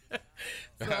with.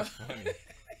 That's funny.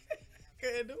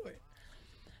 Couldn't do it.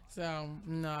 So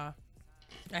nah,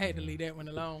 I had to leave that one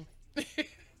alone.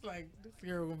 Like this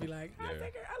girl gonna be like, Yeah.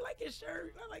 I like your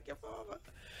shirt. I like your father.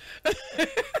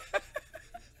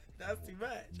 That's too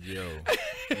much. Yo.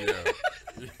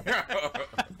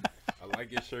 I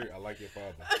like your shirt. I like your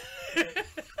father.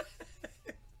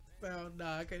 So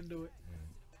nah, I couldn't do it.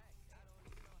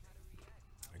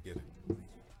 I get it.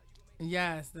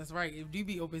 Yes, that's right. It do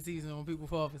be open season on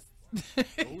people's fathers.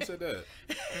 Who said that?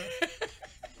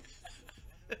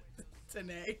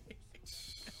 Tanae.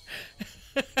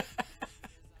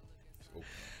 Oh,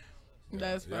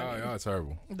 That's funny. y'all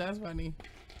terrible. That's funny.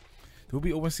 There'll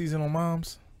be open season on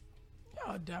moms.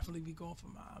 Y'all definitely be going for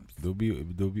moms. There'll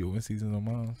be open season on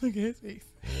moms. Look at his face.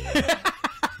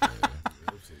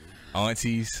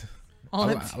 Aunties.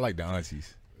 Auntie. I like the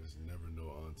aunties. There's never no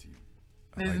auntie.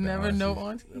 There's like the never no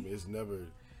aunties. I auntie. mean, it's never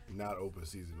not open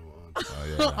season on auntie. Oh,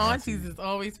 yeah, the Aunties is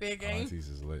always fair game. Aunties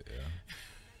is lit,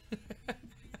 yeah.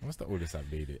 What's the oldest I've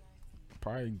dated?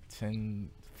 Probably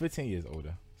 15 years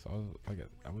older. So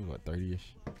I was what,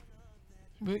 30-ish?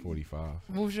 But 45.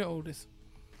 who's your oldest?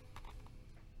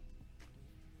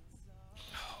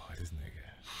 Oh, this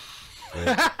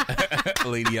nigga.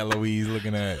 Lady Eloise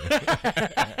looking at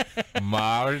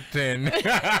Martin.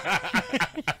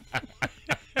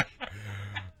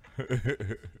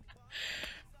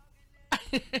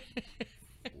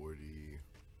 40.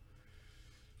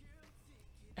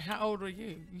 How old are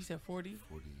you? You said 40?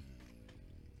 40,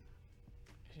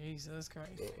 Jesus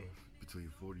Christ. between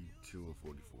 42 and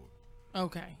 44.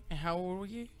 Okay. And how old were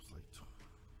you? It's like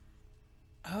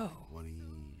Oh, 20,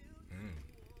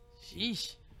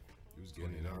 sheesh. You was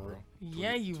getting it in, bro.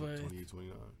 Yeah, you was. 28,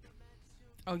 29.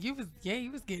 Oh, you was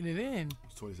getting it in.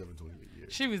 It's 27, 28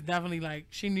 years. She was definitely like,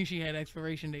 she knew she had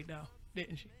expiration date though,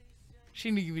 didn't she?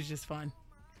 She knew you was just fun.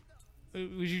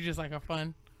 Was you just like a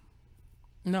fun?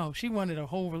 No, she wanted a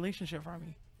whole relationship from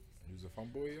me. You was a fun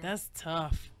boy, yo? That's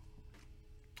tough.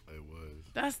 It was.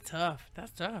 That's tough.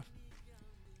 That's tough.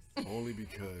 Only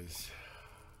because.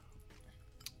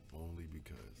 I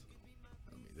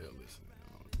mean, they're listening.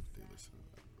 I don't know if they're listening.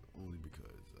 Only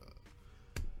because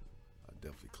I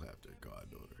definitely clapped their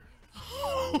goddaughter.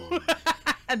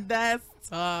 That's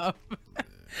tough.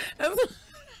 That's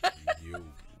You.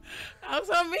 what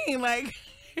I mean. Like,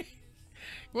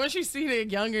 once you see the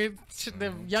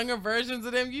younger versions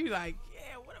of them, you like,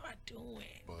 yeah, what am I doing?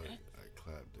 But I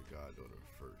clapped the goddaughter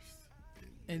first.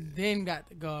 And then got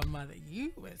the godmother.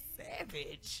 You was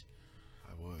savage.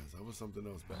 I was something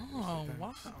else back Oh,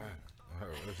 wow. Oh,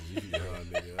 that's you, in yo.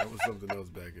 the day. Nigga, I was something else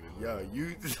back in the day.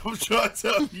 Yeah, I'm trying to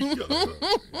tell you. Yo.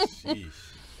 Sheesh.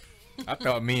 I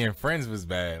thought me and friends was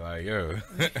bad. Like, yo.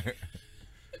 Yeah,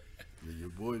 your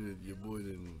boy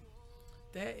didn't.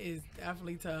 That is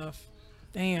definitely tough.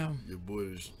 Damn. Your boy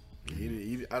is.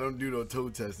 I don't do no toe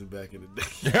testing back in the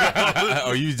day.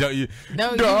 Oh, you No, you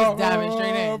was diving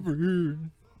straight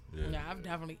in. Yeah. No, I've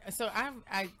definitely. So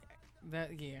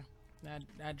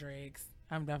that drags.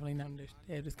 I'm definitely not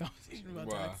to have this conversation about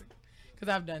Wow. toxic, because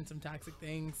I've done some toxic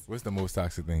things. What's the most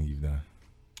toxic thing you've done?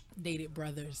 Dated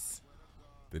brothers.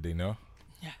 Did they know?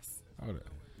 Yes. Oh,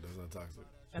 That's not toxic.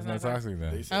 that's not toxic They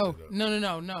then. set Oh it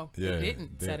up. no. Yeah, They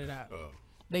didn't they- set it up. Oh.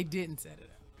 They didn't set it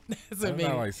up. That's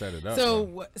not like set it up.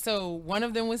 So one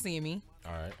of them was seeing me,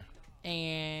 All right.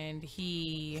 and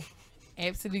he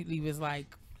absolutely was like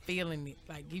feeling it.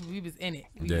 Like we was in it.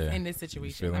 We was Yeah. in this You was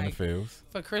situation. feeling Like, the feels.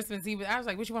 for Christmas, I was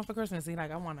like, "What you want for Christmas?" He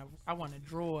like, "I want a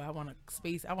drawer. I want a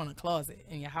space. I want a closet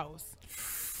in your house."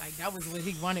 Like that was what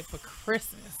he wanted for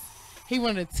Christmas. He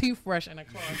wanted a toothbrush and a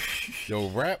closet. Yo,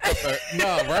 wrap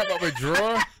up a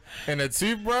drawer and a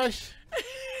toothbrush.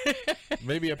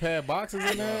 Maybe a pair of boxes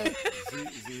in there. See,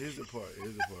 here's the part,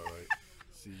 right?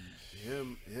 See,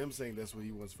 him saying that's what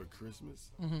he wants for Christmas.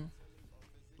 Mm-hmm.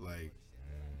 Like,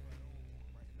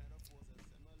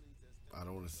 I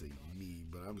don't want to say me,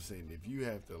 but I'm saying if you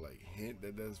have to like hint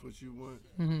that that's what you want,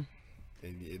 Mm-hmm.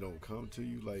 and it don't come to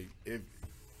you, like if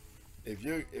If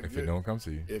it don't come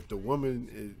to you. if the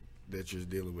woman that you're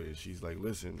dealing with, she's like,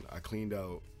 listen, I cleaned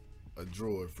out a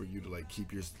drawer for you to like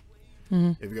keep your.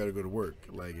 Mm-hmm. If you gotta go to work,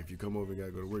 like if you come over and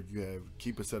gotta go to work, you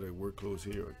keep a set of work clothes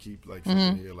here, or keep like Mm-hmm.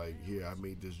 something here. Like here, I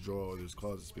made this drawer, this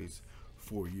closet space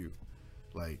for you.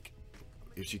 Like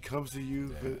if she comes to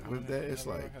you with that, it's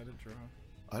like,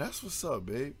 oh, that's what's up,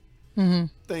 babe. Mm-hmm.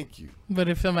 Thank you. But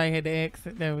if somebody had to ask,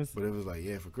 that was But it was like,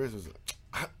 yeah, for Christmas,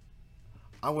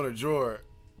 I want a drawer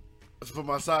to put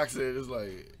my socks in. It's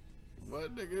like,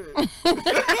 what, nigga?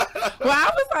 well,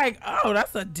 I was like, oh,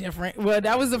 that's a different. Well,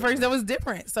 that was the first that was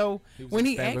different. So when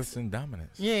he asked, establishing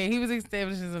dominance. yeah, he was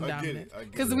establishing some I get dominance it, I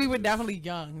get because it. we were definitely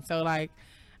young. So like,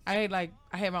 I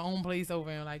had my own place over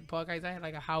in like Park Heights. I had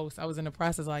like a house. I was in the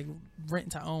process of like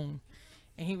rent to own,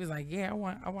 and he was like, yeah, I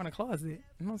want a closet,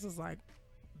 and I was just like,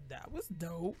 that was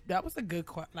dope. That was a good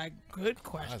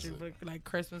question for like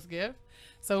Christmas gift.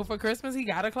 So for Christmas, he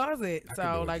got a closet. could So do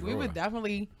a like we drawer. would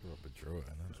definitely. Grew up a drawer and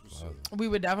that's a closet. We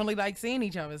were definitely like seeing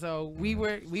each other. So we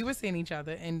were seeing each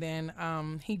other, and then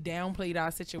he downplayed our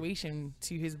situation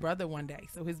to his brother one day.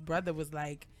 So his brother was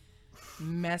like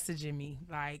messaging me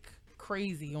like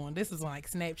crazy on, this was when like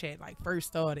Snapchat like first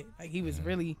started. Like he was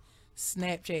really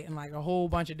Snapchatting like a whole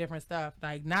bunch of different stuff,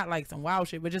 like not like some wild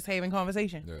shit, but just having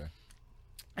conversation. Yeah.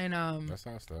 And That's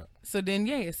how I start. so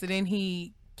then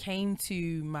he came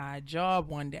to my job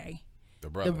one day. The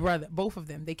brother. Both of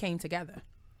them, they came together.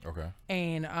 Okay.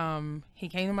 And he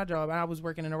came to my job. I was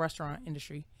working in the restaurant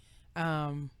industry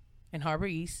in Harbor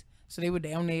East. So they were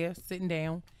down there sitting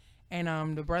down,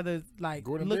 and the brother like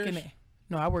Gordon looking Biersch? at.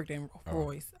 No, I worked in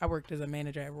Roy's. I worked as a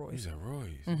manager at Roy's. He's at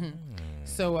Roy's.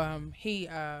 So he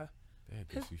They had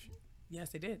good sushi. yes,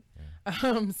 they did.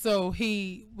 So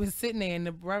he was sitting there, and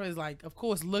the brother's like, of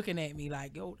course, looking at me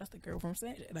like, yo, that's the girl from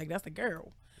Snapchat. Like that's the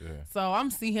girl. Yeah. So I'm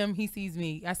see him, he sees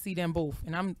me, I see them both,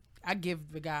 and I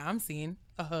give the guy I'm seeing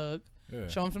a hug, Yeah.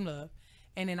 show him some love,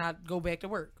 and then I go back to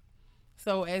work.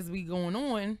 So as we going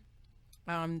on,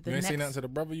 The You ain't next, say nothing to the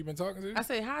brother you been talking to? I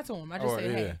said hi to him. I just Oh,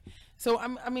 said yeah. hey. So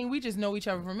I mean, we just know each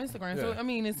other from Instagram. So Yeah. I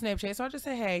mean, in Snapchat. So I just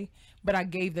said hey, but I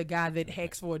gave the guy that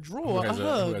hacks for a drawer Who a has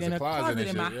hug has and a closet in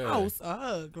and my shit, yeah. house a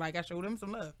hug. Like I showed him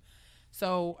some love.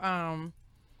 So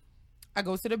I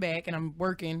go to the back and I'm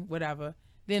working whatever.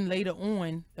 Then later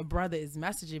on, the brother is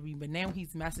messaging me, but now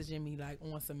he's messaging me like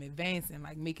on some advancing,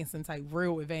 like making some type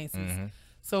real advances. Mm-hmm.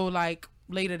 So like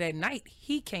later that night,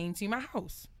 he came to my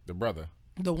house. The brother.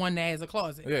 The one that has a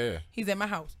closet. Yeah, yeah. He's at my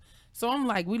house. So I'm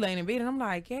like, we laying in bed and I'm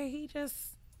like, yeah, he just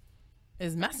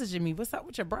is messaging me. What's up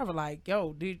with your brother? Like,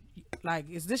 yo, dude, like,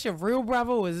 is this your real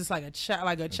brother or is this like a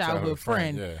childhood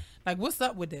friend? Yeah. Like, what's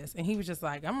up with this? And he was just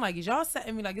like, I'm like, is y'all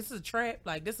setting me like this is a trap?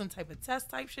 Like this some type of test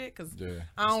type shit? Cause Yeah.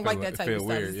 I don't It's like feel- that it type feel of stuff.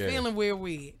 weird, It's yeah. feeling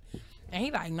weird. And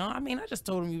he like, no, I mean, I just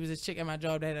told him he was a chick at my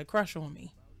job that had a crush on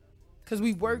me. Cause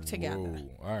we worked together. Whoa.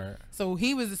 All right. So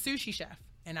he was a sushi chef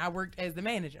and I worked as the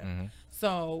manager. Mm-hmm.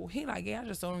 So he like, yeah, I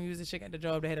just told him he was a chick at the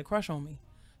job that had a crush on me.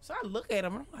 So I look at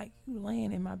him and I'm like, you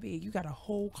laying in my bed. You got a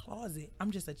whole closet. I'm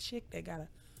just a chick that got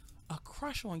a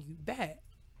crush on you. Bad.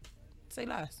 Say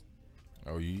less.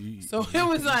 Oh, you. So it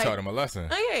was you like, taught him a lesson.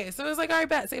 oh yeah. So it was like, all right,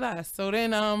 bet. Say less. So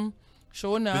then,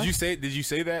 sure enough. Did you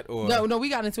say that or No, we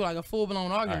got into like a full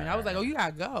blown argument. I was like, Alright. oh, you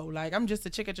gotta go. Like, I'm just a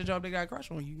chick at your job that got a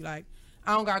crush on you. Like,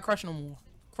 I don't got a crush no more.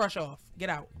 Crush off. Get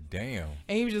out. Damn.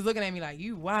 And he was just looking at me like,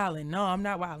 you wildin'. No, I'm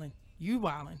not wildin'. You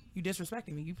wildin'. You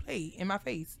disrespecting me. You played in my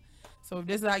face. So if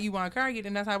this is how you want to carry it,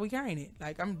 then that's how we carrying it.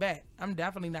 Like, I'm back. I'm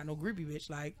definitely not no groupie bitch.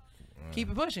 Like, keep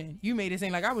it pushing. You made it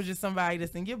seem like I was just somebody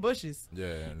that's in your bushes.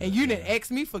 Yeah. And you didn't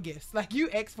ask me for gifts. Like, you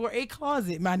asked for a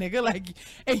closet, my nigga. Like,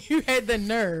 and you had the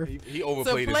nerve He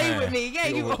overplayed to his play hand. with me. Yeah,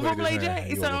 He you overplayed your hand.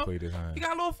 He So, overplayed his hand. you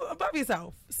got a little foot above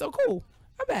yourself. So, cool.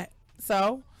 I bet.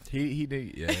 So, He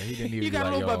did. Yeah, he didn't even. You be got a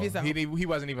like, little above yo, yourself. He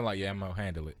wasn't even like, yeah, I'm gonna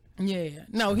handle it. yeah.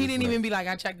 No, he Just didn't like- even be like,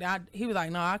 I checked out. He was like,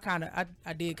 no,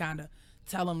 I did kind of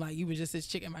tell him, like, you was just this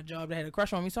chick at my job that had a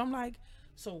crush on me. So I'm like,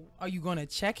 so are you going to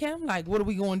check him? Like, what are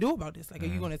we going to do about this? Like, are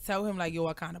you going to tell him, like, yo,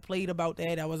 I kind of played about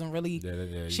that. I wasn't really, Yeah,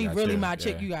 you she gotta really chill, my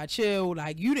chick. yeah. You got chill.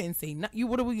 Like, you didn't say nothing.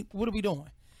 What are we doing?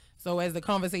 So as the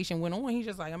conversation went on, he's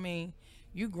just like, I mean,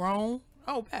 you grown.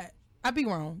 Oh, Pat, I be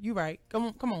grown. You right.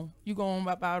 Come on. You going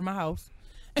up out of my house.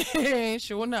 And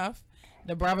sure enough,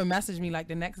 the brother messaged me like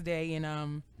the next day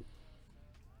and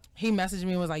he messaged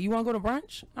me and was like, you want to go to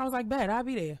brunch? I was like, bet, I'll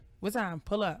be there. What time?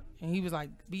 Pull up. And he was like,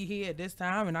 be here at this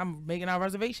time and I'm making our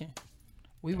reservation.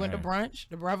 We went to brunch.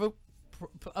 The brother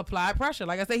applied pressure.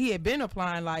 Like I said, he had been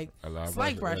applying like A lot of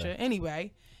slight pressure, pressure yeah.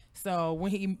 anyway. So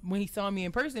when he saw me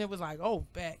in person, it was like, oh,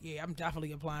 bet, yeah, I'm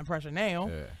definitely applying pressure now.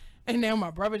 Yeah. And now my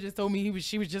brother just told me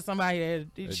she was just somebody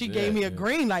that she Yeah, gave me a yeah.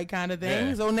 green light kind of thing.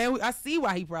 Yeah. So now I see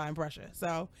why he applying pressure.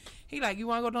 So he like, you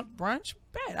want to go to brunch?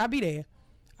 Bet, I'll be there.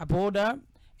 I pulled up.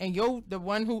 And the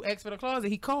one who asked for the closet,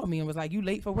 he called me and was like, you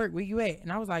late for work, where you at?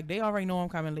 And I was like, they already know I'm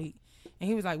coming late. And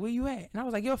he was like, where you at? And I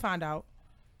was like, you'll find out.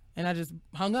 And I just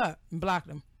hung up and blocked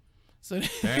him. So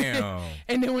Damn.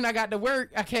 and then when I got to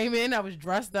work, I came in, I was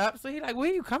dressed up. So he like,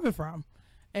 where you coming from?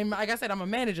 And like I said, I'm a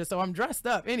manager, so I'm dressed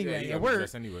up anyway you at gotta be work.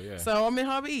 dressed anyway, yeah. So I'm in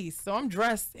Harbor East. So I'm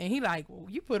dressed, and he like, well,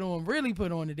 you really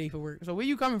put on the day for work. So where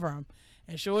you coming from?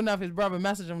 And sure enough, his brother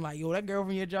messaged him like, yo, that girl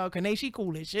from your job, Kane, she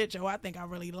cool as shit, yo. I think I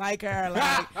really like her.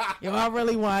 Like, yo, I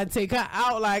really want to take her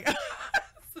out. Like,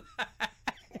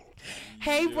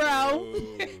 hey, bro.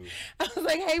 I was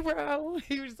like, hey, bro.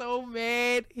 He was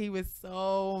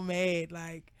so mad.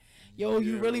 Like, yo,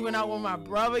 you really went out with my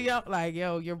brother, yo. Like,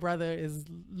 yo, your brother is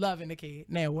loving the kid.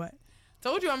 Now what?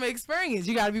 Told you I'm experienced.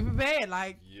 You got to be prepared.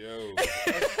 Like, Yo.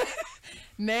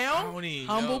 now, don't even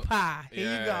humble know. pie. Here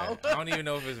Yeah. you go. I don't even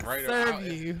know if it's right or Serve wrong.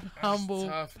 you That's humble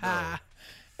tough, pie.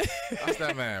 though. That's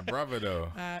that man, brother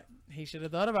though. He should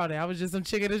have thought about it. I was just some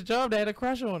chick at his job that had a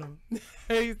crush on him.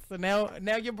 So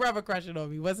now your brother crushing on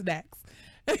me. What's next?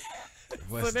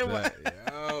 What's then that?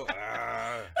 Yo,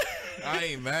 I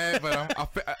ain't mad, but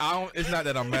I don't. It's not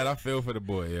that I'm mad. I feel for the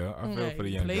boy, yo. I feel for the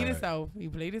young He played guy. himself. He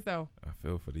played himself. I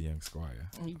feel for the young squire.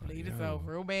 He played Yo. himself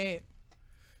real bad.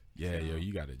 Yeah, yo,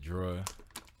 you got a drawer.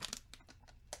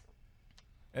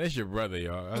 And it's your brother,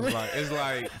 y'all. It's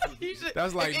like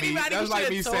that's like If me. anybody, That's you like should've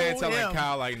me saying told telling him.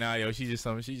 Kyle like, nah, yo, she's just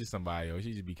somebody, yo.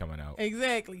 She just be coming out,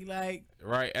 Exactly. Like,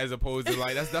 right? As opposed to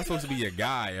like that's supposed to be your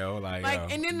guy, yo. Like, yo,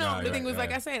 and then nah, the thing was, yeah,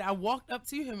 like I said, I walked up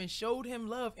to him and showed him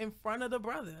love in front of the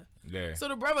brother. yeah. So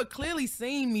the brother clearly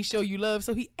seen me show you love,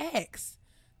 so he asked.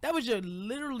 That was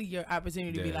literally your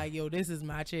opportunity to be Yeah. like, yo, this is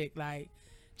my chick. Like,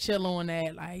 chill on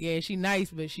that. Like, yeah, she nice,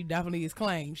 but she definitely is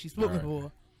claimed. She's spoken Right.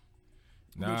 for.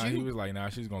 Nah, But you- he was like, nah,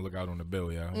 she's gonna look out on the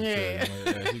bill, yo. Yeah.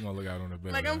 She's gonna look out on the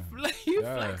bill. Like, yo. you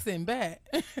Yeah. flexing back.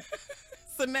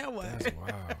 So now what? That's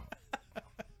wild.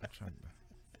 I'm trying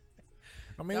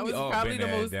I mean, That we was all probably been the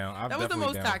there and most. down. I've That was the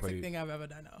definitely most toxic downplayed- thing I've ever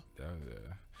done. Though. That was,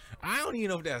 I don't even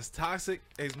know if that's toxic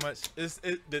as much.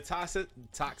 The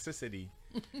toxicity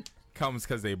comes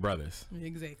because they brothers.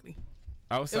 Exactly.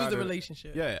 Outside It was a of-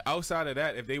 relationship. Yeah, outside of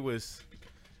that, if they was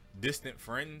distant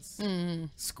friends,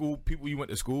 school people you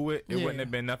went to school with, it wouldn't Yeah.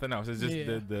 have been nothing else. It's just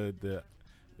Yeah. the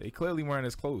they clearly weren't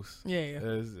as close. Yeah.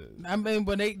 As, I mean,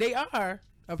 but they are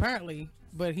apparently,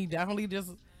 but he definitely just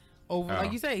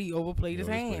like you said, he overplayed his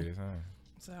hand.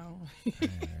 So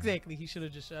exactly, he should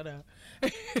have just shut up.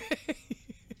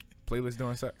 Playlist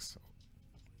during sex,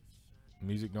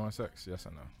 music during sex. Yes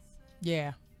or no?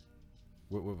 Yeah.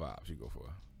 What vibes you go for?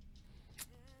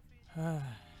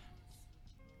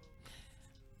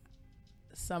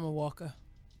 Summer Walker.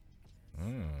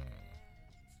 Mm,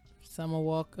 Summer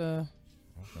Walker.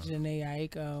 okay. Janae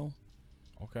Aiko.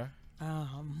 Okay.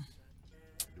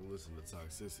 You listen to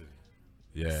toxicity.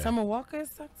 Yeah. Summer Walker is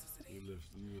toxicity. You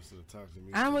listen to toxic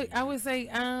music. I would say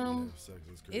Yeah, sex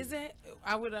is crazy. is it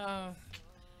I would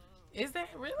is that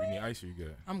You really? need ice or you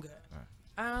good? I'm good.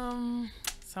 Alright.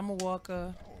 Summer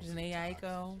Walker, Janae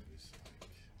Aiko.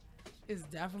 It's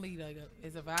definitely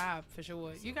it's a vibe for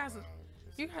sure. You got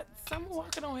Summer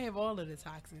Walker don't have all of the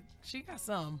toxic. She got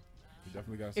some. You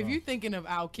definitely got If some. you thinking of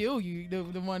I'll Kill You, the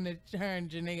one that her and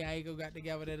Janae Aiko got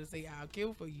together to say I'll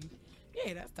kill for you.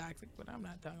 Yeah, that's toxic, but I'm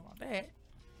not talking about that.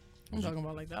 I'm talking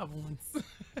about like the other ones.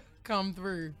 Come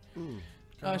through.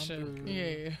 Usher. through.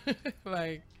 Yeah.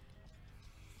 Like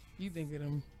you think of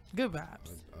them good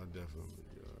vibes. I definitely.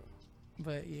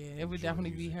 But yeah, it would Enjoy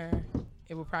definitely be music. her.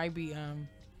 It would probably be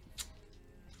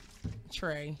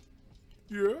Trey.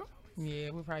 yeah. Yeah,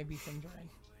 it would probably be some Trey.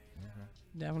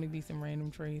 Definitely be some random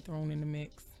Trey thrown in the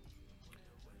mix.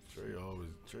 Trey always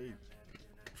Trey.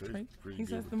 Trey, Pretty he good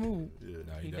sets with the mood. that. Yeah.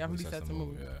 Nah, He definitely sets the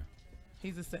mood.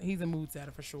 Yeah. He's a mood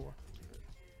setter for sure.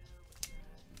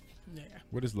 Yeah.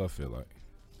 What does love feel like?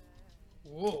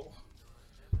 Whoa.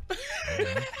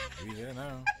 We here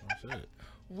now. Oh, shit.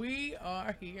 We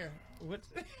are here. What?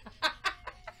 You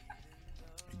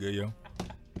good, yo?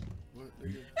 What,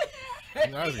 nigga? I'm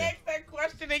He asking. asked that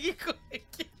question and you couldn't.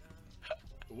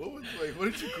 What was like?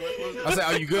 What did you call? I said,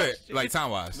 are you good? Like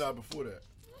time wise. Nah, before that.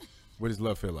 What does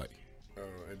love feel like?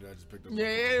 And I just picked up. Yeah,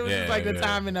 it was Yeah, just like the yeah.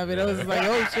 timing of it. I was just like,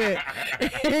 oh shit.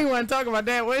 He didn't want to talk about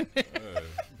that one.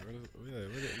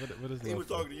 What is He love was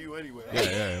feel talking to you anyway.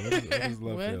 Yeah. What does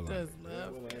love What feel does like?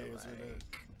 love Well, I feel answer like?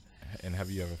 that. And have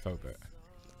you ever felt that?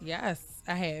 Yes,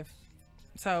 I have.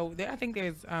 So I think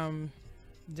there's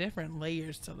different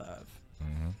layers to love.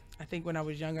 Mm-hmm. I think when I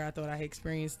was younger, I thought I had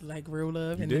experienced like real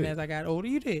love, You and did. then as I got older,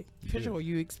 you did. For did. sure,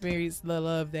 you experienced the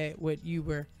love that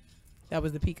that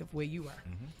was the peak of where you were.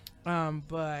 Mm-hmm.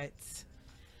 But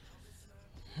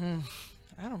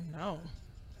I don't know.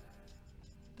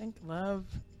 I think love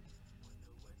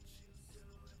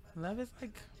is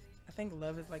like, I think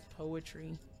love is like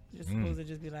poetry. You're supposed to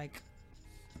just be like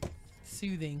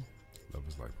soothing. Love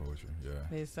is like poetry. Yeah.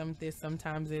 There's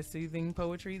sometimes there's soothing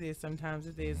poetry. There's sometimes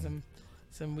that there's some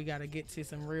we gotta get to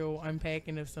some real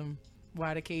unpacking of some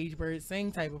why the cage birds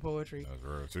sing type of poetry. That's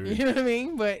real too. You know what I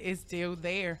mean? But it's still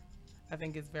there. I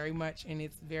think it's very much, and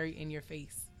it's very in your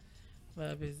face.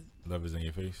 Love is, Love is in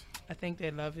your face. I think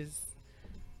that love is,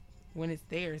 when it's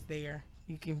there, it's there.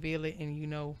 You can feel it and you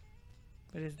know,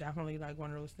 but it's definitely like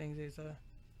one of those things.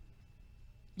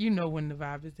 You know when the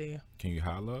vibe is there. Can you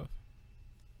hide love?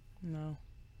 No.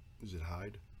 Is it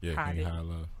hide? Yeah. Hide Can you it. hide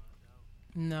love?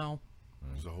 No.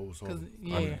 It's a whole song. 'Cause, I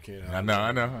mean, yeah. you can't hide.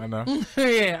 I know.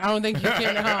 Yeah, I don't think you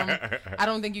can. I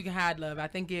don't think you can hide love. I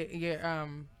think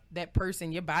that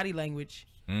person, your body language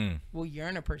will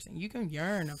yearn a person. You can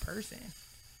yearn a person.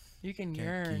 You can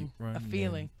yearn a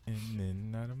feeling. In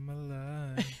and out of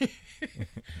my life.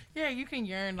 Yeah, you can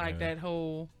yearn like that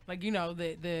whole, like, you know,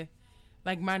 the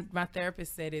like my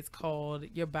therapist said it's called,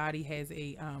 your body has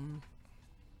a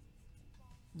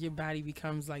your body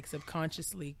becomes like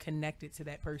subconsciously connected to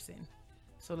that person.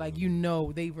 So like, you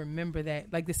know, they remember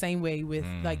that, like the same way with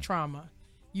like trauma.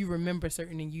 You remember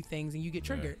certain things and you get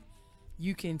triggered.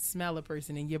 You can smell a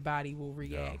person and your body will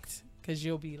react because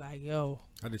you'll be like, yo,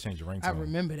 I had to change the ringtone. I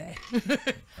remember that.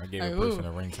 I gave Like, a person ooh.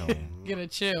 a ringtone. Get a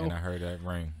chill. And I heard that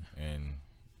ring, and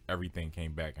everything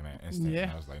came back in that instant. Yeah.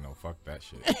 And I was like, no, fuck that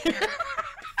shit.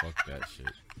 Fuck that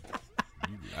shit.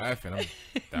 You laughing.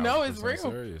 I'm No, it's 1000% real.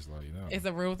 serious. Like, you know, It's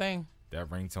a real thing. that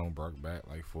ringtone brought back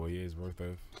like 4 years worth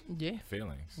of Yeah.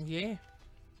 feelings. Yeah.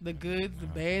 The goods, the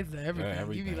bads, the everything. Yeah,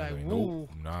 everything. You be like, nope, woo,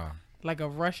 nah. like a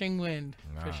rushing wind,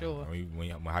 Nah. for sure. I mean,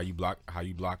 how you blocked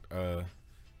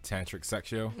tantric sex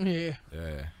show? Yeah.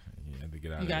 Yeah, you had to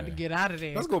get out You of got there. to get out of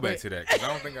there. Let's go back But- to that because I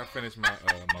don't think I finished my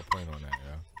my point on that.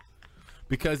 Yeah,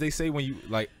 because they say when you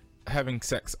like having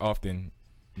sex often,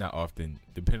 not often,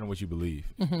 depending on what you believe,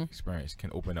 experience can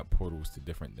open up portals to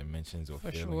different dimensions or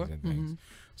For feelings sure. and things.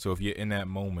 So if you're in that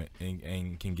moment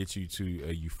and can get you to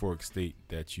a euphoric state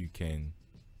that you can,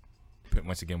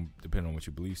 once again, depending on what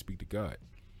you believe, speak to God.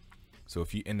 So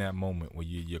if you're in that moment where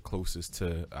you're closest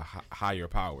to higher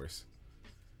powers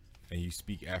and you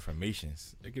speak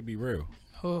affirmations, it could be real.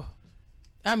 Oh.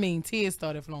 I mean, tears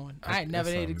started flowing. I had never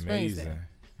That's had experienced that. amazing.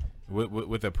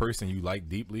 With a person you like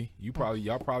deeply,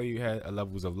 y'all probably had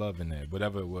levels of love in there,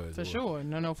 whatever it was. For sure.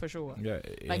 No, for sure. Yeah,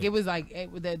 Like, it was like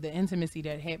the intimacy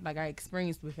that happened, like I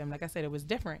experienced with him. Like I said, it was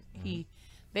different.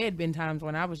 There had been times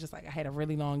when I was just like, I had a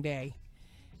really long day.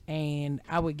 And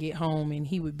I would get home and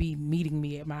he would be meeting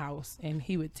me at my house and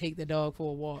he would take the dog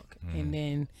for a walk and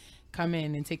then come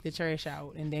in and take the trash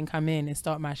out and then come in and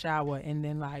start my shower and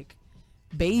then like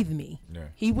bathe me. Yeah.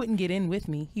 He wouldn't get in with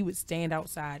me. He would stand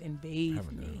outside and I bathe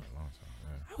haven't done it me. in a long time.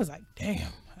 Yeah. I was like,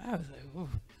 damn. I was like, ooh,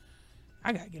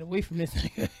 I gotta get away from this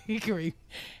nigga.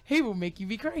 He will make you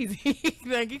be crazy.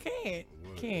 Like, you can't.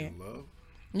 What, Can't. in love?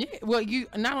 Yeah, well, you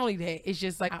not only that, it's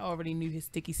just like I already knew his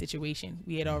sticky situation.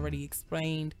 We had already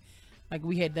explained, like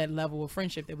we had that level of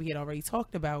friendship that we had already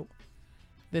talked about,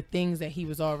 the things that he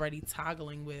was already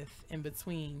toggling with in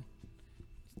between.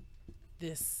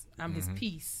 This, I'm his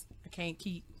piece. I can't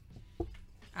keep.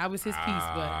 I was his piece,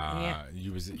 but yeah,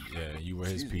 You were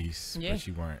his piece, Yeah. but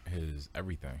you weren't his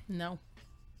everything. no.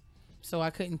 So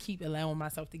I couldn't keep allowing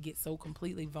myself to get so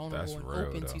completely vulnerable That's and real,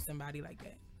 open though. to somebody like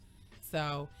that.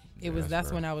 So Yeah, that's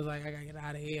real. when I was like, I gotta get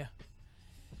out of here.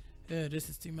 This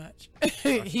is too much.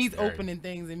 He's scary. opening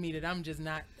things in me that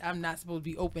I'm not supposed to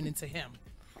be opening to him,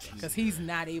 because he's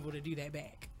not able to do that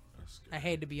back. I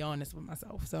had to be honest with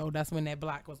myself. So that's when that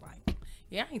block was like,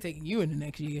 yeah, I ain't taking you in the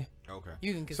next year. Okay.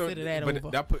 You can consider that but over.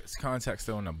 that puts context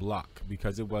on the block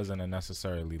because it wasn't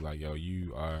necessarily like, yo,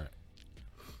 you are.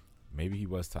 Maybe he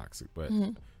was toxic, but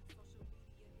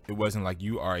it wasn't like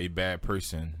you are a bad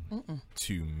person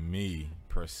to me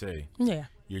per se. Yeah.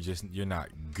 You're not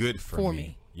good for, For me.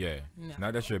 me. Yeah. No.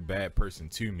 Not that you're a bad person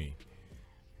to me,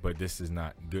 but this is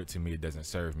not good to me. It doesn't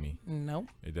serve me. No.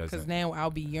 It doesn't. Because now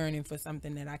I'll be yearning for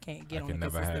something that I can't get I on can a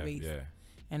never consistent have. basis. Yeah.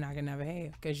 And I can never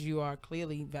have, because you are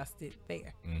clearly vested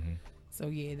there. Mm-hmm. So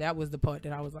yeah, that was the part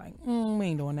that I was like, we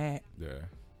ain't doing that. Yeah.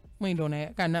 We ain't doing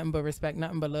that. Got nothing but respect,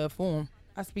 nothing but love for him.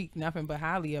 I speak nothing but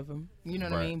highly of him. You know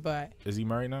what I Right. mean? But Is he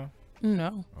married now?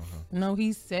 no, no,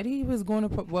 he said he was going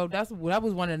to. Well, that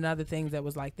was one of the other things that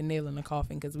was like the nail in the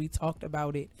coffin, because we talked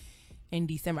about it in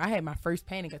December. I had my first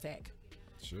panic attack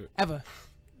Shit. ever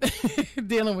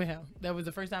dealing with him. That was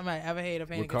the first time I ever had a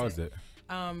panic What caused attack.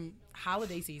 it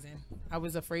Holiday season. I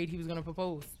was afraid he was going to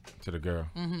propose. to the girl?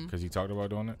 Because he talked about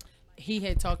doing it. He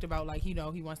had talked about, like, he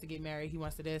wants to get married, he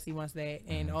wants to this, he wants that,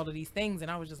 and all of these things,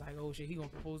 and I was just like, oh shit, he gonna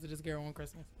propose to this girl on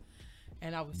Christmas.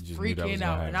 And I was You just knew that was freaking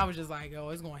gonna out, and happen. I was just like, oh,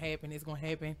 it's gonna happen. And it's going.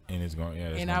 Yeah.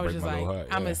 It's And gonna I was break just my like, little heart.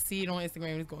 I'm Yeah. gonna see it on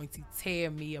Instagram, it's going to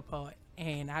tear me apart.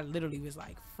 And I literally was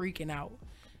like freaking out.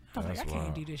 I was That's like, I can't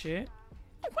wild. do this shit.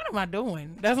 Like, what am I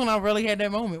doing? That's when I really had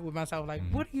that moment with myself. Like,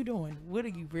 Mm-hmm. what are you doing? What are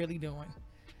you really doing?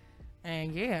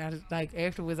 And yeah, like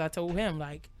afterwards, I told him,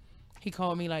 like, he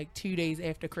called me like 2 days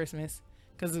after Christmas,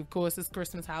 because of course it's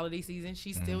Christmas holiday season.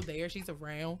 She's still there. She's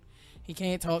around. He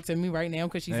can't talk to me right now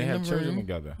because she's They in have the children room.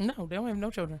 together. No, they don't have no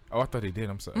children. Oh, I thought they did.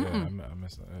 I'm sorry. Yeah, I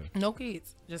missed that. Yeah. No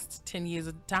kids. Just 10 years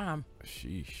of time.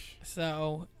 Sheesh.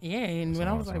 So yeah, and That's when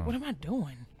I a was long like, time. "What am I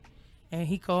doing?" and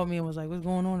he called me and was like, "What's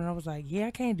going on?" and I was like, "Yeah,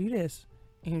 I can't do this."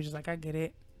 And he was just like, "I get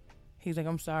it." He's like,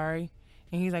 "I'm sorry,"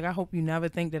 and he's like, "I hope you never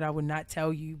think that I would not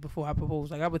tell you before I propose.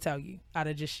 Like, I would tell you out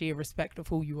of just sheer respect of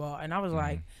who you are." And I was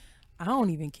like, "I don't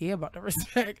even care about the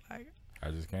respect. Like, I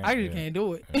just can't. I just yeah. can't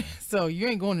do it. So you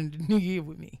ain't going into the new year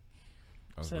with me."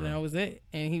 That's So real. that was it.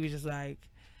 And he was just like,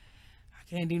 I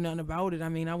can't do nothing about it. I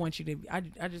mean, I want you to,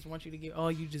 I just want you to get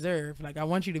all you deserve. Like, I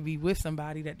want you to be with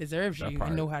somebody that deserves That you part.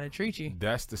 and know how to treat you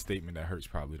That's the statement that hurts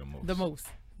probably the most. the most.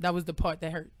 That was the part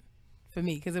that hurt for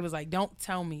me, because it was like, don't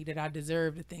tell me that I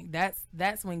deserve the thing.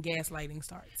 That's when gaslighting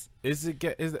starts. Is it?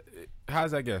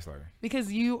 How's that gaslighting?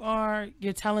 Because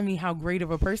you're telling me how great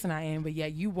of a person I am, but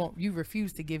yet you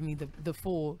refuse to give me the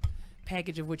full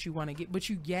package of what you want to get, but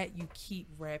you keep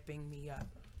wrapping me up.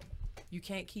 You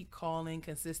can't keep calling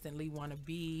consistently, want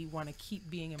to keep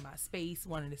being in my space,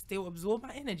 wanting to still absorb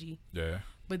my energy, Yeah.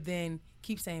 but then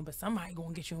keep saying, but somebody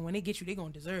gonna get you, and when they get you, they gonna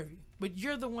deserve you. But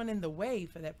you're the one in the way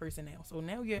for that person now. So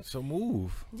now you're So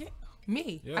move.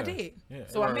 me. Yeah. I did. Yeah.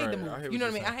 So I Right, made right. the I hear move. You know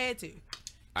what what I mean? you're I had to,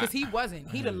 because he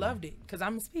wasn't. He'd have loved it, because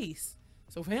I'm his piece.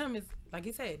 So for him, it's like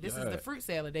he said, this is Yeah. the fruit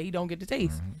salad that he don't get to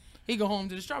taste. He go home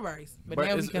to the strawberries, but But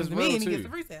now he it's- comes it's to me real and he gets too. the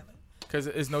fruit salad. Because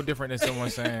it's no different than someone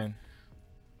saying,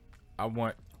 I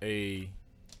want to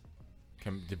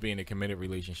be in a committed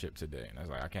relationship today, and I was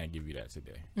like, I can't give you that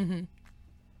today.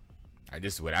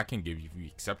 This is what I can give you. If you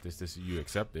accept this you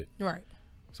accept it. Right.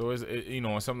 So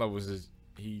on some levels,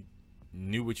 he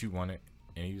knew what you wanted,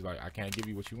 and he was like, I can't give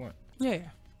you what you want. Yeah.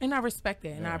 And I respect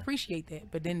that, and I Yeah. appreciate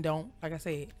that. But then like I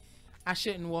said, I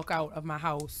shouldn't walk out of my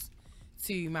house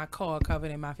to my car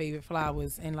covered in my favorite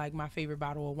flowers and like my favorite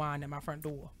bottle of wine at my front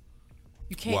door.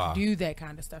 You can't Wow. do that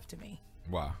kind of stuff to me.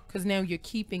 Wow. Because now you're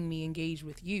keeping me engaged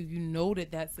with you. You know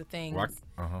that's the thing.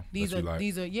 These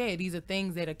are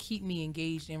things that are keep me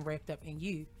engaged and wrapped up in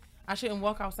you. I shouldn't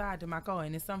walk outside to my car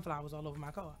and there's sunflowers all over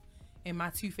my car, and my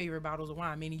 2 favorite bottles of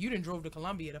wine. Meaning you done drove to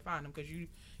Columbia to find them because you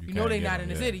know can't they get not them, in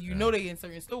the yeah, city. You yeah. know they in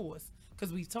certain stores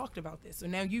because we've talked about this. So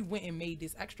now you went and made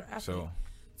this extra effort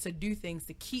to do things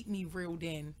to keep me reeled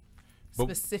in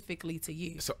specifically to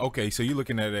you. So you're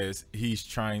looking at it as he's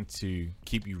trying to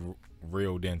keep you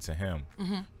reeled into him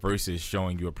versus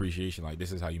showing you appreciation. Like,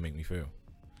 this is how you make me feel.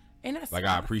 And that's Like,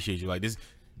 I appreciate you. Like, this,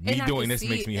 me and I doing can this see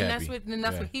makes it, me and happy.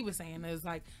 That's what he was saying. It was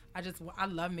like, I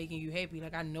love making you happy.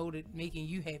 Like, I know that making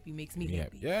you happy makes me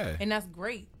happy. Yeah. And that's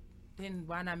great. Then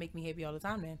why not make me happy all the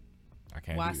time then? I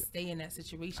can't Why do it. stay in that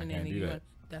situation I can't and do that.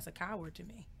 that's a coward to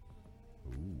me.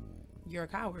 You're a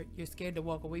coward. You're scared to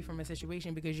walk away from a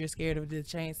situation because you're scared of the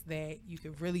chance that you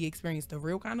could really experience the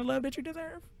real kind of love that you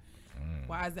deserve.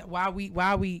 Why is that? Why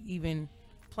are we even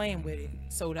playing with it?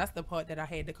 So that's the part that I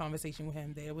had the conversation with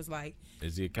him. That it was like,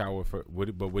 Is he a coward for?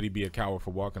 Would he be a coward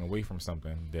for walking away from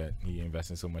something that he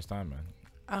invested so much time in?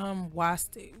 why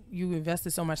you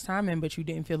invested so much time in, but you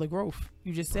didn't feel the growth?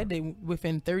 You just said that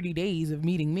within 30 days of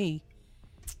meeting me,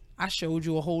 I showed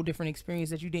you a whole different experience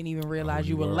that you didn't even realize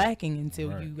you were lacking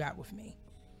until you got with me.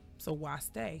 So why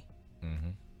stay?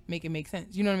 Make it make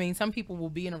sense. You know what I mean? Some people will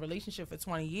be in a relationship for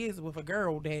 20 years with a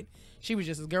girl that she was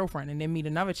just his girlfriend, and then meet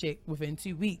another chick within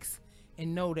 2 weeks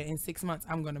and know that in 6 months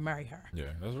I'm going to marry her. Yeah,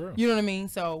 that's real. You know what I mean?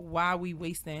 So why are we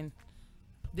wasting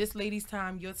this lady's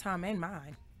time, your time, and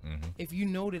mine? If you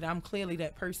know that I'm clearly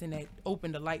that person that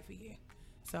opened the light for you.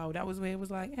 So that was where it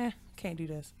was like, can't do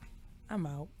this. I'm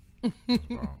out.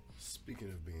 Wrong. Speaking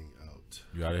of being out,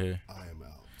 You out of here? I am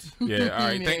out. Yeah. All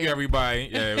right. Thank you, everybody.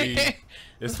 Yeah,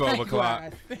 it's 12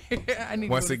 o'clock. I need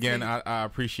to Once go to again, sleep. I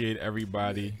appreciate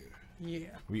everybody. Yeah,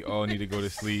 We all need to go to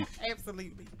sleep.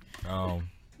 absolutely.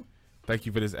 Thank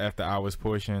you for this after hours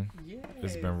portion. Yeah,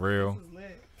 It's been real. This is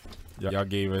lit. Y'all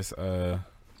gave us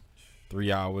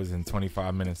 3 hours and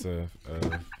 25 minutes of Was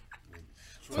it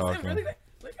talking. really that?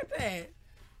 Look at that.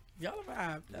 Y'all a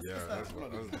vibe. That's what's up. I'm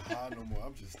not even high no more.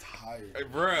 I'm just tired.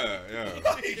 Bruh, yeah.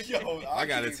 Like, yo, I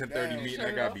got a can't 10:30 down. meeting.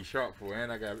 I gotta be sharp for,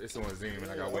 and it's on Zoom, and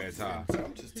I gotta wear a tie.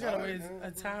 I'm just You gotta tired. wear a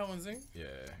tie on Zoom. Yeah.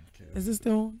 Is this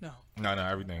still? No. No,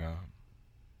 everything.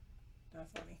 That's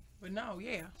funny. But no,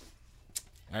 yeah.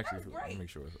 Actually, That was let me great. make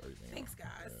sure it's everything. Thanks, guys.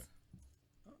 Yeah.